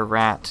back here,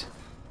 rat.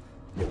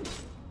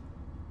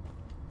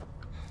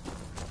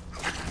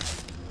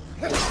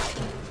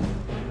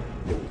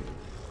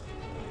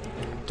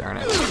 Darn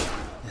it.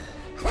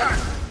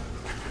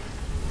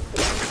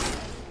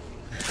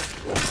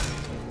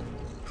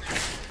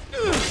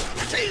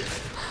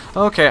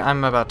 Okay,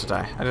 I'm about to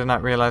die. I did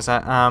not realize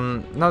that.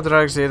 No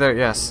drugs either.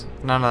 Yes,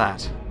 none of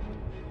that.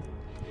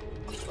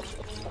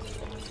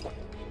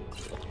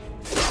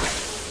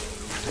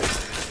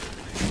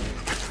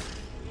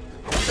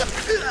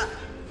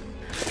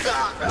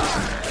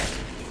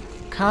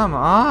 Come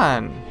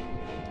on.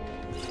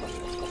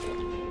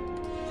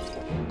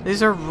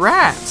 These are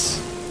rats.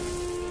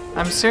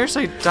 I'm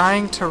seriously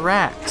dying to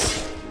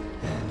rats.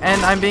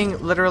 And I'm being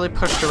literally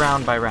pushed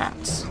around by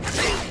rats.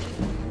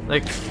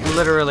 Like,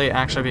 literally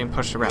actually being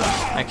pushed around.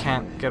 I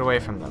can't get away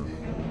from them.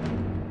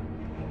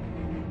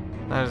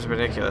 That is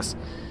ridiculous.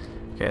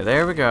 Okay,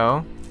 there we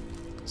go.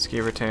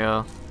 Skeever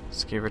tail,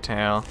 skeever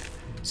tail,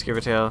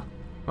 skeever tail.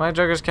 My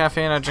drug is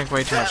caffeine, I drink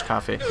way too much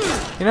coffee.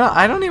 You know,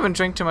 I don't even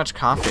drink too much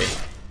coffee.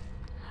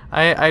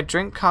 I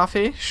drink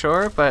coffee,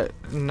 sure, but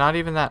not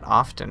even that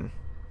often.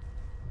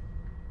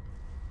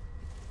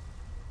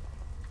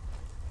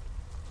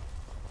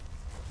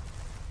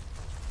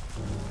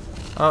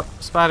 Oh,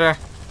 spider.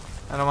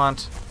 I don't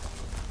want.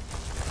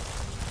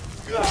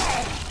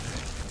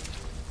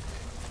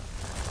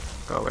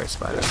 Go away,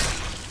 spider.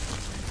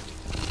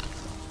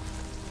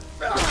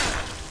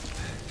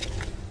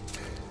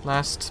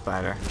 Last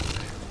spider.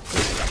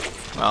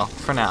 Well,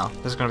 for now.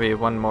 There's gonna be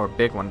one more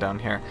big one down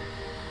here.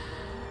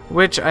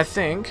 Which I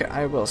think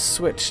I will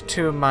switch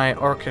to my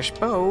orcish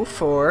bow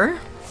for.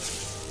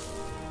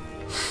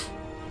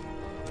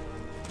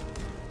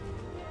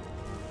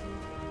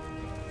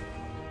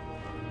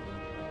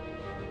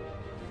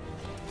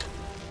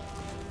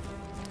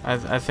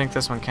 I think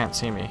this one can't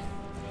see me.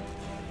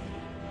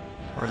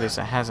 Or at least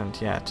it hasn't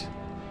yet.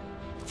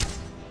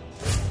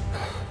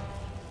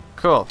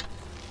 Cool.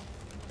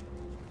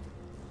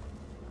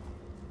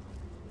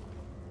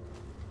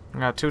 I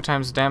got 2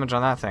 times the damage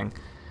on that thing.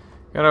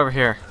 Get over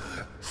here.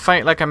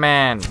 Fight like a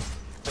man.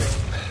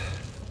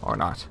 Or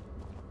not.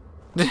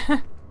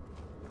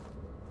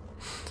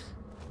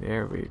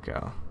 There we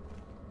go.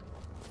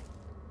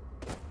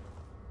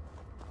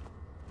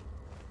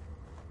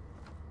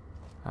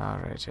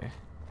 Alrighty.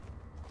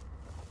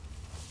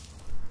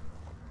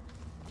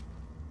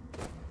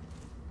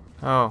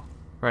 Oh,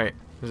 right.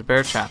 There's a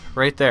bear trap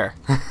right there.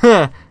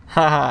 Ha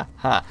ha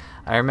ha.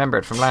 I remember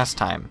it from last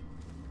time.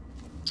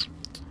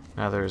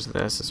 Now there's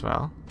this as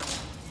well.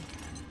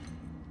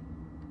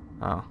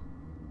 Oh.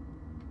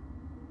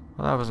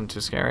 Well, that wasn't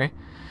too scary.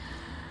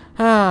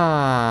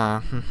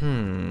 I'm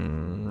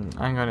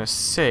gonna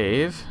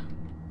save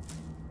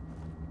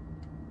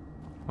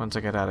once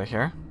I get out of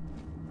here.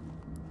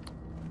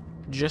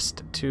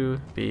 Just to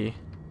be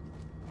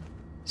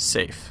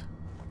safe.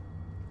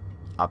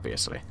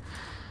 Obviously.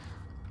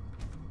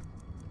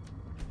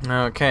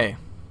 Okay.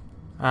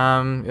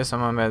 Yes,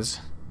 I'm on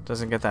meds.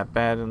 Doesn't get that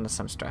bad unless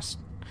I'm stressed.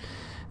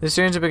 The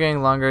streams are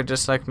getting longer,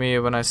 just like me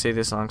when I see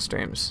these long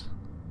streams.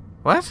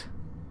 What?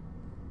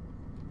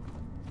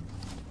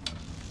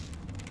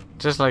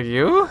 Just like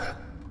you?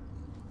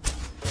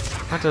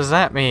 What does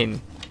that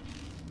mean?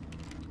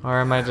 Or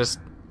am I just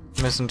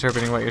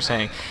misinterpreting what you're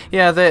saying?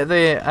 Yeah,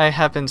 I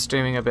have been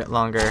streaming a bit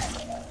longer,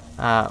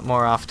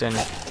 more often.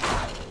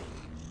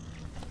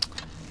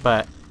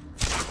 But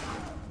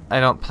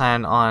I don't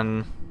plan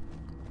on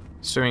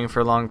streaming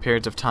for long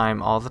periods of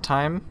time all the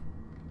time.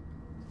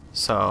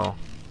 So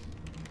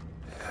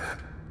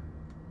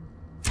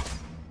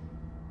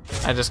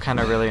I just kind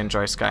of really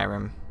enjoy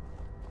Skyrim.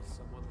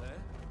 Someone there?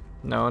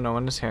 No, no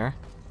one is here.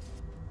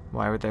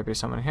 Why would there be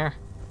someone here?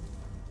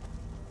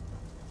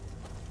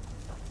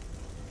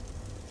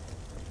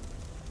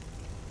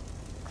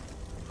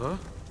 Huh?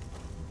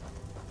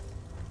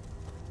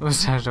 I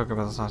was trying to talk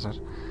about the sausage.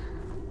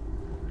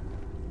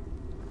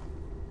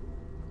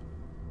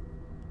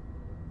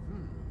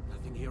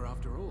 Nothing here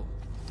after all.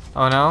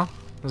 Oh no?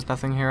 There's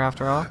nothing here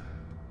after all?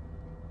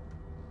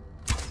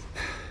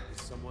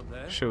 Is someone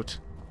there? Shoot.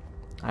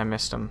 I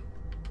missed him.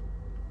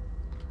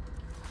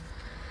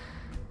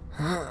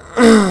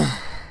 Huh?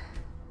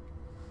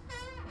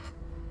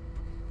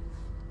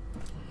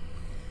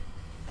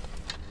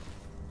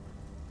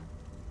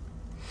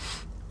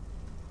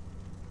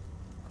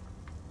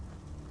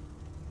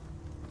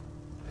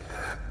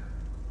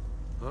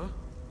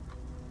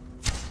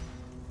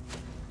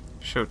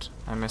 Shoot,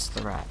 I missed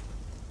the rat.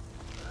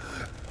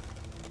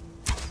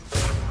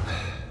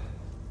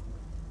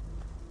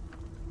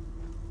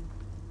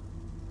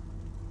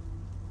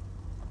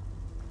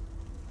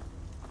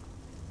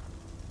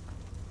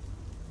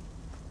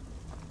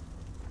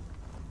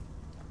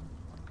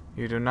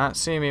 You do not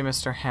see me,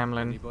 Mr.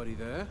 Hamlin. Anybody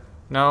there?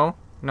 No,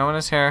 no one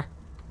is here.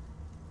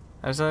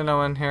 Absolutely no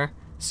one here.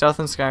 Stealth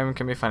in Skyrim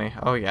can be funny.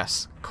 Oh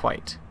yes,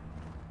 quite.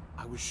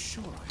 I was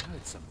sure I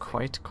heard something.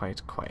 Quite.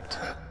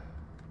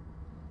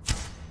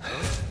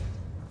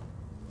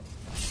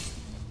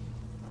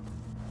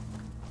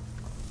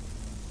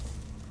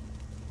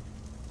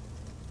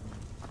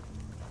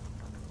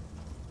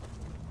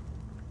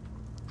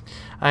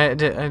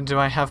 Do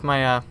I have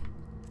my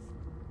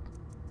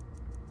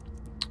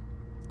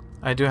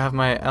I do have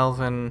my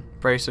elven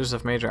bracers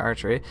of major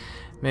archery.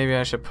 Maybe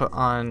I should put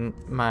on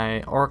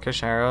my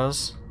orcish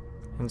arrows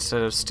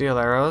instead of steel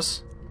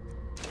arrows,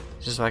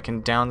 just so I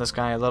can down this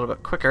guy a little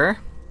bit quicker.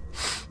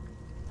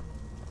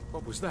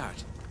 What was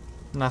that?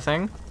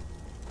 Nothing.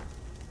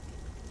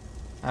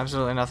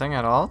 Absolutely nothing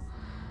at all.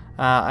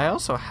 I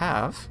also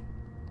have,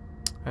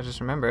 I just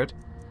remembered,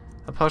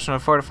 a potion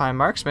of Fortifying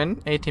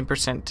Marksman,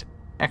 18%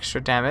 extra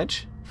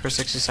damage for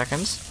 60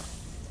 seconds.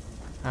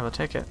 I will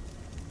take it.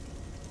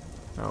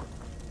 Oh.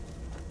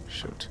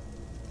 Shoot.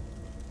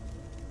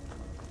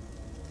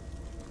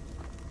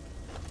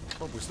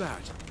 What was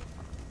that?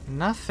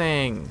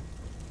 Nothing.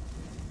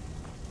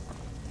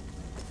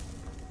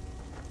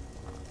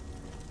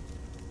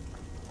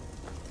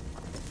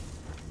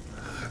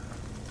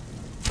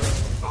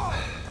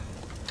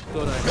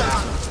 Okay.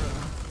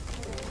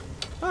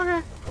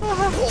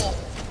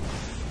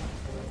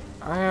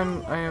 I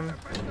am.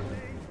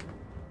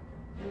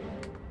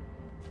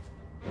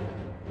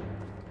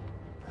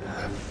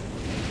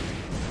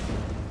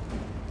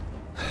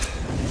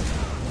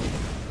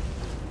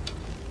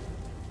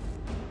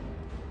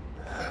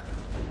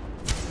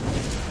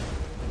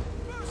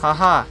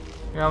 Haha,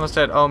 you're almost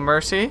dead. Oh,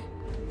 mercy?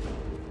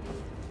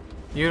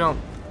 You don't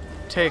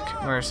take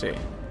mercy.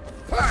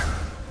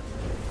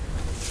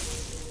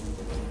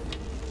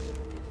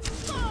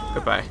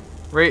 Goodbye.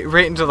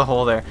 Right into the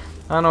hole there.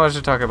 I don't know what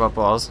you're talking about,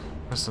 balls.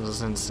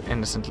 Listen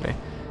innocently.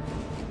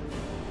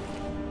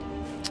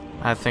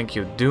 I think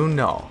you do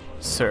know,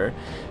 sir.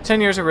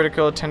 10 years of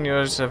ridicule, 10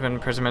 years of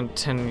imprisonment,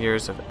 10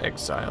 years of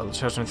exile. The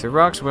children threw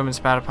rocks, women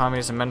spat upon me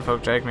as the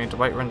menfolk dragged me to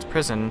Whiterun's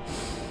prison.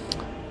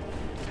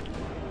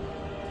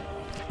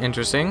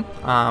 Interesting.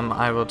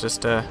 I will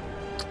just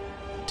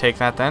take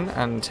that then,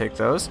 and take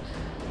those.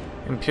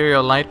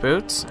 Imperial light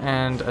boots,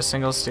 and a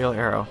single steel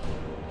arrow.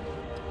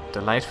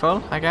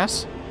 Delightful, I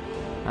guess.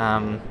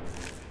 Can't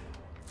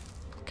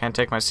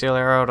take my steel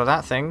arrow to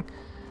that thing.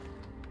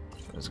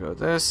 Let's go with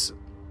this.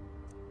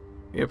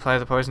 You apply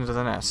the poison to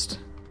the nest.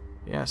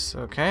 Yes,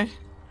 okay.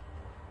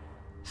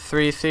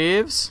 3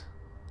 thieves.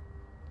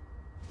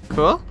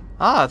 Cool.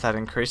 Ah, that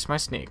increased my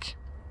sneak.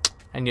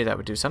 I knew that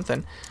would do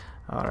something.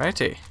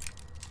 Alrighty.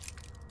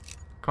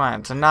 Come on,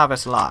 it's a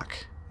novice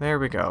lock. There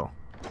we go.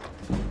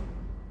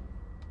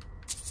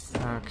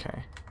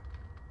 Okay.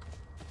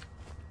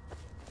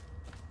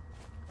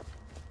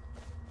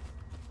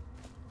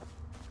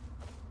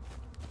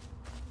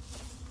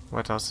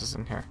 What else is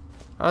in here?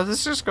 Oh,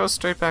 this just goes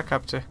straight back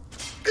up to...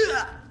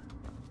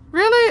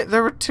 Really?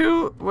 There were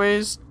 2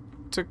 ways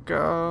to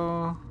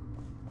go...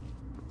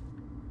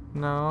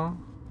 No?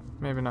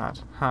 Maybe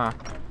not. Huh.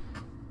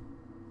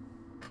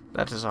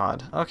 That is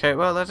odd. Okay,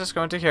 well, let's just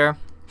go into here.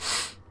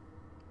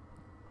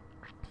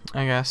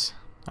 I guess.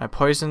 I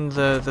poisoned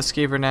the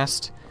skeever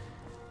nest.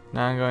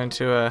 Now I'm going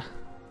to,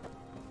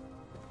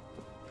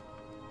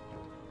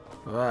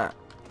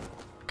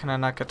 Can I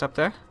not get up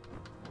there?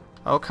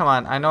 Oh, come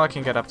on. I know I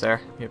can get up there.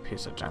 You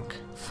piece of junk.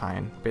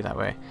 Fine. Be that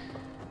way.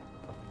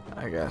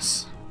 I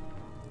guess.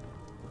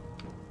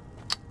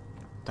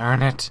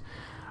 Darn it.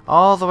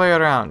 All the way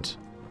around.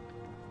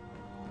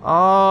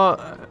 All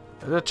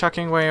the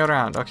chucking way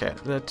around. Okay,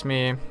 let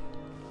me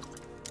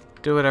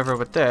do whatever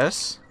with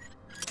this.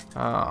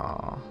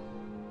 Oh.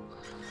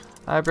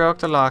 I broke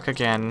the lock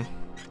again.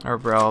 Or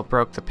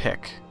broke the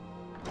pick.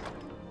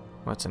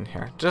 What's in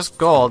here? Just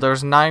gold.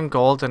 There's 9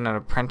 gold in an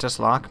apprentice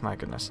lock. My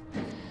goodness.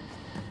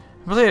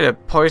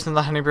 Completed. Poison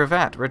the honey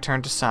brevet.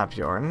 Return to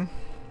Sabjorn.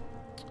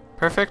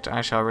 Perfect.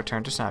 I shall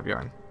return to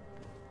Sabjorn.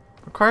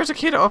 Requires a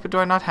key to open. Do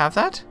I not have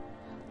that?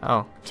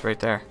 Oh, it's right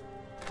there.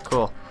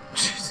 Cool.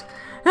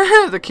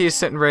 The key's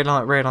sitting right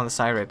on the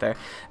side right there.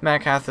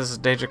 Makath is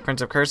the Daedric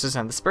Prince of Curses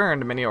and the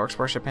Spurned. Many orcs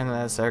worship him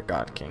as their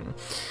god king.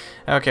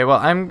 Okay, well,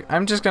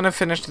 I'm just gonna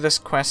finish this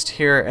quest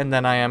here, and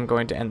then I am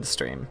going to end the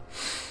stream.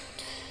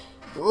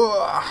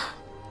 Ugh.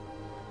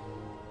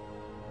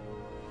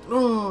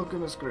 Oh,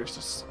 goodness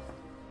gracious.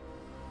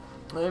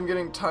 I am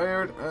getting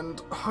tired and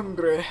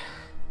hungry.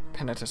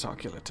 Penitus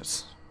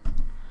oculatus.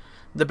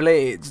 The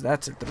blades,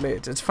 that's it, the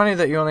blades. It's funny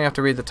that you only have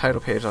to read the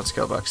title page on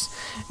Skillbox.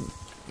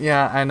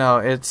 Yeah, I know,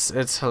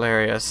 it's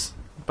hilarious,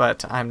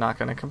 but I'm not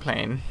gonna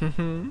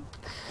complain.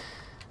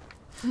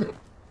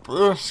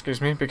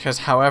 Excuse me, because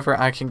however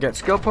I can get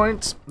skill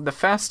points the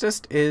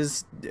fastest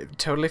is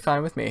totally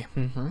fine with me.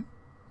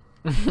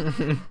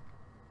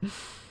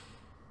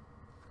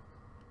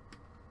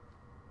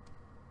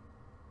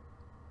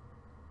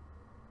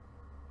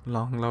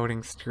 Long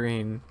loading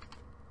screen.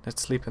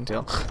 Let's sleep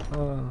until...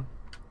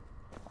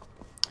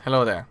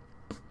 Hello there.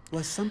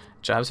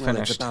 Job's Well,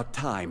 finished. it's about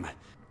time.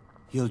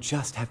 You'll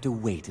just have to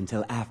wait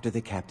until after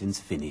the captain's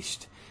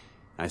finished.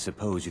 I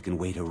suppose you can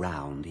wait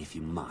around if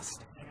you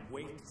must.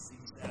 Wait to see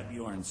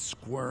Sabjorn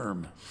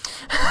squirm.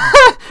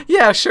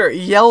 Yeah, sure.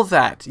 Yell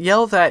that.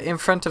 Yell that in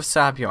front of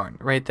Sabjorn.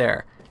 Right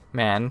there.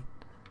 Man.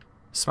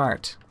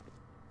 Smart.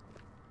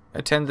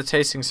 Attend the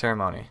tasting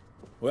ceremony.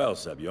 Well,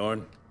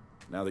 Sabjorn,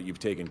 now that you've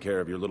taken care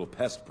of your little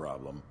pest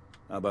problem,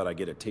 how about I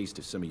get a taste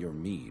of some of your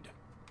mead?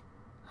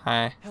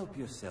 Hi. Help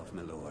yourself,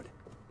 my lord.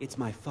 It's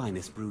my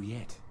finest brew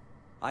yet.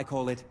 I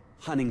call it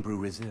Hunning Brew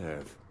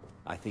Reserve.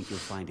 I think you'll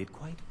find it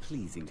quite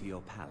pleasing to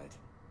your palate.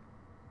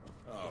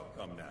 Oh,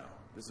 come now.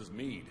 This is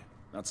mead,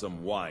 not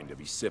some wine to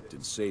be sipped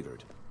and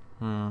savored.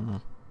 Hmm.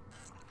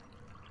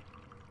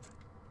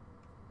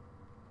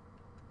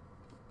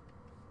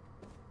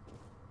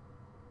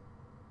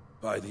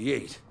 By the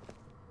 8.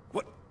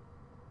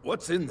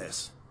 What's in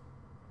this?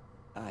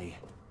 I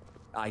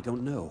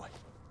don't know.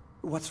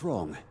 What's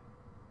wrong?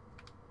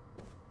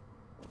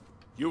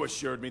 You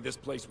assured me this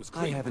place was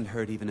clean. I haven't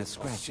heard even a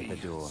scratch at the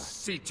door.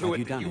 See to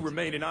it that you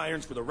remain in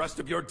irons for the rest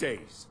of your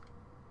days.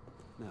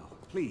 No,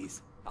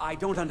 please. I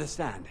don't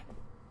understand.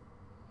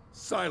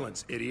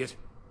 Silence, idiot.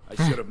 I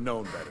should have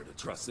known better to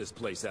trust this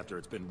place after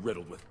it's been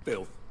riddled with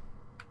filth.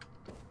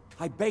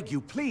 I beg you,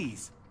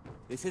 please.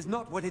 This is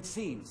not what it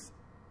seems.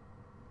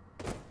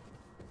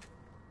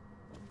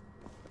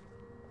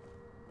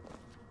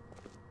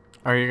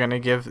 Are you gonna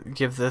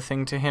give the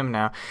thing to him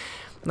now?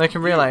 Like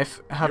in real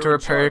life, how to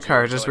repair your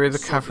car. Just read the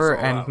cover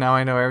and now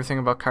I know everything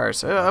about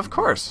cars. Of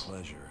course.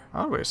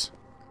 Always.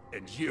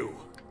 And you're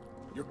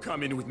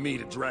coming with me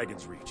to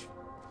Dragon's Reach.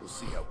 We'll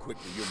see how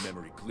quickly your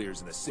memory clears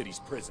in the city's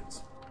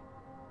prisons.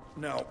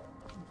 Now,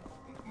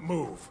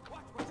 move.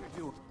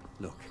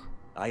 Look,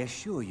 I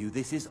assure you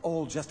this is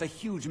all just a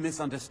huge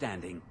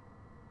misunderstanding.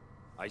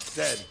 I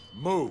said,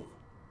 move.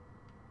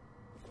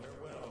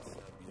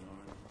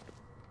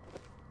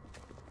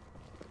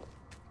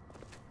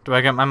 Do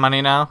I get my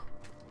money now?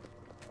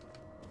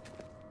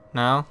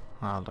 No?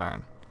 Oh,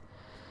 darn.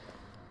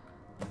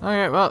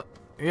 Okay, well,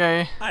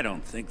 yay. I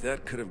don't think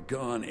that could have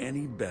gone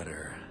any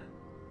better.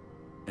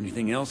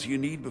 Anything else you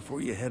need before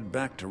you head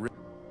back to Riften?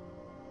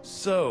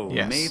 So,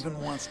 Yes. Maven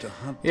wants to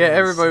hunt Yeah, down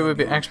everybody would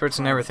be Sabjorn. experts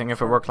in everything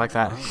if it worked like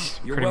that.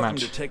 You're Pretty welcome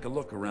much. to take a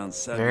look around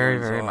Sabjorn's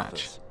Very office.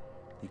 much.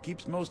 He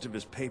keeps most of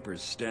his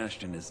papers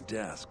stashed in his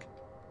desk.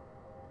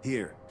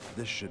 Here,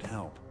 this should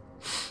help.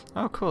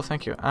 Oh, cool,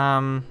 thank you.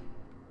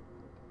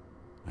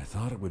 I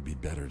thought it would be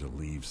better to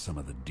leave some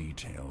of the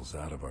details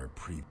out of our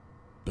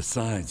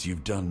Besides,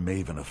 you've done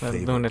Maven a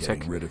favor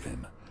getting rid of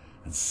him,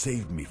 and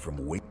saved me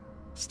from waiting.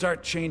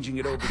 Start changing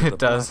it over to It the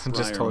does, I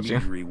just Blackbriar told you.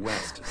 Meadery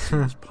West as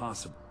soon as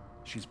possible.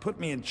 She's put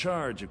me in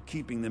charge of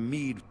keeping the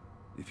mead.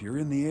 If you're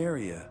in the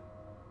area,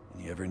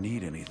 and you ever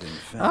need anything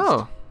fenced.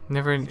 Oh,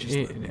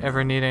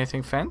 ever need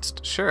anything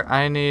fenced? Sure,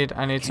 I need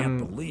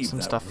some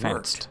that stuff worked.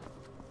 fenced.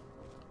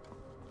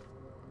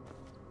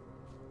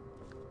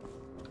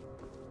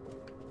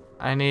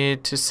 I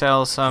need to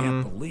sell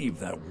some... Can't believe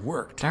that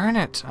worked. Darn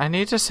it, I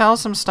need to sell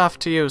some stuff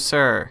to you,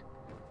 sir.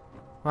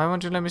 Why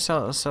won't you let me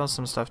sell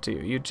some stuff to you?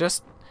 You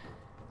just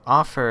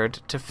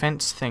offered to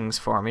fence things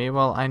for me.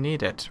 Well, I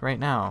need it right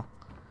now.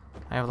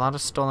 I have a lot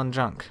of stolen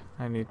junk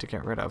I need to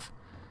get rid of.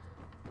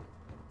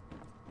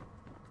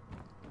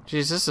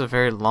 Jeez, this is a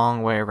very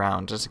long way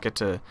around just to get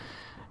to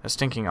a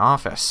stinking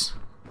office.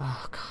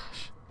 Oh,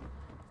 gosh.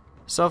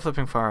 So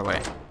flipping far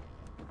away.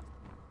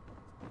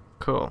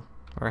 Cool.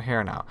 We're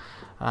here now.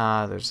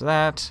 There's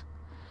that.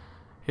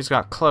 He's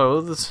got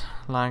clothes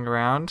lying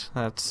around.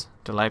 That's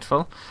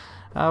delightful.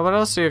 What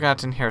else do you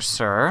got in here,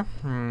 sir?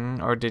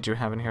 Or did you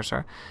have in here,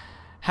 sir?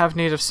 Have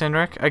need of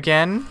Sinric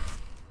again?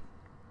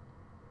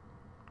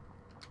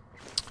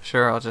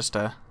 Sure, I'll just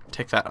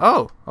take that.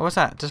 Oh, what was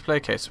that? Display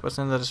case. What's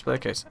in the display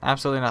case?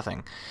 Absolutely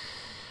nothing.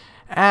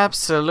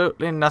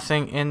 Absolutely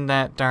nothing in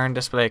that darn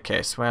display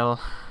case.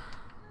 Well,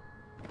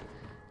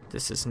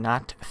 this is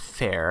not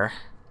fair.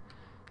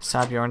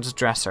 Sabjorn's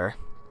dresser.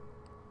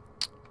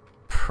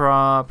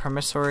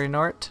 Promissory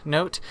note.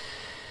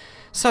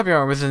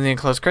 Sabjorn, within the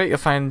enclosed crate, you'll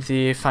find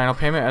the final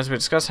payment. As we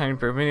discussed, Hunting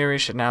Brew Meadery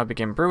should now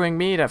begin brewing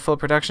mead at full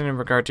production. In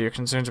regard to your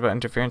concerns about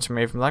interference from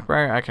Maven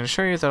Blackbriar, I can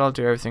assure you that I'll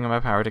do everything in my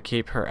power to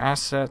keep her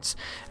assets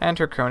and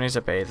her cronies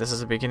at bay. This is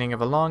the beginning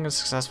of a long and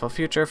successful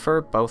future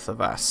for both of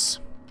us.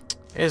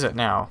 Is it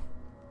now?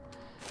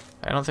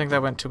 I don't think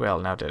that went too well,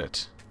 now did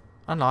it?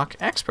 Unlock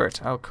expert.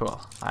 Oh,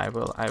 cool. I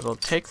will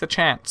take the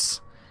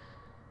chance.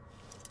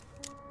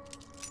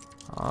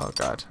 Oh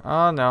god.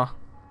 Oh no.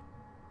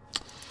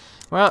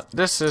 Well,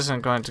 this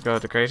isn't going to go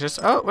the greatest.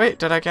 Oh, wait,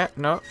 did I get...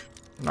 No,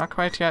 not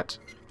quite yet.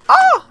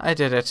 Oh, I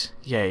did it.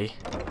 Yay.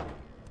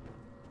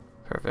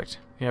 Perfect.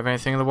 You have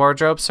anything in the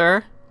wardrobe,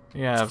 sir?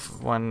 You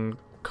have 1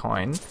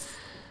 coin.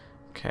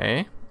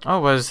 Okay.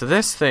 Oh, what is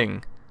this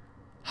thing?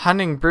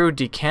 Hunting Brew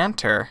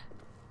decanter.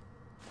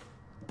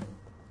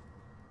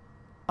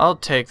 I'll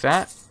take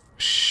that.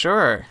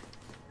 Sure.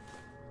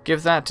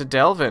 Give that to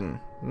Delvin.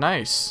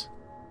 Nice.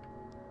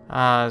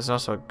 There's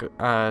also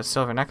a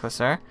silver necklace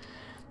there.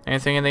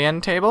 Anything in the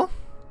end table?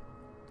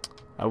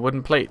 A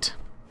wooden plate.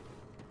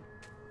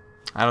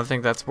 I don't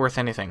think that's worth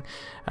anything.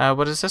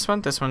 What is this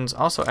one? This one's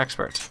also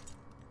expert.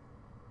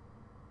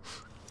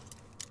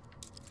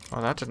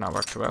 Well, that did not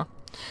work too well.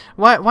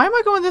 Why am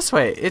I going this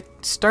way?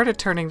 It started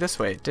turning this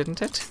way,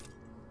 didn't it?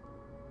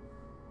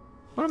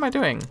 What am I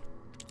doing?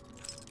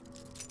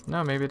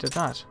 No, maybe it did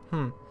not.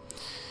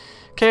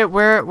 Okay,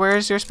 where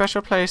is your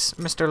special place,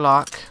 Mr.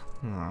 Locke?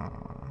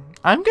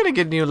 I'm gonna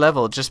get a new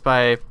level just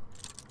by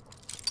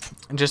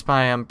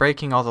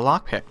breaking all the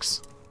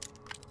lockpicks.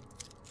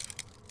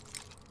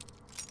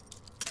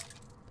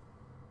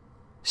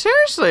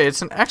 Seriously,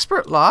 it's an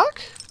expert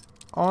lock?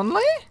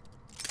 Only?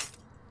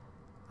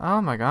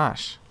 Oh my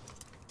gosh.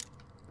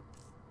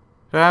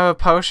 Do I have a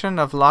potion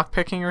of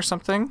lockpicking or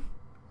something?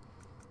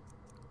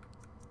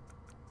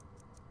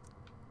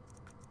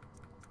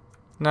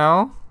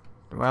 No?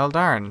 Well,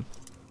 darn.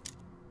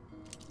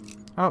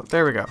 Oh,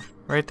 there we go.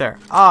 Right there.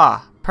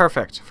 Ah,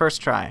 perfect.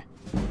 First try.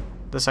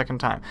 The second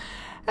time.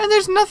 And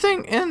there's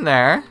nothing in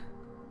there.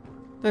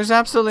 There's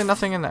absolutely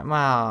nothing in there.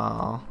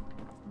 Wow.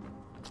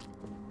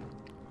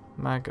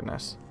 My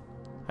goodness.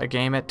 A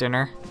game at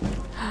dinner.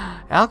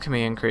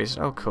 Alchemy increased.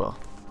 Oh, cool.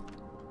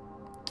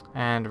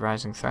 And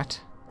rising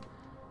threat.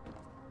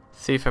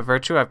 Thief of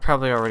Virtue. I've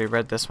probably already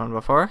read this one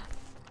before.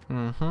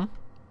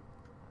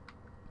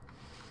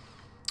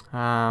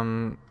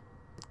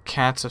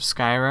 Cats of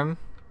Skyrim.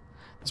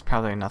 There's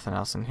probably nothing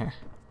else in here.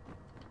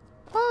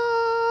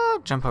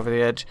 Jump over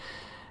the edge.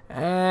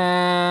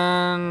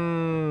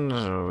 And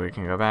we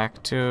can go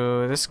back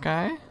to this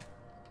guy.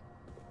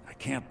 I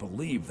can't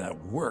believe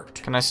that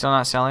worked. Can I still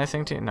not sell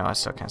anything to you? No, I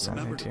still can't sell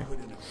anything to you.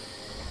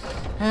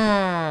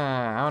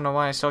 I don't know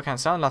why I still can't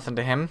sell nothing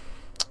to him.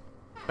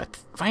 But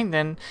fine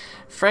then.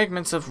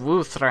 Fragments of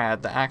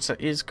Wuthrad, the axe that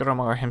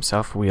Isgramor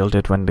himself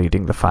wielded when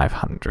leading the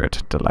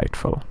 500.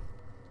 Delightful.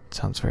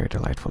 Sounds very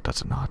delightful,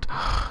 does it not?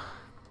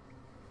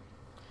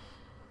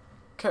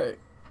 Okay.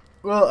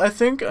 Well, I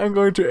think I'm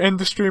going to end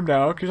the stream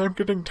now because I'm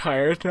getting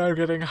tired and I'm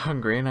getting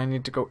hungry and I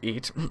need to go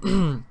eat.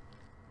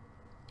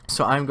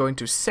 So I'm going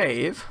to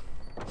save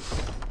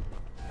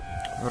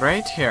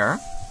right here.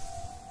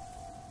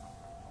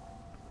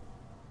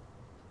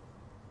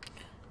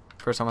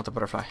 First I want the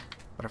butterfly.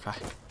 Butterfly.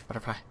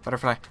 Butterfly.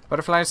 Butterfly.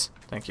 Butterflies.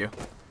 Thank you.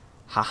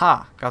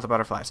 Haha. Got the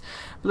butterflies.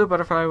 Blue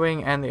butterfly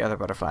wing and the other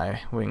butterfly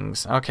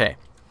wings. Okay.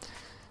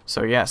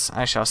 So yes,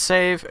 I shall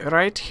save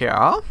right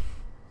here.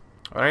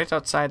 Right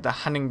outside the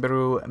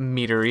Honningbrew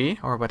meadery,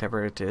 or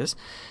whatever it is.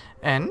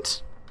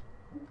 And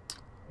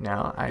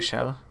now I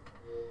shall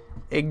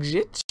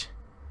exit.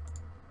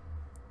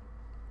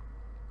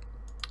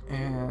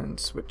 And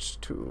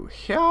switch to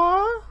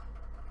here.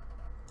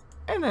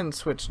 And then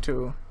switch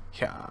to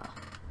here.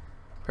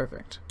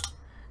 Perfect.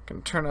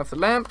 Can turn off the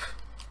lamp.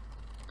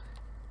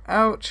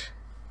 Out.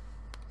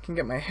 Can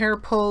get my hair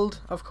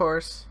pulled, of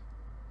course.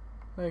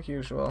 Like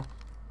usual.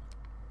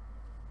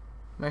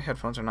 My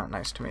headphones are not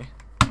nice to me.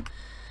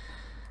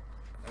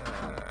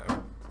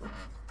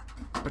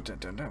 Put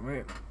that down that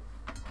way.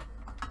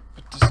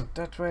 Put this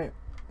that way.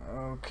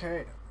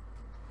 Okay.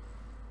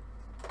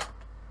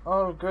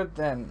 All good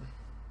then.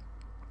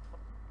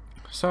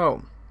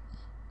 So.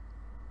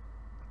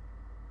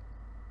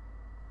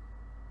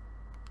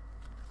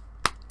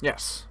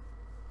 Yes.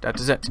 That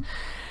is it.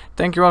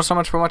 Thank you all so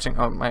much for watching.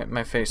 Oh,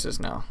 my face is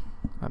now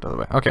out of the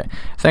way. Okay.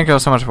 Thank you all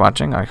so much for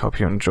watching. I hope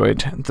you enjoyed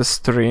the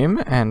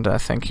stream. And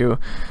thank you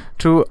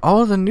to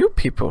all the new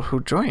people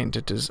who joined.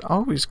 It is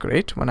always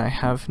great when I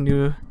have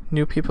new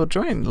people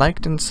join.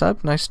 Liked and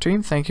subbed. Nice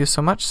stream. Thank you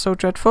so much. So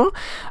dreadful.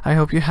 I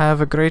hope you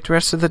have a great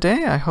rest of the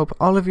day. I hope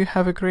all of you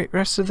have a great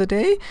rest of the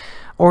day.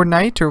 Or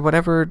night. Or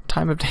whatever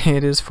time of day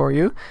it is for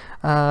you.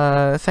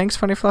 Thanks,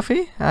 Funny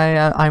Fluffy.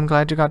 I'm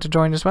glad you got to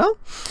join as well.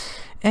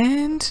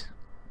 And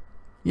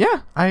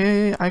yeah,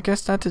 I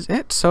guess that is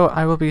it. So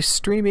I will be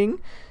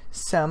streaming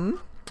some,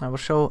 I will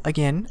show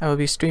again, I will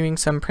be streaming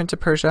some Prince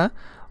of Persia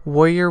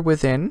Warrior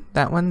Within,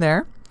 that one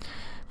there.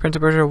 Prince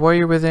of Persia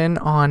Warrior Within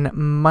on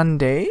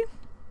Monday.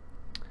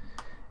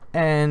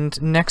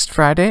 And next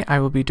Friday I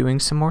will be doing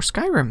some more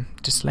Skyrim,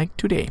 just like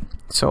today.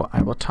 So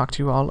I will talk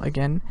to you all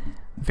again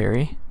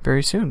very,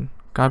 very soon.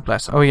 God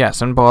bless. Oh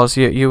yes, and Balls,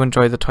 you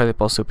enjoy the toilet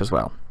bowl soup as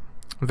well.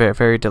 Very,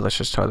 very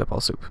delicious toilet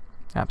bowl soup.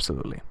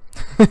 Absolutely.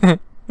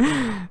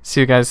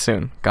 See you guys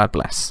soon. God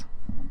bless.